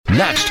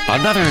Next,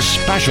 another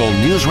special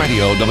News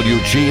Radio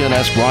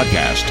WGNS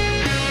broadcast.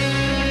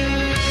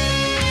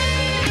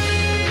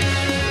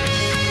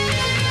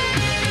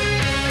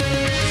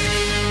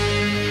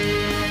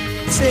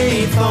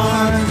 State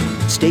Farm.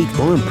 State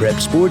Farm Prep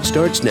Sports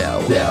starts now.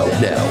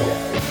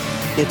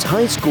 It's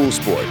high school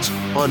sports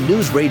on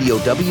News Radio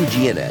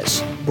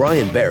WGNS.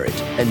 Brian Barrett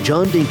and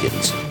John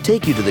Dinkins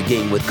take you to the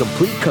game with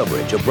complete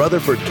coverage of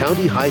Rutherford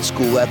County High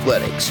School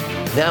athletics.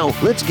 Now,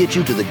 let's get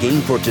you to the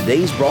game for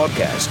today's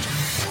broadcast.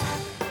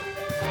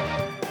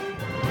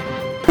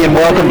 And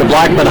welcome to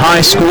Blackman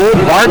High School,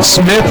 Bart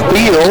Smith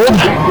Field.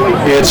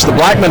 It's the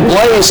Blackman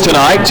Blaze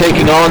tonight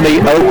taking on the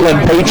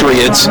Oakland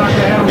Patriots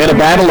in a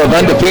battle of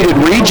undefeated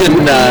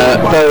region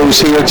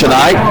foes here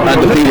tonight.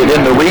 Undefeated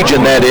in the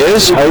region, that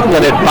is.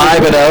 Oakland at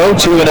 5-0,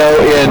 2-0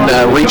 in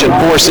Region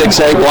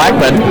 4-6A.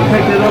 Blackman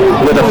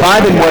with a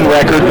 5-1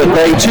 record, but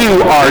they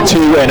too are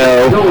 2-0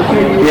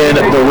 in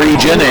the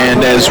region.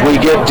 And as we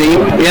get deep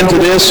into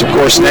this, of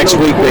course, next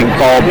week being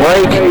fall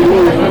break,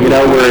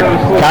 we're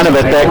kind of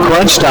at that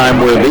crunch time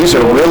where these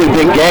are really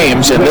big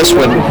games, and this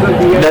one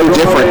no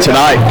different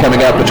tonight coming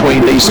up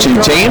between these two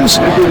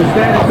teams.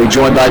 I'll be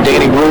joined by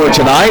Danny Brewer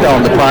tonight on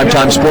the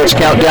Primetime Sports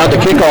Countdown to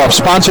Kickoff,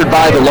 sponsored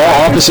by the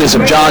law offices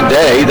of John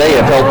Day. They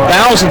have helped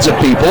thousands of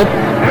people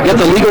get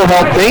the legal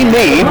help they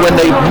need when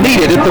they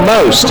needed it the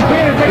most.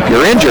 If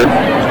you're injured,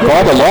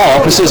 call the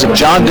law offices of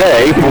John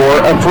Day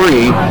for a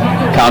free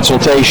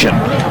consultation.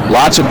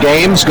 Lots of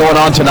games going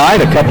on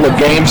tonight, a couple of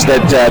games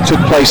that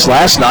took place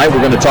last night. We're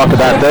going to talk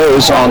about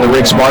those on the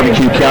Rick's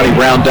Barbecue County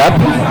Roundup.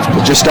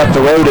 Just up the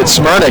road at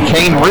Smyrna,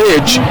 Cane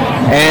Ridge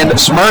and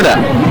Smyrna.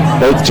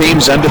 Both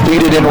teams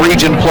undefeated in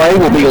region play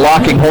will be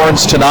locking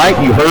horns tonight.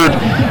 You heard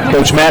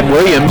Coach Matt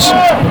Williams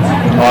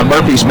on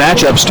Murphy's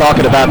Matchups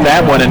talking about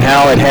that one and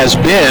how it has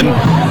been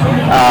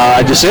a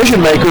decision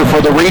maker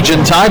for the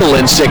region title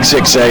in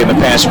 6-6A in the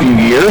past few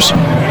years.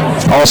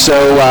 Also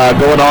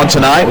going on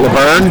tonight,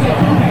 Laverne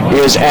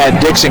is at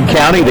Dixon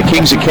County, the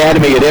Kings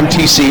Academy at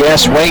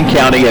MTCS, Wayne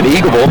County at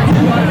Eagleville.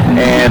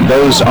 And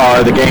those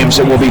are the games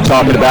that we'll be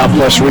talking about,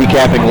 plus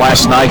recapping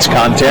last night's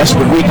contest.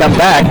 When we come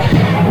back,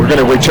 we're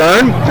going to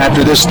return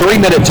after this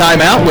 3-minute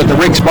timeout with the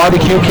Rick's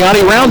Barbecue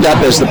County Roundup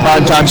as the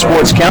Primetime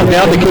Sports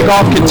Countdown to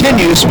Kickoff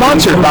continues,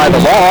 sponsored by the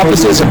law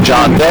offices of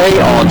John Day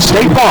on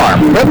State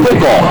Farm Prep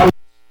Football.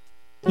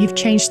 You've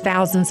changed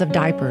thousands of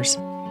diapers,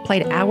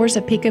 played hours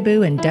of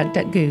peekaboo and duck,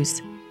 duck,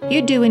 goose.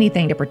 You'd do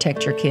anything to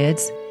protect your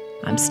kids.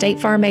 I'm State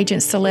Farm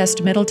Agent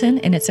Celeste Middleton,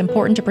 and it's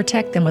important to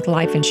protect them with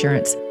life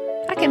insurance.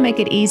 I can make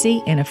it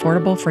easy and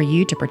affordable for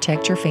you to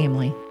protect your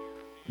family.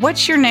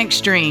 What's your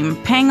next dream?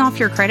 Paying off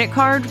your credit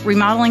card?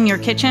 Remodeling your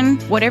kitchen?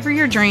 Whatever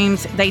your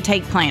dreams, they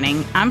take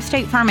planning. I'm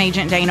State Farm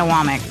Agent Dana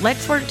Womack.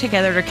 Let's work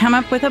together to come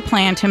up with a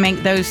plan to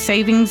make those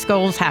savings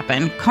goals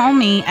happen. Call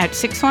me at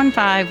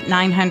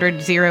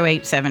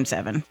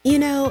 615-900-0877.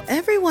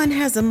 Everyone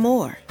has a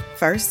more.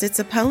 First, it's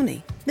a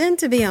pony. Then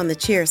to be on the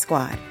cheer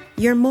squad.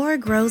 Your more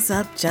grows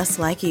up just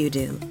like you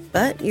do,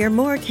 but your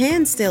more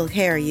can still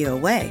carry you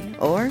away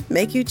or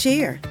make you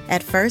cheer.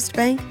 At First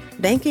Bank,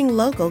 banking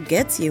local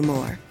gets you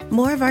more.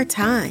 More of our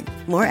time,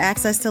 more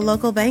access to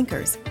local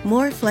bankers,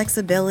 more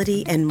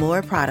flexibility, and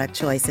more product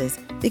choices.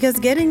 Because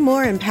getting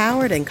more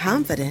empowered and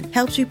confident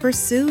helps you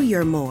pursue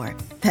your more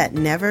that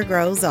never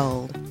grows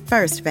old.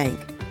 First Bank.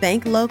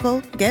 Bank local,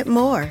 get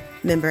more.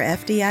 Member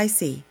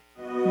FDIC.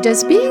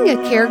 Does being a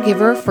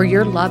caregiver for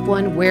your loved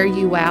one wear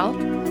you out?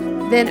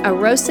 Then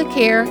Arosa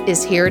Care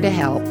is here to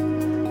help.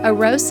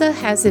 Arosa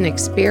has an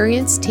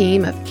experienced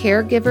team of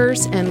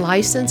caregivers and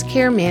licensed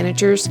care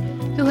managers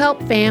who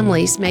help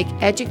families make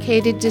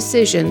educated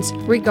decisions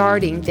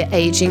regarding the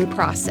aging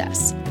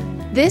process.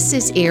 This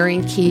is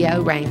Erin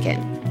Keogh Rankin.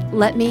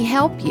 Let me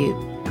help you.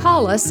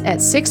 Call us at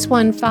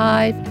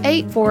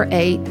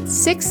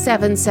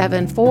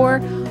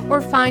 615-848-6774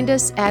 or find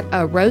us at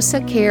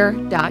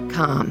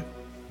arosacare.com.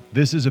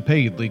 This is a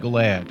paid legal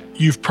ad.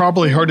 You've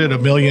probably heard it a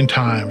million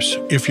times.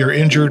 If you're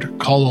injured,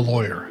 call a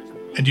lawyer.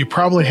 And you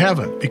probably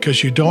haven't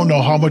because you don't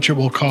know how much it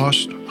will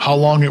cost, how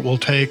long it will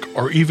take,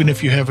 or even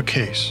if you have a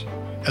case.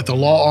 At the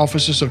law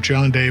offices of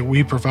John Day,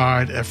 we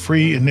provide a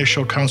free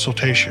initial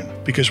consultation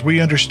because we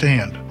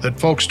understand that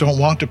folks don't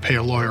want to pay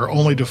a lawyer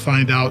only to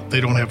find out they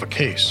don't have a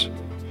case.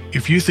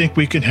 If you think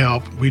we can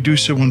help, we do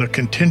so on a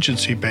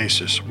contingency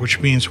basis,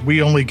 which means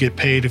we only get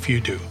paid if you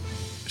do.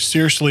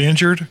 Seriously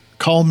injured?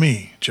 Call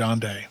me, John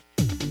Day.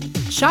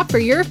 Shop for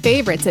your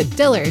favorites at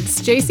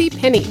Dillard's,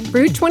 JCPenney,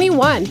 Route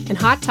 21, and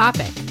Hot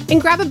Topic.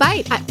 And grab a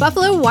bite at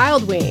Buffalo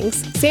Wild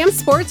Wings, Sam's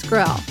Sports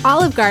Grill,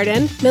 Olive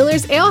Garden,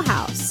 Miller's Ale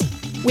House.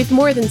 With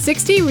more than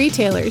 60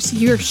 retailers,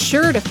 you're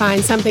sure to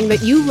find something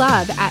that you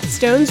love at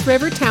Stones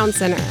River Town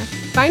Center.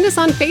 Find us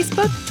on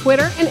Facebook,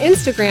 Twitter, and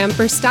Instagram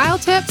for style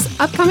tips,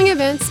 upcoming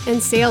events,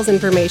 and sales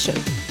information.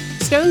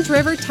 Stones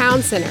River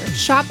Town Center,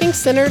 shopping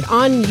centered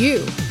on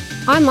you.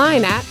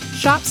 Online at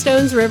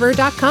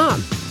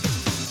shopstonesriver.com.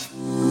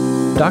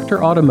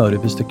 Dr.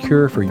 Automotive is the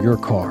cure for your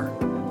car.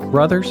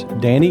 Brothers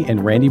Danny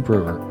and Randy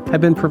Brewer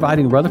have been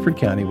providing Rutherford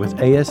County with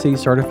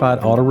ASE certified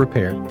auto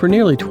repair for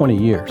nearly 20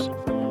 years.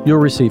 You'll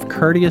receive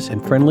courteous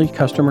and friendly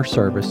customer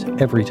service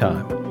every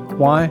time.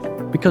 Why?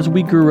 Because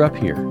we grew up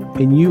here,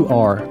 and you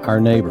are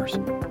our neighbors.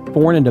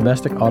 Foreign and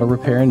domestic auto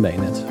repair and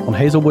maintenance on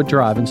Hazelwood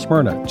Drive in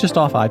Smyrna, just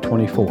off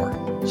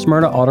I-24.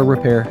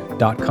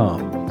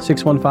 SmyrnaAutorepair.com,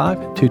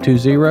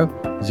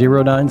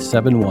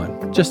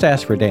 615-220-0971. Just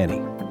ask for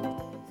Danny.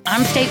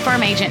 I'm State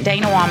Farm Agent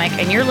Dana Womack,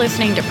 and you're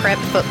listening to Prep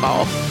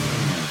Football.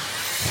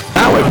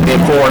 Now we've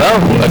been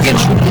 4-0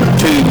 against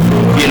two,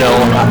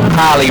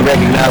 highly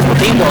recognizable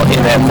teams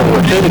in that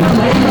 4-2.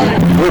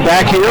 We're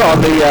back here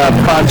on the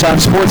Primetime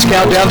Sports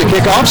Countdown to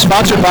Kickoff,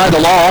 sponsored by the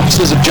law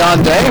offices of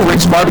John Day.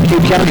 Rick's Barbecue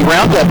County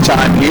Roundup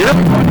time here.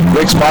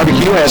 Rick's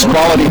Barbecue has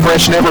quality,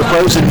 fresh, never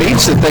frozen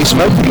meats that they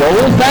smoke the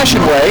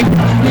old-fashioned way,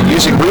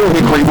 using real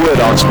hickory wood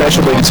on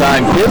specially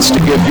designed pits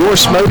to give your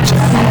smoked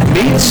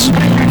meats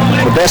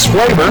the best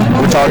flavor.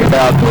 We're talking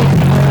about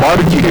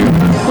barbecue,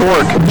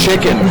 pork,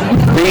 chicken,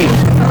 beef,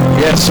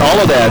 yes, all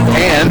of that,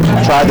 and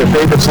try their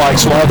favorites like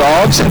slaw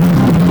dogs and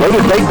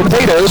loaded baked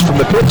potatoes from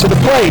the pit to the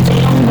plate.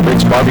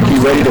 Rick's Barbecue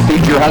ready to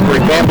feed your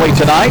hungry family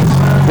tonight.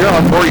 They're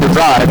on Warrior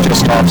Drive,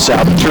 just off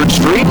South Church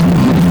Street.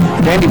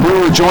 Danny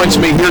Brewer joins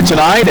me here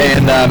tonight,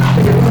 and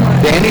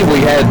Danny,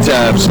 we had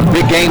some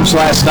big games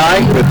last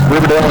night with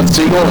Riverdale and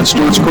Siegel and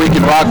Stewart's Creek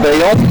and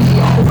Rockvale,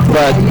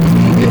 but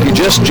if you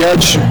just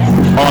judge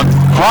on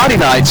Friday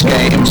night's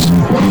games,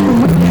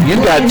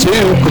 you've got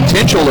two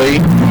potentially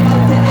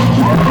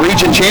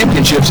region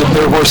championships, if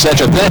there were such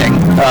a thing,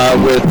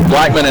 with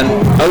Blackman and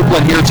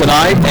Oakland here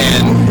tonight,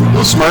 and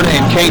Smyrna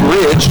and Cane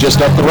Ridge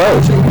just up the road.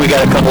 We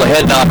got a couple of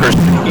head knockers.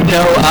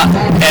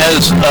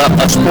 As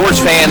a sports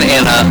fan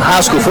and a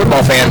high school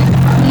football fan,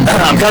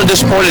 I'm kind of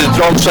disappointed to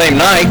throw them the same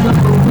night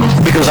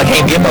because I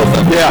can't get both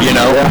of them. Yeah.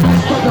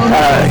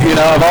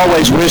 I've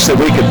always wished that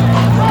we could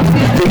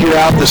figure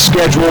out the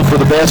schedule for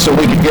the best so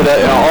we could get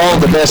all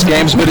the best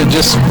games, but it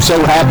just so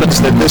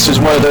happens that this is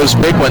one of those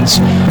big ones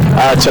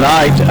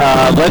tonight.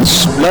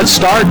 Let's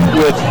start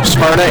with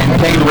Smyrna and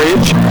Cane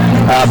Ridge.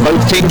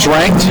 Both teams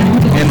ranked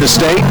in the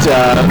state.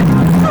 I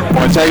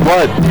want to tell you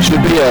what, it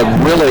should be a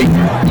really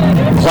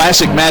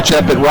classic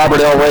matchup at Robert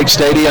L. Rake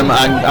Stadium.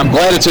 I'm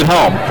glad it's at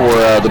home for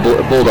the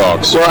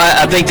Bulldogs. Well,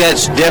 I think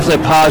that's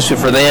definitely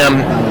positive for them.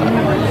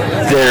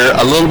 They're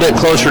a little bit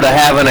closer to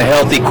having a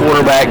healthy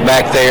quarterback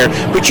back there.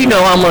 But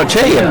I'm going to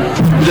tell you,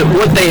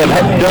 what they have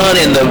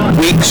done in the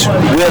weeks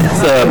with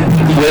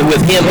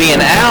him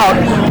being out,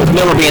 with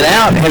Miller being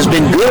out, has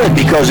been good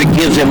because it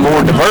gives them more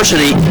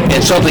diversity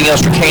and something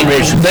else for Cane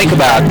Ridge to think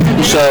about.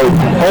 So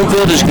home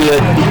field is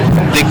good.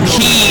 The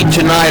key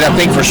tonight, I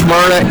think, for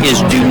Smyrna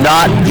is do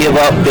not give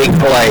up big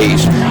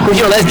plays.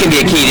 Because, that can be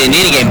a key in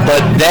any game,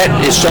 but that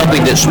is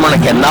something that Smyrna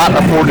cannot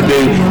afford to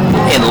do.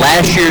 In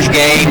last year's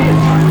game,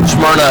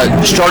 Smyrna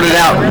started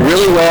out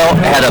really well,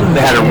 had a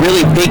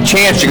really big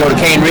chance to go to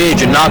Cane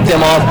Ridge and knock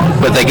them off,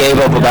 but they gave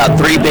up about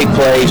 3 big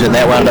plays, and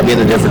that wound up being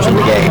the difference in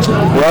the game.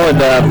 Well, and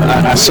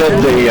I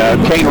said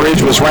the Cane Ridge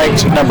was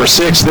ranked number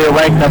 6. They're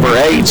ranked number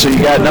 8, so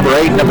you got number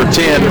 8, number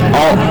 10.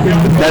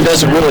 That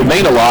doesn't really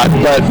mean a lot,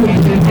 but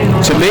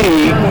to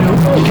me,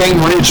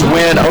 Cane Ridge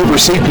win over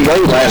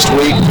CPA last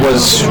week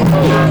was,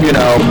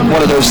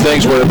 one of those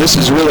things where this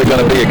is really going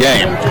to be a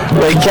game.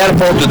 They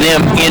catapulted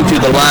them into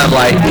the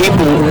limelight.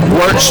 People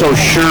weren't so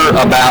sure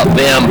about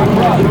them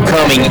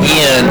coming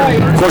in.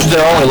 Of course,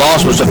 their only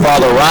loss was to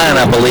Father Ryan,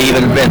 I believe,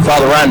 and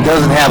Father Ryan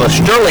doesn't have a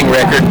sterling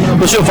record,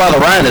 but still Father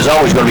Ryan is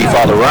always going to be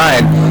Father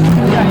Ryan.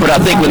 But I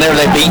think whenever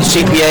they beat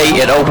CPA,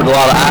 it opened a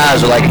lot of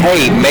eyes. Like,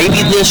 hey,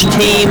 maybe this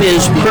team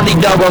is pretty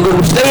doggone good.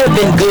 Which they have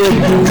been good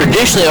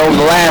traditionally over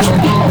the last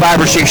 5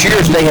 or 6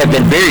 years. They have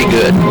been very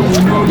good.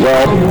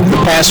 Well, the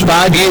past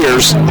 5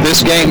 years,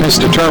 this game has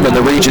determined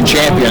the region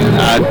champion.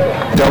 I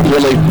don't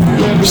really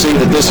see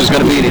that this is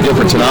going to be any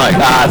different tonight.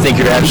 I think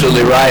you're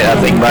absolutely right. I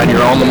think, Brian,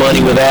 you're on the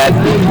money with that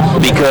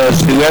because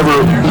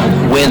whoever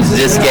wins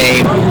this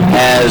game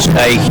has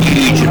a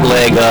huge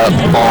leg up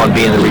on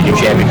being the region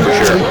champion for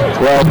sure.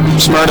 Well,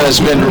 Smyrna has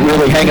been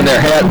really hanging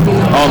their hat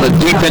on the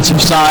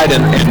defensive side,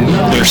 and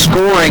they're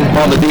scoring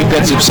on the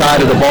defensive side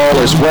of the ball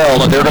as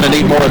well, and they're going to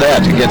need more of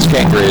that against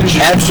Cane Ridge.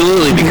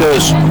 Absolutely,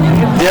 because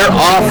their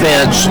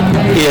offense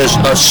is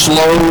a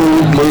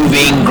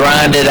slow-moving,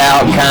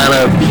 grinded-out kind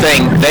of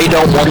thing. They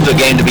don't want the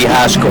game to be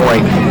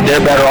high-scoring.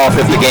 They're better off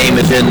if the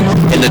game is in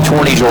the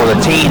 20s or the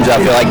teens,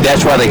 I feel like.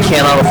 That's why they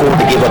cannot afford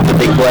to give up the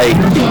big play,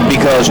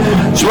 because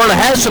Smyrna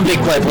has some big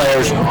play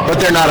players,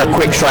 but they're not a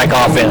quick-strike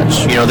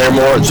offense. They're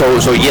more...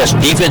 So yes,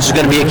 defense is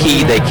going to be a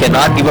key. They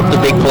cannot give up the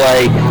big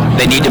play.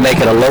 They need to make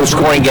it a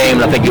low-scoring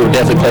game, and I think it will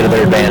definitely play to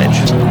their advantage.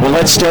 Well,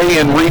 let's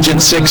stay in Region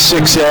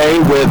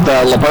 6-6A with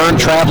Laverne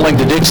traveling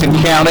to Dixon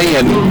County,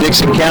 and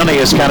Dixon County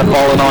has kind of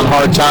fallen on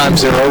hard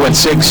times. They're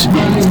 0-6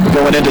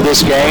 going into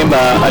this game.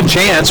 A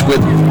chance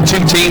with two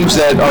teams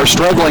that are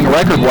struggling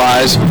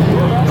record-wise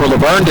for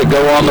Laverne to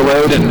go on the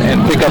road and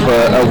pick up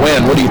a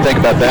win. What do you think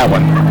about that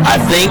one? I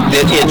think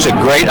that it's a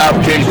great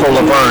opportunity for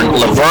Laverne.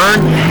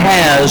 Laverne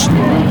has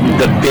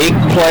the big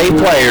play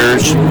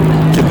players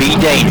to be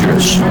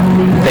dangerous.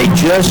 They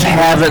just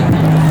haven't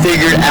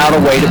figured out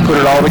a way to put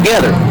it all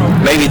together.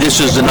 maybe this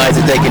is the night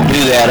that they can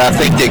do that. I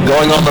think that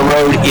going on the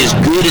road is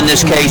good in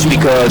this case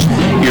because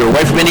you're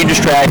away from any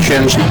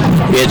distractions.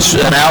 It's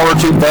an hour or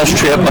two bus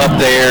trip up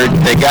there.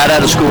 They got out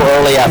of school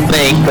early, I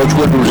think. Coach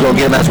Woodward was going to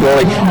get them out of school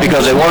early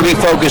because they want to be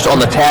focused on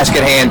the task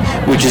at hand,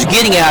 which is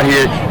getting out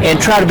here and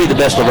try to be the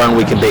best LaVergne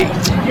we can be.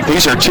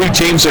 These are two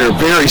teams that are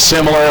very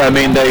similar. I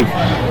mean, they've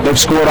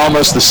scored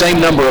almost the same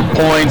number of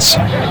points.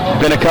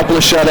 Been a couple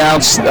of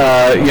shutouts,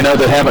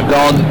 that haven't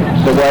gone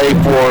the way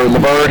for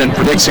LaVergne and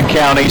for Dixon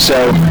County.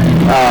 So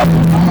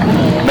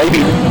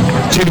maybe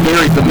two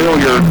very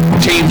familiar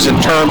teams in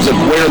terms of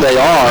where they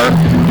are.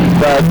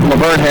 But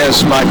LaVergne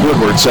has Mike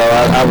Woodward, so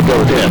I would go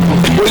with him.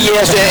 Well,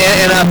 yes,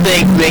 and I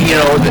think that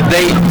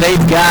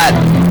they've got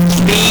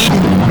speed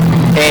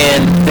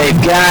and they've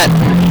got,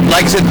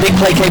 like I said, big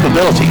play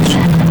capabilities.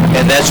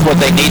 And that's what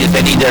they need.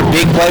 They need their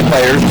big play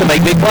players to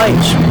make big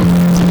plays.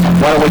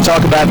 Why don't we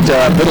talk about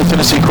Middle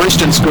Tennessee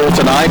Christian School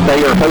tonight?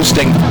 They are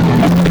hosting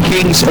the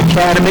Kings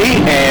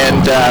Academy,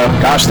 and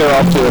they're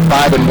off to a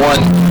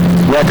 5-1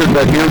 record,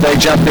 but here they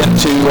jump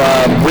into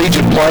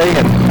region play,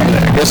 and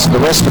I guess the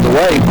rest of the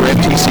way for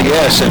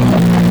MTCS, and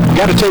you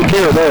got to take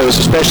care of those,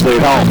 especially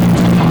at home.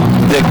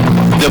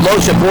 The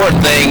most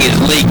important thing is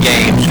league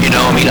games.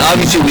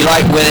 Obviously we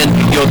like winning.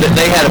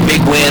 They had a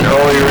big win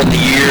earlier in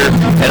the year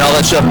and all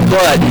that stuff,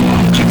 but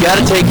you got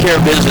to take care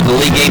of business at the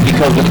league game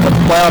because when it comes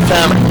to playoff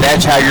time,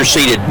 that's how you're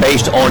seeded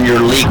based on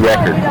your league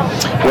record.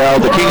 Well,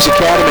 the Kings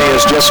Academy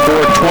has just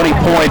scored 20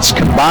 points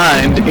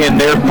combined in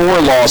their 4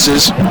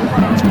 losses,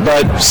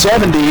 but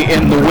 70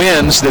 in the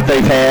wins that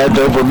they've had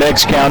over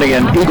Meigs County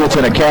and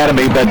Eagleton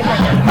Academy. But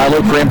I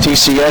look for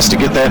MTCS to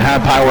get that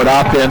high-powered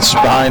offense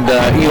behind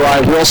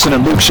Eli Wilson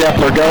and Luke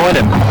Shepler going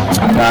and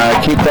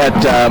keep that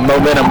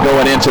momentum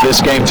going into this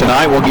game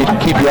tonight. We'll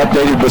keep you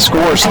updated with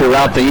scores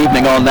throughout the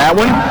evening on that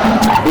one.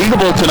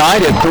 Eagleville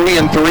tonight at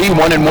 3-3,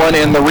 1-1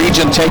 in the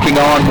region,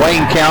 taking on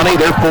Wayne County.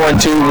 They're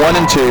 4-2,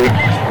 1-2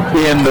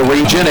 in the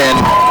region, and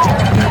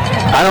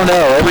I don't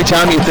know, every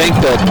time you think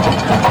that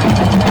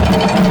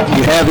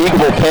you have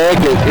Eagleville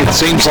pegged, it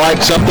seems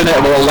like something that,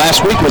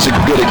 last week was a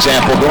good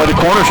example, going to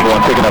Cornersville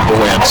and picking up the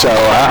win. So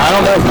I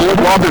don't know,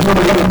 Floyd Walker's a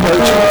pretty good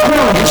coach,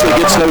 usually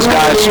gets those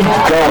guys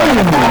going.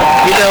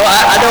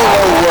 I don't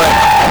know what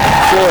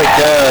Floyd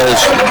does,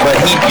 but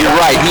you're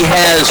right, he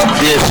has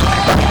this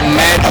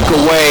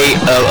magical way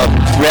of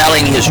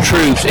rallying his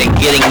troops and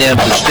getting them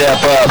to step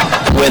up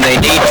when they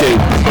need to.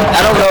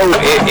 I don't know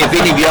if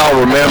any of y'all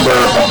remember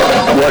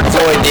what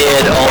Floyd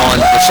did on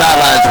the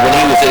sidelines when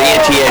he was at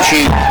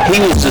NTSU. He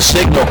was the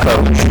signal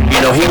coach.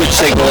 He would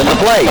signal in the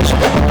plays.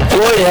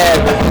 Floyd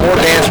had more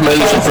dance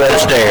moves than Fred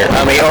Astaire.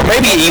 Or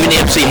maybe even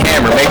MC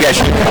Hammer.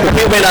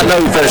 People may not know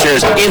who Fred Astaire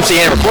is.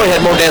 MC Hammer. Floyd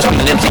had more dance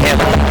moves than MC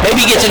Hammer.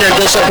 Maybe he gets in there and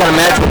does some kind of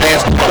magical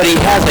dance, but he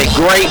has a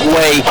great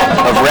way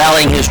of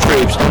rallying his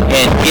troops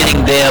and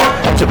getting them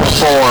to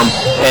perform,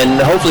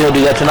 and hopefully he'll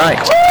do that tonight.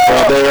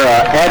 Well, they're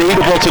at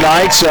Eagleville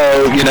tonight, so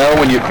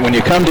when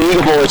you come to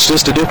Eagleville, it's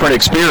just a different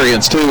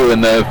experience too,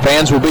 and the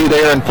fans will be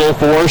there in full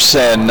force.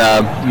 And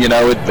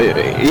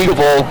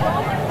Eagleville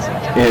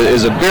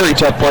is a very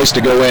tough place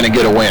to go in and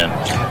get a win.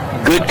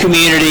 Good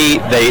community.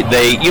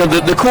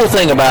 The cool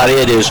thing about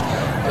it is,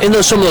 in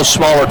some of those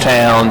smaller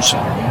towns,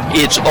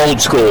 it's old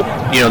school.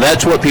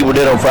 That's what people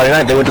did on Friday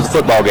night. They went to the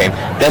football game.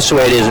 That's the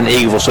way it is in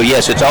Eagleville. So,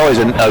 yes, it's always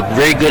a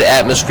very good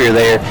atmosphere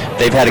there.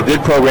 They've had a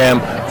good program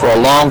for a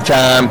long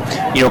time.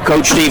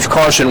 Coach Steve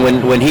Carson,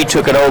 when he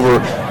took it over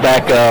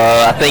back,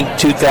 I think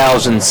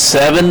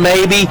 2007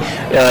 maybe,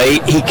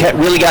 he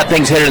really got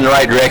things headed in the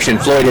right direction.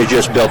 Floyd has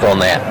just built on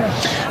that.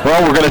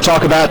 Well, we're going to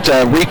talk about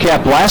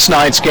recap last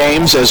night's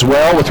games as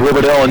well with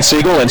Riverdale and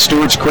Siegel and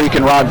Stewart's Creek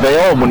and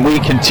Rockvale. And when we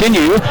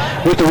continue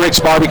with the Rick's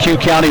Barbecue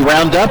County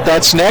Roundup,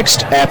 that's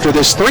next after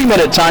this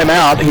 3-minute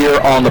timeout here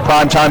on the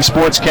Primetime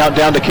Sports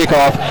Countdown to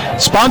Kickoff,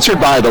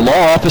 sponsored by the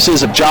law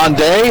offices of John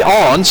Day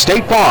on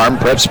State Farm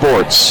Prep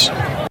Sports.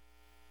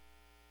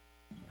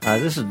 Hi,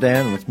 this is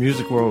Dan with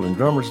Music World and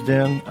Drummers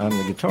Den. I'm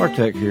the guitar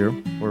tech here.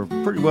 We're a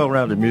pretty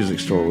well-rounded music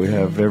store. We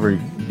have every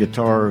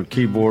guitar,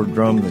 keyboard,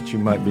 drum that you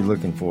might be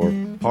looking for.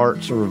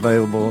 Parts are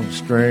available,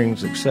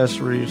 strings,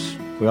 accessories.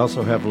 We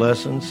also have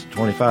lessons,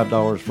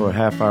 $25 for a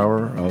half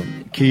hour of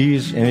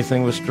keys,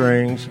 anything with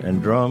strings,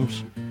 and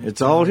drums.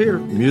 It's all here,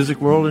 Music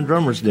World and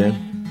Drummers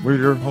Den. We're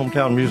your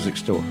hometown music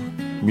store.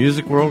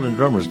 Music World and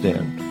Drummers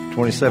Den,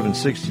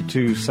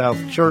 2762 South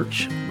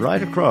Church,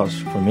 right across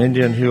from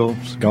Indian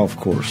Hills Golf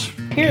Course.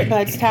 Here at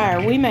Bud's Tire,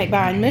 we make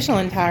buying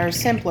Michelin tires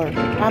simpler.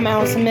 I'm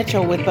Allison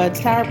Mitchell with Bud's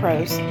Tire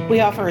Pros.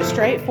 We offer a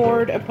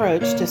straightforward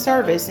approach to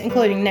service,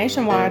 including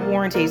nationwide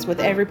warranties with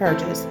every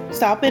purchase.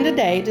 Stop in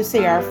today to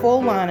see our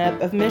full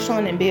lineup of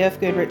Michelin and BF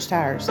Goodrich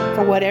tires.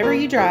 For whatever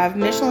you drive,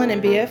 Michelin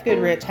and BF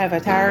Goodrich have a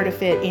tire to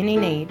fit any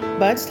need.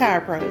 Bud's Tire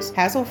Pros,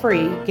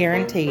 hassle-free,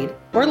 guaranteed.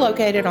 We're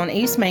located on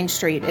East Main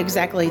Street,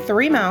 exactly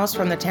 3 miles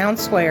from the town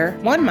square,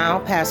 1 mile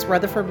past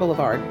Rutherford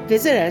Boulevard.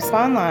 Visit us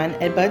online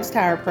at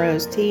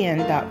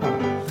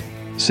budstirepros.tn.com.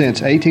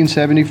 Since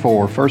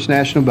 1874, First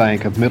National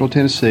Bank of Middle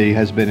Tennessee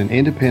has been an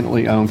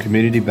independently owned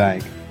community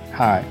bank.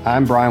 Hi,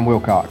 I'm Brian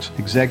Wilcox,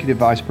 Executive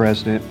Vice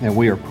President, and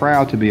we are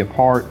proud to be a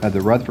part of the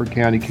Rutherford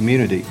County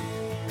community.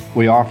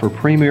 We offer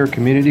premier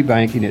community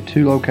banking at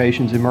 2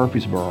 locations in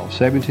Murfreesboro,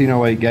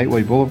 1708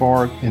 Gateway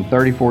Boulevard and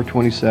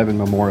 3427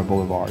 Memorial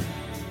Boulevard.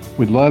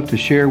 We'd love to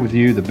share with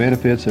you the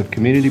benefits of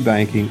community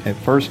banking at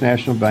First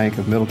National Bank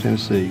of Middle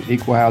Tennessee,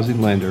 Equal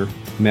Housing Lender,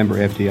 member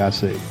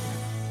FDIC.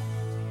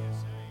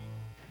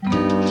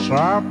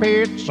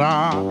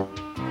 Pizza.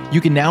 You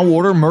can now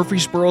order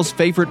Murfreesboro's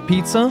favorite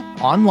pizza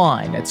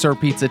online at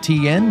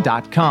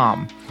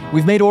sirpizzatn.com.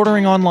 We've made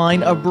ordering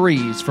online a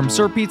breeze. From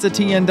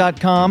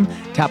sirpizzatn.com,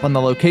 tap on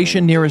the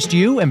location nearest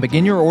you and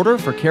begin your order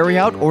for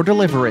carryout or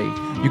delivery.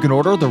 You can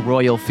order the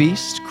Royal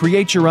Feast,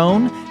 create your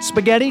own,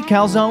 spaghetti,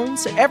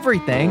 calzones,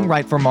 everything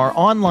right from our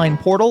online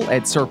portal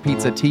at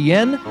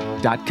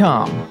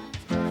sirpizzatn.com.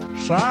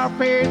 Sir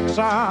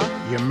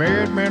Pizza, you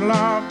made me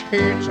love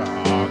pizza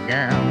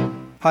again.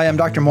 Hi, I'm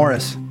Dr.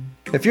 Morris.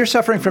 If you're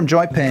suffering from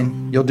joint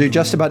pain, you'll do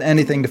just about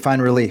anything to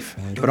find relief.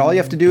 But all you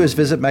have to do is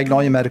visit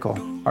Magnolia Medical.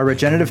 Our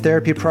regenerative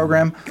therapy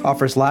program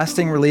offers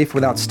lasting relief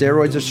without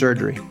steroids or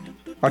surgery.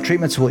 Our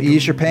treatments will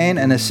ease your pain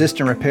and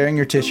assist in repairing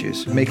your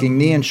tissues, making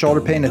knee and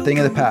shoulder pain a thing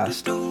of the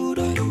past.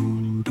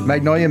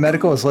 Magnolia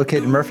Medical is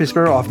located in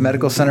Murfreesboro off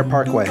Medical Center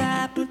Parkway.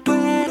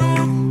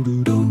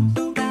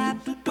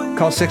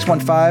 Call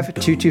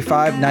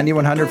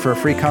 615-225-9100 for a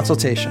free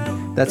consultation.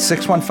 That's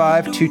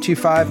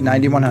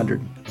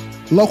 615-225-9100.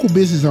 Local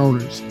business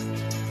owners,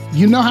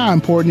 you know how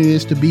important it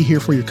is to be here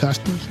for your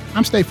customers.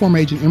 I'm State Farm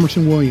Agent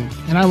Emerson Williams,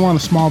 and I run a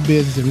small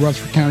business in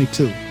Rutherford County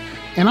too.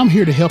 And I'm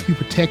here to help you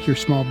protect your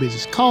small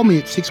business. Call me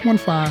at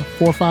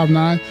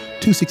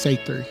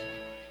 615-459-2683.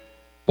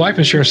 Life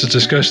insurance is a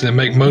discussion that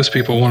make most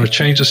people want to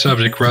change the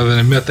subject rather than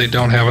admit they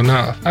don't have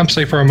enough. I'm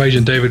State Farm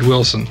Agent David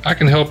Wilson. I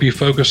can help you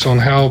focus on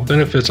how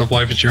benefits of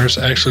life insurance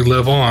actually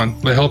live on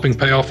by helping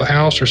pay off the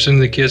house or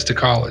sending the kids to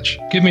college.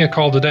 Give me a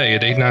call today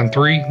at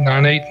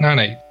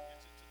 893-9898.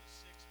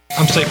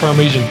 I'm State Farm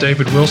Agent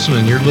David Wilson,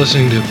 and you're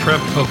listening to Prep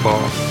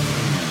Football.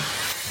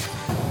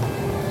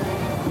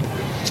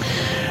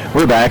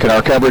 We're back, and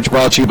our coverage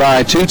brought to you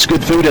by Toots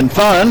Good Food and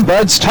Fun,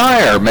 Bud's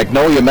Tire,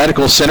 Magnolia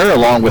Medical Center,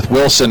 along with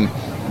Wilson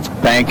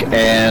Bank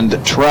and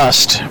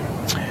Trust.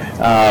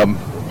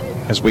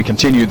 As we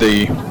continue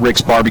the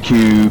Rick's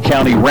Barbecue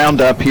County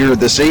Roundup here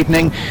this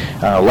evening,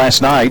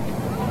 last night,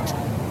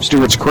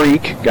 Stewart's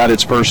Creek got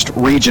its first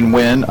region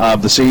win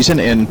of the season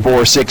in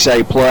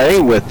 4-6A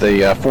play with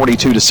the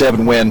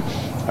 42-7 win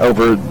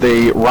over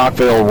the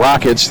Rockville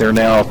Rockets. They're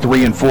now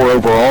 3-4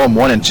 overall and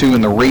 1-2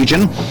 in the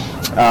region.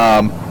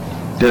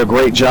 Did a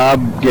great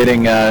job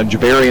getting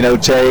Javarian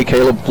Ote,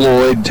 Caleb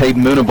Floyd,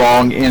 Tayden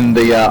Moonabong in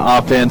the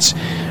offense.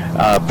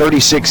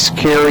 36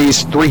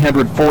 carries,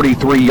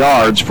 343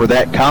 yards for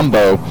that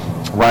combo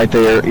right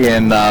there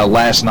in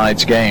last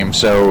night's game.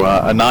 So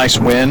a nice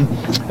win.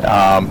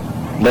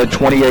 Led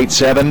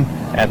 28-7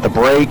 at the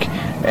break,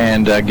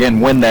 and again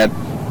win that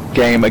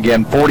game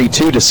again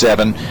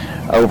 42-7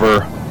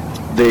 over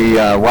the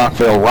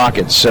Rockville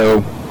Rockets.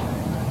 So,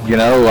 you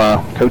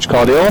know, Coach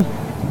Caudill,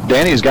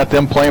 Danny's got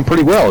them playing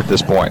pretty well at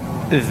this point.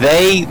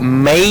 They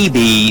may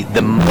be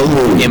the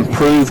most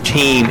improved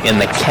team in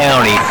the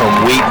county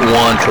from week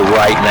 1 to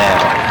right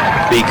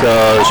now,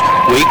 because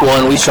week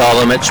 1 we saw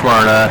them at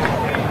Smyrna,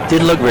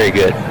 didn't look very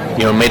good.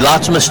 You know, made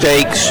lots of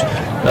mistakes.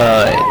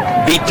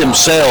 Beat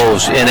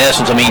themselves, in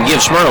essence. I mean,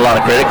 give Smyrna a lot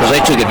of credit because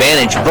they took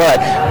advantage,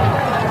 but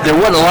there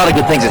wasn't a lot of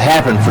good things that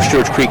happened for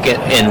Stewart's Creek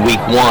in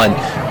week 1.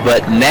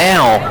 But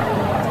now,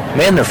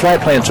 man, they're flat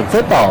playing some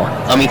football.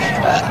 I mean,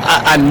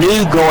 I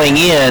knew going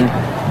in,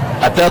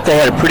 I felt they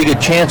had a pretty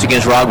good chance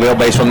against Rockville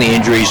based on the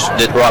injuries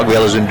that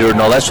Rockville has endured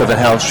and all that stuff and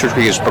how Stewart's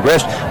Creek has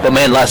progressed. But,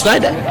 man, last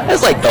night,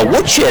 that's like the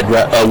woodshed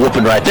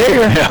whooping right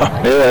there.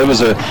 Yeah, it was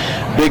a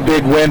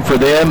big win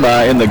for them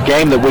in the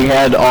game that we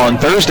had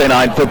on Thursday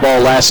Night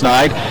Football last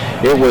night.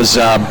 It was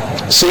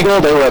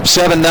Siegel. They were up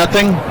 7-0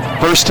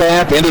 first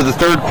half into the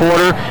third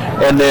quarter,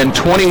 and then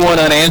 21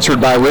 unanswered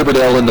by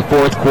Riverdale in the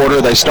fourth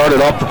quarter. They started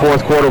off the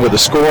fourth quarter with a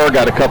score,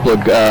 got a couple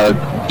of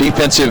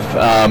defensive,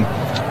 or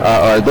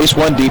at least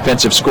one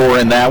defensive score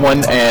in that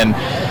one, and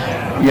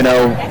you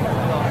know,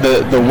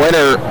 the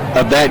winner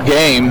of that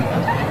game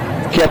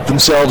kept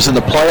themselves in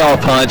the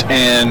playoff hunt,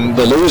 and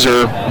the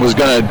loser was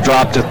going to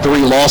drop to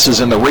 3 losses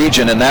in the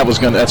region, and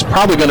that's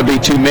probably going to be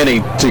too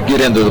many to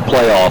get into the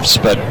playoffs.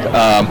 But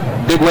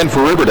big win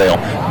for Riverdale.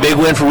 Big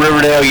win for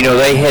Riverdale. You know,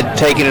 they had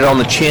taken it on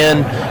the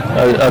chin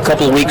a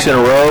couple of weeks in a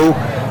row.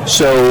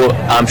 So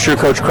I'm sure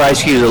Coach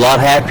Kreisky is a lot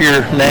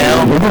happier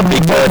now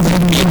because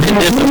he'd been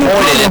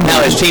disappointed in how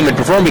his team had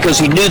performed because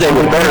he knew they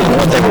were better than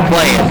what they were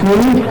playing.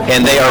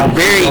 And they're a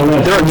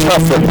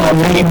tough football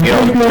team.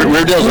 You know,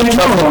 Riverdale's a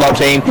tough football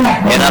team,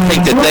 and I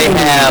think that they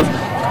have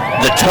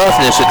the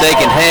toughness that they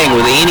can hang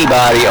with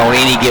anybody on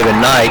any given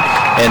night,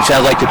 and it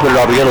sounds like they put it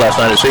all together last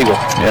night at Siegel.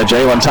 Yeah,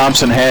 Jalen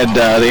Thompson had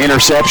the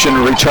interception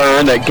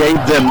return that gave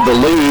them the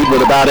lead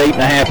with about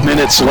 8.5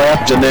 minutes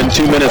left, and then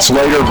 2 minutes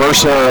later,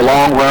 Versa a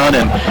long run,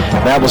 and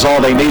that was all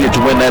they needed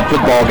to win that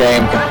football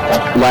game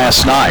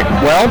last night.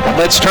 Well,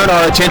 let's turn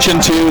our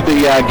attention to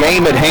the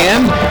game at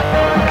hand.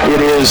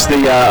 It is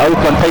the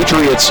Oakland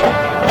Patriots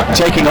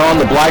taking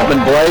on the Blackman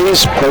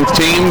Blaze. Both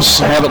teams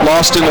haven't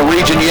lost in the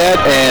region yet,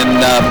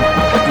 and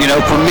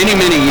for many,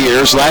 many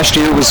years, last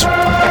year was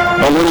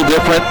a little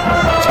different.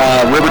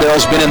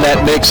 Riverdale's been in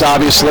that mix,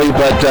 obviously,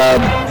 but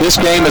this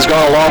game has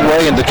gone a long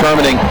way in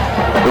determining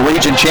the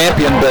region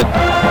champion, but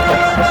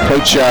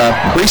Coach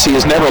Creasy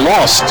has never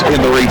lost in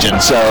the region,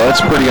 so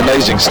that's a pretty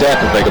amazing stat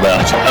to think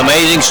about.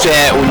 Amazing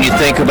stat when you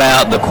think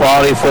about the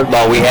quality of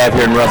football we have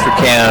here in Rutherford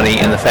County,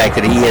 and the fact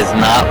that he has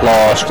not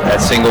lost a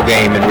single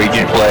game in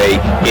region play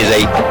is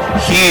a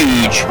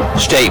huge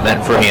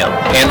statement for him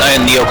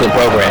and the Oakland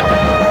program.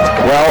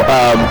 Well,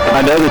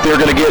 I know that they're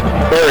going to get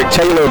Eric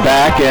Taylor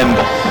back, and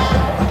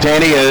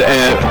Danny,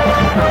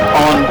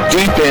 on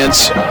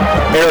defense,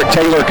 Eric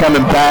Taylor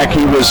coming back.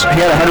 He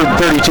had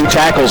 132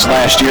 tackles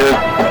last year.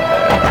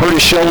 Hurt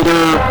his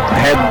shoulder,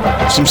 had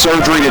some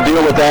surgery to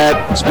deal with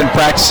that. He's been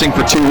practicing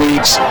for 2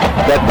 weeks.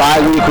 That bye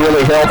week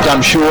really helped,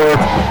 I'm sure.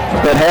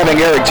 But having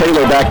Eric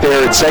Taylor back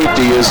there at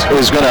safety is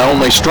going to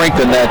only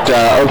strengthen that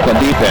Oakland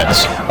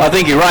defense. I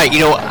think you're right.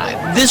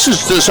 This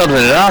is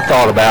something that I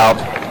thought about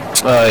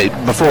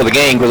before the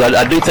game, because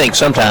I do think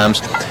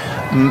sometimes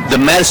the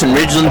Madison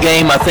Ridgeland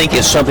game, I think,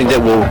 is something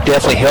that will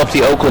definitely help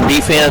the Oakland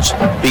defense,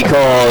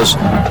 because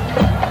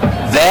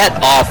that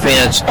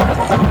offense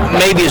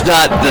maybe is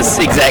not the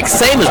exact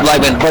same as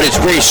Blackman, but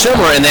it's very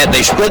similar in that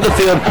they spread the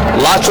field,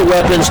 lots of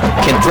weapons,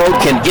 can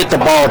get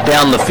the ball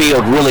down the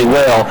field really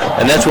well,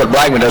 and that's what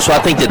Blackman does. So I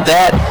think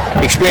that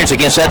experience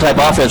against that type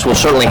of offense will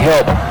certainly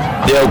help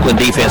the Oakland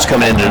defense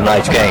coming into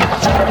tonight's game.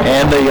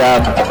 And the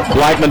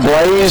Blackman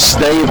Blaze,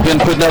 they've been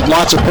putting up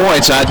lots of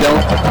points. I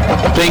don't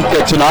think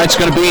that tonight's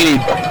going to be any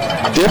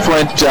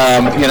different.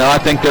 I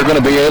think they're going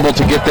to be able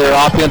to get their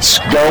offense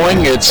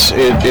going. It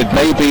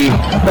may be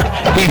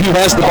he who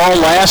has the ball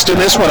last in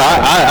this one.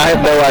 I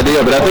have no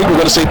idea, but I think we're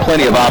going to see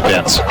plenty of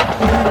offense.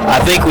 I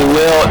think we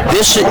will.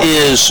 This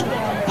is,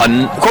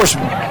 of course,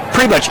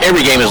 pretty much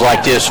every game is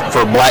like this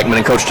for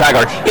Blackman and Coach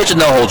Tygart. It's a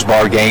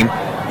no-holds-barred game.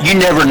 You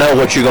never know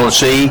what you're going to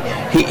see.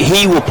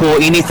 He will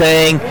pull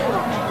anything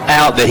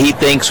out that he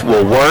thinks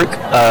will work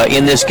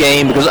in this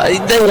game, because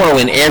they want to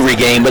win every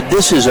game, but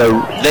this is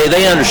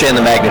they understand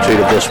the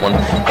magnitude of this one,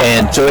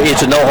 and so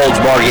it's a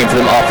no-holds-barred game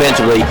for them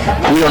offensively.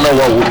 We don't know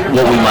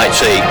what we might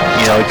see.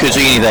 It could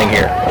see anything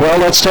here. Well,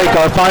 let's take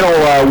our final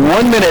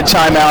 1-minute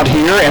timeout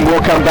here, and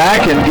we'll come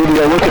back and give you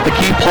a look at the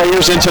key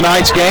players in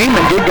tonight's game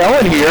and get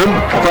going here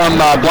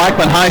from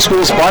Blackman High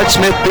School's Bart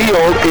Smith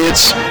Field.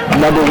 It's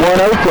number 1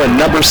 Oakland,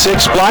 number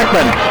 6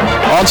 Blackman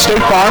on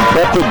State Farm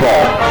Prep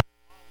Football.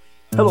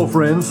 Hello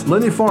friends,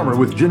 Lenny Farmer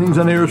with Jennings &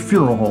 Ayers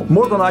Funeral Home.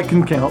 More than I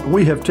can count,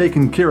 we have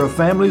taken care of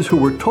families who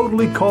were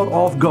totally caught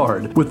off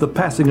guard with the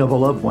passing of a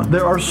loved one.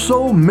 There are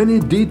so many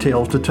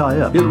details to tie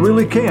up. It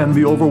really can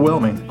be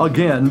overwhelming.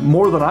 Again,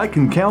 more than I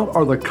can count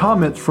are the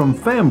comments from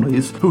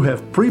families who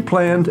have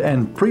pre-planned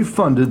and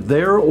pre-funded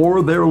their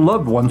or their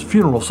loved one's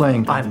funeral,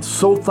 saying, "I'm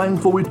so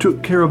thankful we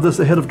took care of this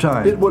ahead of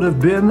time. It would have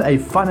been a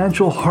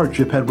financial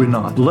hardship had we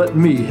not. Let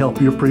me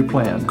help you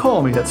pre-plan."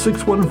 Call me at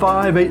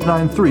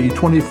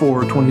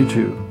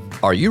 615-893-2422.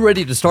 Are you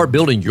ready to start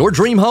building your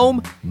dream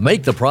home?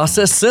 Make the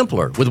process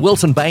simpler with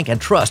Wilson Bank and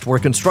Trust, where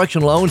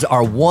construction loans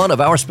are one of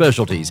our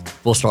specialties.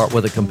 We'll start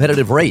with a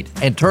competitive rate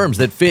and terms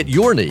that fit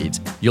your needs.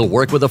 You'll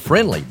work with a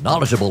friendly,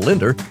 knowledgeable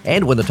lender,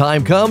 and when the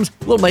time comes,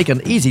 we'll make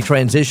an easy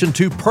transition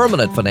to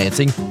permanent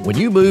financing when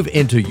you move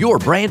into your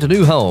brand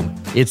new home.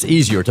 It's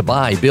easier to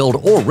buy, build,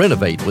 or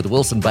renovate with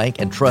Wilson Bank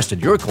and Trust in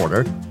your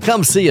corner.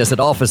 Come see us at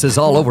offices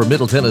all over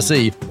Middle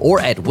Tennessee or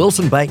at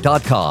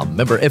wilsonbank.com.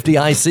 Member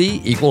FDIC,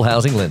 Equal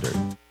Housing Lender.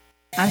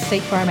 I'm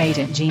State Farm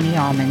Agent Jeannie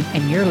Allman,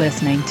 and you're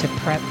listening to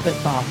Prep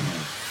Football.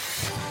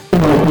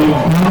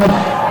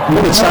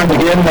 It's time to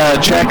begin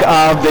check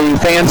of the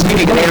Fans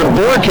Heating and Air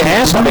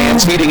forecast.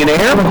 Fans Heating and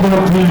Air,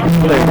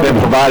 they've been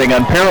providing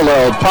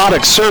unparalleled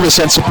product, service,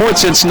 and support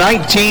since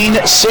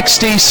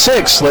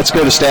 1966. Let's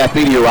go to staff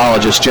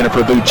meteorologist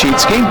Jennifer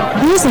Buchitsky.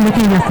 Here's a look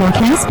at your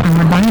forecast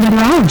powered by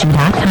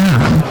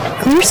meteorology.com.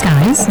 Clear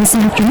skies this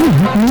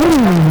afternoon,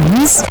 northerly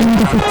winds 10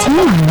 to 15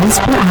 miles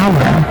per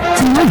hour.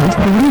 Tonight,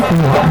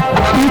 34.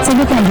 That's a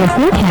look at your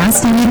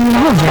forecast and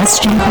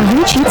meteorologist Jennifer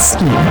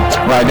Buchitsky.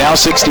 Right now,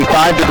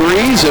 65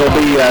 degrees. It'll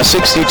be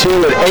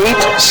 62 at 8,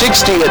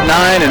 60 at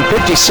 9, and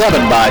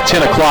 57 by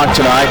 10 o'clock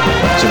tonight.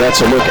 So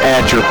that's a look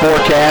at your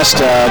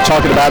forecast.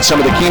 Talking about some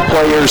of the key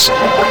players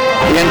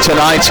in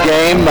tonight's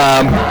game.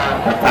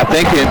 I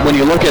think when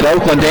you look at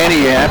Oakland,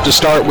 Danny, you have to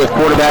start with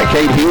quarterback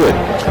Cade Hewitt.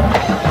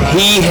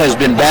 He has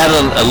been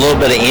battling a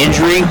little bit of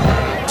injury.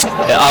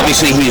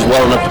 Obviously, he's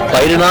well enough to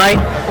play tonight.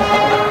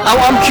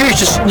 I'm curious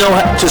to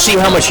see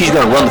how much he's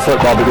going to run the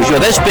football, because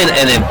that's been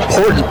an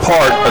important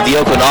part of the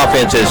Oakland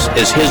offense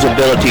is his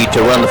ability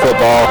to run the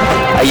football.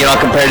 I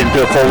compared him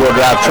to a four-wheel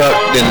drive truck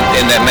in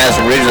that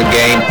Madison Ridgeland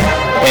game,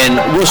 and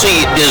we'll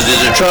see, is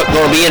the truck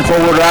going to be in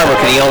four-wheel drive, or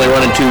can he only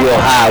run in two-wheel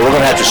high? We're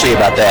going to have to see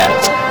about that.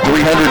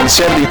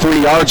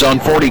 373 yards on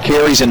 40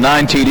 carries and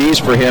 9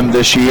 TDs for him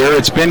this year.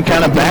 It's been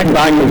kind of backed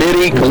by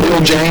committee.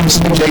 Khalil James,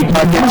 Jay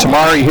Puckett,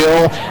 Tamari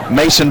Hill,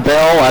 Mason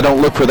Bell. I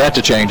don't look for that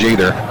to change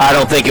either. I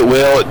don't think it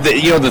will.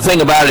 The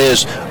thing about it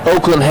is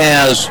Oakland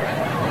has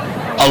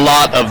a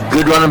lot of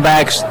good running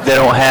backs. They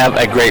don't have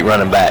a great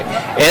running back.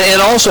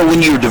 And also,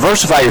 when you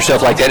diversify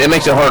yourself like that, it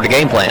makes it harder to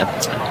game plan.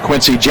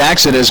 Quincy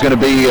Jackson is going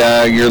to be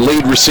your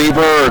lead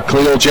receiver.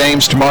 Khalil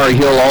James, Tamari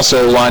Hill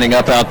also lining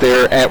up out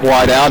there at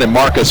wideout, and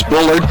Marcus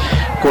Bullard.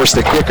 Of course,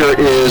 the kicker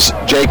is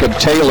Jacob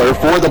Taylor.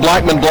 For the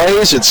Blackman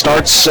Blaze, it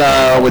starts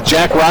with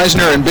Jack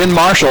Reisner and Ben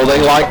Marshall. They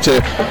like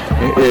to,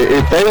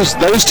 if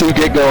those two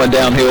get going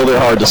downhill, they're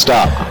hard to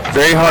stop.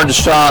 Very hard to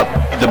stop.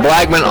 The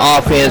Blackman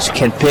offense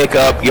can pick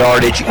up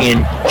yardage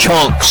in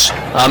chunks.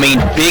 I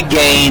mean, big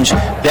gains.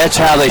 That's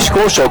how they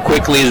score so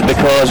quickly, is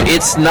because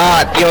it's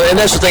not, and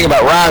that's the thing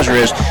about Reisner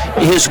is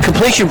his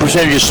completion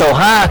percentage is so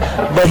high,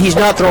 but he's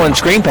not throwing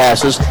screen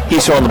passes.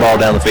 He's throwing the ball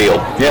down the field.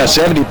 Yeah,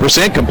 70%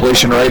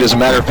 completion rate, as a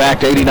matter of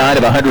fact, 89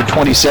 of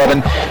 127,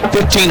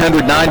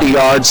 1,590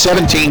 yards,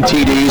 17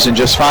 TDs, and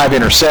just 5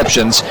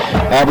 interceptions,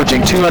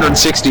 averaging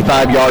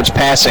 265 yards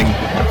passing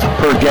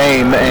per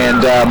game.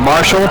 And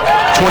Marshall,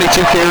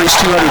 22 carries,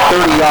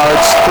 230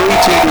 yards, 3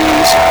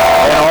 TDs,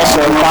 and also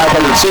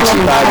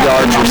 565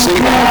 yards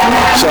receiving.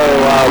 So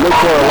look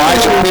for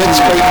Elijah Pitts,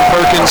 Peyton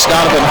Perkins,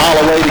 Donovan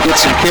Holloway to get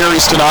some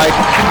carries tonight.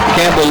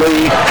 Campbell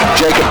Lee,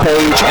 Jacob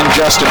Page, and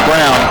Justin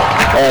Brown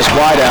as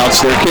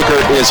wideouts. Their kicker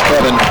is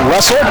Evan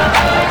Russell.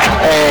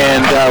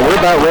 And we're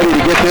about ready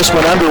to get this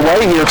one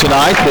underway here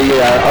tonight. The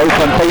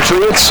Oakland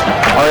Patriots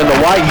are in the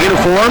white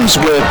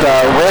uniforms with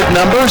red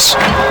numbers,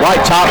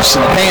 white tops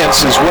and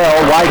pants as well,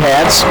 white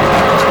hats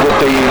with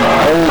the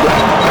old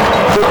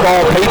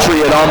football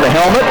Patriot on the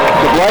helmet.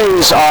 The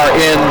Blaze are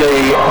in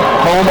the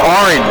home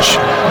orange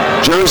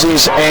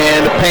jerseys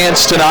and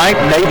pants tonight,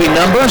 navy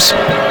numbers,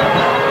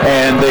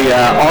 and the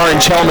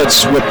orange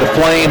helmets with the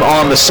flame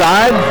on the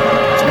side.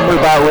 We're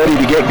about ready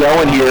to get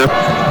going here.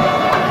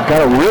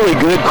 Got a really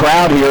good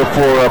crowd here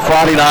for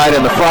Friday night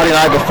and the Friday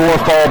night before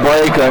fall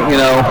break.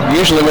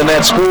 Usually when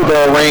that school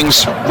bell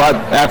rings right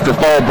after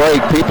fall break,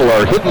 people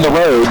are hitting the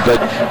road,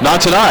 but not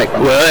tonight.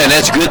 Well, and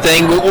that's a good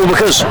thing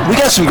because we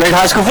got some great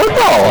high school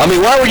football. I mean,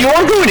 why would you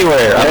want to go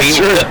anywhere?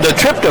 The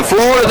trip to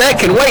Florida, that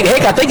can wait.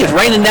 Heck, I think it's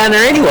raining down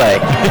there anyway.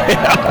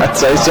 I'd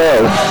say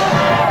so.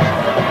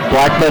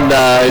 Blackman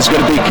is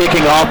going to be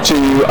kicking off to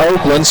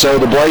Oakland, so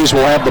the Blaze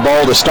will have the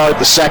ball to start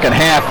the second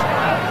half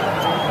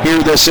here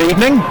this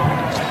evening.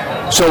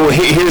 So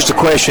here's the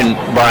question,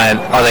 Brian.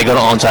 Are they going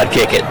to onside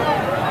kick it?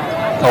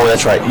 Oh,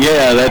 that's right.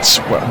 Yeah, that's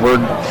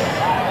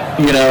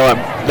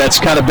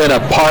kind of been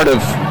a part of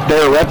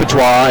their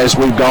repertoire as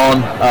we've gone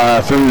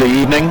through the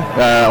evening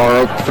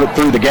or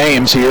through the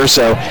games here.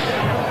 So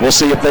we'll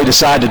see if they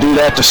decide to do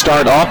that to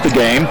start off the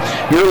game.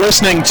 You're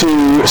listening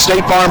to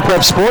State Farm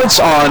Prep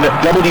Sports on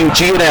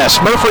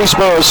WGNS.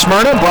 Murfreesboro,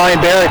 Smyrna. Brian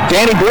Barrett,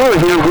 Danny Brewer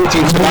here with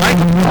you tonight.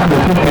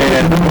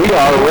 And we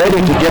are ready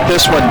to get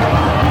this one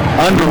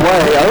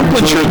underway.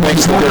 Oakland sure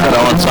thinks that they're going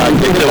to onside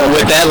kick it.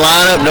 With that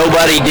lineup,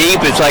 nobody deep,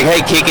 it's like,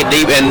 hey, kick it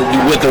deep. And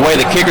with the way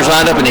the kicker's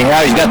lined up and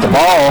how he's got the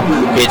ball,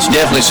 it's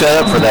definitely set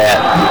up for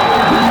that.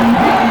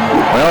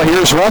 Well,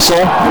 here's Russell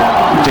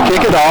to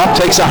kick it off,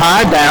 takes a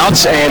high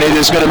bounce, and it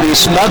is going to be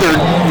smothered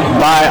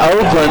by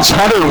Oakland's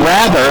Hunter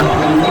Rather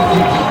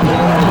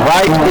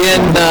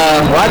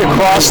right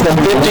across the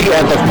 50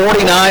 at the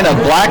 49 of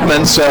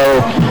Blackman. So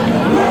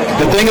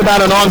the thing about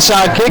an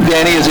onside kick,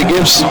 Danny, is it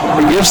gives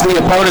the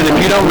opponent, if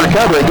you don't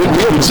recover, a good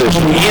field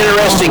position.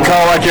 Interesting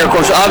call right there. Of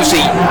course,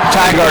 obviously,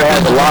 Tigard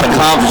has a lot of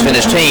confidence in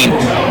his team,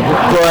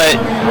 but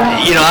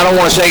I don't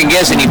want to second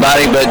guess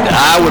anybody, but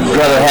I would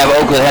rather have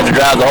Oakland have to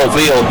drive the whole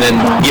field than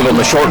give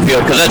them a short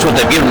field, because that's what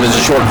they've given them, is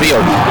a short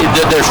field.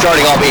 They're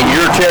starting off in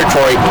your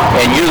territory,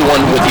 and you're the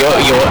one with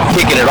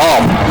kicking it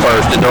off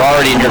first, and they're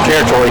already in your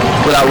territory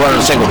without running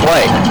a single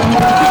play.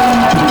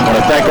 I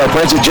want to thank our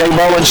friends at J.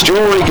 Mullins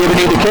Jewelry giving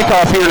you the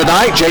kickoff here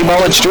tonight. J.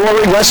 Mullins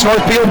Jewelry, West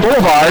Northfield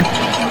Boulevard,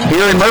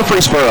 here in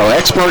Murfreesboro.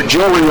 Expert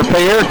jewelry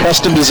repair,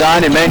 custom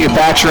design, and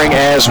manufacturing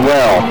as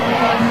well.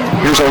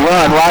 Here's a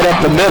run right up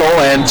the middle,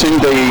 and to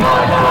the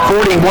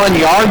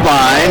 41-yard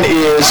line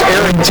is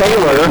Eric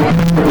Taylor,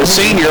 the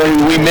senior,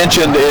 who we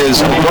mentioned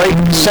is a great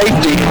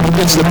safety.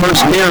 It's the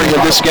first carry of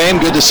this game.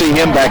 Good to see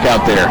him back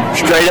out there.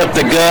 Straight up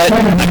the gut.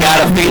 I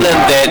got a feeling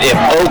that if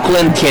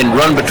Oakland can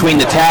run between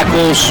the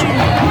tackles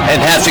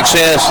and have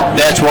success,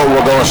 that's what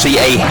we're going to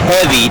see a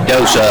heavy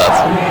dose of.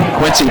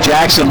 Quincy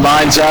Jackson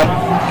lines up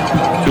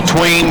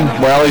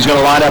he's going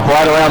to line up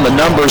right around the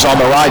numbers on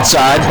the right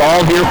side.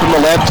 Ball here from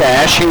the left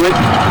hash. Hewitt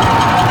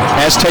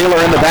has Taylor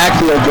in the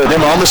backfield with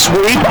him on the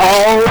sweep.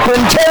 Open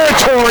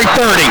territory,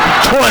 30,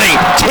 20,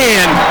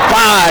 10,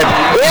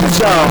 5, end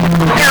zone.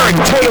 Eric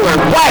Taylor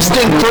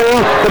blasting through.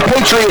 The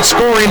Patriots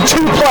scoring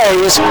 2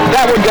 plays.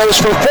 That one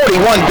goes for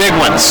 41 big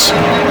ones.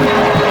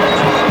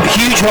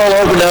 Huge hole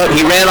opened up.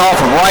 He ran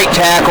off of right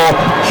tackle.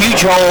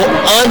 Huge hole,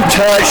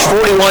 untouched,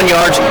 41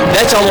 yards.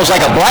 That's almost like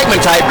a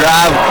Blackman-type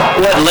drive.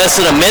 Less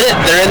than a minute,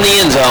 they're in the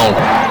end zone.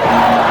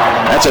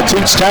 That's a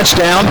Toots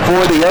touchdown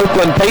for the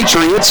Oakland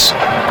Patriots.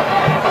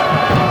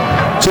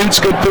 Toots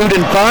Good Food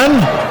and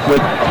Fun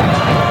with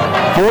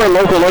 4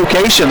 local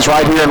locations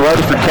right here in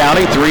Rutherford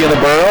County, 3 in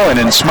the borough and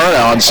in Smyrna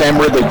on Sam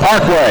Ridley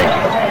Parkway.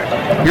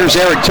 Here's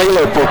Eric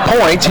Taylor for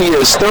points. He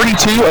is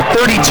 32 of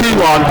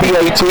 32 on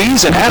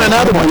PATs and had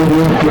another one.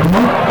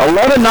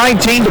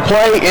 11:19 to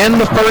play in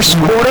the first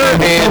quarter,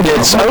 and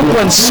it's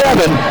Oakland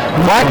 7.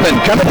 Blackman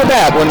coming to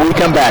bat when we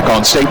come back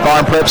on State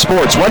Farm Prep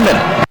Sports. 1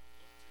 minute.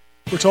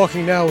 We're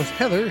talking now with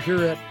Heather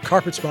here at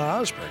Carpets by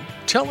Osborne.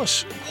 Tell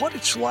us what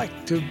it's like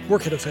to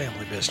work at a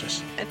family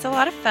business. It's a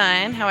lot of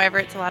fun. However,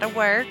 it's a lot of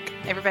work.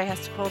 Everybody has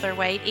to pull their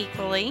weight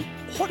equally.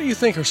 What do you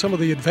think are some of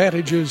the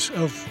advantages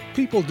of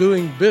people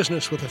doing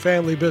business with a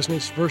family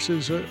business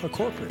versus a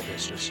corporate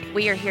business?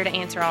 We are here to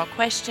answer all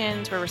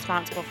questions. We're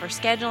responsible for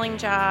scheduling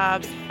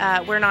jobs.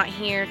 We're not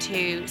here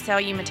to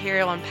sell you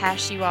material and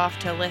pass you off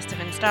to a list of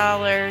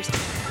installers.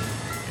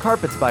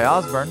 Carpets by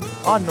Osborne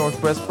on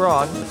Northwest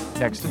Broad,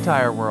 next to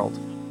Tire World.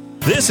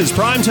 This is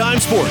Primetime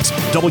Sports,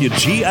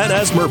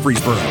 WGNS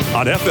Murfreesboro,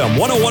 on FM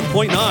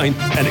 101.9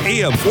 and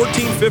AM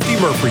 1450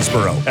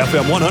 Murfreesboro,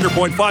 FM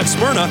 100.5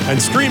 Smyrna,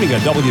 and streaming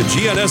at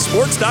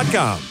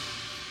WGNSSports.com.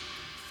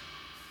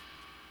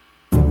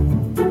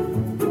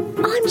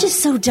 I'm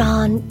just so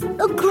darn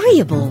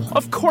agreeable.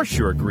 Of course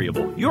you're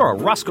agreeable. You're a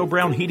Roscoe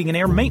Brown Heating and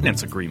Air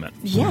Maintenance Agreement.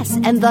 Yes,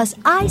 and thus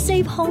I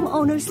save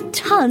homeowners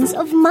tons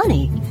of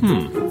money.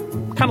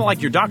 Kind of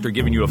like your doctor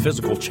giving you a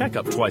physical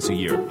checkup twice a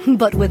year.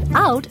 But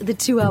without the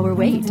 2-hour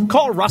wait.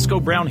 Call Roscoe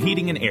Brown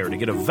Heating and Air to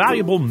get a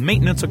valuable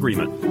maintenance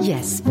agreement.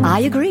 Yes, I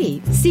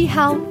agree. See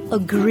how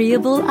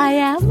agreeable I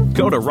am?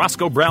 Go to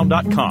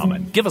RoscoeBrown.com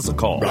and give us a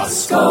call.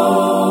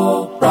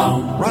 Roscoe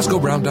Brown.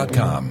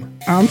 RoscoeBrown.com.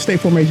 I'm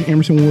State Farm Agent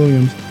Emerson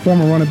Williams,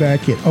 former running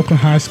back at Oakland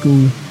High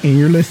School, and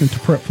you're listening to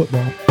Prep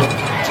Football.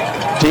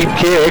 Deep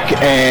kick,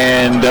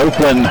 and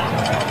Oakland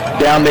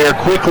down there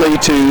quickly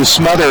to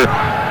smother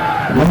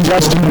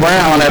Justin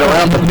Brown at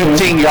around the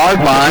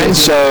 15-yard line,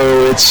 so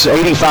it's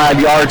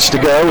 85 yards to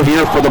go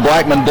here for the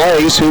Blackman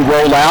Blaze, who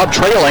roll out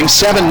trailing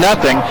 7-0,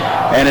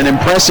 and an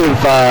impressive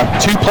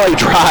two-play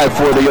drive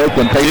for the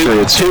Oakland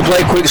Patriots.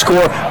 Two-play quick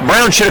score.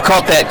 Brown should have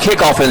caught that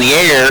kickoff in the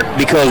air,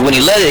 because when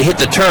he let it hit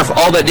the turf,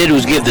 all that did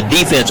was give the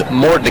defense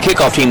the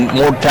kickoff team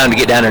more time to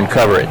get down there and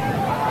cover it.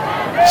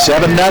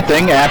 7-0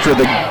 after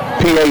the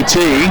PAT.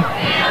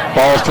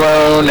 Ball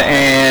thrown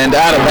and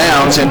out of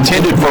bounds,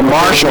 intended for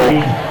Marshall.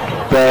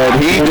 But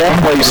he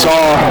definitely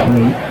saw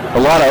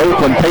a lot of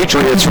Oakland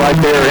Patriots right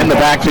there in the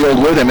backfield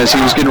with him as he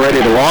was getting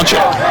ready to launch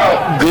it.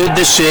 Good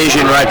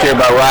decision right there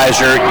by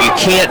Reisner. You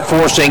can't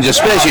force things,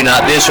 especially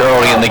not this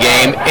early in the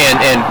game,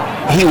 and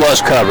he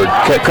was covered.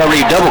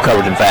 Double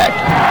covered, in fact.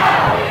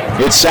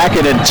 It's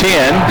 2nd and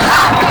 10.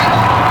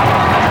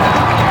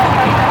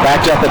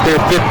 Backed up at their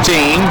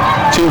 15.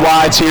 2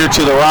 wides here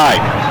to the right.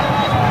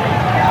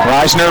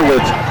 Reisner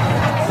with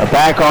a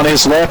back on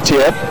his left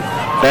hip.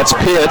 That's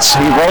Pitts.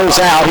 He rolls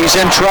out. He's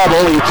in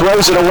trouble. He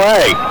throws it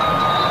away.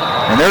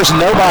 And there's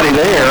nobody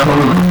there.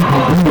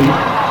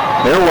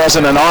 There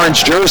wasn't an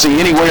orange jersey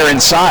anywhere in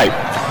sight.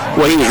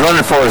 Well, he was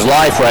running for his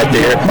life right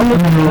there.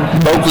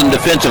 Oakland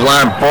defensive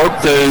line broke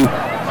through.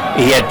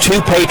 He had 2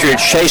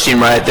 Patriots chasing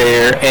him right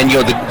there. And,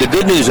 you know, the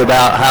good news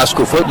about high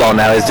school football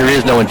now is there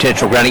is no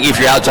intentional grounding. If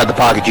you're outside the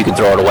pocket, you can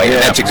throw it away. Yeah.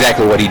 And that's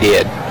exactly what he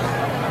did.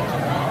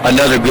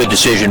 Another good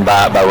decision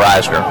by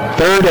Reisner.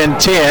 3rd and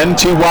 10,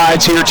 2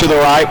 wides here to the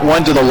right,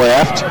 1 to the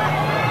left.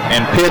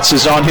 And Pitts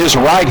is on his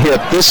right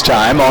hip this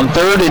time on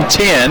 3rd and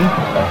 10.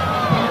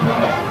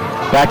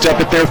 Backed up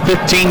at their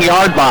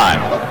 15-yard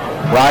line.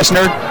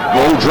 Reisner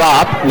will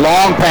drop,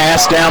 long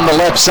pass down the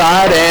left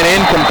side and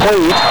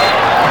incomplete.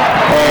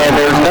 And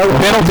there's no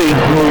penalty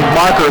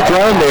marker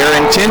thrown there,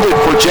 intended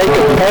for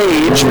Jacob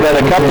Page, but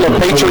a couple of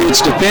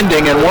Patriots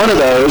defending, and one of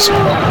those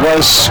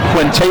was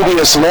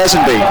Quintavious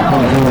Lesenby.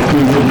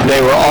 They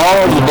were all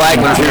over the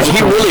Blackman.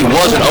 He really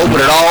wasn't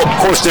open at all.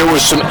 Of course, there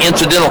was some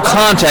incidental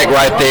contact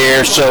right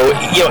there, so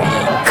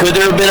could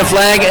there have been a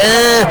flag?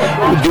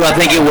 Do I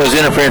think it was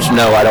interference?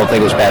 No, I don't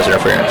think it was pass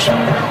interference.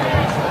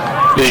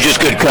 It was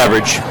just good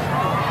coverage.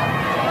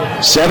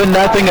 7-0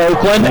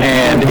 Oakland,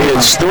 and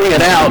it's 3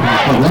 and out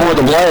for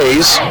the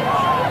Blaze.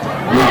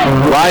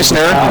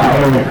 Reisner,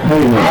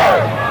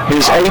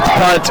 his 8th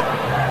punt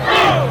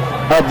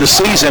of the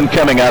season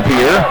coming up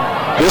here.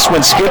 This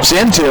one skips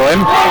into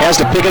him, has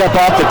to pick it up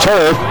off the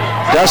turf,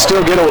 does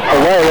still get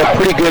away a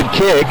pretty good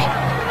kick.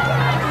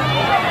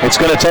 It's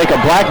going to take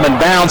a Blackman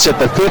bounce at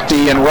the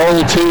 50 and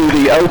roll to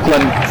the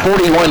Oakland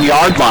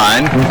 41-yard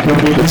line.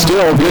 But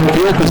still good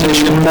field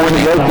position for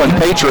the Oakland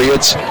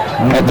Patriots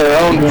at their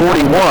own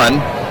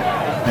 41.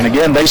 And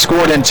again, they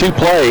scored in 2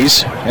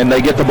 plays, and they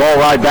get the ball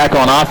right back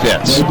on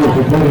offense.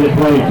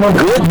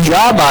 Good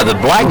job by the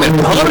Blackman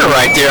punter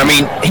right there. I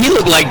mean, he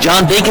looked like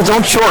John Dinkins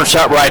on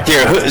shortstop right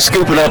there,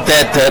 scooping up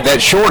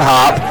that short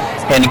hop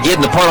and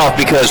getting the punt off,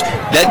 because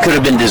that could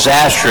have been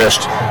disastrous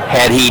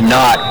had he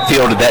not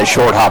fielded that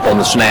short hop on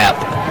the snap.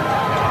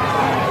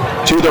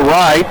 To the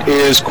right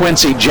is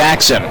Quincy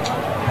Jackson.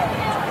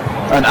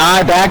 An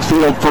I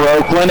backfield for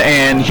Oakland,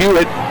 and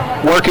Hewitt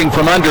working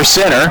from under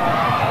center.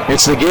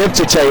 It's the give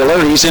to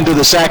Taylor. He's into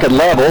the second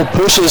level,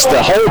 pushes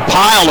the whole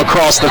pile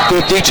across the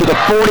 50 to the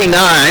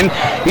 49.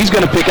 He's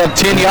going to pick up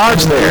 10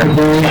 yards there.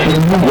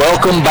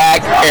 Welcome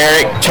back,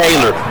 Eric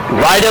Taylor.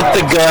 Right up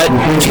the gut,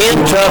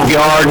 10 tough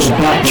yards,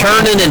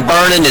 turning and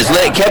burning.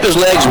 Kept his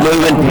legs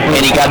moving,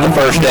 and he got the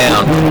first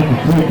down.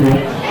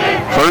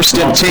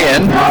 1st and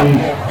 10.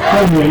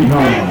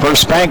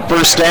 First Bank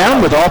first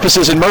down with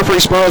offices in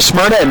Murfreesboro,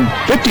 Smyrna, and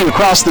 50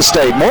 across the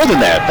state. More than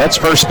that. That's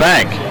First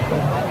Bank.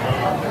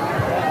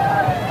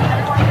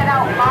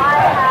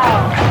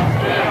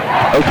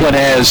 Oakland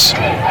has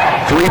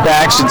 3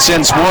 backs and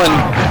sends one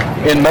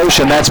in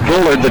motion. That's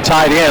Bullard, the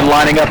tight end,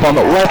 lining up on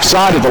the left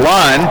side of the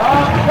line.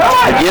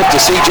 A give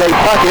to C.J.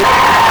 Puckett,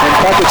 and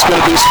Puckett's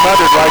going to be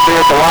smothered right there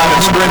at the line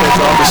of scrimmage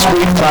on the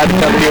sweep side to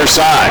come near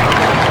side.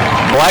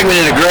 Blackman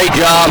did a great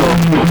job of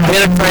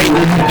penetrating.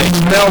 They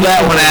spelled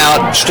that one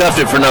out, stuffed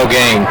it for no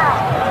gain.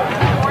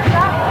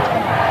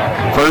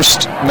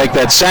 First, make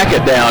that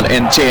second down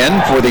and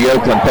 10 for the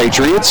Oakland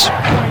Patriots.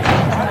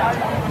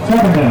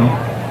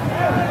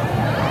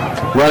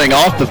 Running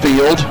off the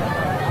field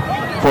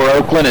for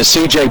Oakland is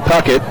C.J.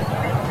 Puckett.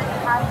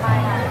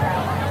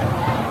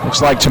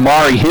 Looks like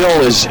Tamari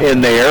Hill is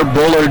in there.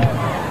 Bullard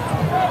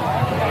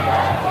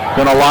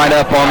going to line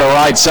up on the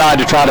right side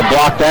to try to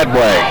block that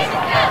way.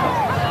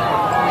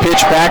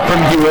 Pitch back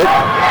from Hewitt.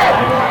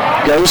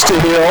 Goes to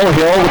Hill.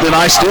 Hill with a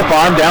nice stiff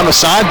arm down the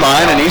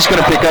sideline, and he's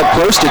going to pick up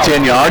close to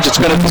 10 yards. It's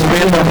going to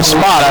spin on the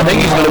spot. I think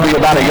he's going to be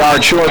about a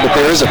yard short, but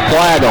there is a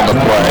flag on the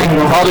play.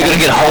 Probably going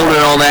to get holding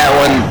on that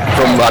one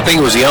from, I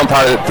think it was the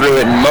umpire that threw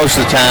it, and most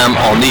of the time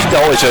on these,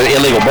 it's an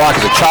illegal block.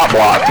 It's a chop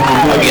block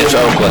against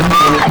Oakland.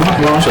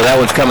 So that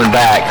one's coming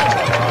back.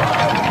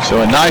 So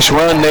a nice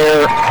run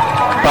there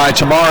by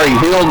Tamari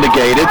Hill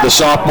negated. The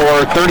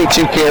sophomore,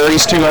 32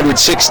 carries, 286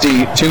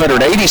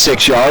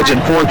 yards,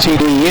 and 4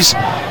 TDs.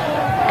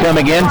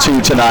 Coming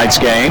into tonight's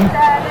game.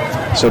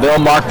 So they'll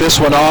mark this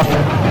one off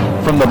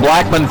from the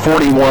Blackman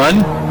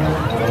 41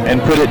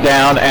 and put it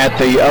down at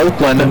the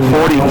Oakland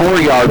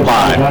 44-yard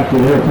line.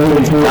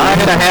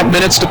 9.5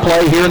 minutes to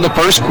play here in the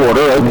first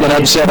quarter. Oakland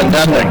up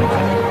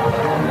 7-0.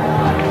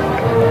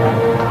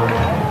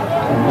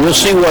 We'll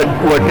see what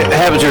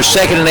happens here.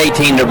 2nd and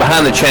 18. They're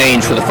behind the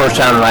chains for the first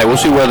time tonight. We'll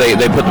see where they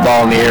put the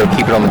ball in the air and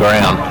keep it on the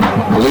ground.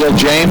 Leo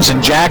James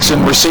and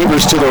Jackson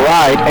receivers to the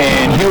right,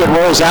 and Hewitt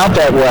rolls out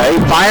that way,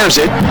 fires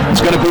it.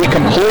 It's going to be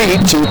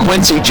complete to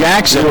Quincy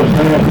Jackson.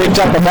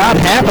 Picked up about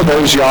half of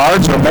those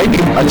yards, or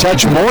maybe a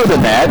touch more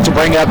than that, to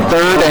bring up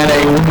 3rd and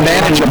a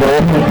manageable,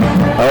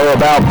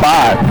 about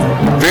 5.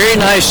 Very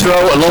nice throw,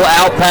 a little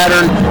out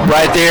pattern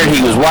right there.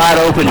 He was wide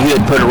open. He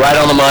had put it right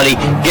on the money.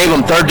 Gave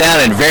him 3rd down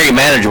and very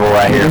manageable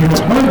right here.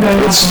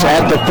 It's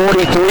at the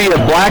 43 of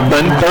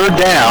Blackman, 3rd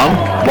down.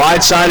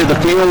 Wide side of the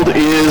field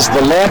is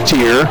the left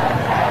here.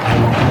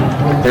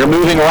 They're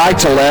moving right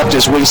to left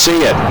as we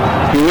see it.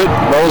 Hewitt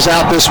rolls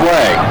out this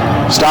way.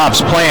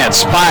 Stops,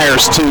 plants,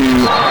 fires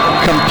to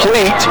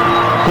complete.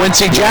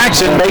 Quincy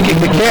Jackson making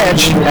the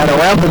catch at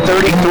around the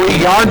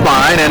 33-yard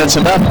line, and it's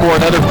enough for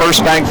another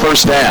First Bank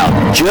first down.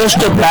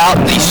 Just about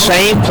the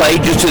same play,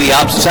 just to the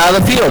opposite side of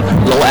the field.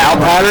 Little out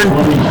pattern,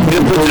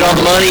 Hewitt puts it on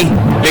the money,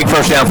 big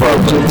first down for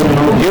Oakland.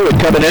 Hewitt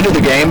coming into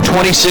the game,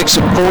 26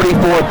 of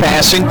 44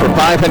 passing for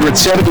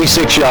 576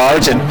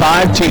 yards and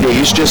 5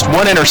 TDs, just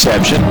 1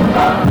 interception.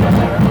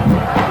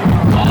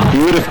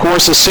 Hewitt, of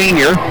course, a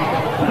senior.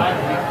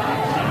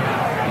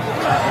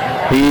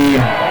 He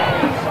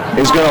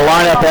is going to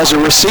line up as a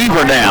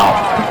receiver now.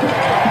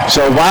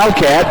 So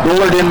Wildcat,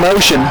 Bullard in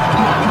motion.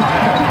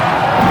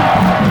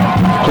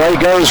 Play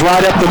goes right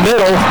up the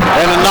middle,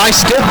 and a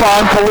nice stiff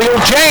on. Khalil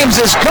James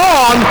is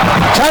gone.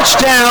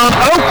 Touchdown,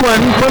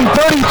 Oakland from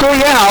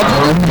 33 out.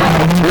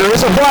 Here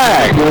is a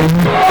flag.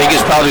 I think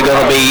it's probably going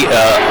to be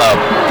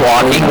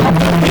blocking.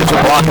 It's a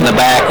block in the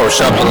back or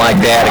something like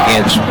that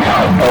against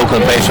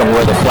Oakland based on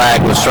where the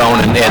flag was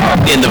thrown. And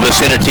in the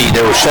vicinity,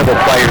 there were several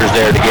players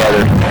there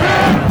together.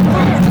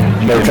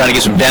 They were trying to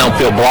get some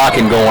downfield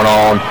blocking going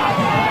on.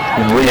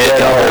 And read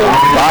that whole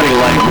body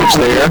language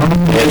there.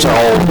 It's a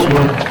hold.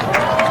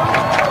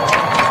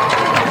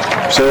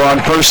 So on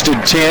 1st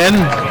and 10,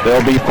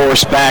 they'll be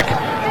forced back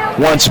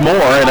once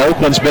more, and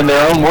Oakland's been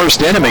their own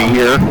worst enemy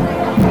here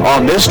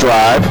on this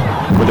drive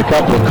with a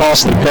couple of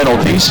costly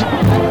penalties.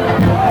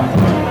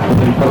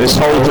 This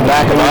hold to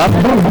back them up.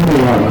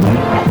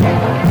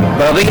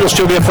 But I think it'll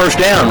still be a first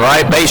down,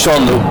 right? Based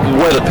on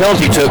where the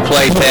penalty took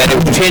place at. It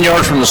was 10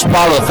 yards from the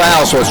spot of the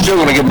foul, so it's still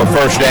going to give them a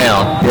first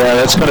down. Yeah,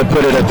 that's going to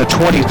put it at the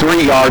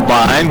 23-yard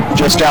line,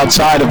 just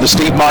outside of the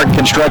Steve Martin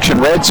Construction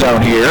red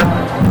zone here.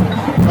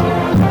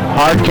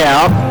 Hard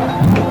count.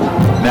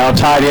 Now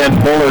tight end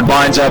Bullard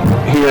lines up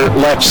here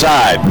left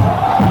side.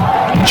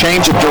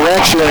 Change of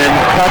direction, and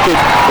Puckett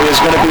is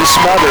going to be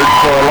smothered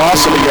for a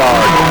loss of a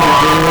yard.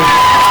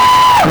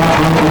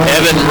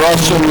 Evan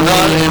Russell,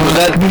 was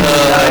that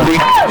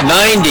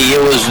 90?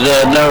 It was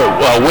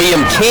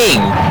William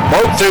King.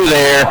 Broke through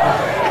there,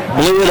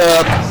 blew it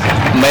up,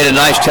 made a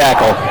nice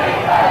tackle.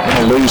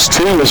 Going to lose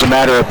 2 as a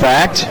matter of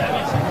fact.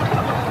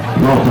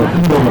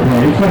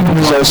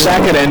 So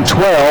second and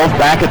 12,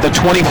 back at the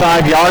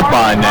 25-yard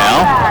line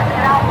now.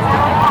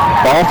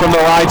 Ball from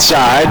the right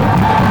side.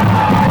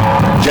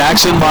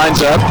 Jackson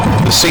lines up,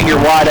 the senior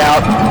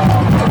wideout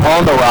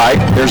on the right.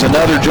 There's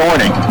another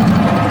joining.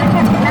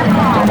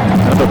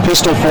 The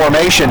pistol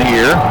formation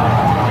here.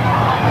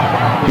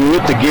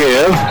 Hewitt to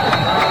give.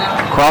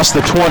 Across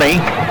the 20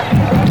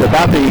 to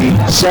about the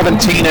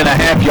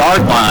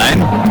 17.5-yard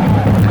line.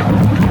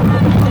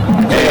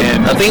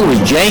 And I think it was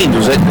James.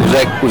 Was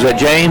that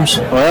James?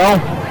 Well,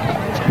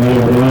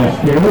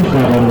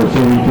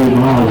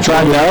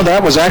 no,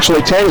 that was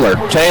actually Taylor.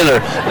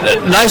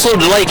 Nice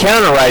little delay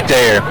counter right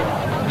there.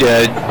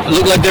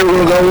 Looked like they were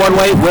going to go one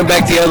way, went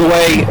back the other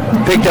way,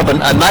 picked up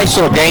a nice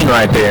little gain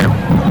right there.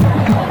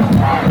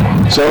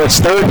 So it's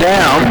third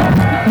down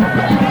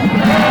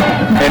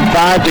and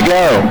 5 to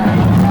go.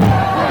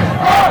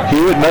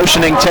 Hewitt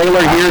motioning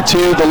Taylor here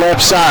to the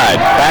left side.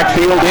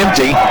 Backfield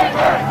empty.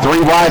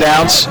 3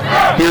 wideouts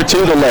here to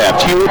the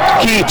left. Hewitt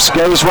keeps,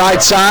 goes right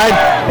side,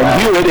 and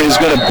Hewitt is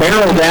going to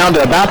barrel down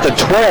to about the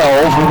 12,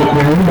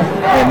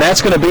 and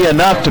that's going to be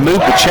enough to move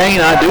the chain,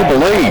 I do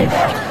believe.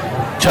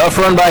 Tough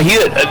run by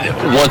Hewitt.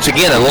 Once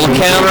again, a little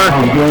counter.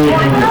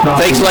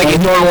 Fakes like he's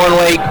going one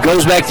way,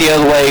 goes back the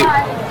other way,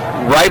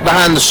 right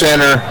behind the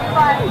center,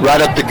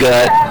 right up the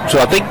gut. So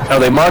I think, are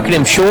they marking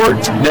him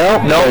short? No,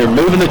 they're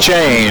moving the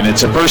chain.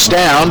 It's a first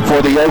down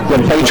for the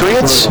Oakland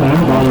Patriots.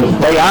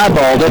 They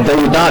eyeballed it. They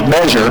did not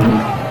measure,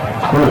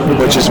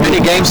 which as many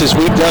games as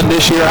we've done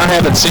this year, I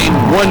haven't seen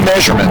one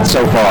measurement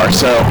so far.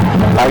 So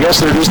I guess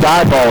they're just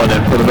eyeballing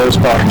it for the most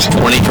part.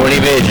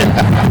 20/20 vision.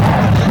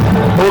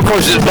 Well, of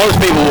course,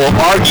 most people will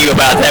argue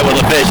about that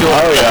with officials.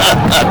 Oh, yeah.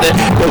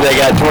 They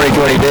got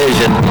 20/20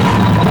 vision.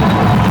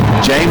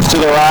 James to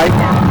the right.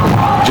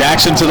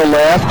 Jackson to the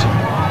left.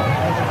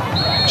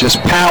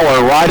 Just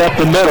power right up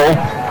the middle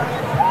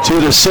to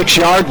the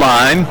 6-yard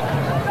line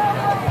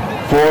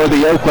for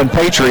the Oakland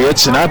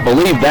Patriots, and I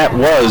believe that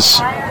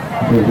was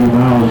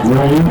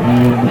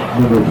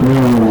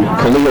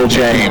Khalil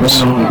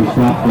James.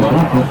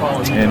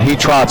 And he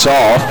trots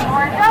off.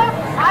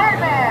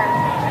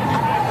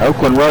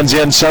 Oakland runs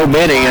in so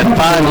many, and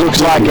 5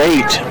 looks like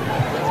 8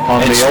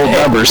 on the old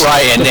numbers.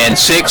 Right, and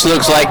 6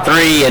 looks like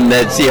 3, and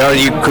that's, you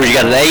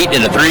got an 8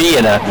 and a 3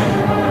 and a...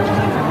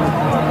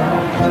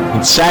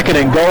 Second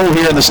and goal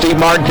here in the Steve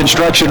Martin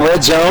Construction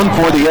red zone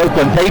for the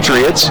Oakland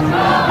Patriots.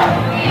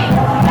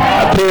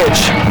 A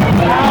pitch.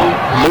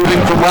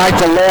 Moving from right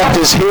to left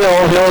is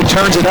Hill. Hill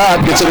turns it up,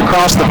 gets it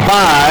across the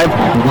 5.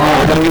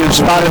 They're going to get him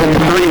spotted at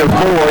the 3 or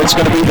 4. It's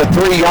going to be the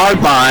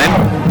 3-yard line.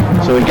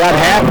 So he got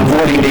half of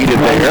what he needed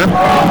there.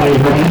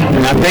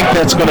 And I think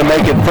that's going to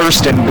make it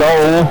first and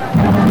goal.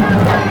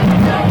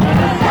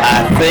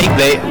 I think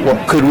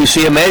could we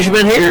see a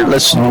measurement here? Well,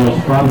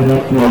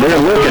 they're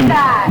looking.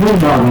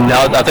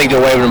 No, I think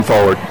they're waving them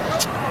forward.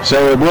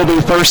 So it will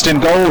be first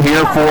and goal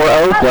here for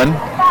Oakland.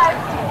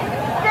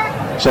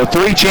 So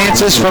 3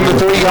 chances from the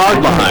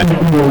 3-yard line.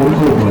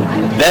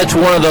 That's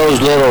one of those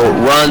little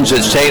runs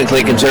that's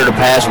technically considered a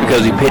pass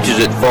because he pitches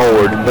it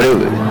forward. But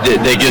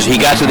he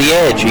got to the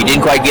edge. He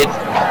didn't quite get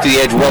to the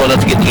edge well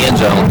enough to get the end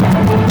zone.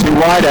 2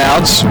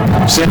 wideouts,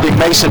 sending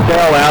Mason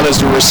Bell out as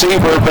the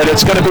receiver, but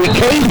it's going to be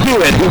Cade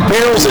Hewitt who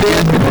barrels it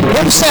in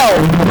himself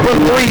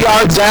from 3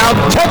 yards out.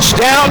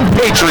 Touchdown,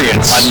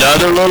 Patriots.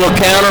 Another little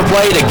counter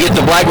play to get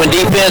the Blackman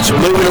defense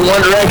moving in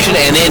one direction,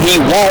 and then he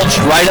waltzed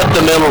right up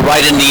the middle,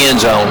 right in the end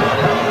zone.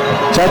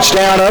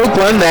 Touchdown,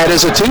 Oakland. That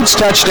is a Toots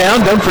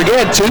touchdown. Don't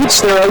forget,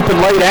 Toots, they're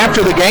open late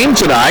after the game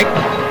tonight.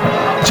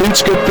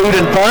 Toots Good Food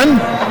and Fun.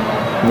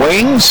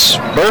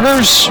 Wings,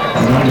 burgers,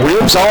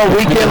 ribs all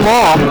weekend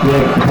long.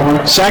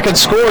 Second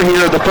score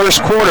here of the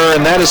first quarter,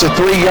 and that is a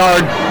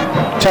 3-yard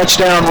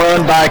touchdown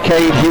run by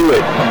Cade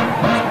Hewitt.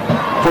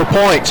 For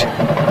point,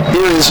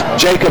 here is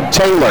Jacob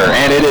Taylor,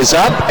 and it is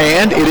up,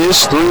 and it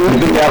is through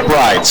the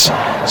uprights.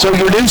 So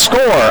your new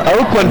score,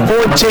 Oakland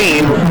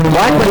 14,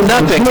 Blackman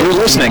nothing. You're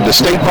listening to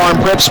State Farm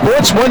Prep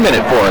Sports. 1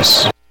 minute for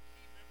us.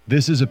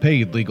 This is a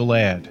paid legal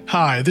ad.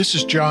 Hi, this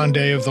is John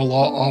Day of the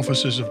Law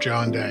Offices of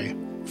John Day.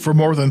 For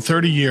more than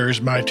 30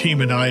 years, my team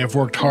and I have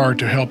worked hard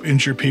to help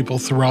injured people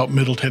throughout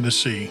Middle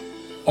Tennessee.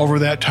 Over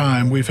that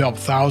time, we've helped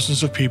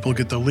thousands of people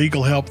get the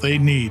legal help they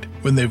need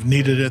when they've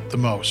needed it the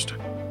most.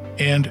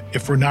 And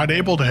if we're not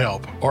able to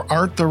help or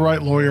aren't the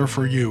right lawyer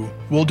for you,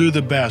 we'll do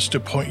the best to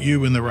point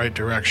you in the right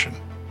direction.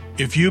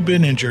 If you've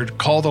been injured,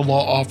 call the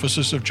Law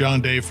Offices of John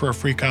Day for a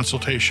free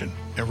consultation.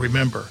 And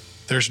remember,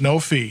 there's no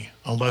fee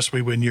unless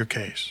we win your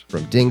case.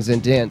 From dings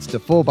and dents to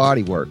full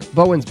body work,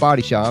 Bowen's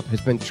Body Shop has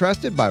been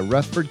trusted by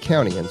Rutherford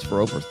Countyans for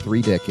over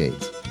 3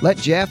 decades. Let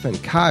Jeff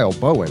and Kyle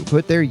Bowen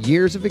put their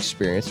years of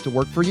experience to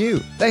work for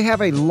you. They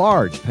have a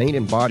large paint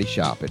and body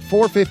shop at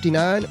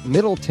 459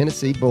 Middle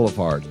Tennessee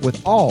Boulevard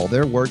with all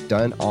their work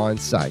done on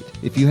site.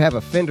 If you have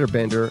a fender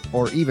bender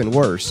or even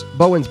worse,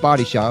 Bowen's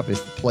Body Shop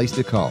is the place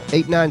to call.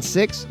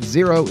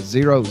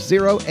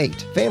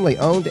 896-0008. Family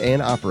owned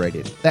and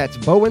operated. That's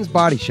Bowen's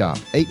Body Shop.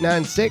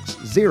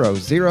 896-0008.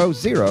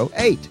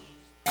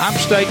 I'm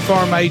State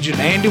Farm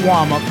Agent Andy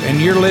Womack, and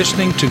you're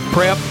listening to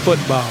Prep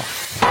Football.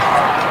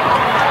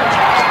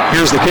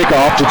 Here's the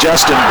kickoff to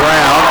Justin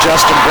Brown.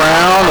 Justin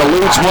Brown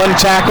eludes one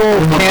tackle,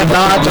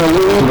 cannot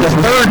elude the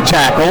third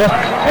tackle,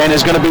 and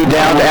is going to be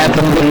down at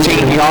the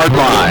 15-yard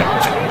line.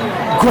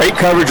 Great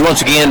coverage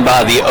once again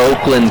by the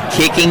Oakland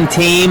kicking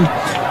team.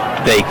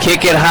 They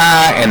kick it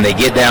high, and they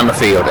get down the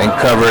field and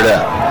cover it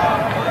up.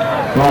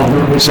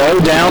 So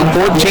down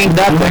 14-0.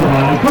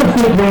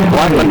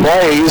 Blackman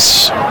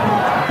Blaze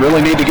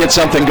really need to get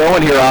something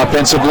going here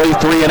offensively.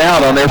 3 and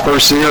out on their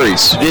first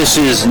series. This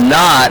is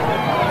not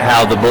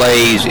how the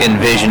Blaze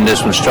envisioned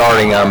this one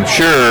starting, I'm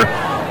sure.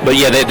 But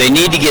yeah, they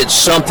need to get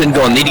something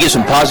going. Need to get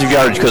some positive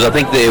yardage, because I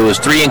think it was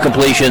 3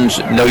 incompletions,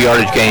 no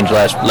yardage gains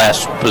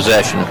last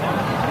possession.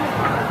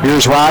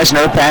 Here's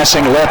Reisner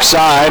passing left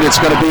side. It's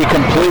going to be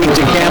complete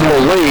to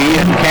Campbell Lee,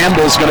 and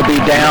Campbell's going to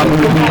be down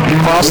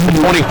across the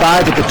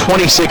 25 at the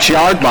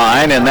 26-yard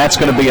line, and that's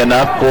going to be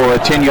enough for a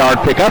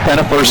 10-yard pickup and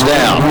a first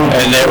down.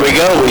 And there we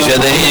go. We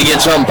said they need to get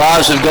something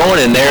positive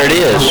going, and there it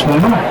is.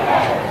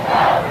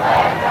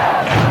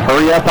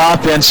 Hurry up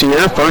offense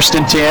here. 1st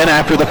and 10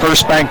 after the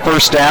First Bank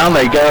first down.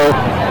 They go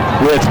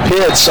with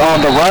Pitts on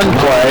the run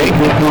play.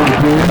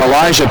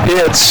 Elijah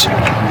Pitts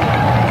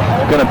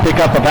going to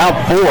pick up about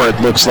 4, it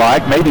looks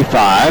like, maybe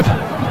 5.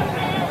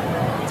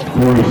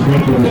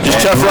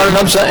 Just tough running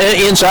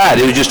inside.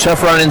 It was just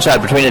tough running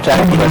inside between the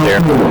tackles right there.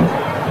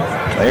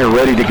 They are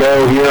ready to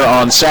go here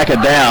on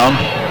 2nd down.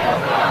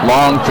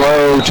 Long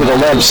throw to the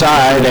left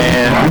side,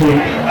 and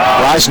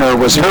Reisner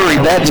was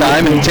hurried that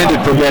time,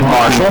 intended for Ben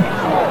Marshall.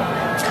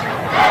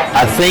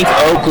 I think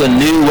Oakland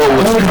knew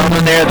what was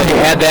coming there. They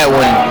had that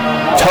one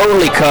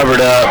totally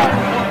covered up.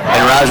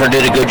 And Reisner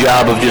did a good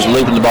job of just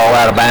looping the ball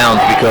out of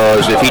bounds,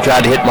 because if he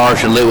tried to hit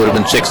Marshall, it would have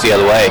been 6 the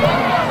other way.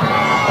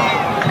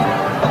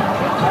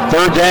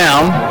 3rd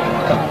down.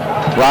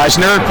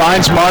 Reisner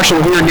finds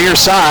Marshall here near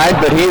side,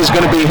 but he is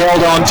going to be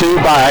held on to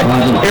by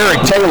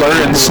Eric Taylor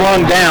and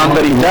slung down,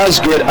 but he does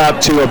get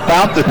up to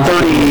about the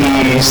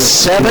 37.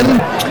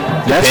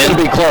 That's going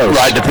to be close.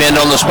 Right,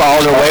 depend on the spot.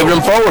 They're waving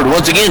them forward.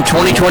 Once again,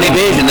 20/20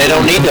 vision. They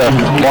don't need to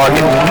mark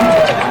it.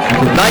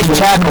 Nice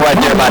tackle right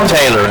there by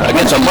Taylor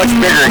against a much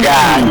bigger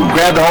guy.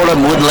 Grabbed a hold of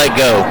him, wouldn't let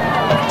go.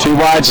 2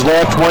 wides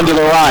left, 1 to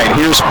the right.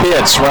 Here's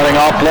Pitts running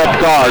off left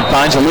guard,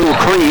 finds a little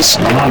crease,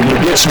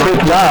 gets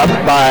tripped up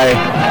by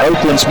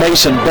Oakland's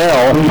Mason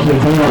Bell.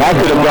 That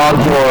could have gone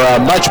for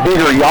a much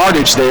bigger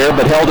yardage there,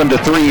 but held him to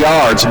 3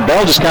 yards. And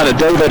Bell just kind of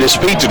dove at his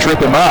feet to trip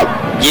him up.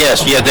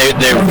 Yes, yeah,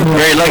 they're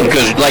very lucky,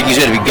 because, like you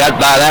said, if you got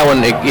by that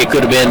one, it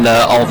could have been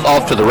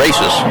off to the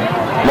races.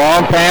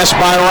 Long pass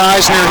by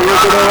Reisner here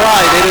to the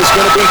right. It is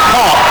going to be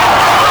caught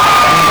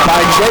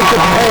by Jacob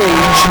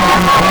Page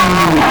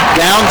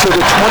down to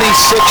the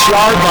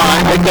 26-yard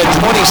line, make that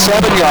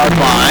 27-yard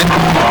line.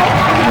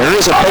 There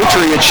is a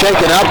Patriot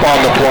shaken up on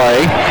the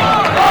play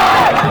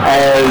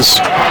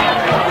as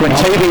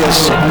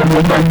Quintavious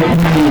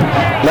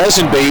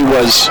Lesenby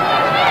was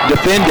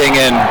defending,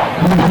 and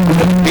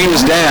he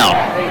is down.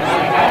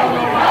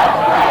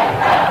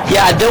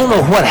 Yeah, I don't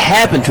know what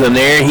happened to him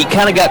there. He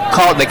kind of got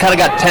caught. They kind of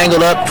got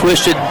tangled up,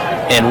 twisted,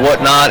 and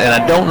whatnot. And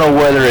I don't know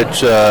whether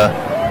it's a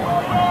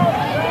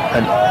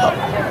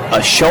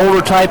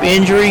shoulder-type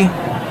injury.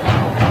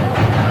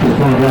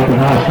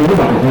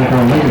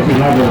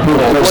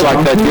 Looks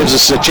like that gives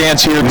us a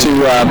chance here to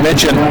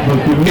mention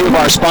a few of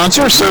our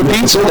sponsors. Sir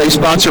Pizza, they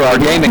sponsor our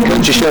Game and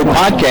Coaching Show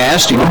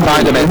podcast. You can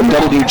find them at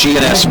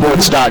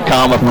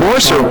WGNSSports.com, of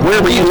course, or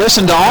wherever you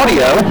listen to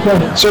audio.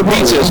 Sir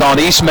Pizza is on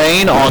East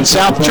Main, on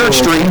South Church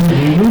Street,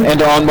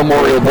 and on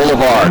Memorial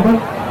Boulevard.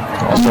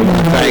 Also want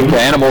to thank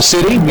Animal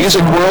City,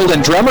 Music World,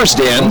 and Drummer's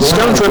Den,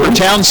 Stones River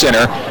Town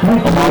Center,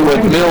 along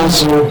with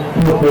Mills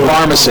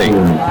Pharmacy.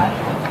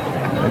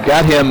 I've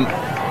got him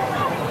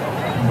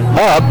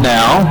up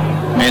now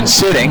and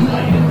sitting,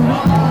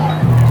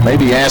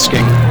 maybe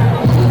asking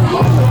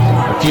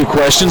a few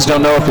questions.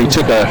 Don't know if he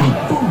took a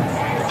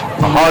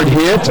hard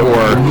hit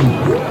or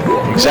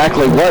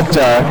exactly what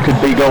could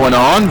be going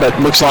on, but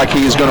looks like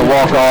he is going to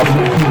walk off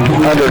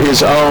under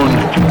his own,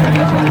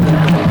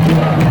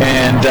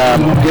 and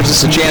gives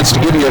us a chance to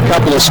give you a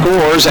couple of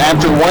scores.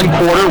 After 1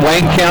 quarter,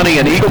 Wayne County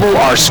and Eagleville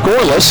are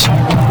scoreless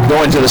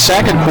going to the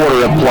 2nd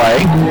quarter of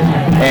play,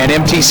 and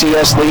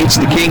MTCS leads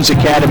the Kings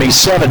Academy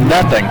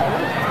 7-0.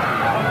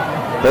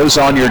 Those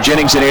on your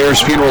Jennings and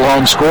Ayers Funeral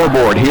Home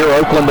scoreboard. Here,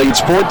 Oakland leads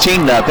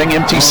 14-0.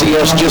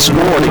 MTCS just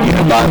scored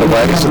again, by the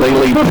way, so they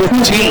lead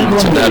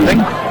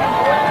 15-0.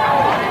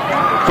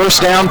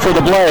 First down for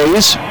the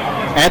Blaze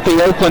at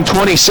the Oakland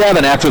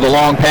 27 after the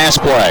long pass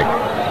play.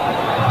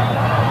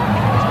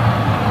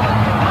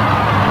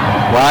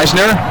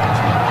 Reisner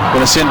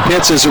going to send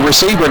Pitts as a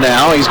receiver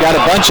now. He's got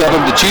a bunch of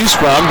them to choose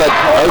from, but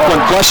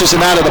Oakland flushes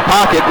him out of the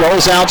pocket,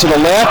 rolls out to the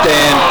left,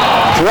 and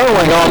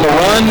throwing on the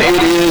run,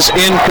 it is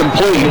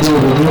incomplete.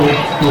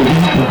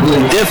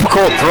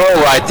 Difficult throw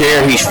right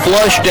there. He's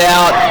flushed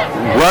out,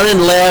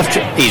 running left.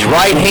 He's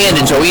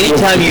right-handed, so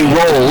anytime you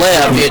roll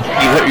left,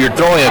 you're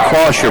throwing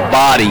across your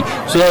body.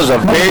 So that was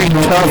a very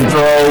tough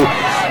throw,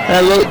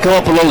 and come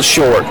up a little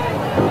short.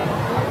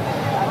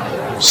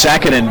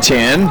 2nd and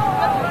 10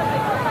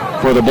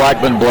 for the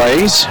Blackman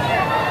Blaze.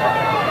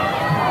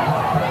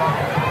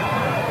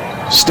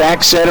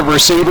 Stacked set of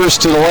receivers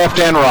to the left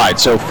and right.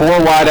 So 4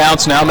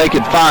 wideouts now make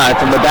it 5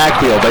 from the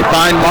backfield. They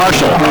find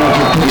Marshall.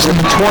 He's at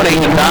the 20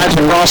 and dives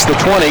across the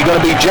 20. Going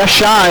to be just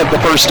shy of the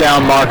first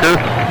down marker,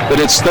 but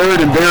it's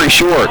 3rd and very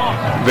short.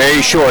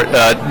 Very short.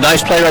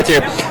 Nice play right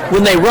there.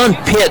 When they run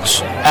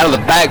Pitts out of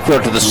the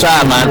backfield to the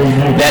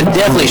sideline, that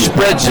definitely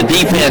spreads the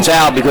defense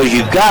out because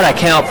you've got to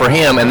account for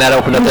him, and that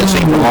opened up that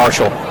seam for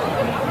Marshall.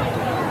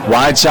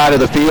 Wide side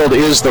of the field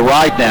is the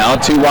right now.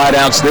 2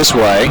 wideouts this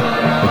way.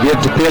 They give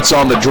to Pitts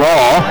on the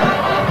draw.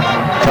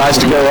 Tries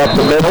to go up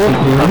the middle.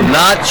 I'm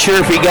not sure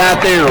if he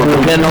got there or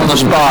depending on the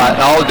spot.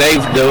 Oh,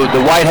 Dave, the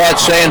white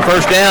hat's saying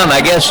first down.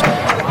 I guess,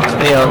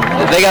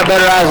 they got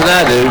better eyes than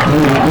I do.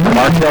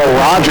 Markel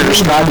Rogers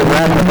tried to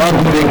wrap him up,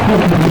 the big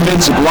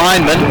defensive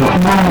lineman,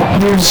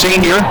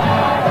 senior.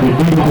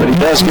 But he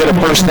does get a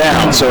first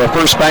down. So a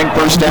first down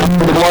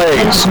for the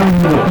Blaze.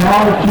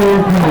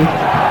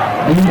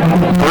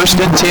 1st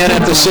and 10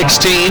 at the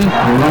 16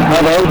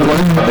 of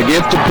Oakland. The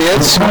give to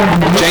Pitts.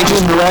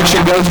 Changes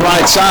direction, goes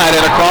right side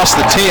and across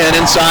the 10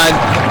 inside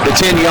the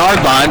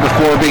 10-yard line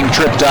before being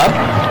tripped up.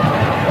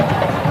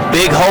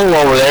 Big hole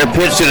over there.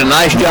 Pitts did a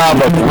nice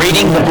job of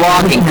reading the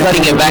block and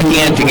cutting it back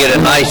in to get a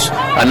nice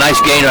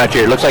gain right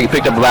there. It looks like he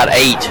picked up about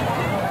 8.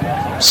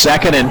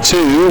 2nd and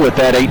 2 with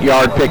that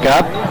 8-yard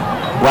pickup.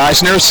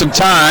 Reisner some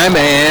time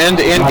and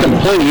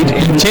incomplete,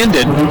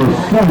 intended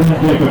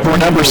for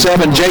number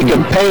 7,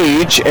 Jacob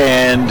Page,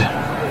 and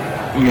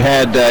you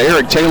had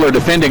Eric Taylor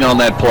defending on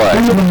that play.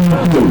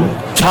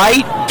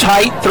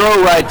 Tight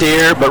throw right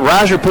there, but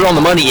Reisner put on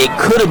the money. It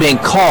could have been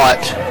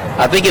caught.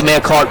 I think it may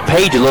have caught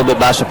Page a little bit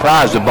by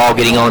surprise, the ball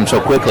getting on him so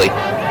quickly.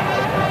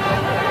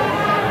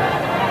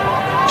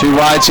 2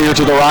 wides here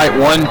to the right,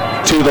 1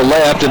 to the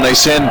left, and they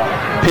send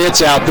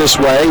Pitts out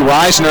this way.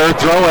 Reisner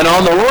throwing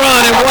on the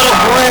run, and what a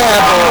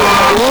grab!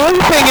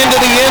 Looping into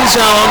the end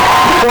zone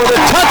for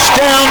the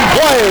touchdown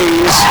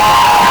Blaze.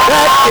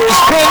 That is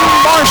Ben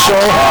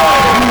Marshall.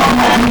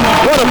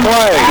 What a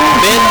play.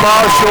 Ben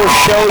Marshall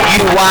showed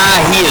you why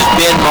he is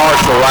Ben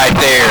Marshall right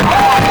there.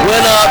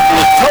 Went up,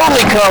 was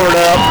totally covered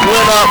up,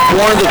 went up,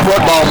 wanted the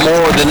football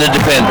more than the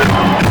defender.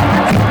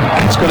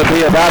 It's going to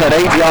be about an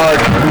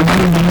 8-yard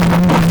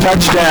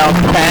touchdown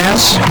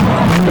pass.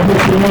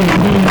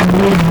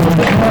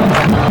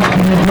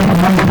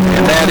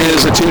 And that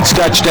is a Toots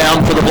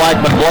touchdown for the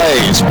Blackman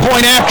Blaze.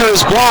 Point after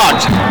is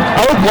blocked.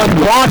 Oakland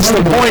blocks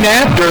the point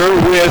after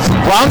with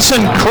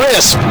Bronson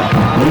Crisp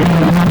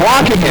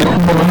blocking it.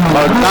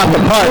 Not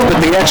the punt, but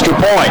the extra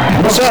point.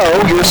 So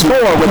your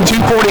score with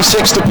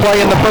 2:46 to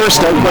play in the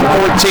first, Oakland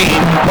 14,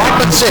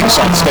 Blackman 6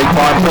 on State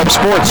Farm Prep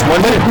Sports.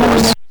 1 minute,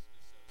 boys.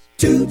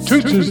 Toots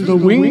is the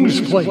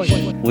wings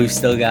place. We've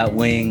still got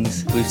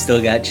wings. We've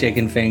still got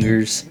chicken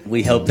fingers.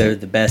 We hope they're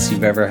the best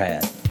you've ever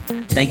had.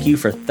 Thank you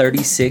for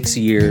 36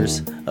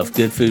 years of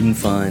good food and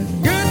fun.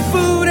 Good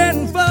food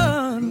and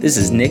fun. This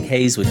is Nick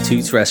Hayes with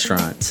Toots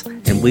Restaurants,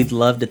 and we'd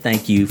love to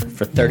thank you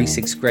for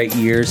 36 great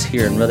years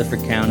here in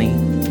Rutherford County.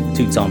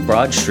 Toots on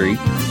Broad Street,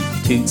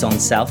 Toots on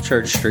South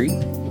Church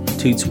Street,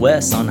 Toots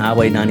West on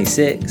Highway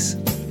 96,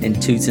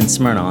 and Toots in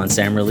Smyrna on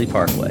Sam Ridley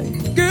Parkway.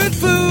 Good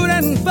food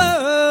and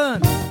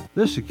fun.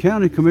 This is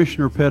County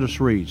Commissioner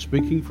Pettis Reed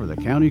speaking for the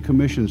County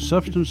Commission's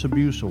Substance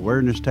Abuse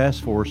Awareness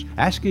Task Force,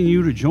 asking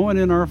you to join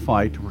in our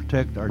fight to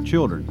protect our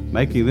children,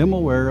 making them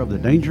aware of the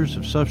dangers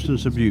of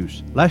substance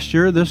abuse. Last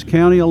year, this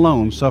county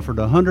alone suffered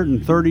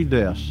 130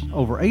 deaths,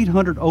 over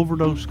 800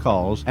 overdose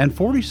calls, and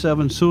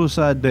 47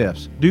 suicide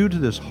deaths due to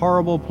this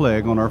horrible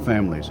plague on our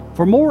families.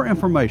 For more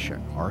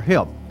information or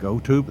help, go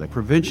to the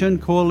Prevention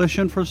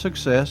Coalition for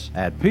Success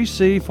at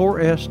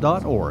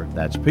pc4s.org.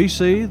 That's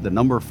pc4s.org.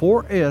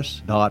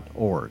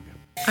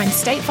 I'm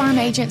State Farm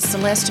Agent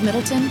Celeste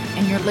Middleton,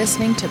 and you're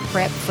listening to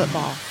Prep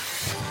Football.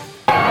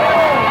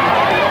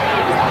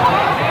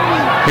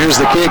 Here's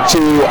the kick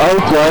to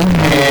Oakland,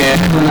 and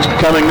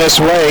coming this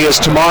way is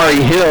Tamari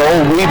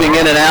Hill, weaving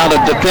in and out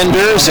of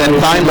defenders, and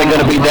finally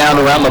going to be down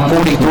around the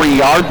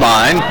 43-yard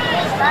line.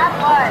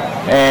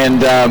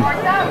 And,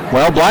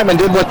 Blackman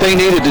did what they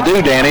needed to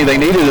do, Danny. They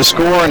needed a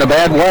score in a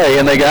bad way,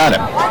 and they got it.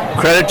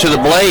 Credit to the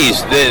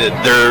Blaze.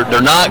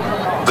 They're not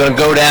going to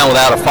go down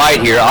without a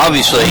fight here.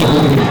 Obviously,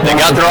 they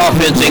got their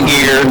offense in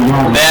gear.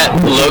 That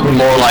looked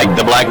more like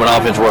the Blackman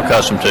offense we're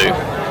accustomed to.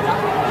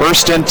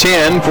 1st and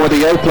 10 for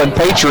the Oakland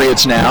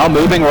Patriots now,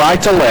 moving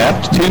right to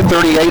left.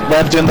 2:38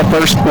 left in the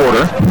first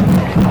quarter.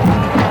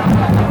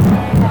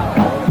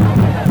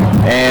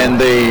 And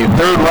the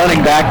third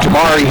running back,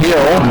 Tamari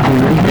Hill,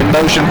 in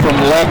motion from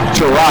left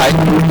to right,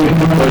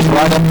 goes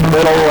right up the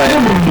middle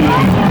and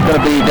going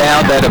to be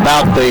down at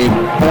about the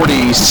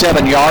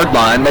 47-yard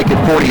line, make it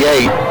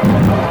 48.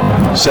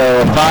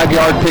 So a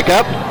 5-yard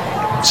pickup,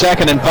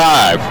 2nd and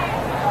 5.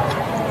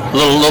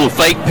 Little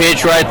fake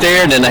pitch right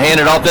there, and then they hand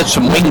it off. That's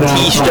some wing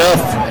tee stuff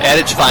at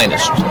its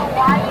finest.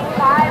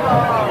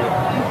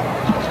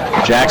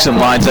 Jackson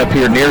lines up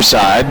here near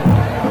side.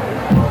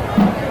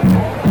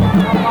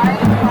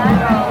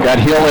 Got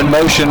Hill in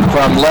motion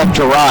from left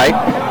to right.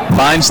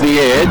 finds the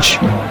edge,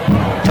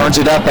 turns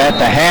it up at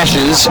the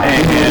hashes,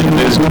 and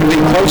is going to be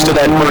close to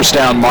that first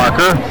down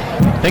marker.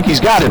 I think he's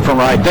got it from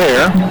right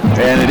there,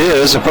 and it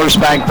is a first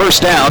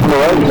down for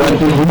Oakland.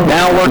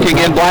 Now working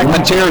in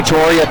Blackman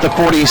territory at the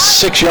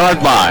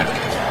 46-yard line.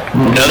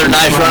 Another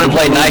nice run and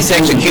play, nice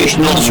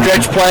execution, little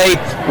stretch play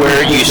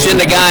where you send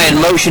the guy in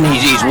motion.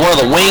 He's one of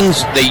the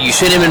wings. That you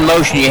send him in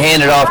motion, you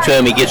hand it off to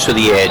him, he gets to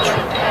the edge.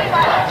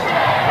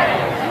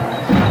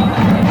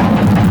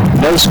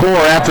 No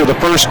score after the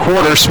first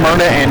quarter.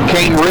 Smyrna and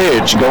Cane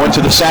Ridge go into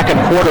the second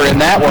quarter in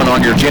that one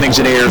on your Jennings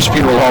and Ayers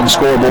Funeral Home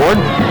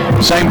scoreboard.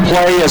 Same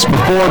play as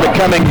before, but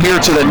coming here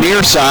to the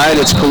near side,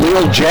 it's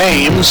Khalil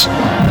James,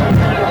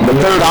 the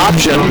third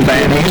option,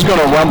 and he's going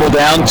to rumble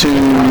down to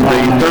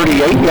the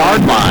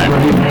 38-yard line.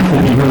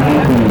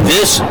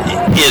 This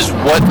is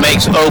what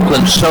makes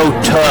Oakland so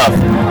tough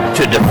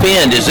to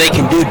defend, is they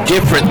can do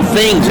different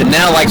things. And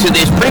now, like I said,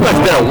 it's pretty much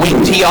been a wing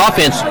T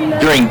offense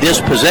during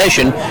this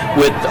possession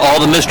with all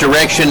the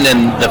misdirection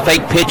and the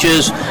fake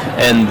pitches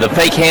and the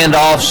fake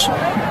handoffs.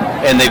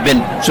 And they've been,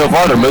 so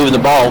far, they're moving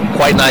the ball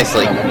quite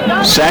nicely.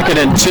 2nd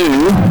and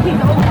 2.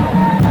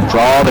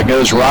 Draw that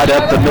goes right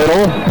up the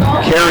middle,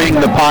 carrying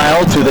the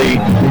pile to the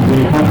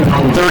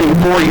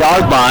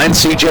 34-yard line,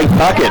 C.J.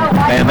 Puckett.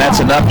 And that's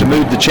enough to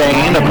move the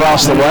chain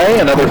across the way.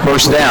 Another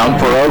first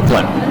down for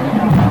Oakland.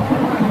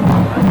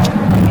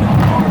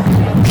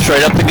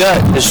 Straight up the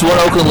gut. This is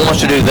what Oakland wants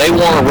to do. They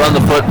want to run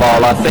the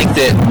football. I think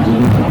that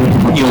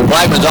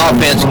Blackman's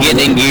offense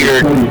getting in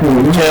gear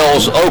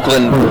tells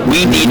Oakland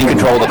we need to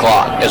control the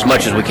clock as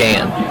much as we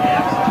can.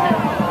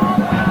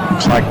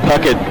 Looks like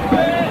Puckett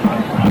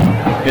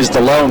is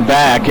the lone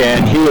back,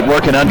 and Hewitt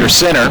working under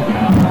center.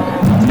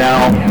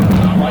 Now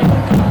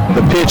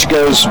the pitch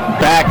goes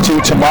back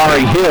to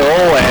Tamari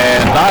Hill,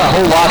 and not a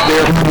whole lot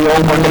there for Hill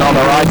working on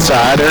the right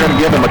side. They're going to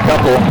give him a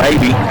couple,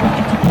 maybe.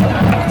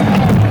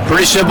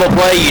 Pretty simple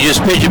play. You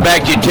just pitch it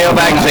back to your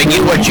tailback and say,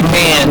 get what you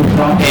can.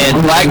 And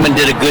Blackman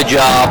did a good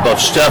job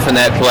of stuffing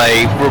that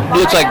play.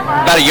 Looks like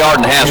about a yard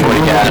and a half is what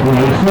he got.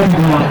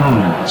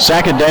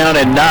 2nd down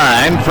and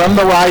 9 from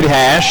the right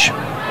hash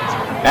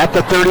at the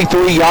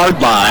 33-yard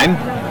line.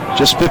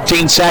 Just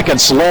 15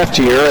 seconds left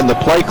here, and the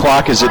play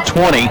clock is at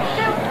 20.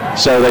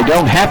 So they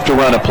don't have to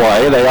run a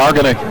play. They are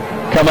going to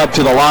come up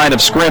to the line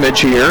of scrimmage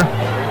here.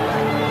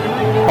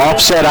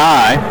 Offset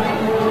I.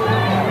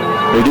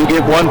 They do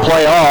get one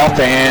play off,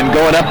 and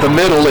going up the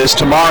middle is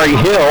Tamari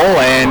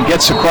Hill, and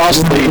gets across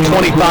the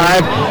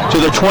 25 to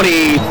the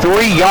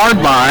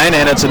 23-yard line,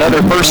 and it's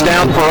another first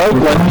down for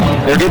Oakland.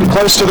 They're getting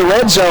close to the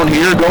red zone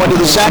here, going to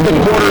the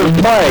second quarter of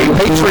play.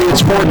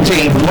 Patriots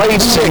 14, play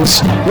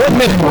 6. 1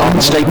 minute on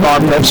the State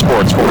Farm Pep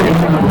Sports for you.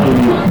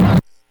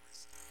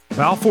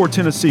 Balfour,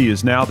 Tennessee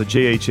is now the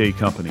JHA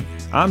Company.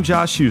 I'm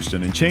Josh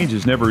Houston, and change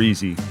is never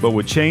easy, but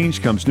with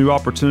change comes new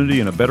opportunity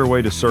and a better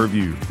way to serve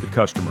you, the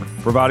customer.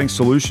 Providing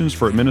solutions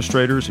for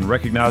administrators and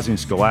recognizing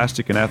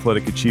scholastic and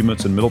athletic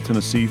achievements in Middle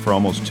Tennessee for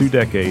almost 2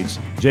 decades,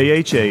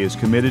 JHA is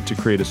committed to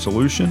create a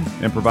solution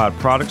and provide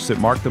products that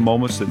mark the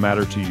moments that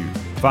matter to you.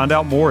 Find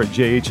out more at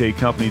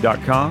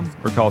jhacompany.com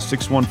or call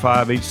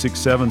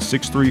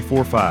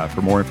 615-867-6345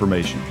 for more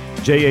information.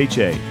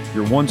 JHA,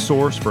 your one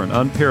source for an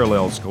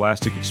unparalleled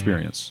scholastic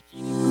experience.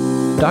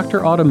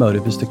 Dr.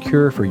 Automotive is the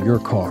cure for your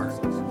car.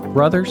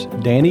 Brothers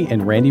Danny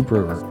and Randy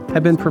Brewer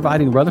have been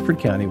providing Rutherford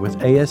County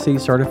with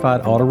ASE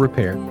certified auto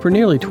repair for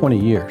nearly 20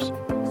 years.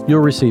 You'll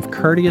receive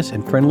courteous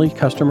and friendly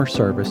customer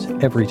service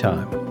every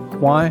time.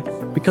 Why?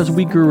 Because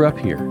we grew up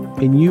here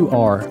and you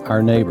are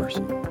our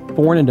neighbors.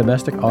 Foreign and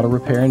domestic auto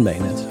repair and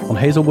maintenance on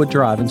Hazelwood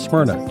Drive in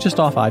Smyrna, just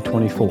off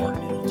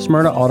I-24.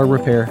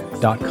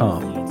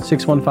 SmyrnaAutorepair.com.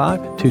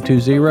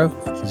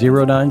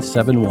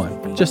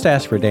 615-220-0971. Just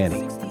ask for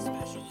Danny.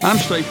 I'm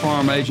State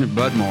Farm Agent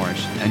Bud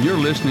Morris, and you're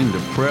listening to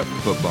Prep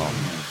Football.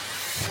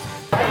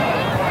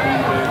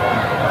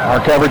 Our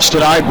coverage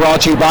tonight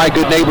brought to you by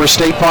good neighbor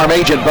State Farm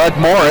Agent Bud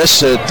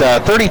Morris at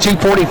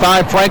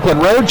 3245 Franklin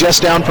Road,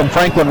 just down from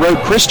Franklin Road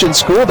Christian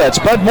School. That's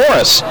Bud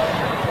Morris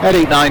at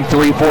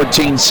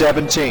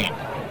 893-1417.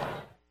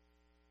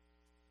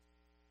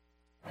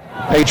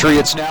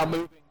 Patriots now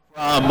moving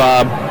from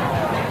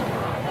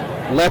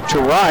left to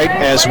right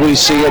as we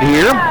see it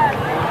here.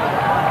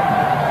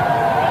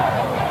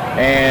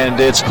 And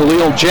it's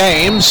Khalil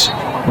James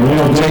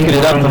taking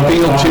it up the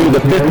field to the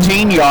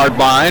 15-yard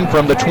line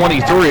from the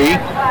 23.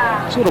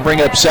 So it'll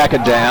bring up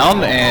 2nd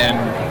down and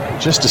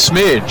just a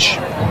smidge.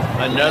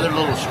 Another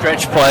little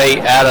stretch play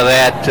out of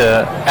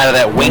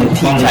that wing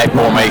T type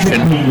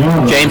formation.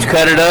 James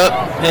cut it up,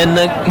 and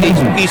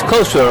he's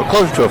close to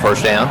a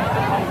first down.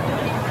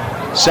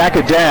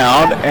 2nd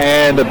down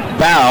and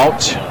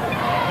about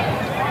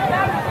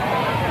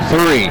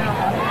 3.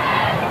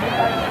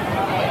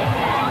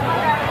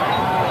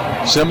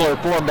 Similar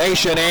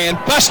formation, and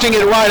busting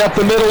it right up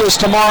the middle is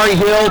Tamari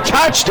Hill.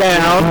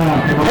 Touchdown,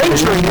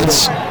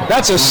 Patriots.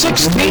 That's a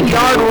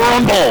 16-yard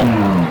rumble.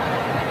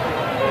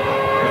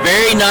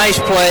 Very nice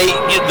play.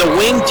 The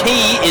wing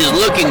T is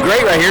looking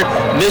great right here.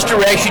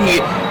 Misdirection.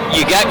 You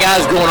got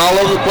guys going all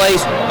over the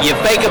place. You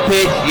fake a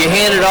pitch. You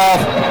hand it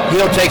off.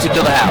 Hill takes it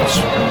to the house.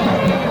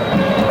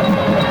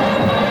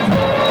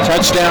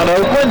 Touchdown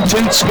Oakland,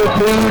 Toots Good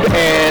Food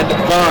and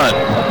Fun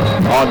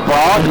on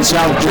Broad and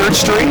South Church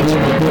Street,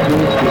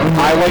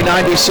 Highway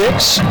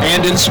 96,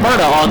 and in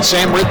Smyrna on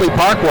Sam Ridley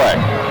Parkway.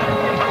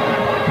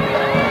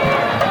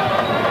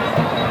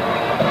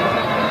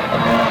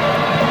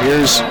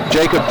 Here's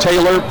Jacob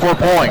Taylor for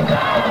point.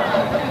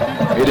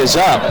 It is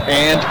up,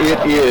 and it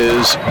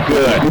is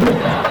good.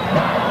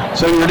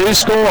 So your new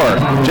score,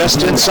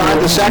 just inside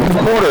the second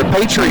quarter,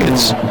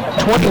 Patriots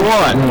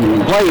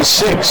 21, Blaze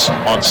 6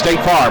 on State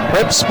Farm.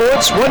 Prep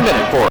Sports, 1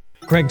 minute for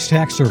Craig's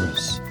Tax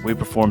Service. We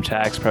perform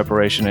tax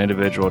preparation,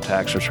 individual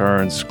tax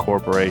returns,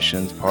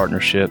 corporations,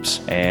 partnerships,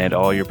 and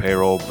all your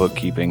payroll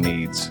bookkeeping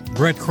needs.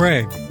 Brett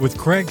Craig with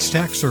Craig's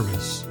Tax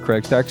Service.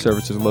 Craig's Tax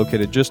Service is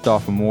located just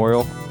off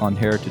Memorial on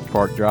Heritage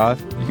Park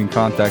Drive. You can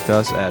contact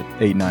us at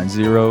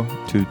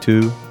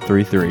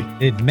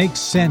 890-2233. It makes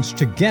sense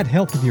to get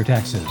help with your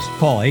taxes.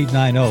 Call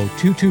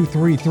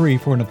 890-2233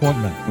 for an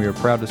appointment. We are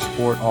proud to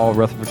support all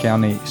Rutherford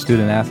County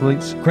student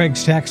athletes.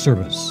 Craig's Tax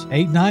Service,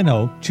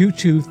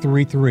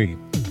 890-2233.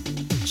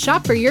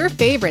 Shop for your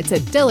favorites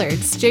at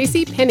Dillard's,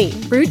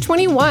 JCPenney, Route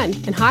 21,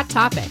 and Hot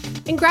Topic.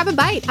 And grab a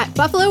bite at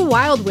Buffalo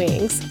Wild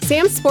Wings,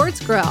 Sam's Sports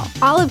Grill,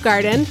 Olive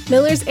Garden,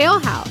 Miller's Ale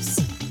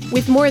House.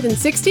 With more than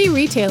 60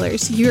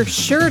 retailers, you're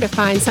sure to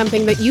find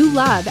something that you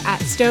love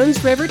at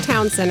Stones River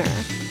Town Center.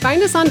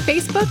 Find us on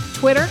Facebook,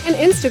 Twitter, and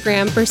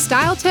Instagram for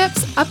style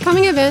tips,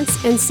 upcoming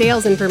events, and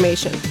sales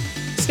information.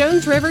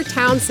 Stones River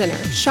Town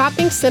Center,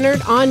 shopping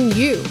centered on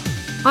you.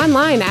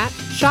 Online at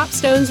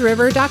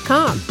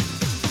shopstonesriver.com.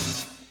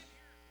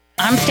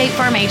 I'm State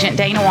Farm Agent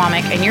Dana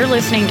Womack, and you're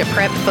listening to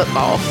Prep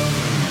Football.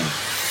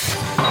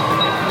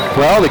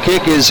 Well, the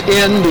kick is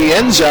in the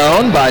end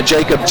zone by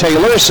Jacob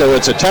Taylor, so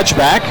it's a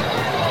touchback.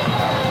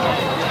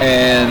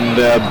 And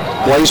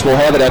Blaze will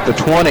have it at the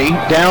 20,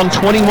 down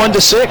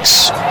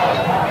 21-6.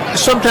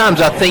 Sometimes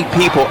I think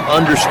people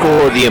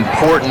underscore the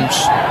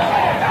importance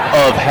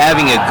of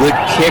having a good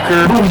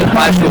kicker in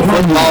high school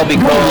football,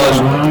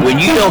 because when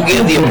you don't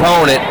give the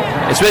opponent,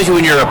 especially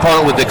when you're an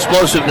opponent with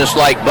explosiveness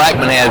like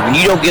Blackman has, when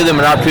you don't give them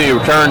an opportunity to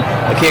return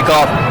a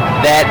kickoff,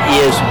 that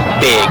is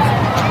big.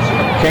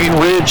 Cane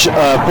Ridge,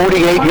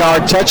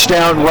 48-yard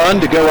touchdown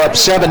run to go up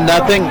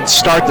 7-0,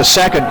 start the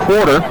second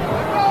quarter.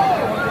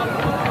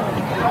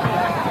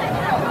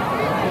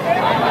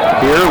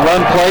 Here, run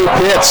play,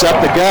 Pitts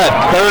up the gut,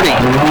 30,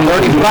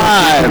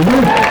 35,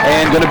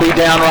 and going to be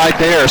down right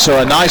there.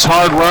 So a nice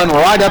hard run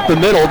right up the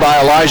middle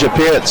by Elijah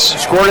Pitts.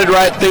 Squirted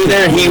right through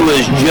there. He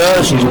was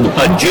just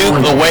a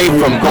juke away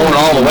from going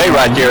all the way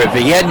right there. If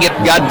he hadn't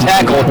gotten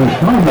tackled,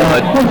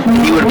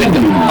 he would have been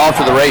off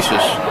to the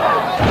races.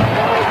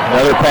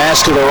 Another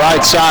pass to the right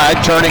side,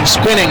 turning,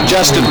 spinning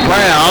Justin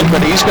Brown,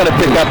 but he's going to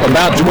pick up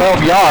about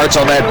 12 yards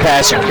on that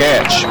pass and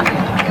catch.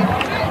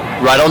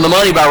 Right on the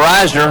money by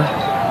Reisner.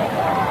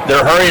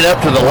 They're hurrying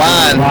up to the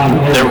line.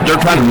 They're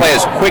trying to play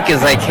as quick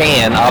as they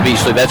can.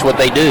 Obviously, that's what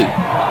they do.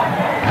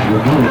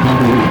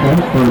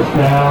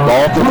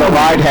 Ball to the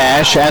right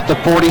hash at the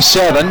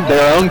 47,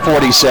 their own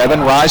 47.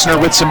 Reisner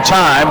with some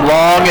time,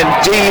 long and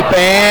deep,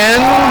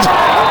 and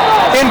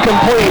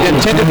incomplete,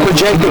 intended for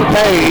Jacob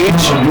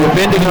Page.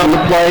 Defending on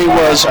the play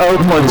was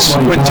Oakland's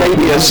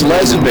Quintavious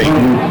Lesenby.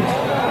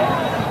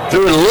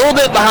 Threw it a little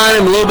bit behind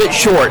him, a little bit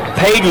short.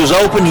 Page was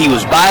open. He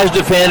was by his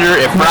defender.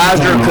 If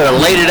Reisner could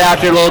have laid it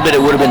out there a little bit,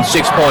 it would have been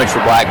 6 points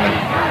for Blackman.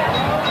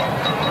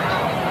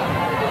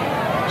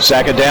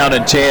 Second down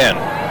and 10.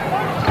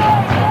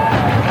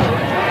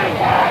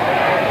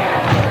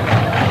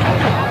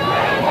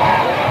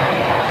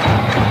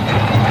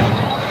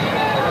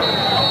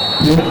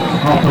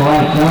 Off the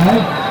right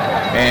side.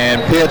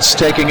 And Pitts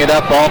taking it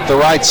up off the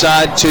right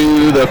side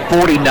to the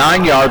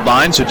 49-yard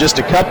line, so just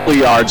a couple of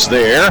yards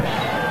there.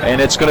 And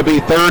it's going to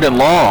be third and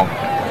long.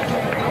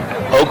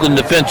 Oakland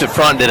defensive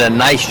front did a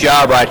nice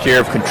job right there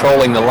of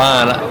controlling the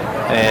line.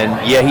 And,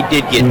 yeah, he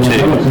did get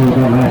two.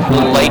 A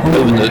little late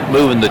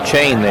moving the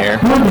chain there.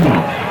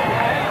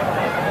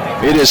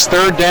 It is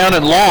third down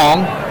and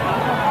long.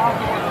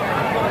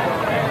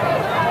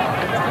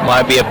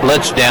 Might be a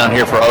blitz down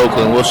here for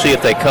Oakland. We'll see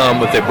if they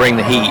come, if they bring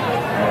the heat.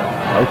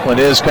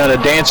 Oakland is kind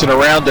of dancing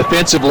around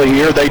defensively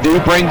here. They do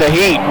bring the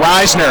heat.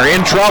 Reisner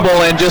in trouble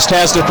and just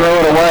has to throw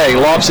it away.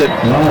 Lofts it.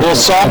 A little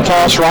soft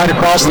toss right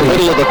across the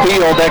middle of the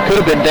field. That could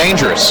have been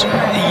dangerous.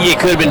 It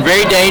could have been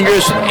very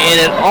dangerous, and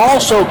it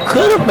also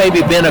could have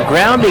maybe been a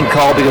grounding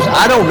call, because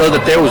I don't know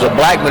that there was a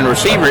Blackman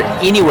receiver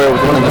anywhere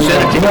within the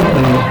vicinity.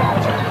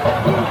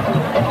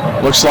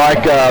 Looks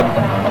like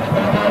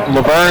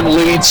Laverne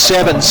leads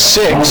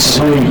 7-6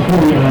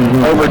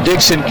 over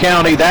Dixon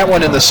County. That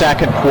one in the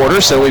second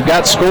quarter. So we've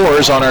got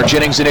scores on our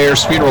Jennings and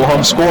Ayers Funeral Home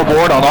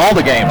scoreboard on all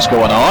the games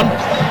going on.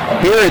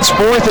 Here it's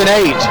 4th and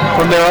 8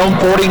 from their own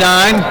 49.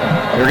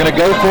 They're going to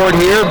go for it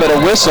here, but a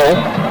whistle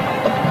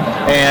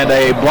and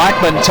a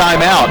Blackman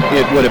timeout,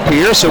 it would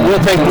appear. So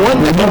we'll take one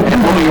and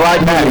we'll be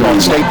right back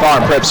on State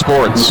Farm Prep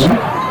Sports.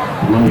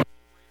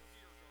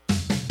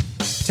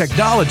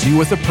 technology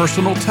with a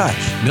personal touch.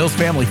 Mills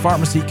Family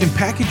Pharmacy can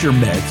package your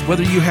meds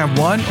whether you have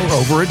one or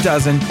over a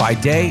dozen by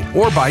day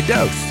or by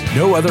dose.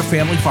 No other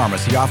family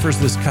pharmacy offers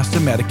this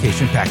custom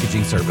medication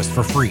packaging service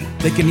for free.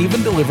 They can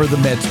even deliver the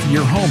meds to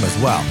your home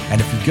as well. And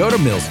if you go to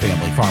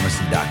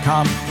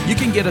millsfamilypharmacy.com, you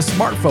can get a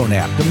smartphone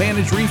app to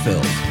manage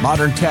refills.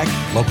 Modern tech,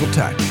 local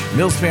touch.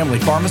 Mills Family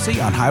Pharmacy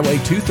on Highway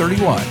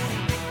 231.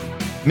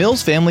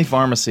 Mills Family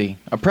Pharmacy,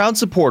 a proud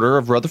supporter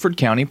of Rutherford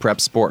County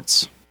Prep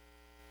Sports.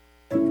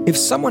 If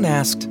someone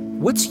asked,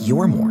 "What's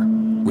your more?"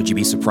 would you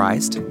be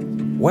surprised?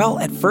 Well,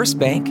 at First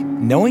Bank,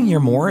 knowing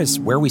your more is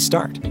where we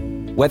start.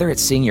 Whether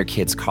it's seeing your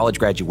kid's college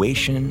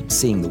graduation,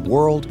 seeing the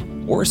world,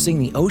 or seeing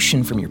the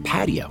ocean from your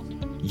patio,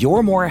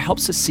 your more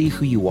helps us see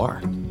who you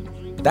are.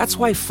 That's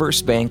why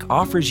First Bank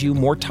offers you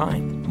more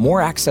time,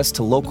 more access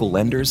to local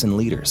lenders and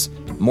leaders,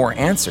 more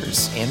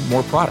answers, and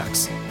more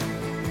products.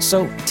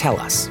 So tell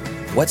us,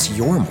 what's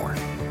your more?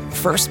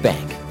 First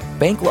Bank.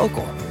 Bank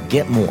local.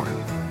 Get more.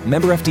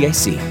 Member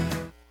FDIC.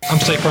 I'm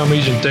State Farm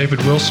Agent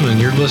David Wilson, and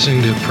you're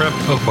listening to Prep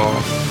Football.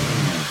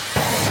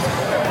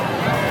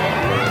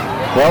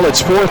 Well,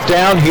 it's fourth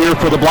down here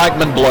for the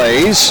Blackman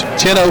Blaze.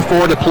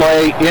 10:04 to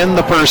play in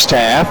the first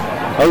half.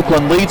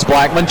 Oakland leads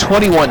Blackman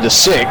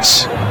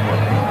 21-6.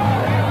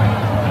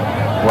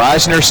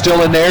 Reisner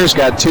still in there. He's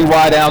got two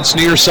wide outs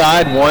near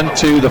side, one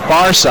to the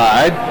far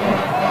side.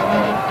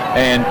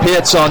 And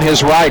Pitts on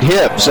his right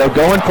hip. So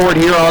going for it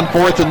here on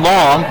fourth and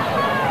long.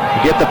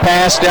 Get the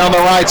pass down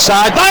the right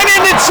sideline,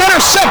 and it's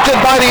intercepted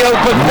by the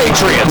Oakland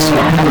Patriots.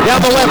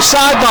 Down the left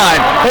sideline.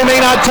 They may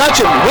not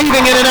touch him.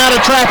 Weaving in and out of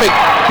traffic.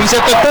 He's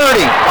at the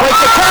 30. Breaks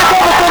the tackle,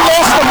 but then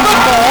lost the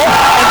football.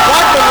 And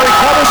Blackman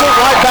recovers it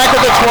right back at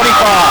the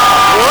 25.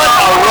 What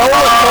a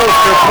roller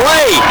coaster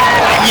play.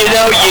 You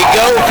know, you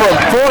go from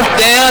fourth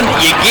down,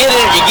 you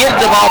get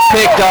the ball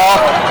picked off.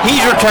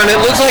 He's returning.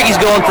 It looks like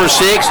he's going for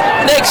 6.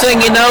 Next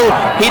thing you know,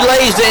 he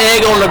lays the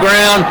egg on the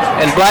ground,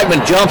 and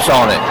Blackman jumps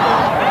on it.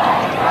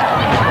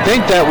 I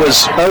think that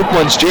was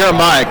Oakland's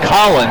Jeremiah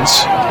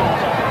Collins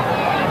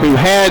who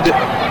had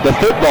the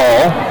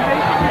football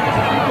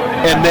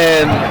and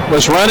then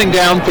was running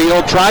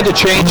downfield, tried to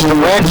change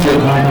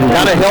direction,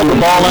 kind of held the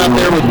ball out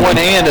there with one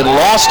hand and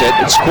lost it.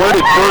 It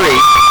squirted free.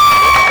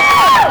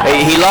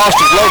 He lost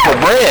his loaf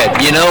of bread.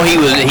 You know, he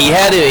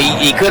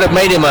could have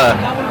made him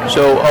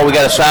we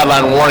got a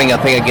sideline warning, I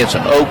think, against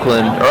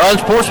Oakland, or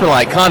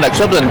unsportsmanlike conduct,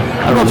 something.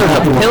 I don't know if there's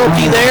a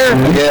penalty there.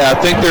 Yeah, I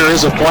think there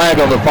is a flag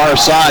on the far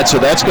side, so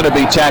that's going to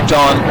be tacked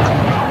on.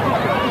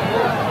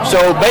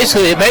 So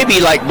basically, it may be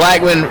like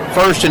Blackman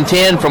 1st and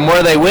 10 from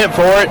where they went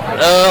for it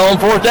on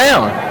fourth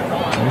down.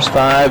 There's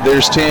 5,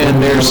 there's 10,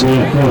 there's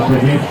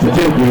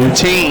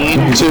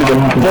 15 to the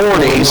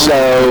 40,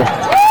 so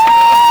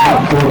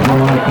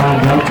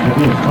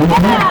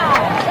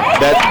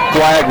that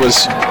flag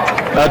was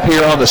up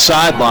here on the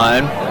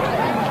sideline,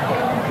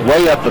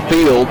 way up the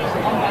field.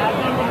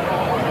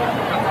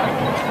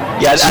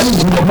 Yeah, I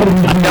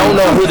don't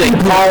know who they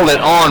called it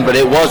on, but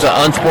it was an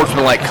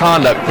unsportsmanlike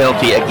conduct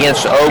penalty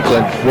against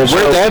Oakland. Well,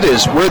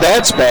 where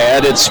that's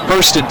bad, it's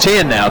 1st and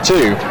 10 now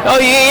too. Oh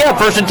yeah,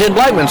 1st and 10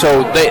 Blackman.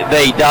 So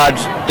they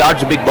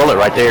dodged a big bullet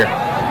right there.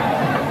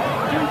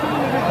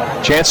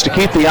 Chance to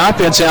keep the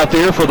offense out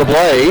there for the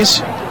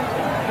Blaze.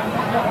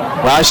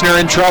 Reisner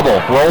in trouble.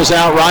 Rolls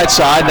out right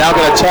side. Now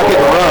going to tuck it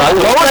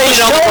and run.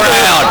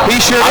 He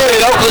sure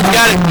did. Oakland's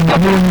got it.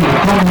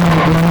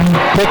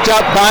 Picked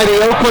up by the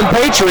Oakland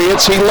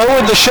Patriots. He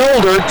lowered the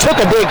shoulder, took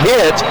a big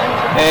hit,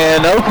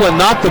 and Oakland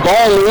knocked the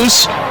ball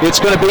loose. It's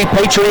going to be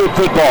Patriot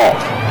football.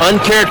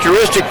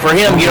 Uncharacteristic for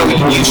him. You know,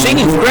 you've seen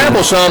him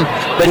scramble some,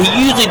 but he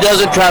usually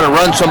doesn't try to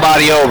run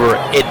somebody over.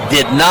 It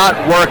did not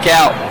work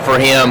out for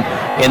him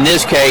in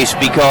this case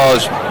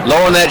because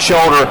lowering that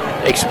shoulder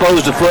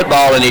exposed the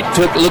football, and it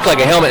looked like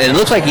a helmet, and it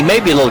looks like he may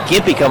be a little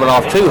gimpy coming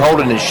off too,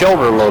 holding his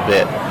shoulder a little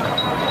bit.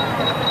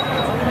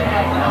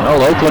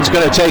 Well, Oakland's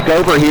going to take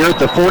over here at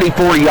the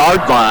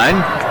 44-yard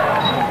line.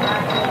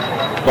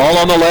 Ball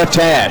on the left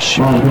hash.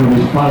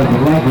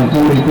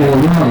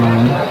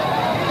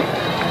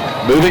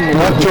 Moving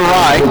left to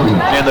right,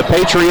 and the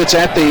Patriots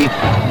at the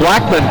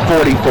Blackman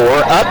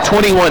 44, up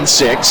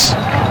 21-6.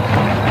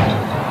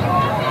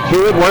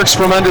 Hewitt works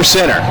from under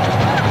center.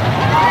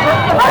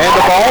 And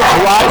the ball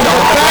drops on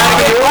the back.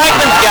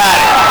 Blackman's got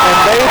it. And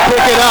they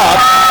pick it up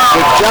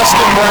with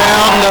Justin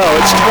Brown. No,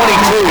 it's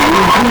 22.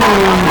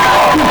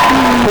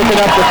 Picking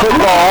up the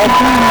football.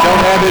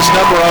 Don't have his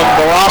number on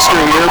the roster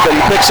here, but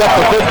he picks up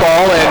the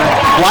football, and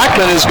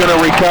Blackman is going to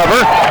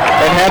recover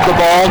and have the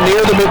ball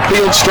near the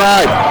midfield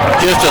stripe.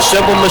 Just a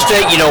simple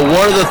mistake. You know,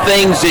 one of the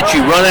things that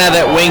you run out of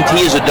that wing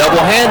tee is a double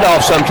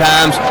handoff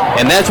sometimes,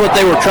 and that's what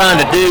they were trying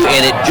to do,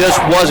 and it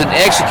just wasn't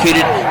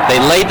executed. They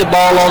laid the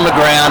ball on the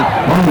ground.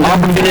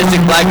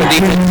 Opportunistic Blackman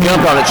defense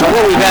jumped on it. So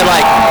what, we've had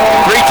like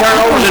 3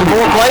 turnovers in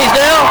 4 plays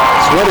now?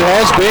 That's what it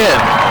has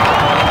been.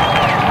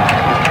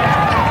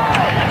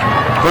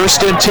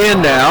 1st and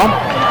 10 now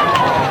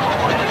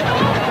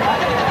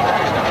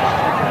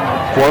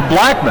for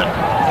Blackman.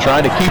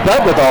 Trying to keep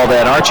up with all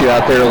that, aren't you,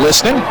 out there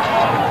listening?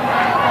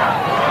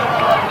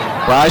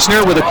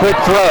 Reisner with a quick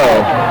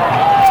throw.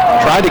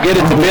 Tried to get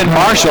it to Ben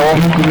Marshall.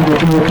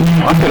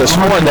 I could have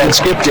sworn that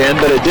skipped in,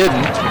 but it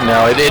didn't.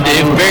 No, it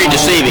very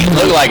deceiving. It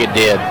looked like it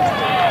did.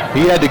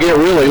 He had to get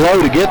really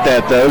low to get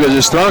that, though, because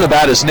it's thrown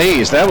about his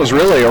knees. That was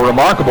really a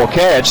remarkable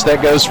catch.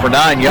 That goes for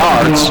 9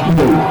 yards.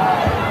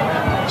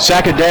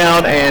 2nd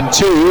down and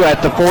 2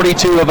 at the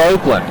 42 of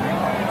Oakland.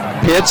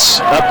 Pitts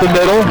up the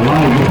middle,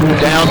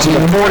 down to the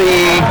 40,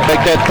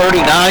 make that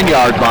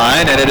 39-yard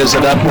line, and it is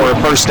enough for a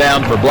first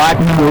down for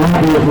Blackman.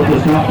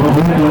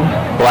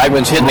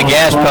 Blackman's hitting the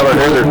gas pedal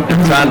here.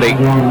 They're trying to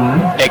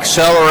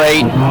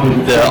accelerate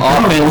the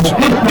offense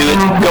and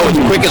go as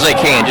quick as they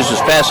can, just as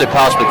fast as they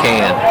possibly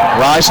can.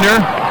 Reisner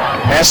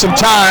has some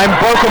time,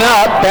 broken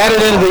up, batted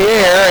into the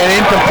air, and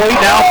incomplete,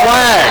 now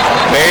flag.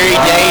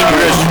 Very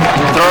dangerous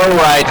throw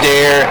right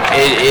there.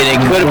 It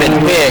could have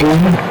been picked.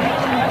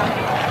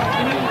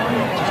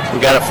 We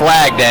got a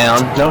flag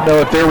down. Don't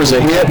know if there was a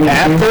hit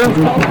after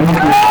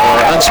or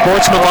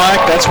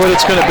unsportsmanlike. That's what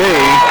it's going to be,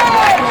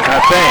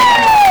 I think.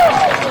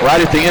 Right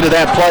at the end of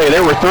that play,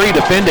 there were 3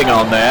 defending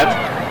on that.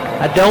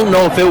 I don't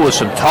know if it was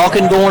some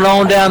talking going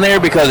on down there,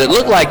 because it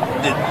looked like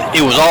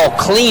it was all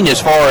clean as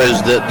far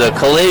as the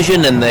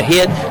collision and the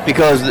hit,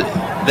 because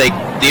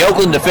the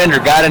Oakland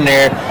defender got in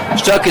there,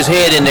 stuck his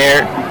head in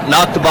there,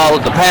 knocked the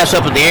pass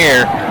up in the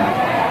air.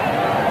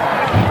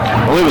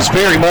 Well, it was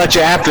very much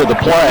after the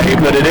play,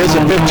 but it is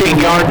a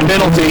 15-yard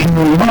penalty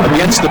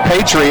against the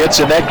Patriots,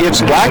 and that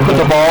gives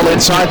Blackman the ball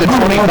inside the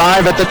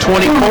 25 at the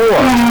 24.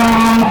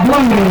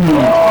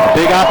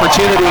 Big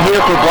opportunity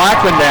here for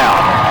Blackman now.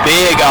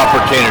 Big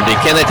opportunity.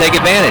 Can they take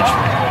advantage?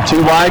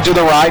 2 wide to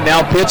the right.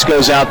 Now Pitts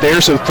goes out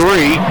there, so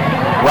 3.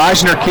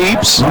 Reisner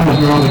keeps,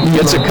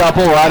 gets a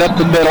couple right up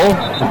the middle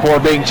before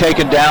being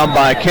taken down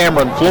by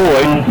Cameron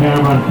Floyd.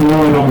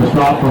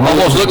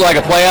 Almost looked like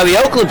a play out of the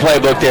Oakland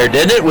playbook there,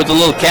 didn't it? With a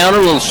little counter,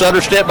 a little stutter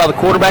step by the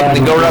quarterback, and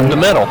then go right up the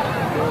middle.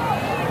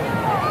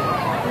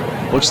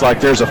 Looks like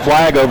there's a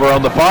flag over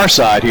on the far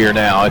side here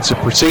now. It's a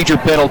procedure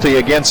penalty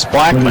against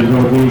Blackman.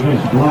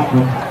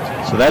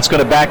 So that's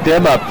going to back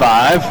them up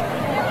 5.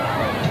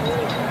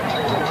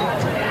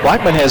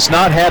 Blackman has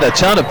not had a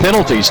ton of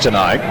penalties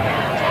tonight.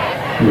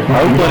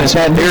 Oakland has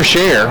had their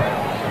share.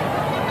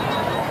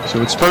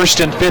 So it's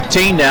 1st and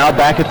 15 now,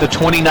 back at the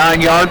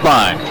 29-yard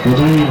line.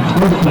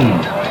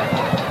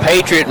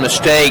 Patriot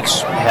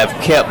mistakes have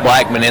kept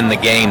Blackman in the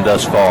game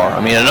thus far.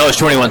 I mean, I know it's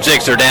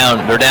 21-6,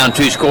 they're down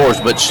 2 scores,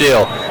 but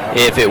still,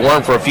 if it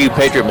weren't for a few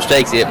Patriot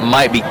mistakes, it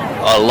might be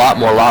a lot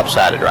more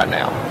lopsided right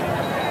now.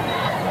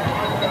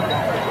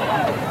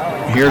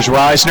 Here's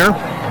Reisner.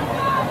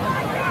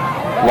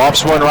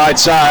 Lofts one right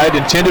side,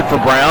 intended for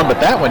Brown, but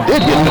that one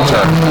did hit the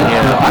turf.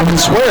 Yeah, I can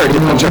swear it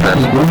hit the turf.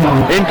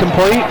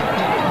 Incomplete.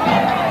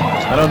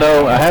 I don't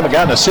know. I haven't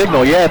gotten a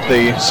signal yet.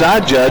 The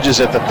side judge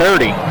is at the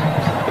 30.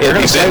 They're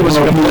going to say it was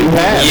a complete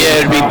pass.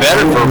 Yeah, it'd be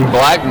better for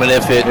Blackman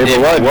if it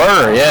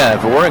were. Yeah,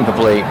 if it were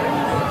incomplete.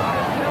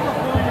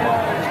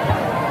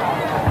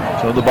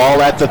 So the ball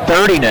at the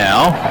 30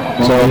 now.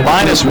 So a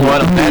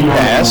 -1 on that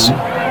pass.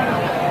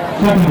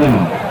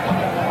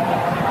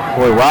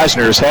 Boy,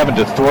 Reisner is having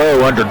to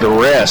throw under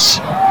duress.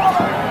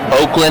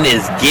 Oakland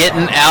is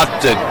getting out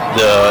the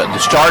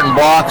starting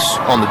blocks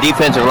on the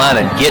defensive line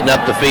and getting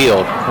up the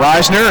field.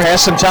 Reisner has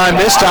some time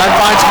this time,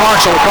 finds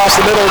Marshall across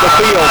the middle of the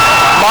field.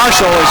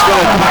 Marshall is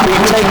going to be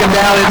taken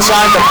down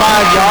inside the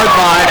 5-yard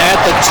line at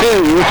the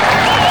 2.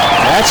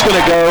 That's going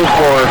to go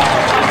for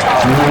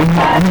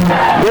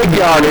big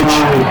yardage,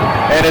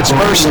 and it's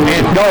 1st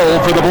and goal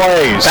for the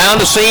Blaze. Found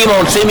a seam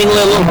on seemingly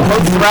a little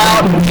post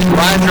route.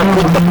 Reisner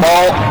put the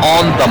ball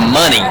on the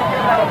money.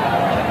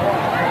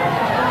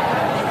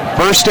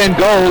 1st and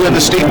goal in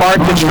the Steve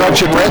Martin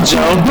Construction red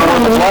zone for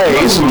the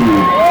Blaze.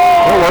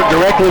 We'll work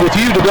directly with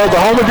you to build the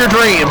home of your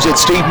dreams at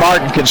Steve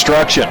Martin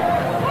Construction.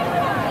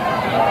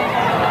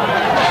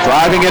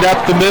 Driving it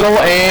up the middle,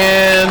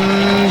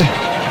 and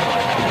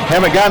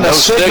haven't gotten a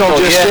signal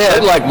just yet.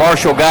 It looked like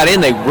Marshall got in.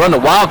 They run the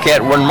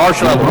Wildcat, run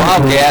Marshall out the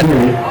Wildcat.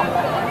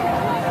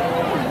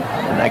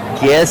 And I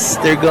guess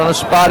they're going to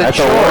spot it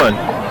short.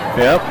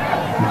 Yep.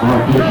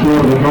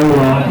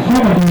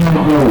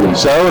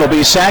 So it'll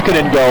be 2nd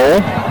and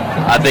goal.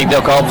 I think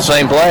they'll call the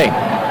same play.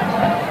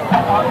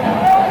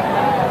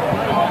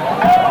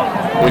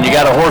 When you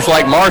got a horse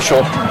like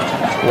Marshall,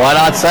 why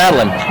not saddle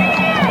him?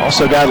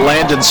 Also got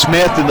Landon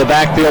Smith in the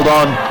backfield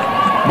on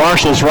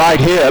Marshall's right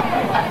hip.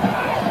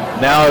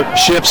 Now it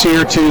shifts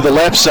here to the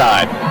left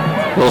side.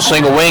 Little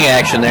single wing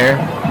action there.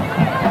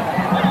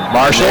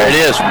 Marshall. There it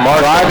is. Marshall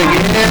driving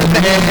in,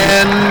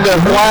 and a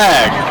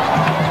flag.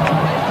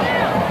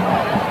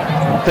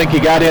 I don't think he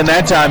got in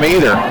that time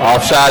either.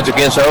 Offsides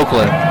against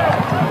Oakland.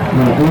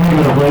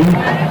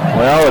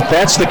 Well, if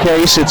that's the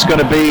case, it's going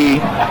to be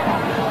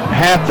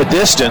half the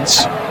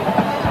distance.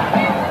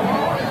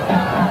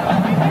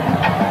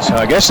 So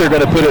I guess they're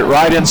going to put it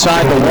right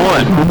inside the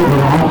 1.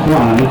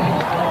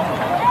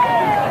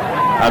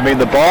 I mean,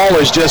 the ball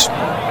is just,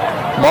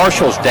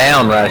 Marshall's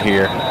down right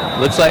here.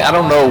 Looks like, I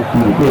don't know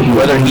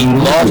whether he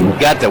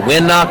got the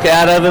wind knocked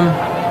out of him,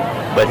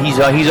 but he's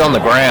on the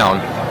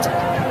ground.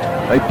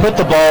 They put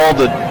the ball,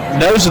 the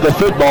nose of the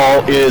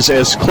football is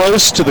as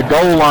close to the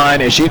goal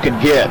line as you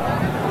can get.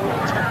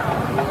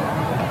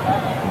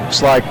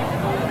 Looks like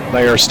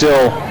they are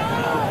still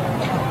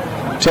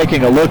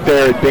taking a look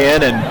there at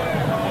Ben,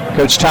 and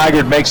Coach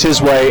Tigard makes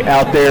his way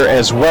out there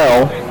as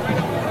well.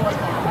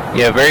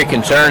 Yeah, very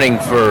concerning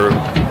for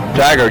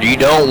Tigard. You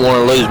don't want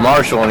to lose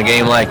Marshall in a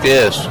game like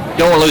this. You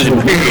don't want to lose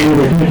him,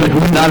 period,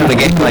 but not in a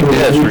game like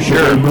this, for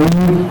sure.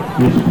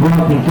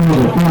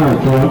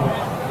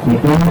 I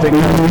think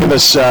they'll give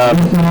us,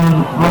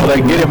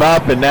 they get him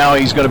up, and now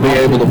he's going to be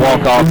able to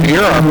walk off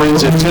here. Our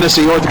friends at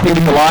Tennessee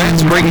Orthopedic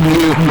Alliance bringing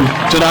you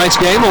tonight's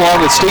game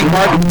along with Steve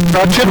Martin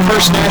Construction,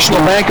 First National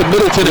Bank of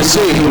Middle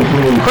Tennessee,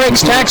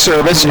 Craig's Tax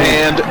Service,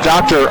 and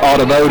Dr.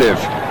 Automotive.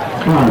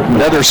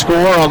 Another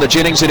score on the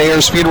Jennings and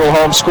Ayers Funeral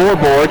Home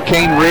scoreboard.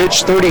 Cane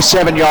Ridge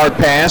 37-yard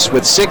pass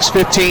with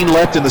 6:15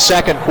 left in the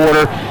second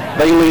quarter.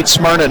 They lead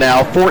Smyrna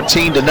now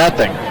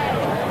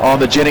 14-0 on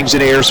the Jennings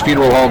and Ayers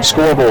Funeral Home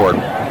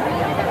scoreboard.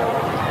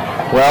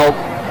 Well,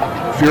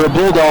 if you're a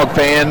Bulldog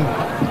fan,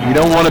 you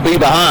don't want to be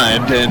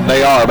behind, and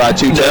they are by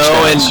 2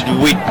 touchdowns.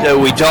 No,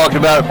 and we talked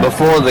about it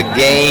before the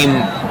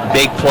game,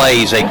 big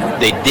plays.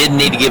 They did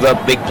need to give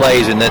up big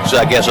plays, and that's,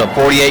 I guess, a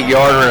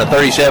 48-yarder and a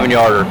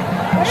 37-yarder.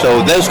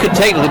 So those could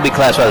technically be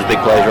classified as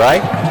big plays,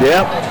 right?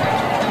 Yeah.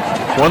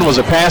 One was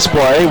a pass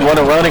play, one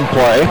a running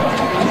play.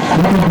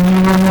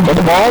 But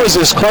the ball is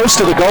as close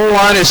to the goal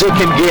line as it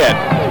can get.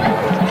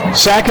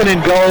 Second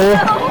and goal,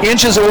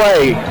 inches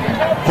away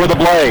for the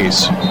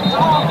Blaze.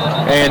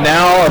 And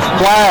now a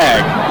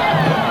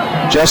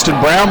flag. Justin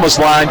Brown was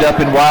lined up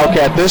in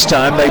Wildcat this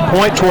time. They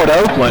point toward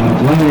Oakland.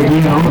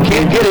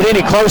 Can't get it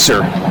any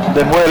closer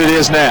than what it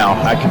is now.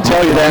 I can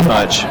tell you that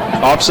much.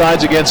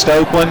 Offsides against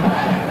Oakland.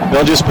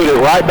 They'll just put it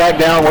right back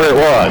down where it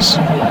was.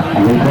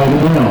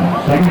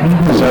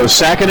 So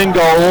second and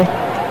goal.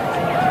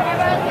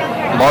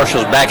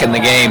 Marshall's back in the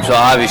game, so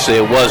obviously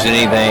it wasn't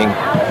anything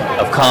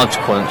of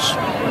consequence.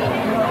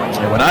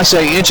 And when I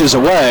say inches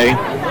away,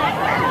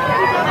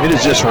 it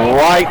is just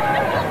right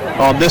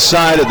on this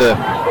side of the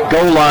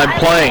goal line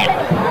plane.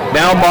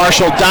 Now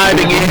Marshall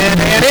diving in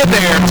and in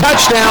there.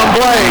 Touchdown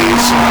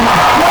Blaze.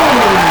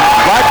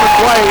 Blackman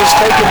Blaze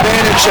take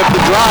advantage of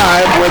the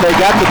drive where they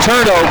got the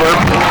turnover,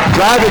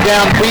 driving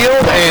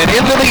downfield and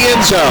into the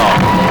end zone.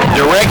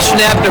 Direct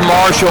snap to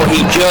Marshall.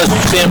 He just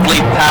simply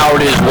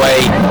powered his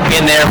way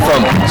in there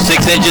from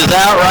 6 inches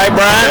out, right,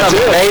 Brian? That's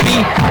it. Baby.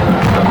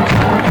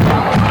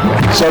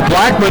 So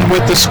Blackman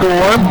with the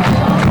score,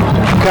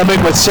 coming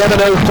with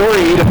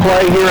 7:03 to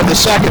play here in the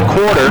second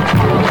quarter.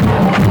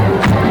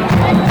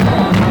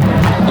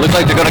 Looks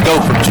like they're going to go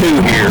for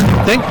 2 here.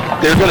 I think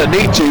they're going to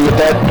need to with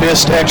that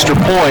missed extra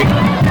point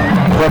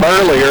from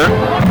earlier.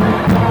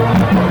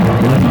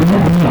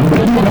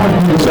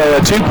 So a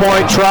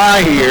 2-point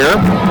try here.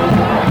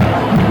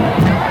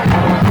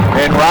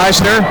 And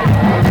Reisner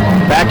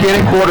back in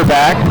at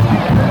quarterback.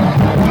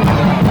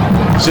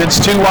 Sends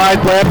 2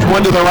 wide left,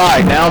 1 to the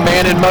right. Now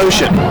man in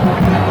motion.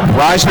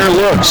 Reisner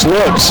looks,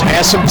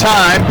 has some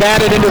time,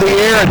 batted into the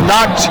air and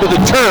knocked to the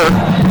turf.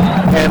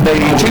 And the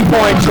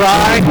 2-point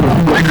try,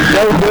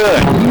 no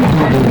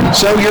good.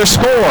 So your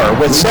score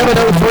with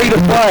 7:03 to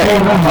play,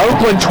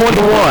 Oakland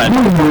 21,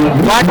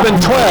 Blackman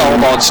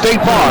 12 on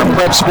State Farm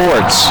Prep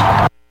Sports.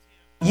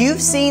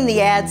 You've seen the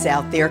ads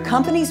out there,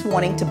 companies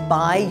wanting to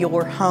buy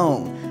your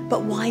home.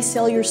 But why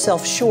sell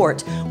yourself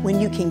short when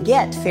you can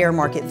get fair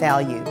market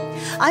value?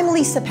 I'm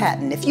Lisa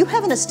Patton. If you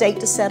have an estate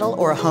to settle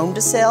or a home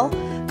to sell,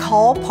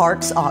 call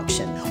Parks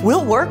Auction.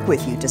 We'll work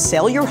with you to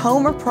sell your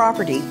home or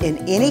property in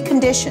any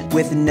condition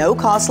with no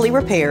costly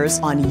repairs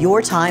on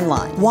your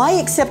timeline. Why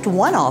accept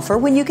one offer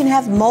when you can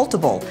have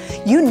multiple?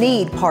 You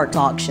need Parks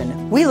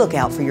Auction. We look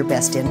out for your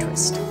best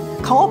interest.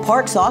 Call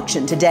Parks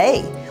Auction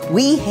today.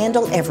 We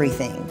handle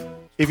everything.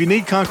 If you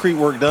need concrete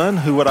work done,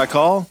 who would I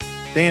call?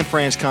 Dan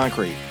Franz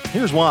Concrete.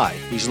 Here's why.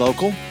 He's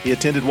local. He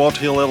attended Walter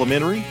Hill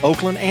Elementary,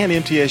 Oakland, and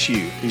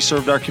MTSU. He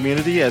served our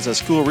community as a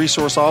school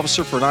resource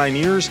officer for 9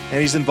 years,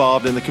 and he's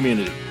involved in the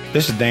community.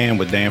 This is Dan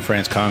with Dan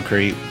Franz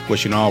Concrete,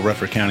 wishing all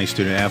Rutherford County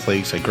student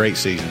athletes a great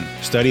season.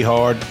 Study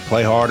hard,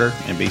 play harder,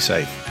 and be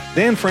safe.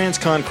 Dan Franz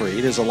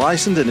Concrete is a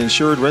licensed and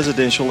insured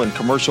residential and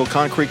commercial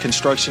concrete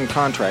construction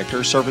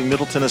contractor serving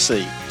Middle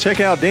Tennessee. Check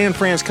out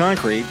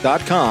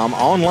danfranzconcrete.com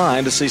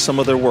online to see some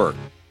of their work.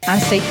 I'm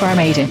State Farm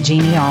Agent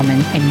Jeannie Allman,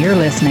 and you're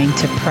listening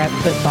to Prep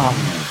Football.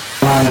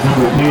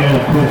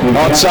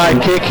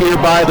 Onside kick here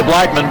by the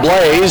Blackman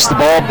Blaze. The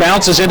ball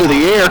bounces into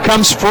the air,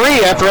 comes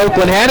free after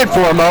Oakland had it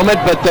for a moment,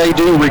 but they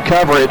do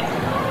recover it.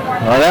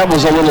 That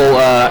was a little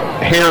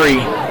hairy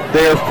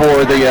there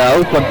for the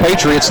Oakland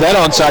Patriots. That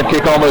onside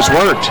kick almost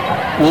worked.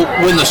 Well,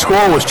 when the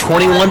score was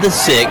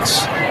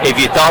 21-6, if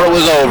you thought it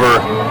was over,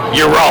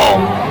 you're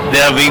wrong.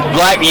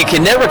 You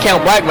can never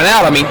count Blackman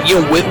out. I mean,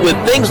 with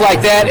things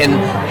like that and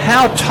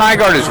how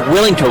Tigard is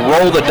willing to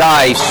roll the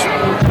dice,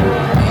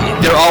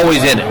 they're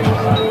always in it.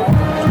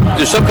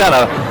 There's some kind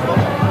of,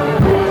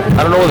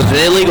 I don't know if it's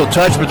an illegal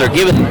touch, but they're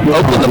giving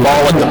Oakland the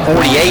ball at the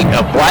 48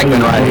 of Blackman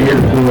right here.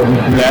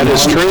 That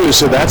is true.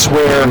 So that's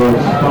where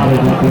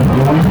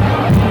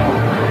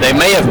they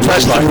may have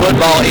touched the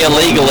football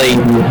illegally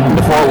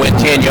before it went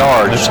 10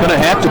 yards. It's going to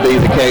have to be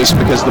the case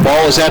because the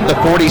ball is at the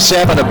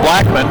 47 of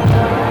Blackman.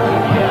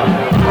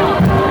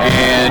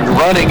 And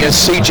running is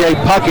C.J.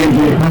 Puckett.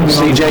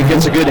 C.J.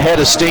 gets a good head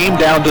of steam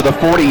down to the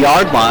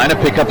 40-yard line, a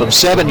pickup of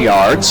 7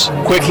 yards.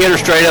 Quick hitter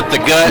straight up the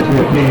gut.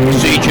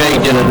 C.J.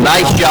 did a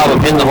nice job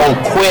of hitting the hole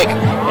quick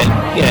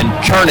and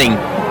turning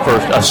for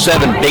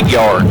 7 big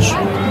yards.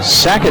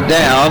 Second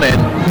down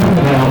and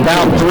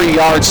about 3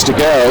 yards to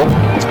go.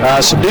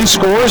 Some new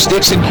scores: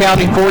 Dixon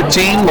County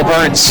 14,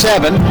 Laverne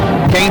 7,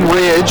 Cane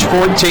Ridge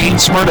 14,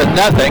 Smyrna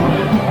nothing.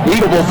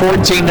 Eagleville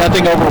 14-0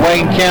 over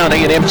Wayne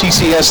County, and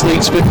MTCS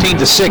leads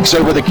 15-6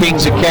 over the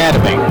Kings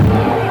Academy.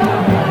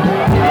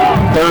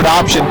 Third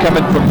option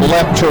coming from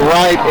left to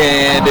right,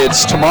 and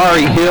it's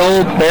Tamari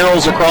Hill,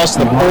 barrels across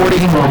the 40,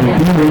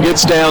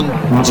 gets down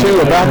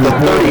to about the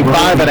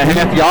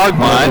 35.5-yard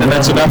line, and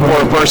that's enough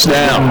for a first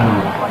down.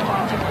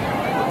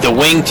 The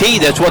wing tee,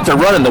 that's what they're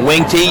running, the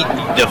wing tee,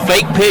 the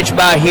fake pitch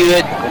by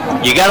Hewitt.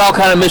 You got all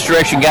kind of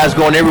misdirection guys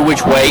going every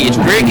which way. It's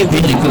very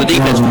confusing for the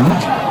defense.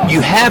 You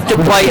have to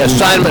play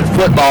assignment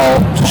football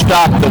to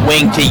stop the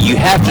wing tee. You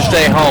have to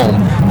stay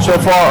home. So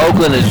far,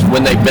 Oakland is,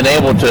 when they've been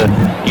able to,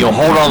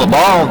 hold on the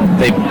ball,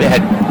 they've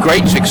had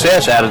great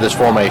success out of this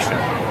formation.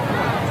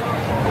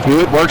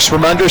 Hewitt works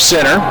from under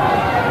center.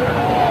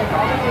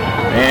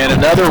 And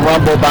another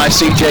rumble by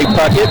C.J.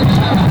 Puckett.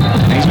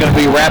 He's going to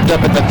be wrapped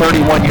up at the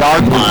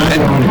 31-yard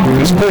line.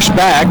 He's pushed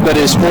back, but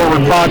his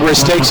forward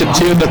progress takes him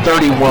to the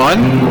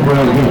 31.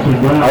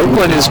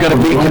 Oakland is going to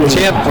be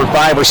content for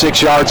 5 or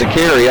 6 yards a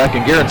carry. I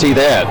can guarantee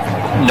that.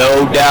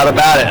 No doubt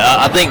about it.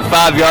 I think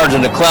 5 yards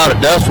in the cloud of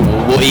dust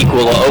will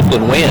equal an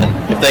Oakland win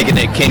if they can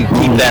keep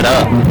that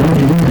up.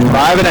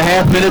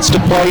 5.5 minutes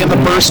to play in the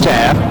first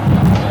half.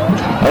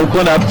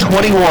 Oakland up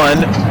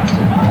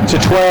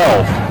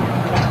 21-12.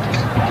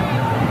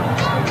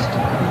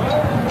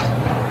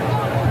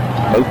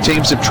 Both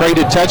teams have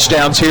traded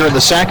touchdowns here in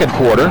the second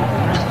quarter.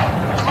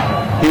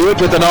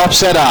 Hewitt with an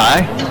offset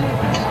eye.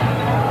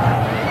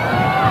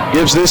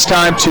 Gives this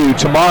time to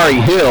Tamari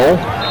Hill.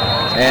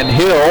 And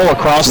Hill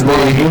across the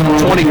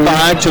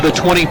 25 to the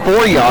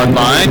 24-yard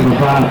line.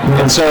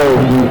 And so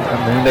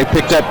they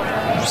picked up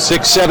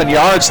 6-7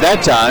 yards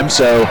that time.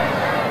 So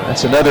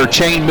that's another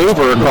chain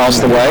mover across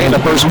the way. And a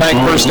first bank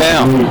first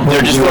down.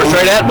 They're just going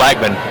straight at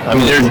Blackman. I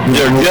mean,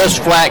 they're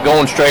just flat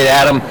going straight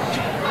at him.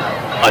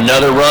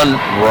 Another run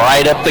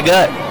right up the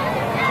gut.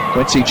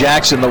 Quincy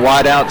Jackson, the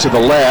wide out to the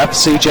left.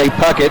 C.J.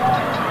 Puckett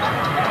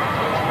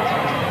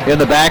in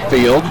the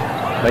backfield.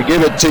 They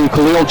give it to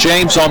Khalil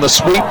James on the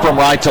sweep from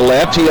right to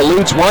left. He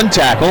eludes one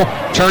tackle,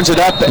 turns it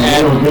up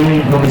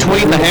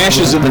between the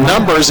hashes and the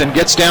numbers, and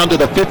gets down to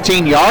the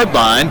 15-yard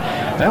line.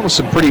 That was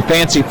some pretty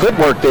fancy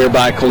footwork there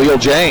by Khalil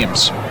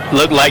James.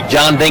 Looked like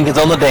John Dinkins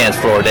on the dance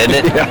floor, didn't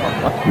it? Yeah.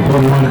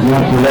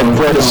 That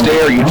Fred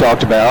Astaire you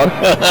talked about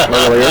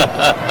earlier.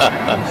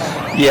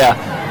 Yeah,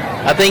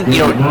 I think,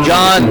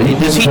 John,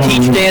 does he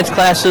teach dance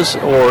classes?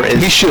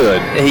 He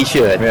should. He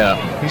should. Yeah,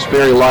 he's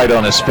very light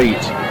on his feet.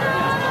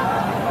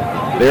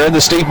 They're in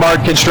the Steve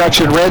Martin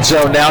Construction red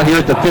zone now here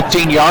at the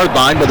 15-yard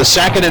line with a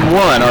 2nd and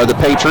 1 are the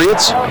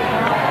Patriots.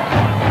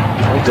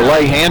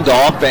 Delay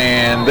handoff,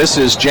 and this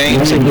is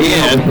James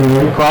again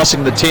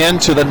crossing the 10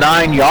 to the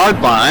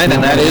 9-yard line,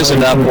 and that is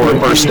enough for a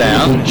first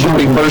down. Should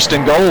be 1st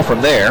and goal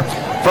from there.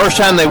 First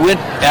time they went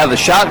out of the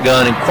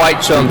shotgun in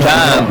quite some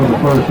time,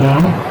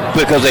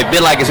 because they've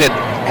been, like I said,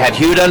 had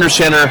Hewitt under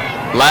center,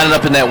 lining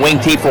up in that wing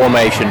T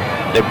formation.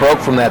 They broke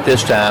from that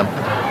this time.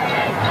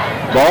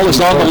 Ball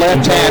is on the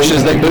left hash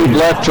as they move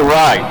left to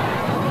right.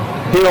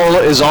 Hill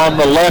is on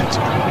the left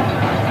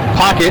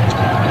pocket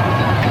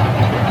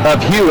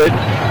of Hewitt.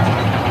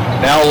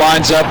 Now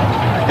lines up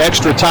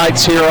extra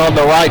tights here on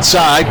the right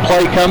side.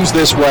 Play comes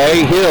this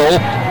way. Hill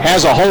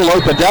has a hole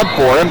opened up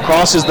for him,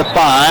 crosses the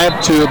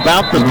 5 to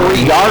about the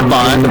 3-yard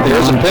line, but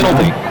there's a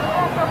penalty.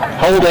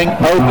 Holding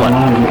Oakland.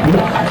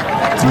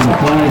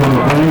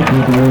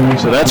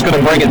 So that's going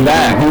to bring it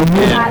back. And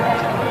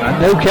I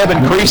know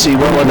Kevin Creasy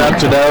well enough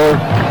to know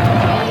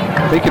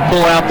if he can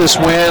pull out this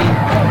win,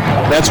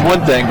 that's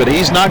one thing, but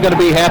he's not going to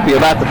be happy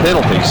about the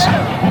penalties.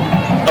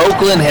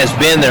 Oakland has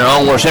been their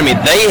own worst enemy.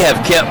 They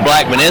have kept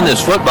Blackman in this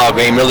football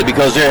game really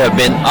because there have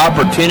been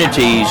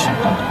opportunities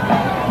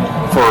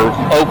for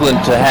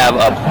Oakland to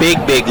have a big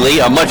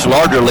lead, a much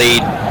larger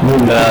lead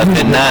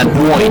than 9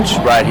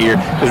 points right here.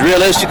 Because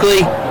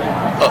realistically,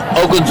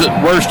 Oakland's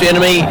worst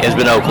enemy has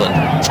been Oakland.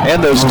 And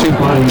those 2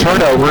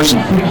 turnovers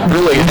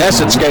really, in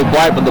essence, gave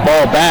Blackman the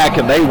ball back,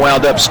 and they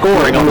wound up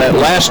scoring on that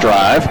last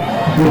drive.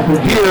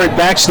 Here it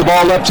backs the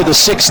ball up to the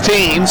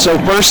 16, so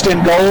 1st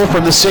and goal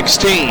from the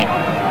 16.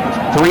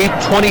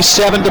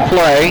 3:27 to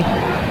play.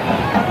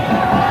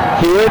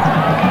 Hewitt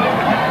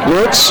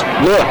looks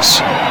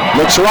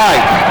right.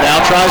 Now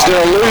tries to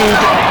elude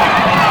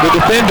the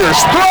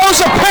defenders.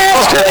 Throws a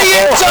pass to the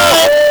end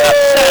zone.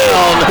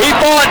 He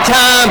bought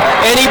time,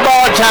 and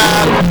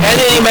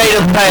then he made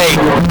him pay.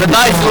 The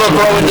nice little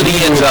throw into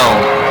the end zone.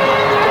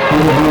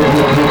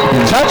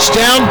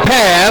 Touchdown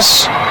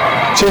pass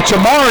to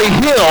Tamari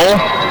Hill.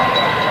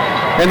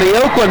 And the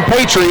Oakland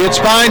Patriots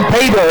find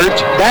pay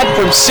dirt. That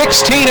from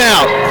 16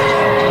 out.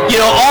 You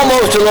know,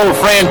 almost a little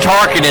Fran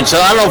Tarkenton. So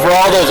I know for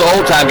all those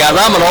old-time guys,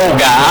 I'm an old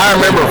guy. I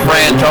remember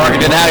Fran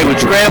Tarkenton, how he would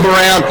scramble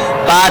around,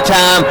 buy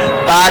time,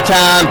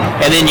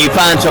 and then you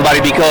find somebody,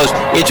 because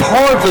it's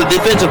hard for the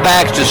defensive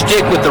backs to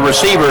stick with the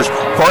receivers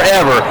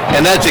forever.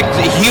 And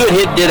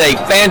Hewitt did a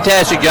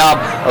fantastic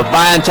job of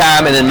buying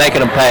time and then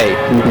making them pay.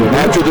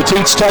 After the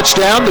Teats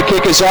touchdown, the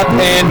kick is up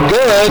and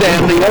good,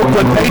 and the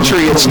Oakland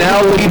Patriots now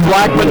lead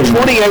Blackman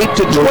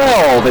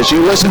 28-12 as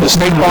you listen to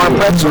State Farm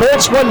Prep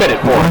Sports. 1 minute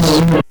for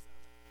us.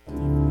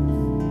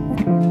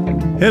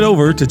 Head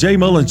over to J.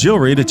 Mullins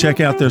Jewelry to check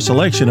out their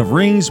selection of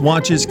rings,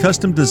 watches,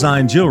 custom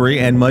design jewelry,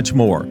 and much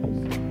more.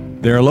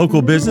 They're a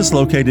local business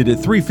located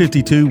at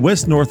 352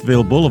 West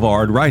Northville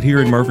Boulevard right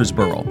here in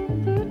Murfreesboro.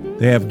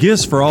 They have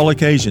gifts for all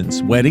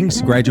occasions,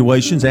 weddings,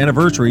 graduations,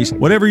 anniversaries,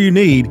 whatever you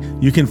need,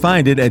 you can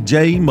find it at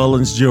J.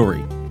 Mullins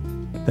Jewelry.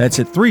 That's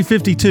at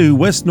 352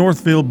 West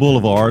Northville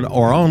Boulevard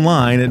or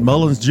online at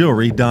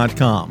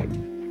mullinsjewelry.com.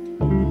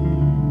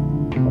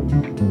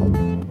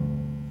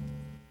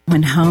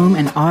 When home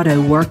and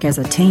auto work as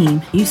a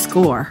team, you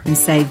score and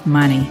save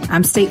money.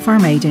 I'm State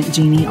Farm Agent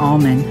Jeannie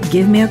Allman.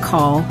 Give me a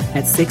call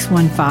at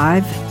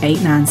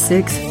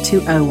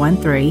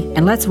 615-896-2013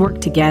 and let's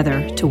work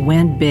together to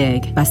win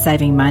big by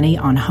saving money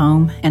on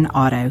home and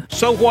auto.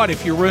 So what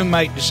if your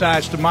roommate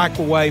decides to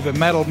microwave a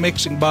metal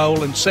mixing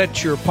bowl and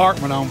sets your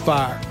apartment on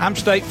fire? I'm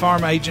State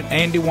Farm Agent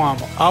Andy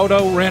Wommel.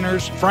 Auto,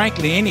 renters,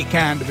 frankly, any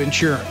kind of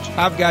insurance.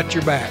 I've got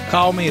your back.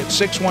 Call me at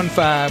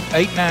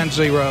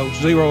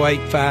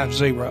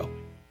 615-890-0850.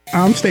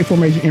 I'm State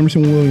Farm Agent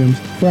Emerson Williams,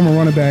 former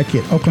running back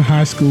at Oakland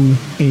High School,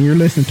 and you're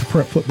listening to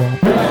Prep Football.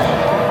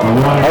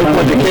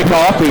 Oakland to kick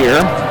off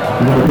here.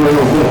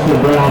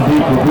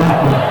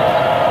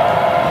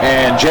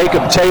 And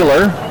Jacob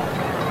Taylor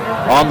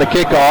on the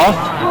kickoff.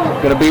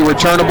 Going to be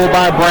returnable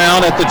by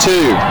Brown at the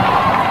 2.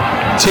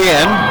 10,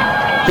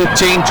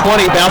 15,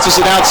 20, bounces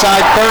it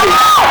outside 30.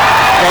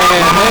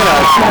 And then a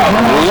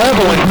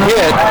leveling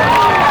hit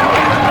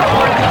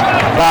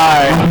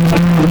by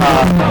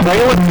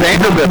Braylon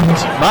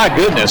Vanderbilt. My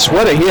goodness,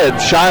 what a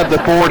hit, shy of the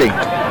 40.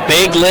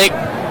 Big lick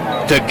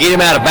to get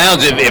him out of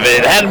bounds. If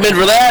it hadn't been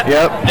for that,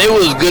 it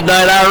was good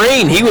night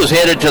Irene. He was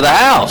headed to the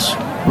house.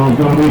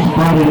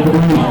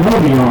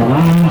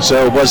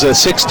 So it was a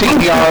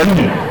 16-yard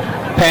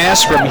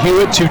pass from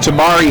Hewitt to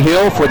Tamari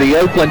Hill for the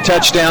Oakland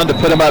touchdown to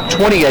put him up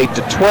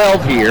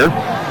 28-12 here.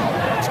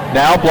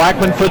 Now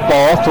Blackman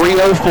football,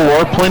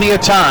 3:04, plenty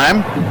of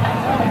time.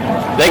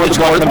 They could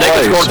score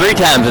 3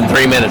 times in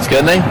 3 minutes,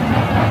 couldn't they?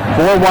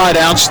 4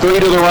 wideouts, 3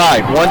 to the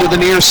right, 1 to the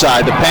near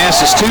side. The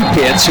pass is to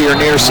Pitts here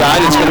near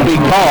side. It's going to be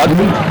caught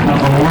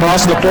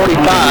across the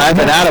 45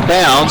 and out of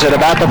bounds at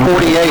about the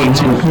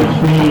 48.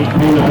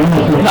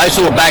 Nice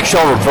little back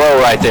shoulder throw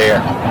right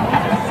there.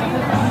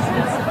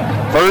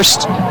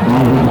 First,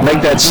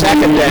 make that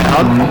second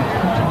down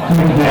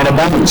and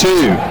about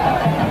 2.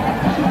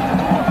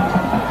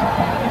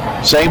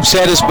 Same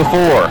set as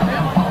before.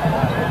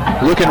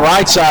 Looking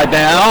right side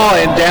now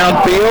and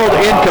downfield,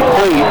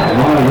 incomplete.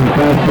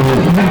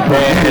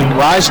 And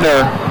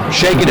Reisner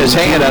shaking his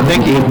hand. I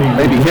think he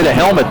maybe hit a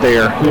helmet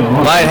there.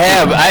 Might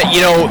have.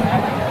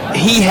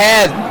 He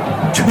had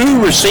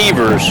 2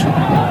 receivers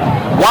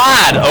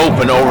wide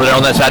open over there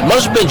on that side.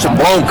 Must have been some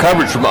blown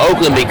coverage from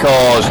Oakland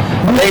because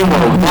they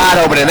were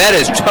wide open, and that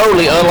is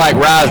totally unlike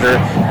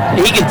Reisner.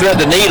 He can thread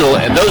the needle,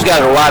 and those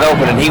guys are wide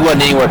open, and he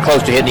wasn't anywhere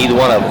close to hitting either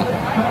one of them.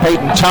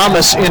 Peyton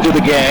Thomas into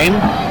the game.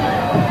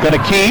 Going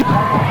to keep,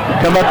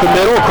 come up the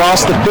middle,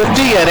 across the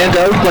 50, and into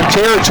Oakland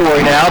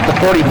territory now at the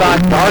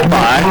 45-yard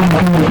line.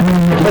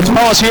 Let's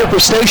pause here for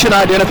station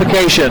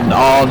identification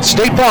on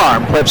State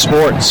Farm Prep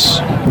Sports.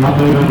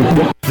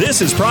 This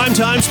is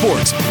Primetime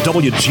Sports,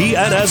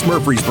 WGNS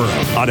Murfreesboro,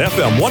 on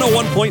FM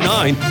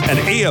 101.9 and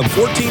AM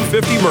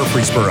 1450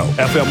 Murfreesboro,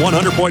 FM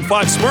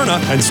 100.5 Smyrna,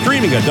 and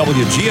streaming at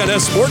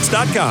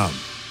WGNSSports.com.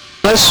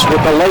 With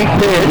a late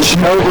pitch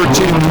over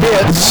to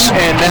Pitts,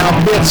 and now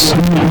Pitts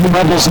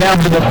levels down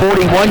to the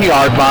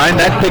 41-yard line.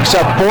 That picks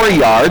up 4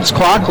 yards.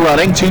 Clock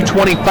running,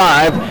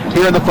 2:25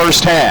 here in the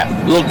first half.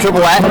 A little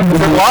triple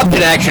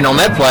option action on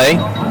that play.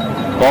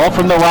 Ball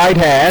from the right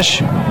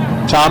hash.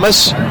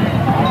 Thomas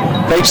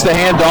fakes the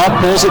handoff,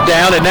 pulls it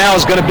down, and now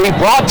is going to be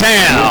brought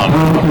down.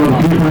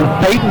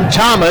 Peyton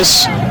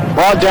Thomas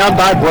brought down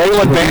by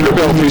Braylon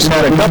Vanderbilt, who's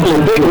had a couple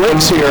of big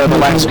licks here in the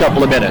last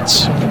couple of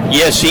minutes.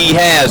 Yes, he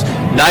has.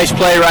 Nice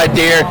play right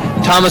there.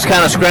 Thomas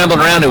kind of scrambling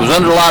around. It was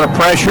under a lot of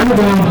pressure,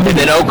 and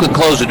then Oakland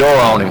closed the door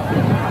on him.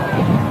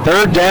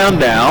 3rd down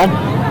now.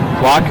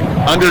 Clock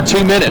under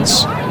 2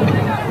 minutes.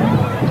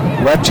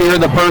 Left here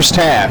in the first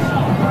half.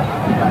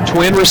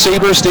 Twin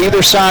receivers to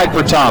either side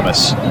for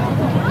Thomas.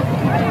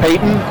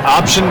 Peyton,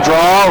 option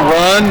draw,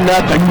 run,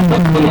 nothing.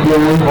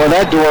 Well,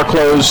 that door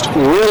closed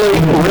really,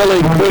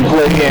 really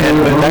quickly,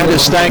 and that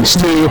is thanks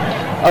to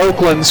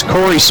Oakland's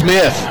Corey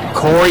Smith.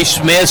 Corey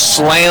Smith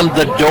slammed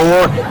the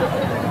door,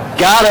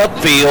 got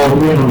upfield,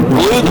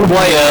 blew the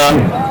play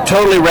up,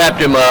 totally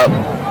wrapped him up.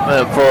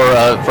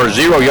 for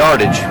 0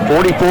 yardage.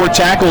 44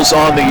 tackles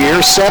on the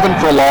year, 7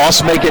 for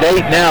loss, make it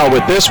 8 now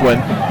with this one,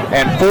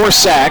 and 4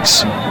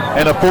 sacks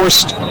and a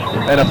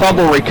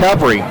fumble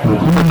recovery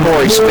for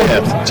Corey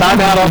Smith.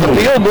 Timeout on the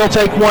field. We'll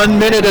take 1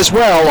 minute as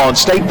well on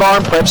State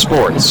Farm Prep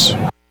Sports.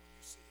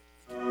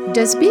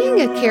 Does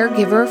being a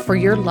caregiver for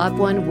your loved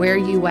one wear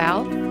you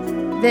out?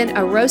 Then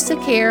Arosa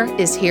Care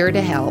is here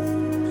to help.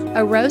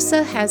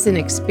 Arosa has an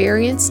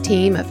experienced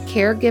team of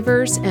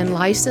caregivers and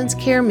licensed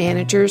care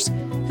managers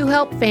who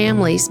help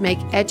families make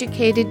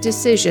educated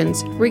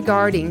decisions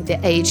regarding the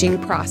aging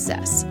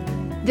process.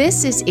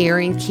 This is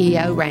Erin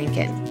Keogh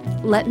Rankin.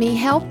 Let me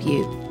help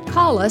you.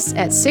 Call us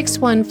at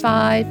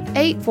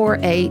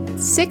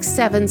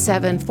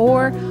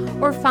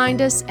 615-848-6774 or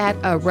find us at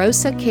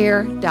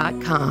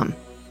arosacare.com.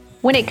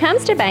 When it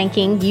comes to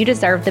banking, you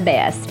deserve the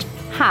best.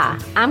 Hi,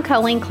 I'm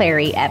Colleen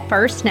Clary at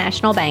First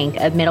National Bank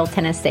of Middle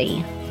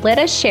Tennessee. Let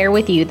us share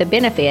with you the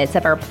benefits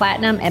of our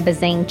Platinum and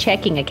Bazing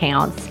checking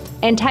accounts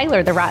and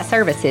tailor the right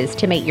services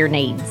to meet your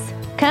needs.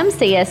 Come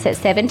see us at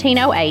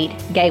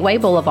 1708 Gateway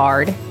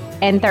Boulevard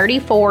and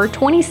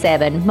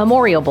 3427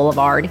 Memorial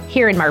Boulevard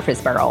here in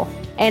Murfreesboro,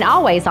 and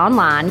always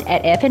online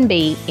at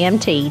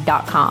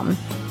fnbmt.com.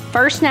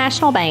 First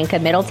National Bank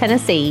of Middle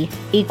Tennessee,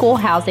 Equal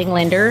Housing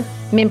Lender,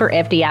 member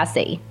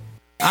FDIC.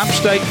 I'm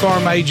State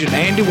Farm Agent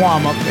Andy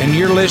Womack, and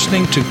you're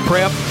listening to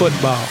Prep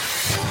Football.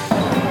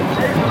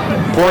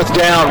 4th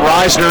down,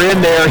 Reisner in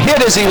there,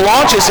 hit as he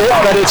launches it,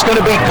 but it's going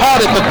to be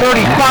caught at the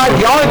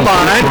 35-yard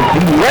line,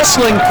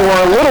 wrestling for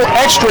a little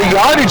extra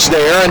yardage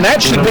there, and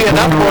that should be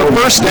enough for a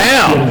first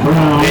down.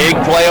 Big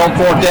play on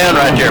 4th down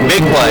right there,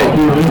 big play.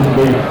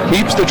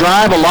 Keeps the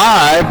drive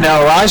alive.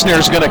 Now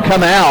Reisner's going to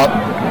come out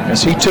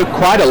as he took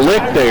quite a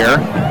lick there.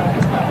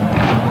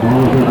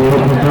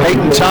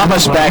 Peyton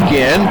Thomas back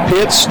in.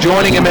 Pitts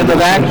joining him in the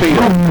backfield.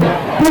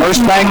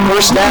 First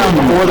down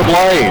before the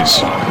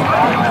Blaze.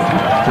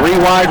 3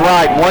 wide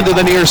right, 1 to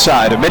the near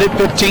side.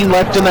 1:15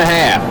 left in the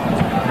half.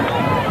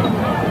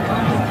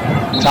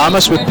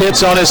 Thomas with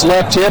Pitts on his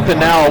left hip, and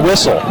now a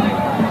whistle.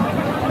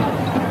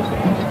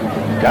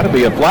 Got to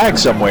be a flag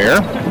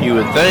somewhere. You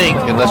would think,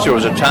 unless there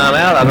was a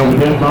timeout. I don't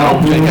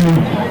think it.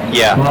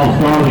 Yeah.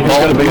 It's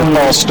going to be a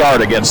false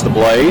start against the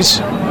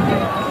Blaze.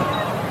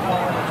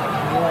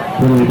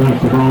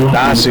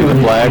 I see the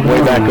flag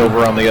way back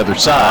over on the other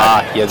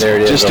side. Yeah, there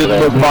it is. Just didn't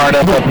look far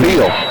enough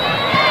upfield.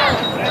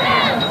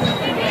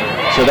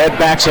 So that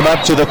backs him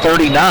up to the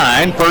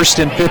 39, 1st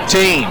and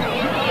 15.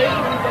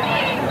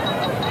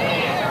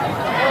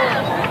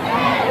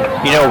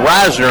 You know,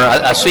 Reisner,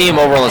 I see him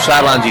over on the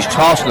sidelines. He's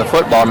tossing the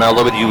football now a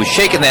little bit. He was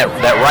shaking that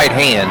right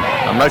hand.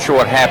 I'm not sure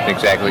what happened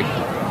exactly.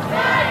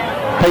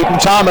 Peyton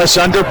Thomas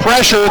under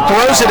pressure,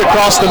 throws it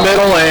across the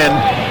middle, and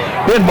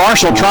Ben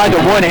Marshall tried to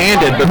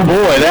one-handed, but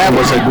boy, that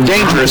was a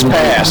dangerous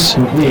pass.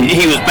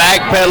 He was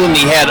backpedaling.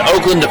 He had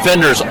Oakland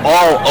defenders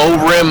all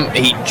over him.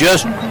 He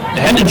just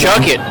had to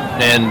chuck it,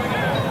 and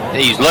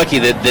he's lucky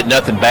that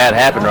nothing bad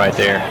happened right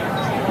there.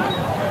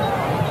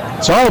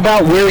 It's all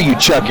about where you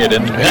chuck it,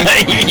 and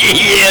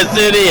yes,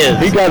 it is.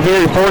 He got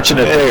very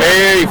fortunate there.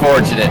 Very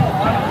fortunate.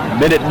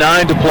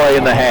 1:09 to play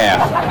in the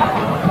half.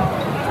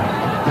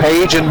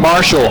 Page and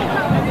Marshall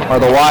are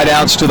the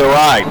wideouts to the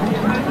right.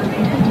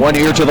 One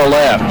here to the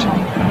left.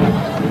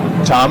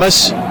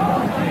 Thomas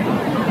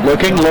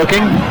looking,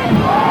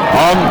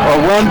 on a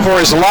run for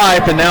his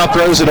life, and now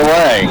throws it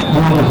away.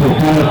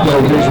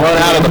 He's run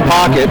out of the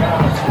pocket.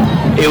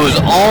 It was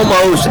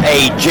almost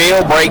a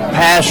jailbreak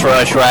pass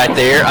rush right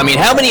there. I mean,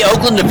 how many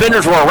Oakland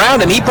defenders were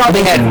around him? He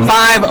probably had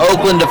 5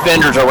 Oakland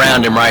defenders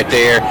around him right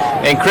there.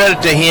 And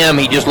credit to him,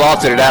 he just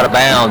lost it out of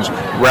bounds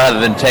rather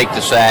than take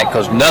the sack,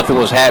 because nothing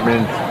was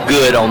happening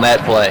good on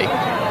that play.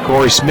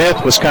 Corey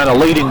Smith was kind of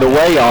leading the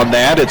way on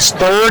that. It's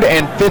 3rd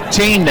and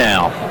 15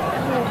 now.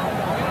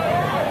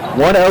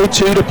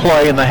 1:02 to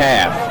play in the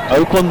half.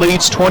 Oakland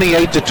leads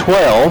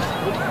 28-12.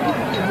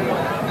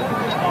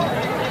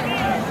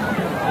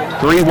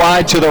 3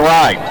 wide to the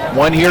right.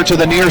 1 here to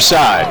the near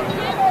side.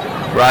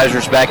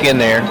 Reiser's back in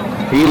there.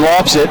 He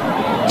lofts it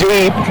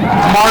deep.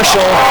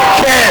 Marshall,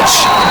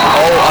 catch.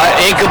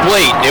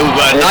 Incomplete. It was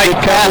a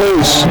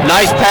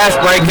nice pass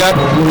breakup.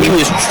 He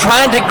was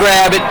trying to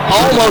grab it.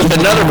 Almost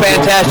another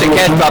fantastic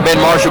catch by Ben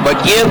Marshall,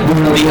 but give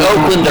the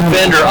Oakland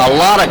defender a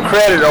lot of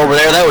credit over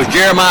there. That was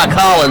Jeremiah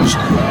Collins,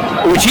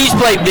 which he's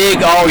played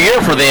big all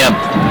year for them.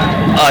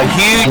 A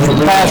huge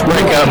pass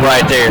breakup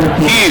right there.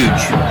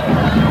 Huge.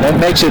 That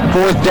makes it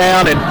 4th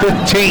down and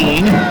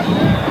 15.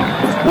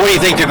 What do you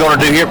think they're going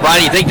to do here, Brian?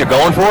 Do you think they're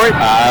going for it?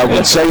 I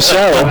would say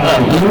so.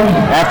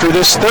 After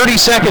this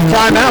 30-second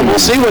timeout, we'll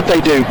see what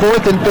they do.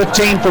 4th and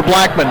 15 for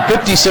Blackman.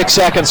 56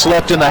 seconds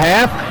left in the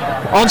half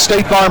on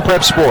State Farm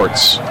Prep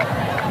Sports.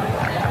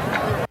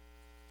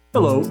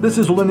 Hello, this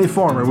is Lenny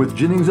Farmer with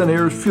Jennings &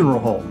 Ayers Funeral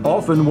Home.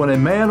 Often when a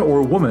man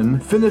or woman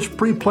finish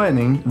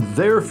pre-planning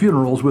their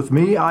funerals with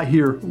me, I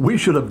hear, "We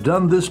should have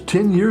done this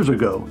 10 years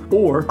ago."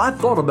 Or, "I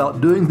thought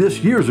about doing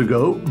this years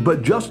ago,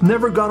 but just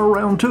never got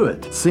around to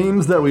it."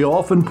 Seems that we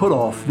often put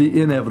off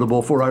the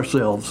inevitable for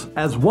ourselves.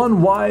 As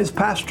one wise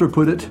pastor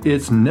put it,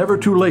 it's never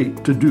too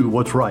late to do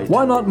what's right.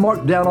 Why not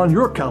mark down on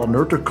your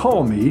calendar to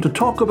call me to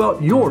talk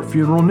about your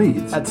funeral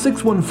needs at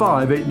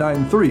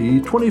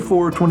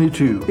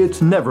 615-893-2422.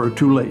 It's never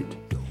too late.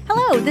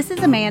 Hello, this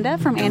is Amanda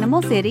from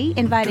Animal City,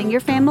 inviting your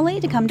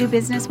family to come do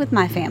business with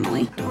my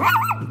family.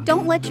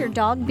 Don't let your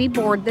dog be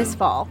bored this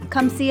fall.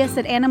 Come see us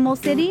at Animal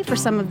City for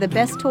some of the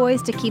best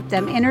toys to keep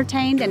them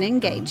entertained and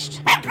engaged.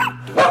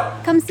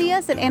 Come see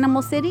us at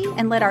Animal City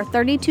and let our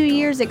 32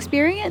 years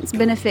experience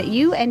benefit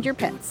you and your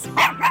pets.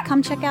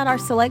 Come check out our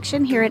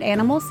selection here at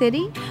Animal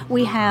City.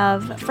 We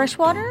have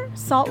freshwater,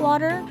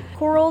 saltwater,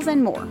 corals,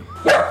 and more.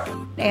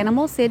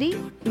 Animal City,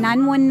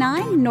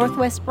 919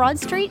 Northwest Broad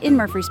Street in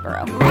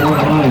Murfreesboro.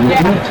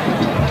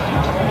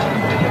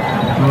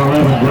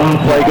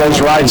 Play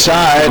goes right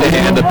side,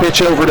 and the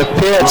pitch over to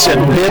Pitts,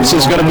 and Pitts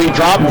is going to be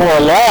dropped for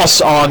a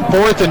loss on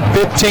 4th and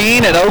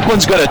 15, and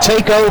Oakland's going to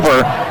take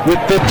over with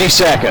 50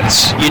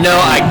 seconds. You know,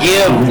 I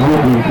give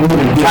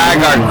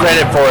Tygart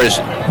credit for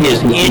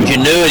his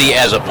ingenuity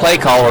as a play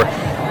caller.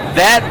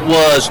 That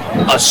was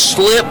a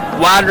slip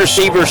wide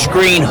receiver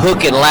screen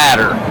hook and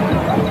ladder.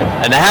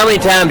 And how many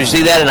times do you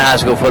see that in high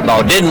school football?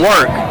 It didn't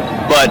work,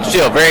 but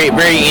still very,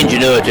 very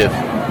ingenuitive.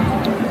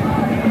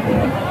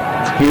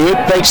 Hewitt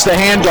fakes the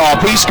handoff.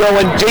 He's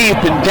going deep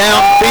and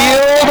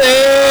downfield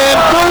and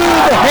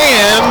through the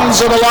hands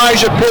of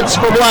Elijah Pitts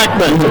for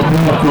Blackman.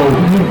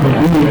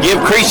 Give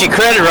Creasy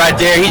credit right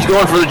there. He's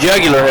going for the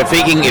jugular. If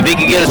he can get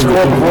a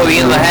score before the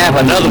end of the half,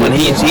 another one,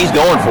 he's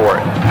going for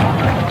it.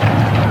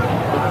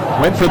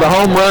 Went for the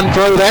home run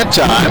throw that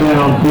time.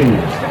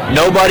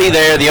 Nobody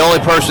there. The only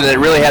person that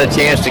really had a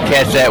chance to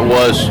catch that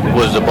was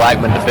the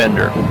Blackman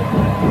defender.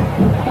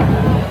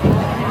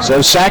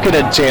 So 2nd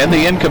and 10.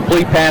 The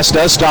incomplete pass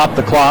does stop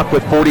the clock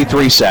with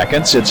 43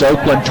 seconds. It's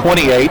Oakland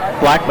 28,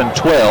 Blackman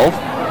 12.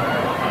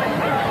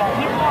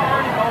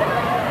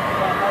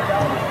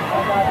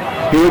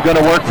 Hewitt going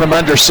to work from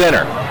under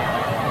center.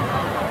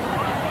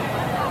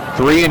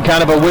 3 in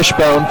kind of a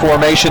wishbone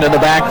formation in the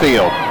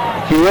backfield.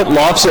 Hewitt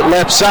lofts it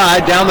left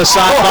side, down the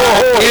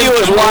sideline. He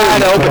was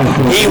wide open.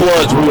 He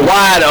was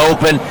wide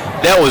open.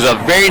 That was a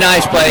very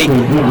nice play. A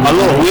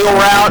little wheel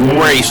route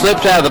where he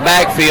slips out of the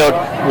backfield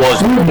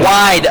was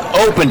wide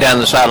open down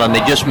the sideline.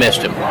 They just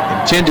missed him.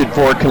 Intended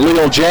for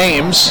Khalil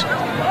James.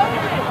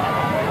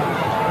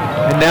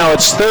 And now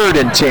it's 3rd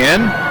and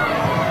 10.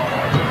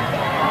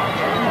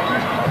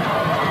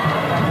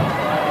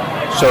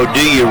 So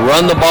do you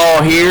run the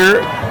ball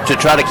here to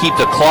try to keep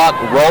the clock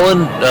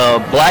rolling?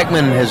 Does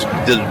Blackman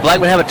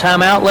have a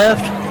timeout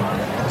left?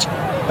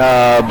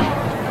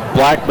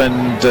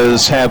 Blackman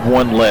does have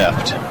one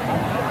left.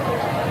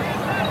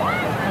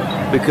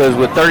 Because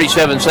with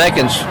 37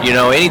 seconds, you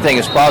know, anything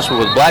is possible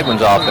with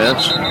Blackman's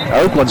offense.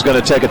 Oakland's going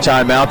to take a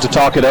timeout to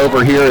talk it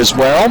over here as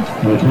well.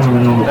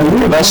 That'll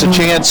give us a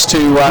chance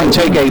to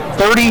take a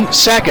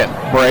 30-second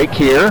break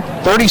here.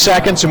 30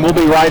 seconds and we'll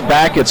be right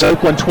back. It's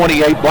Oakland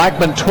 28,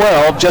 Blackman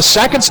 12. Just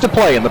seconds to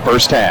play in the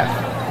first half.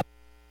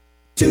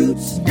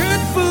 Toots,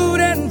 good food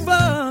and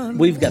fun.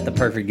 We've got the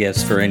perfect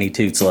gifts for any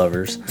Toots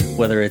lovers,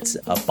 whether it's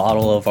a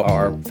bottle of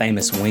our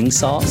famous wing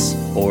sauce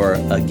or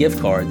a gift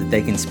card that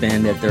they can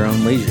spend at their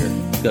own leisure.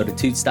 Go to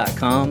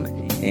Toots.com,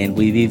 and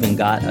we've even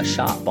got a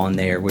shop on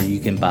there where you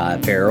can buy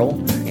apparel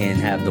and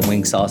have the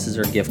wing sauces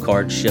or gift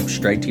cards shipped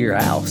straight to your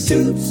house.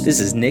 Toots. This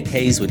is Nick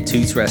Hayes with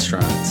Toots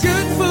Restaurants.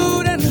 Good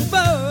food and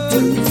fun.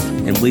 Toots.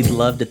 And we'd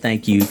love to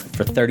thank you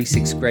for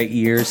 36 great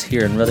years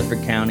here in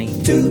Rutherford County.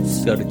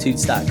 Toots. Go to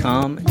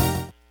Toots.com.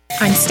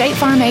 I'm State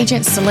Farm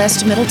Agent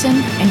Celeste Middleton,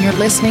 and you're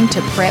listening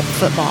to Prep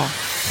Football.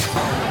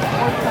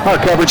 Our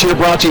coverage here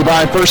brought to you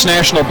by First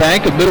National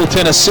Bank of Middle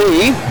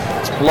Tennessee,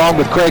 along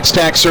with Craig's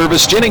Tax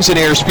Service, Jennings &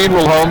 Ayers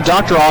Funeral Home,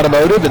 Dr.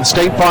 Automotive, and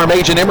State Farm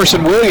Agent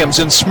Emerson Williams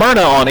in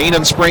Smyrna on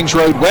Enon Springs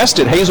Road West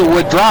at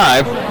Hazelwood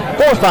Drive,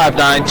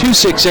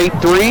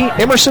 459-2683,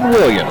 Emerson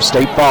Williams,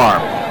 State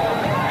Farm.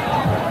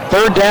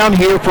 3rd down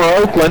here for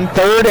Oakland,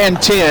 3rd and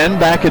 10,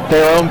 back at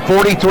their own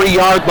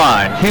 43-yard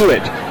line.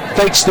 Hewitt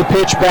fakes the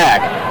pitch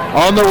back.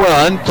 On the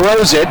run,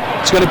 throws it.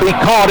 It's going to be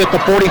caught at the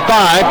 45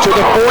 to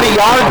the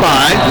 40-yard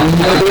line.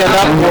 It's going to be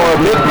enough for a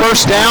big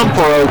first down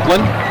for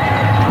Oakland.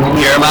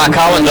 Jeremiah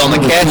Collins on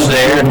the catch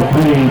there.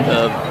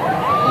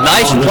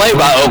 Nice play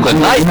by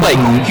Oakland. Nice play.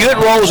 Hewitt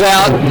rolls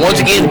out.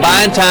 Once again,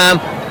 buying time.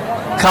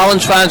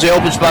 Collins finds the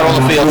open spot on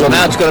the field. So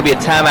now it's going to be a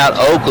timeout,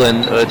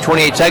 Oakland.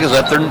 28 seconds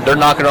left. They're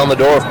knocking on the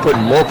door of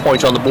putting more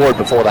points on the board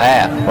before the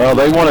half. Well,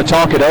 they want to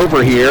talk it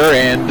over here,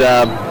 and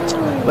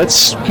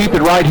let's keep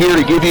it right here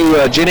to give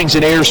you Jennings &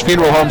 Ayers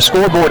Funeral Home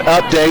scoreboard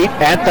update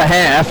at the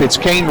half. It's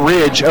Cane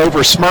Ridge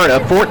over Smyrna,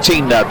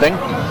 14-0.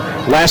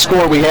 Last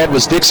score we had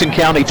was Dixon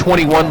County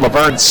 21,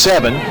 Laverne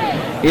 7.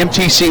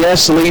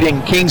 MTCS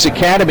leading Kings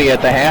Academy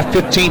at the half,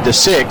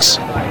 15-6.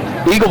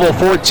 Eagleville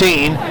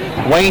 14,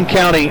 Wayne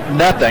County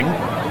nothing.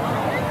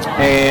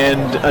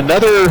 And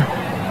another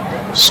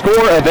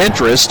score of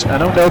interest, I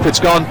don't know if it's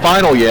gone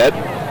final yet.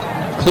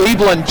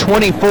 Cleveland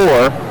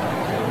 24,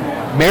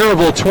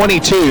 Maryville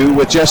 22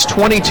 with just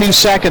 22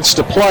 seconds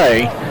to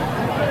play.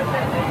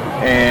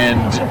 And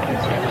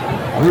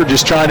we were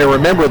just trying to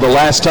remember the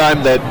last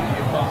time that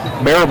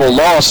Maryville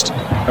lost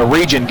a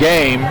region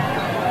game,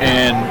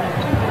 and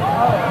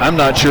I'm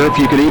not sure if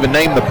you could even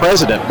name the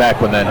president back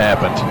when that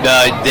happened.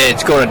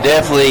 It's going to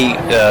definitely,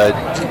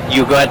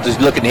 you're going to have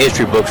to look in the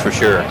history books for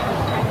sure.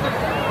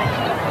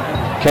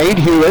 Cade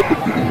Hewitt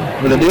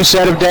with a new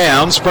set of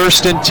downs,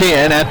 1st and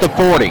 10 at the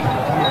 40.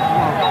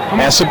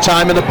 Has some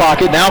time in the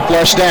pocket, now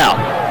flushed out.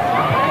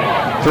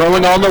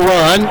 Throwing on the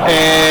run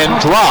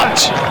and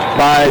dropped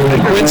by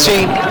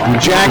Quincy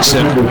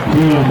Jackson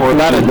for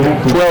about a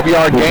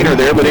 12-yard gainer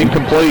there, but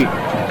incomplete.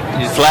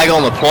 Flag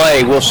on the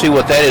play. We'll see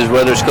what that is,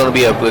 whether it's going to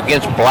be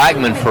against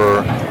Blackman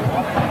for,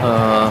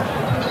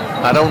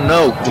 I don't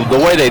know. The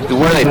way they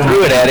threw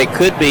it at it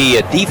could be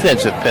a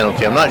defensive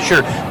penalty. I'm not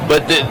sure.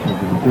 But the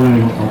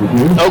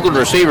Oakland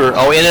receiver,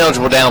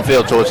 ineligible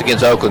downfield, so it's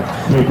against Oakland.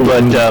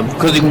 But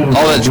because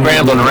all that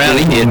scrambling around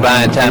he did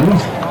buying time,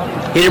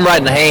 hit him right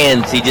in the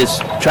hands. He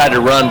just tried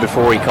to run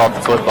before he caught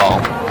the football.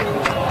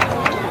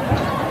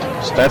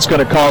 So that's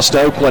going to cost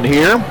Oakland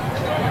here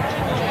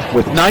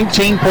with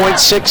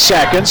 19.6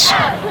 seconds.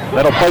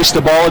 That'll place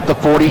the ball at the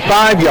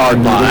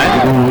 45-yard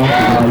line.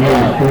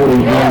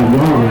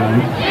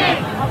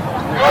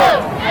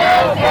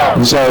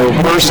 So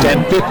 1st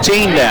and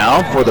 15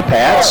 now for the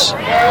Pats.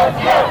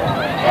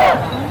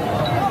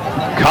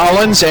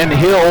 Collins and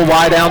Hill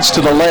wideouts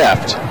to the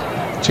left.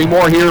 2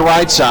 more here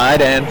right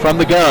side, and from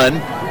the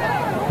gun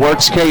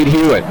works Cade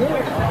Hewitt.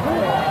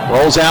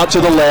 Rolls out to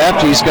the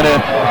left. He's going to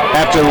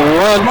have to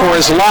run for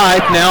his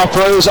life. Now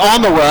throws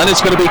on the run.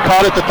 It's going to be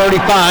caught at the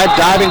 35.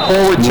 Diving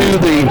forward to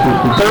the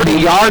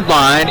 30-yard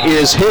line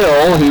is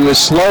Hill, who is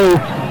slow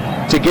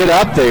to get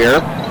up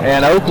there.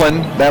 And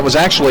Oakland, that was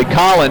actually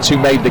Collins who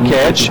made the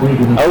catch.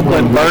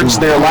 Oakland burns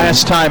their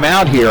last time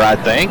out here, I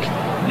think.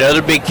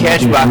 Another big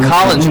catch by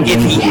Collins.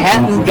 If he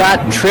hadn't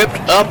got tripped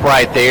up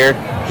right there,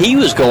 he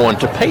was going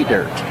to pay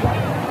dirt.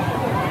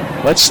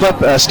 Let's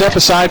step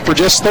aside for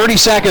just 30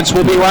 seconds.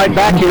 We'll be right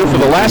back here for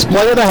the last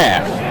play of the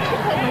half.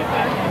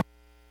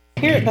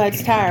 Here at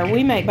Bud's Tire,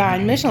 we make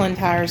buying Michelin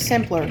tires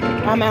simpler.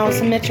 I'm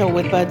Allison Mitchell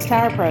with Bud's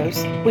Tire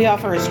Pros. We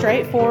offer a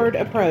straightforward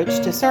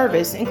approach to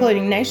service,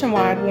 including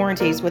nationwide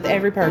warranties with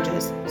every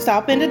purchase.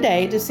 Stop in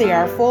today to see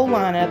our full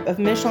lineup of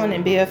Michelin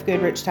and BF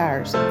Goodrich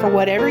tires. For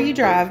whatever you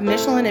drive,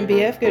 Michelin and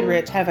BF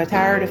Goodrich have a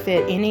tire to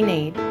fit any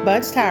need.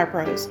 Bud's Tire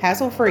Pros,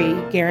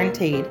 hassle-free,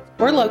 guaranteed.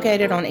 We're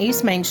located on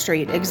East Main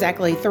Street,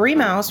 exactly 3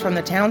 miles from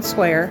the town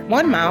square,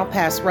 1 mile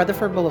past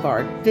Rutherford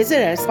Boulevard.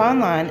 Visit us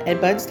online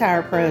at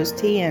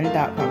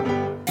budstireprostn.com.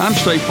 I'm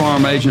State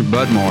Farm Agent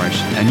Bud Morris,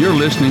 and you're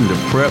listening to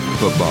Prep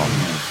Football.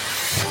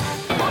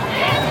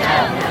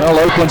 Well,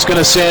 Oakland's going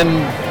to send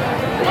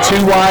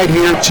 2 wide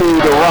here to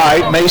the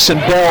right. Mason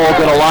Bell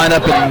going to line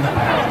up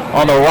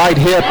on the right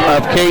hip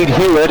of Cade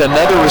Hewitt,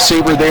 another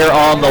receiver there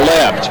on the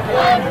left.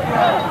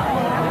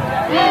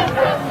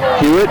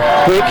 Hewitt,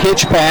 quick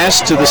hitch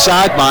pass to the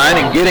sideline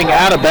and getting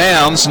out of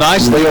bounds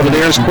nicely over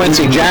there is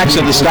Quincy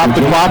Jackson to stop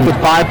the clock with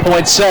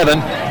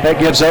 5.7. That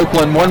gives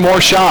Oakland 1 more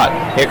shot.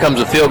 Here comes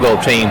the field goal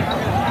team.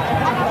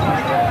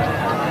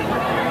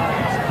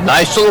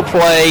 Nice little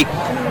play.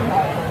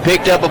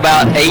 Picked up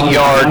about 8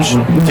 yards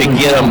to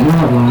get them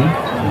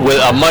with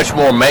a much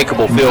more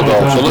makeable field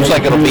goal. So it looks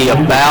like it'll be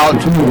about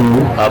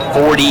a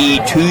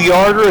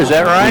 42-yarder. Is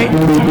that right?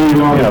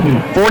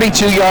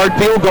 42-yard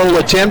field goal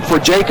attempt for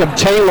Jacob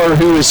Taylor,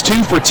 who is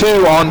 2 for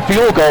 2 on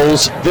field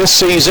goals this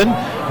season.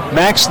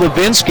 Max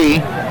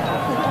Levinsky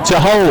to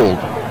hold.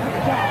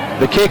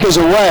 The kick is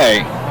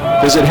away.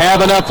 Does it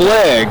have enough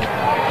leg?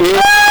 It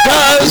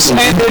does,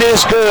 and it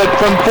is good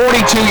from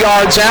 42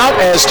 yards out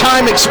as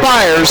time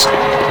expires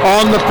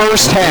on the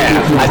first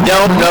half. I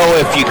don't know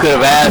if you could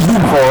have asked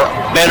for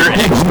better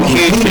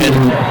execution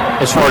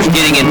as far as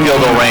getting in field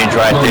goal range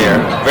right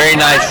there. Very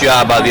nice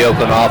job by the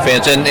Oakland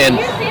offense, and then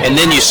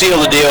you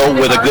seal the deal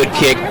with a good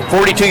kick.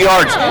 42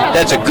 yards,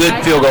 that's a good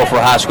field goal for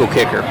a high school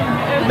kicker.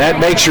 And that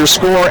makes your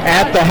score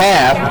at the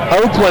half.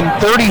 Oakland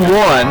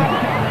 31,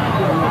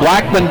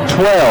 Blackman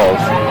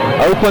 12.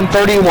 Oakland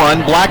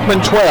 31,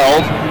 Blackman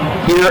 12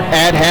 here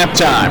at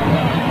halftime.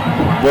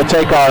 We'll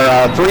take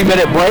our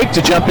 3-minute break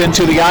to jump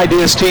into the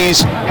Ideas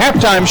Tees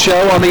halftime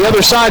show on the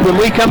other side. When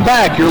we come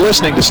back, you're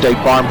listening to State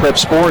Farm Prep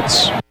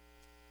Sports.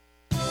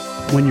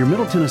 When you're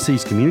Middle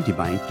Tennessee's community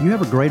bank, you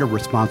have a greater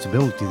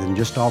responsibility than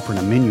just offering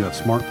a menu of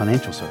smart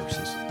financial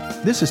services.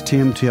 This is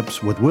Tim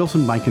Tips with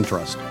Wilson Bank and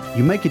Trust.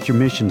 You make it your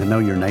mission to know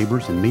your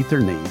neighbors and meet their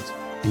needs,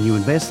 and you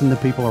invest in the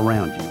people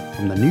around you,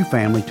 from the new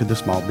family to the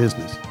small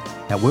business.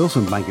 At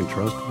Wilson Bank and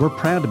Trust, we're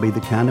proud to be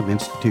the kind of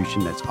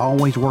institution that's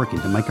always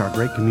working to make our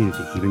great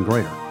community even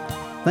greater.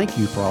 Thank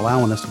you for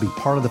allowing us to be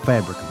part of the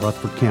fabric of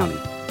Rutherford County,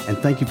 and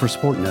thank you for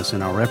supporting us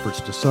in our efforts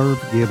to serve,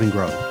 give, and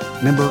grow.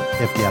 Member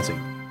FDIC.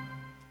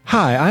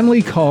 Hi, I'm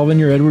Lee Colvin,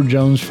 your Edward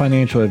Jones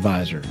financial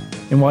advisor.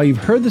 And while you've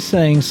heard the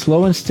saying,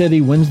 slow and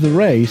steady wins the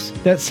race,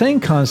 that same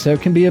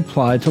concept can be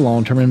applied to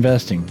long-term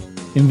investing.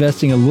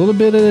 Investing a little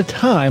bit at a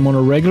time on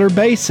a regular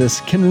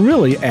basis can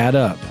really add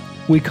up.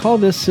 We call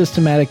this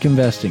systematic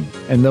investing,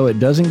 and though it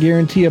doesn't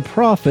guarantee a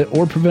profit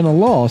or prevent a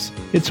loss,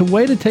 it's a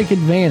way to take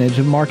advantage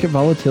of market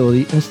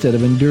volatility instead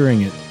of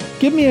enduring it.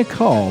 Give me a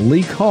call,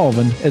 Lee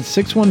Colvin, at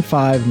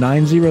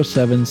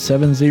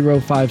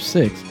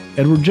 615-907-7056.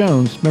 Edward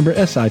Jones, member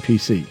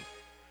SIPC.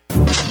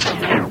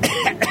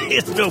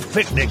 It's no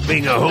picnic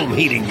being a home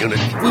heating unit.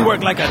 We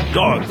work like a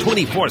dog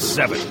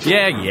 24/7.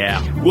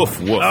 Yeah.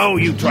 Woof, woof. Oh,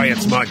 you try it,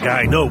 smart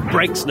guy. No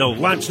breaks, no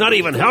lunch, not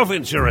even health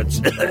insurance.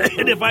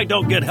 And if I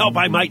don't get help,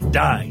 I might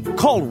die.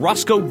 Call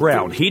Roscoe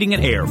Brown Heating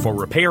and Air for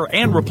repair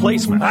and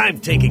replacement. I'm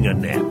taking a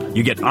nap.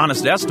 You get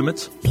honest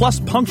estimates, plus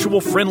punctual,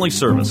 friendly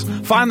service.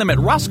 Find them at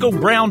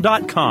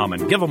RoscoeBrown.com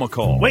and give them a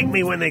call. Wake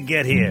me when they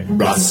get here.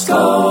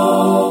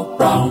 Roscoe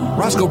Brown.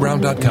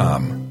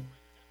 RoscoeBrown.com.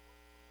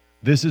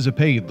 This is a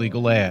paid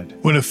legal ad.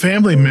 When a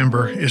family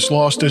member is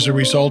lost as a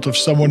result of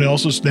someone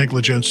else's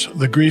negligence,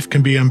 the grief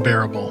can be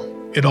unbearable.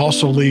 It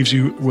also leaves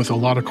you with a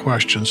lot of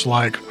questions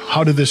like,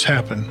 how did this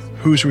happen?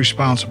 Who's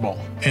responsible?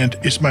 And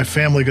is my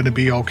family going to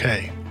be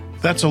okay?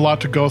 That's a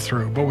lot to go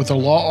through, but with the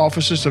law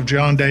offices of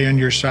John Day on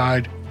your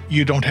side,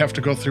 you don't have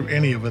to go through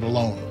any of it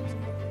alone.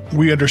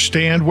 We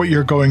understand what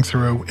you're going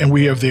through, and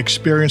we have the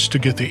experience to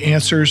get the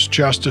answers,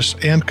 justice,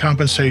 and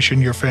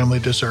compensation your family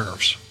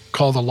deserves.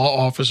 Call the law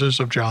offices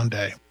of John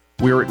Day.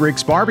 We're at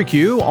Rick's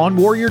Barbecue on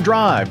Warrior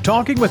Drive,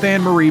 talking with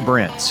Anne-Marie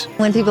Brents.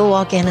 When people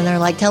walk in and they're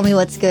like, tell me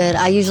what's good,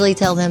 I usually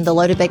tell them the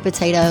loaded baked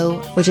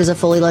potato, which is a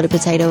fully loaded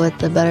potato with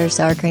the butter,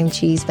 sour cream,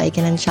 cheese,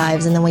 bacon, and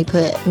chives, and then we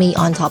put meat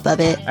on top of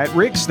it. At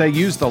Rick's, they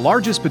use the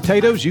largest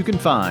potatoes you can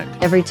find.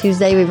 Every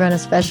Tuesday, we run a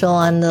special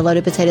on the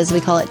loaded potatoes. We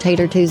call it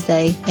Tater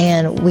Tuesday,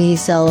 and we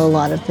sell a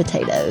lot of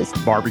potatoes.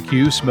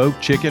 Barbecue,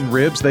 smoked chicken,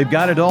 ribs, they've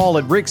got it all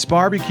at Rick's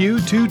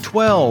Barbecue,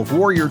 212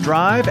 Warrior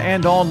Drive,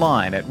 and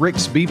online at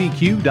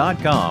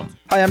ricksbbq.com.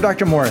 Hi, I'm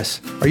Dr. Morris.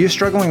 Are you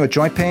struggling with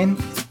joint pain?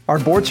 Our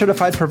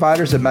board-certified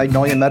providers at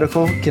Magnolia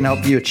Medical can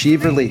help you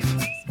achieve relief.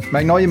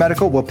 Magnolia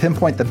Medical will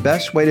pinpoint the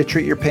best way to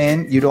treat your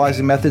pain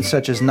utilizing methods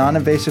such as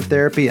non-invasive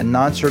therapy and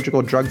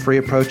non-surgical drug-free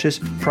approaches,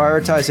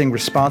 prioritizing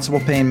responsible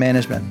pain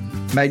management.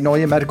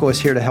 Magnolia Medical is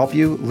here to help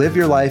you live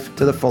your life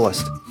to the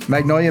fullest.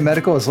 Magnolia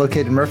Medical is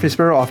located in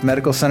Murfreesboro off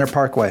Medical Center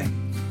Parkway.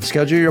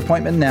 Schedule your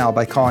appointment now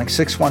by calling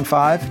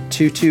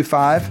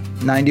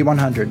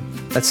 615-225-9100.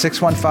 That's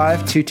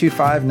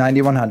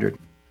 615-225-9100.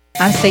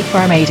 I'm State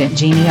Farm Agent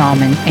Jeannie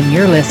Allman, and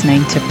you're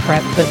listening to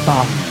Prep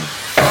Football.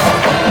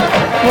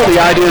 Well,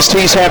 the Ideas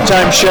Tees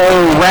halftime show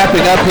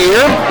wrapping up here.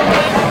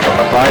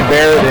 Brian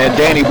Barrett and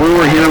Danny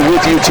Brewer here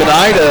with you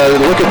tonight.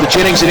 Look at the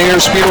Jennings &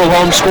 Ayers Funeral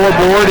Home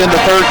scoreboard in the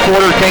third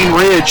quarter. Cane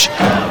Ridge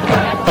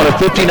on a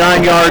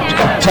 59-yard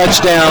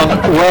touchdown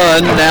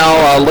run,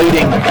 now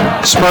leading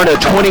Smyrna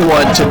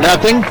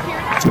 21-0.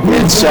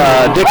 It's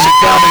Dixon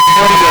County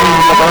 20 and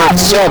Laverne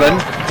 7.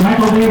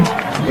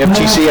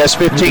 MTCS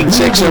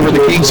 15-6 over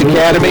the Kings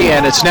Academy,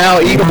 and it's now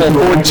Eagleville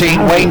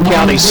 14, Wayne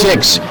County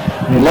 6.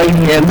 Late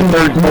in the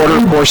third quarter,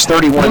 of course,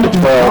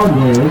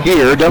 31-12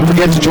 here. Don't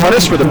forget to join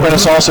us for the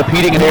Prentice Allsup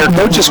Heating and Air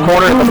Coaches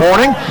Corner in the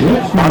morning.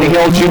 Monty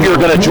Hill Jr. are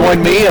going to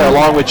join me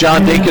along with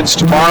John Dinkins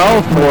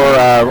tomorrow for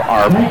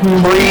our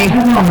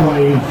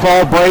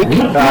pre-fall break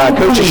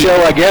coaches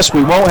show. I guess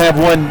we won't have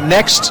one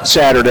next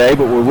Saturday,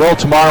 but we will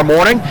tomorrow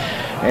morning.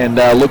 And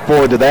look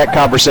forward to that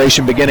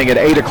conversation beginning at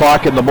 8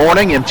 o'clock in the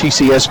morning.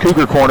 MTCS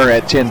Cougar Corner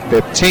at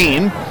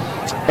 10:15.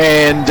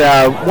 And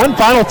one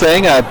final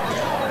thing I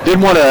did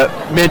want to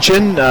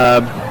mention,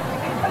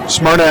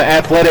 Smyrna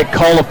Athletic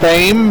Hall of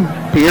Fame,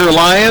 Pierre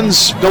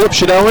Lyons, Philip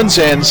Shadowans,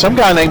 and some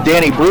guy named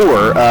Danny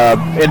Brewer,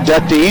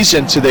 inductees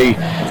into the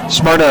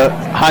Smyrna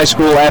High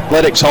School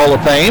Athletics Hall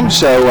of Fame.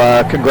 So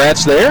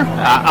congrats there.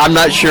 I'm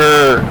not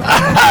sure.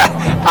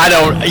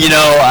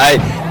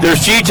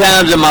 There's few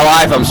times in my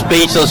life I'm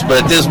speechless, but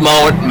at this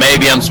moment,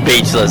 maybe I'm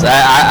speechless.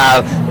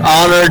 I'm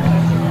honored,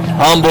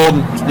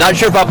 humbled. Not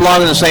sure if I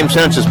belong in the same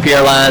sentence as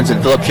Pierre Lyons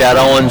and Philip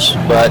Shadowans,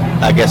 but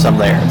I guess I'm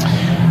there.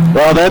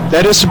 Well,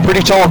 that is some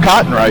pretty tall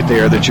cotton right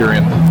there that you're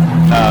in.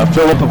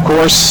 Philip, of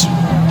course,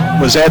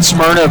 was at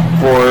Smyrna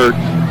for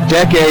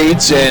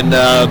decades and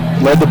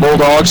led the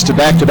Bulldogs to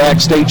back-to-back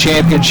state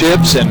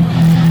championships. And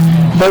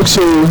folks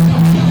who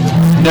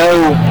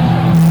know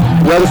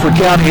Rutherford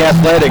County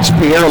athletics,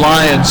 Pierre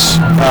Lyons,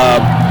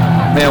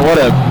 man, what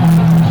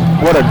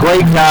a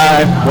great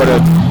guy.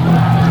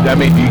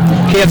 You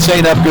can't say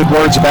enough good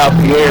words about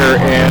Pierre.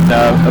 And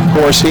of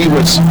course, he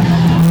was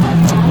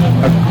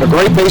a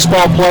great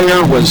baseball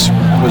player. Was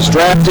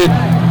drafted,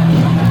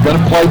 going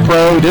to play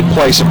pro. Did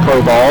play some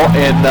pro ball,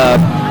 and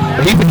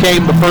he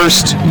became the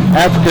first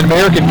African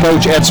American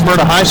coach at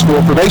Smyrna High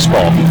School for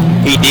baseball.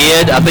 He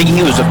did. I think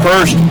he was the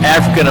first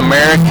African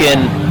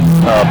American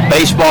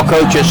baseball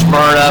coach at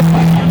Smyrna.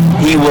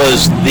 He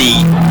was the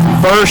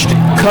first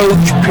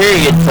coach,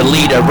 period, to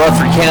lead a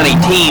Rutherford County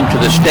team to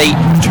the state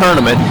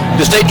tournament.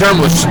 The state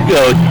tournament was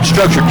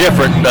structured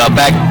different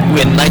back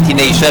in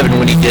 1987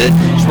 when he did it.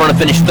 Smyrna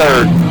finished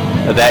third.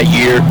 that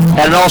year.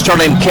 Had an all-star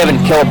named Kevin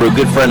Killebrew,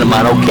 good friend of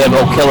mine. Old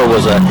Killer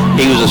was a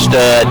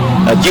stud.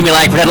 Jimmy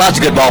Langford had lots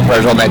of good ball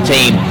players on that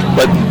team,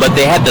 but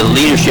they had the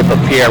leadership of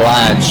Pierre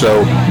Lyons.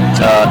 So,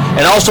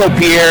 and also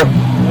Pierre,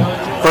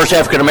 first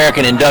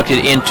African-American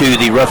inducted into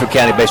the Rutherford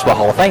County Baseball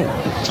Hall of Fame.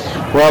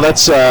 Well,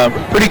 that's a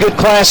pretty good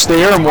class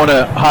there, and want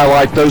to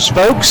highlight those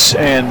folks.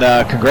 And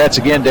congrats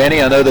again,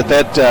 Danny. I know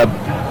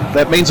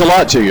that means a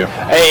lot to you.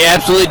 It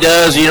absolutely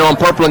does. You know, I'm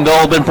purple and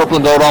gold, been purple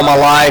and gold all my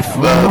life,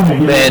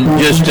 and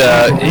just,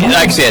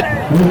 like I said,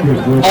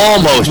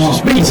 almost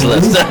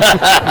speechless. I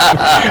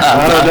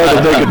don't know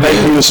that they could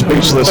make you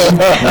speechless.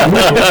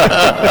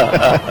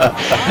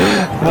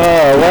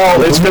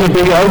 Well, it's going to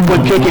be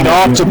Oakland kicking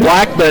off to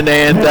Blackman,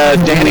 and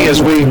Danny,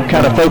 as we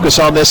kind of focus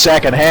on this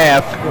second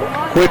half,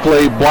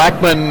 quickly,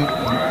 Blackman,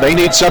 they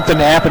need something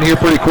to happen here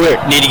pretty quick.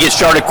 Need to get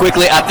started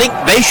quickly. I think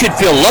they should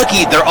feel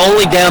lucky they're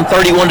only down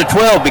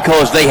 31-12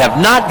 because they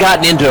have not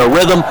gotten into a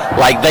rhythm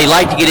like they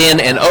like to get in,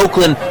 and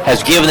Oakland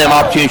has given them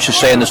opportunities to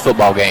stay in this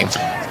football game.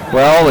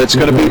 Well, it's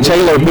going to be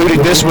Taylor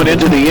booting this one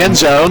into the end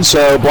zone,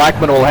 so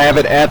Blackman will have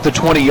it at the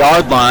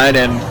 20-yard line,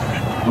 and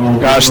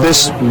gosh,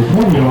 this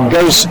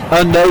goes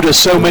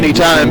unnoticed so many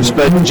times,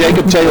 but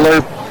Jacob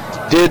Taylor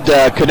did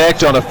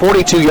connect on a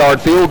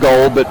 42-yard field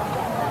goal, but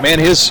man,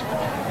 his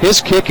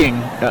kicking,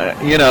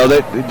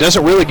 that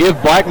doesn't really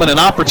give Blackman an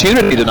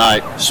opportunity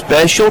tonight.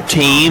 Special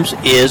teams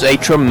is a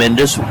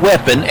tremendous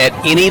weapon at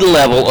any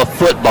level of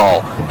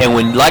football. And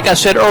when, like I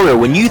said earlier,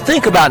 when you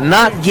think about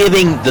not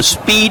giving the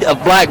speed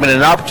of Blackman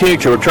an opportunity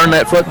to return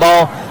that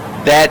football,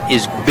 that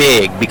is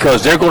big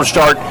because they're going to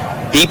start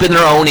deep in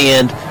their own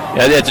end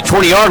at the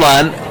 20-yard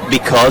line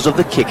because of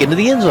the kick into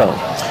the end zone.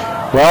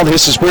 Well,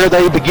 this is where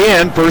they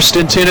begin. 1st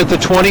and 10 at the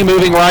 20,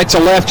 moving right to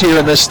left here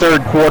in this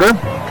third quarter.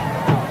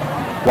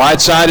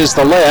 Wide side is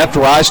the left.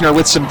 Reisner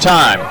with some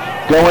time.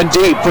 Going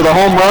deep for the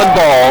home run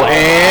ball.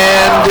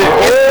 And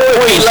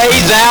if he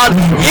lays out,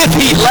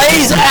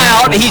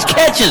 he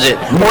catches it.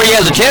 Or he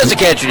has a chance to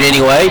catch it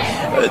anyway.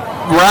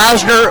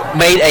 Reisner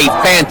made a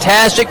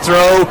fantastic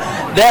throw.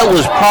 That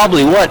was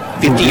probably,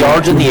 50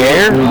 yards in the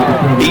air?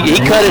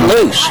 He cut it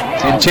loose.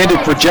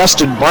 Intended for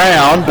Justin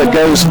Brown, but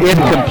goes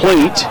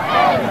incomplete.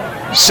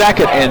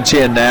 2nd and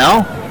 10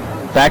 now.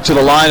 Back to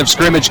the line of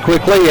scrimmage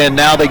quickly, and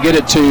now they get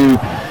it to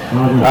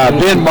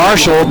Ben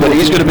Marshall, but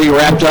he's going to be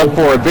wrapped up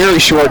for a very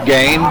short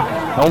gain.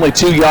 Only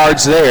 2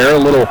 yards there. A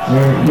little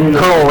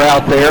curl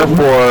route there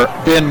for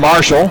Ben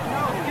Marshall.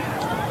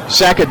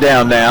 2nd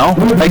down now.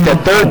 Make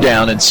that 3rd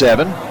down and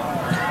 7.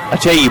 I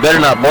tell you better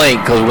not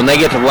blink because when they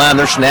get to the line,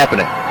 they're snapping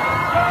it.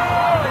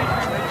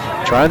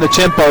 Trying the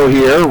tempo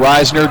here.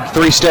 Reisner,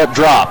 3-step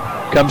drop.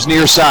 Comes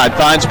near side,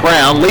 finds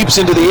Brown, leaps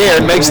into the air,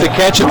 and makes the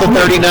catch at the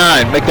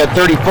 39. Make that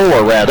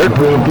 34, rather.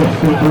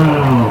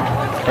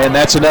 And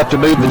that's enough to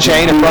move the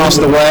chain across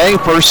the way.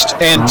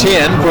 1st and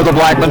 10 for the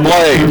Blackman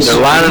Blaze.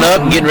 They're lining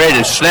up and getting ready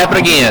to snap it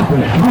again.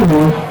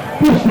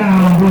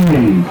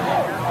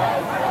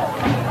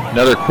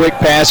 Another quick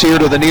pass here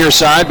to the near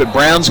side, but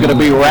Brown's going to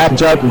be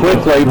wrapped up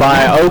quickly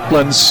by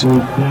Oakland's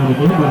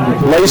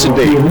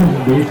Lazenby.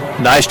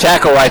 Nice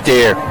tackle right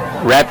there.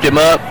 Wrapped him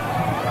up.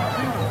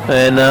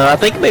 And I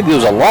think maybe it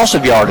was a loss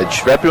of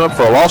yardage. Wrapped him up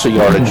for a loss of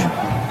yardage.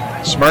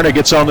 Smyrna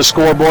gets on the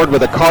scoreboard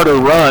with a Carter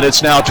run.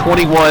 It's now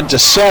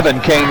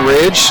 21-7, Cane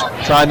Ridge.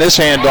 Trying this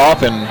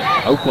handoff, and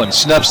Oakland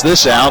snuffs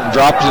this out and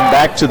drops him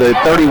back to the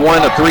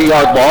 31, a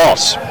 3-yard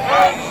loss.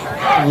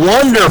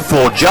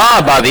 Wonderful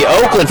job by the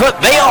Oakland.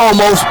 They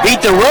almost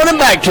beat the running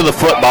back to the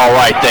football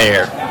right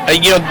there.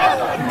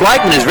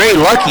 Blackman is very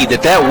lucky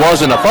that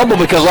wasn't a fumble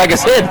because, like I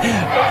said,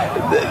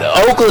 the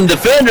Oakland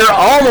defender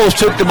almost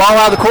took the ball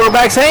out of the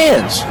quarterback's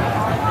hands.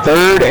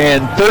 3rd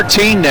and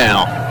 13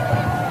 now.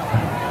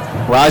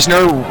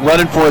 Reisner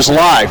running for his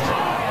life.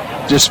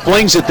 Just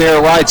flings it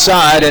there right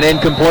side and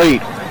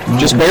incomplete.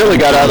 Just barely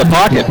got out of the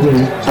pocket.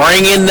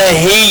 Bringing the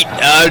heat.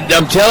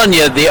 I'm telling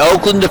you, the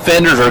Oakland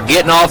defenders are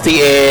getting off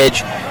the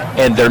edge,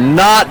 and they're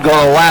not going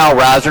to allow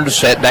Reisner to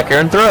sit back there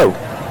and throw.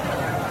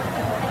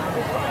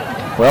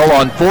 Well,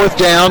 on 4th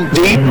down,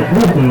 deep,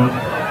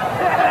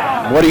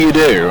 what do you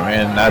do?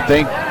 And I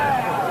think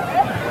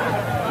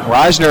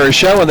Reisner is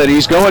showing that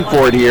he's going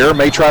for it here.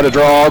 May try to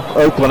draw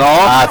Oakland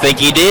off. I think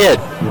he did.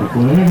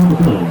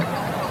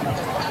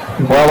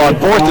 Well, on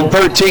 4th and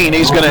 13,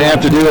 he's going to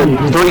have to do it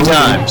 3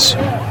 times.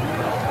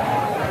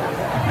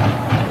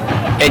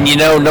 And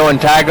knowing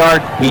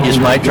Tygart, he just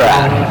might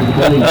try.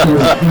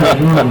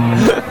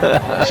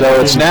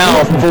 So it's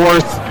now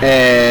 4th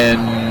and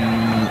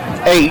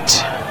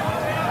 8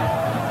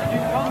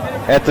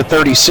 at the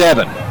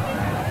 37.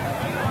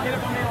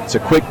 It's a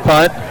quick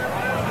punt.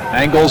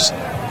 Angles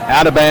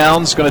out of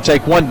bounds, going to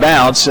take 1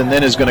 bounce, and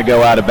then is going to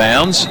go out of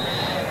bounds.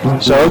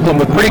 So Oakland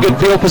with pretty good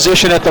field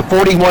position at the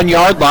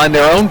 41-yard line,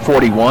 their own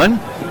 41.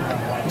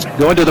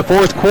 Going to the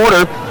 4th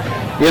quarter,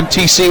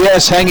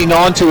 MTCS hanging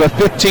on to a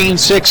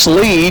 15-6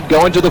 lead,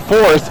 going to the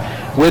 4th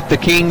with the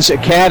Kings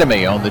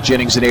Academy on the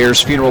Jennings and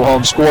Ayers Funeral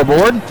Home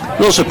scoreboard. A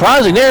little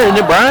surprising there, isn't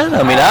it, Brian?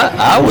 I mean,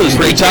 I was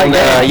thinking,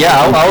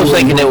 I was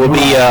thinking it would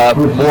be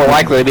more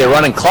likely to be a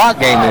running clock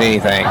game than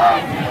anything.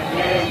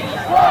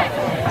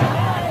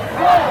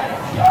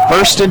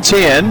 1st and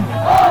 10.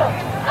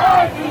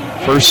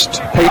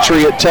 First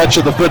Patriot touch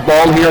of the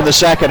football here in the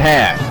second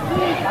half.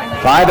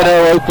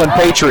 5-0 Oakland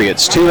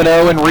Patriots,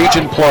 2-0 in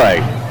region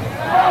play.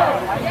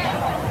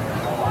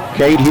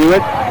 Cade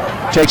Hewitt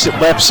takes it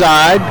left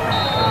side,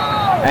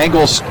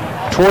 angles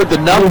toward the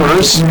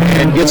numbers,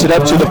 and gets it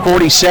up to the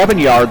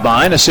 47-yard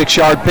line, a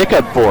 6-yard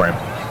pickup for him.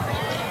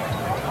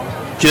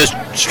 Just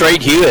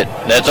straight Hewitt.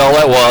 That's all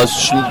that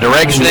was.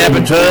 Direct snap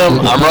it to him.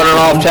 I'm running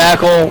off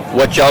tackle.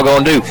 What y'all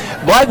going to do?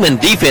 Blackman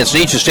defense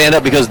needs to stand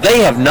up because they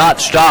have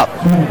not stopped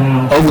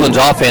Oakland's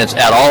offense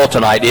at all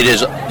tonight. It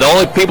is the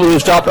only people who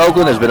stopped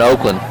Oakland has been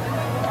Oakland.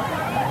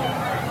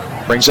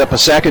 Brings up a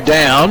second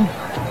down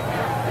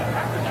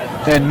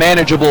and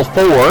manageable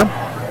 4.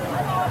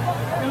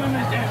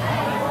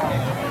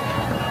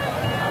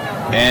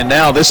 And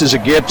now this is a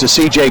give to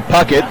C.J.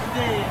 Puckett.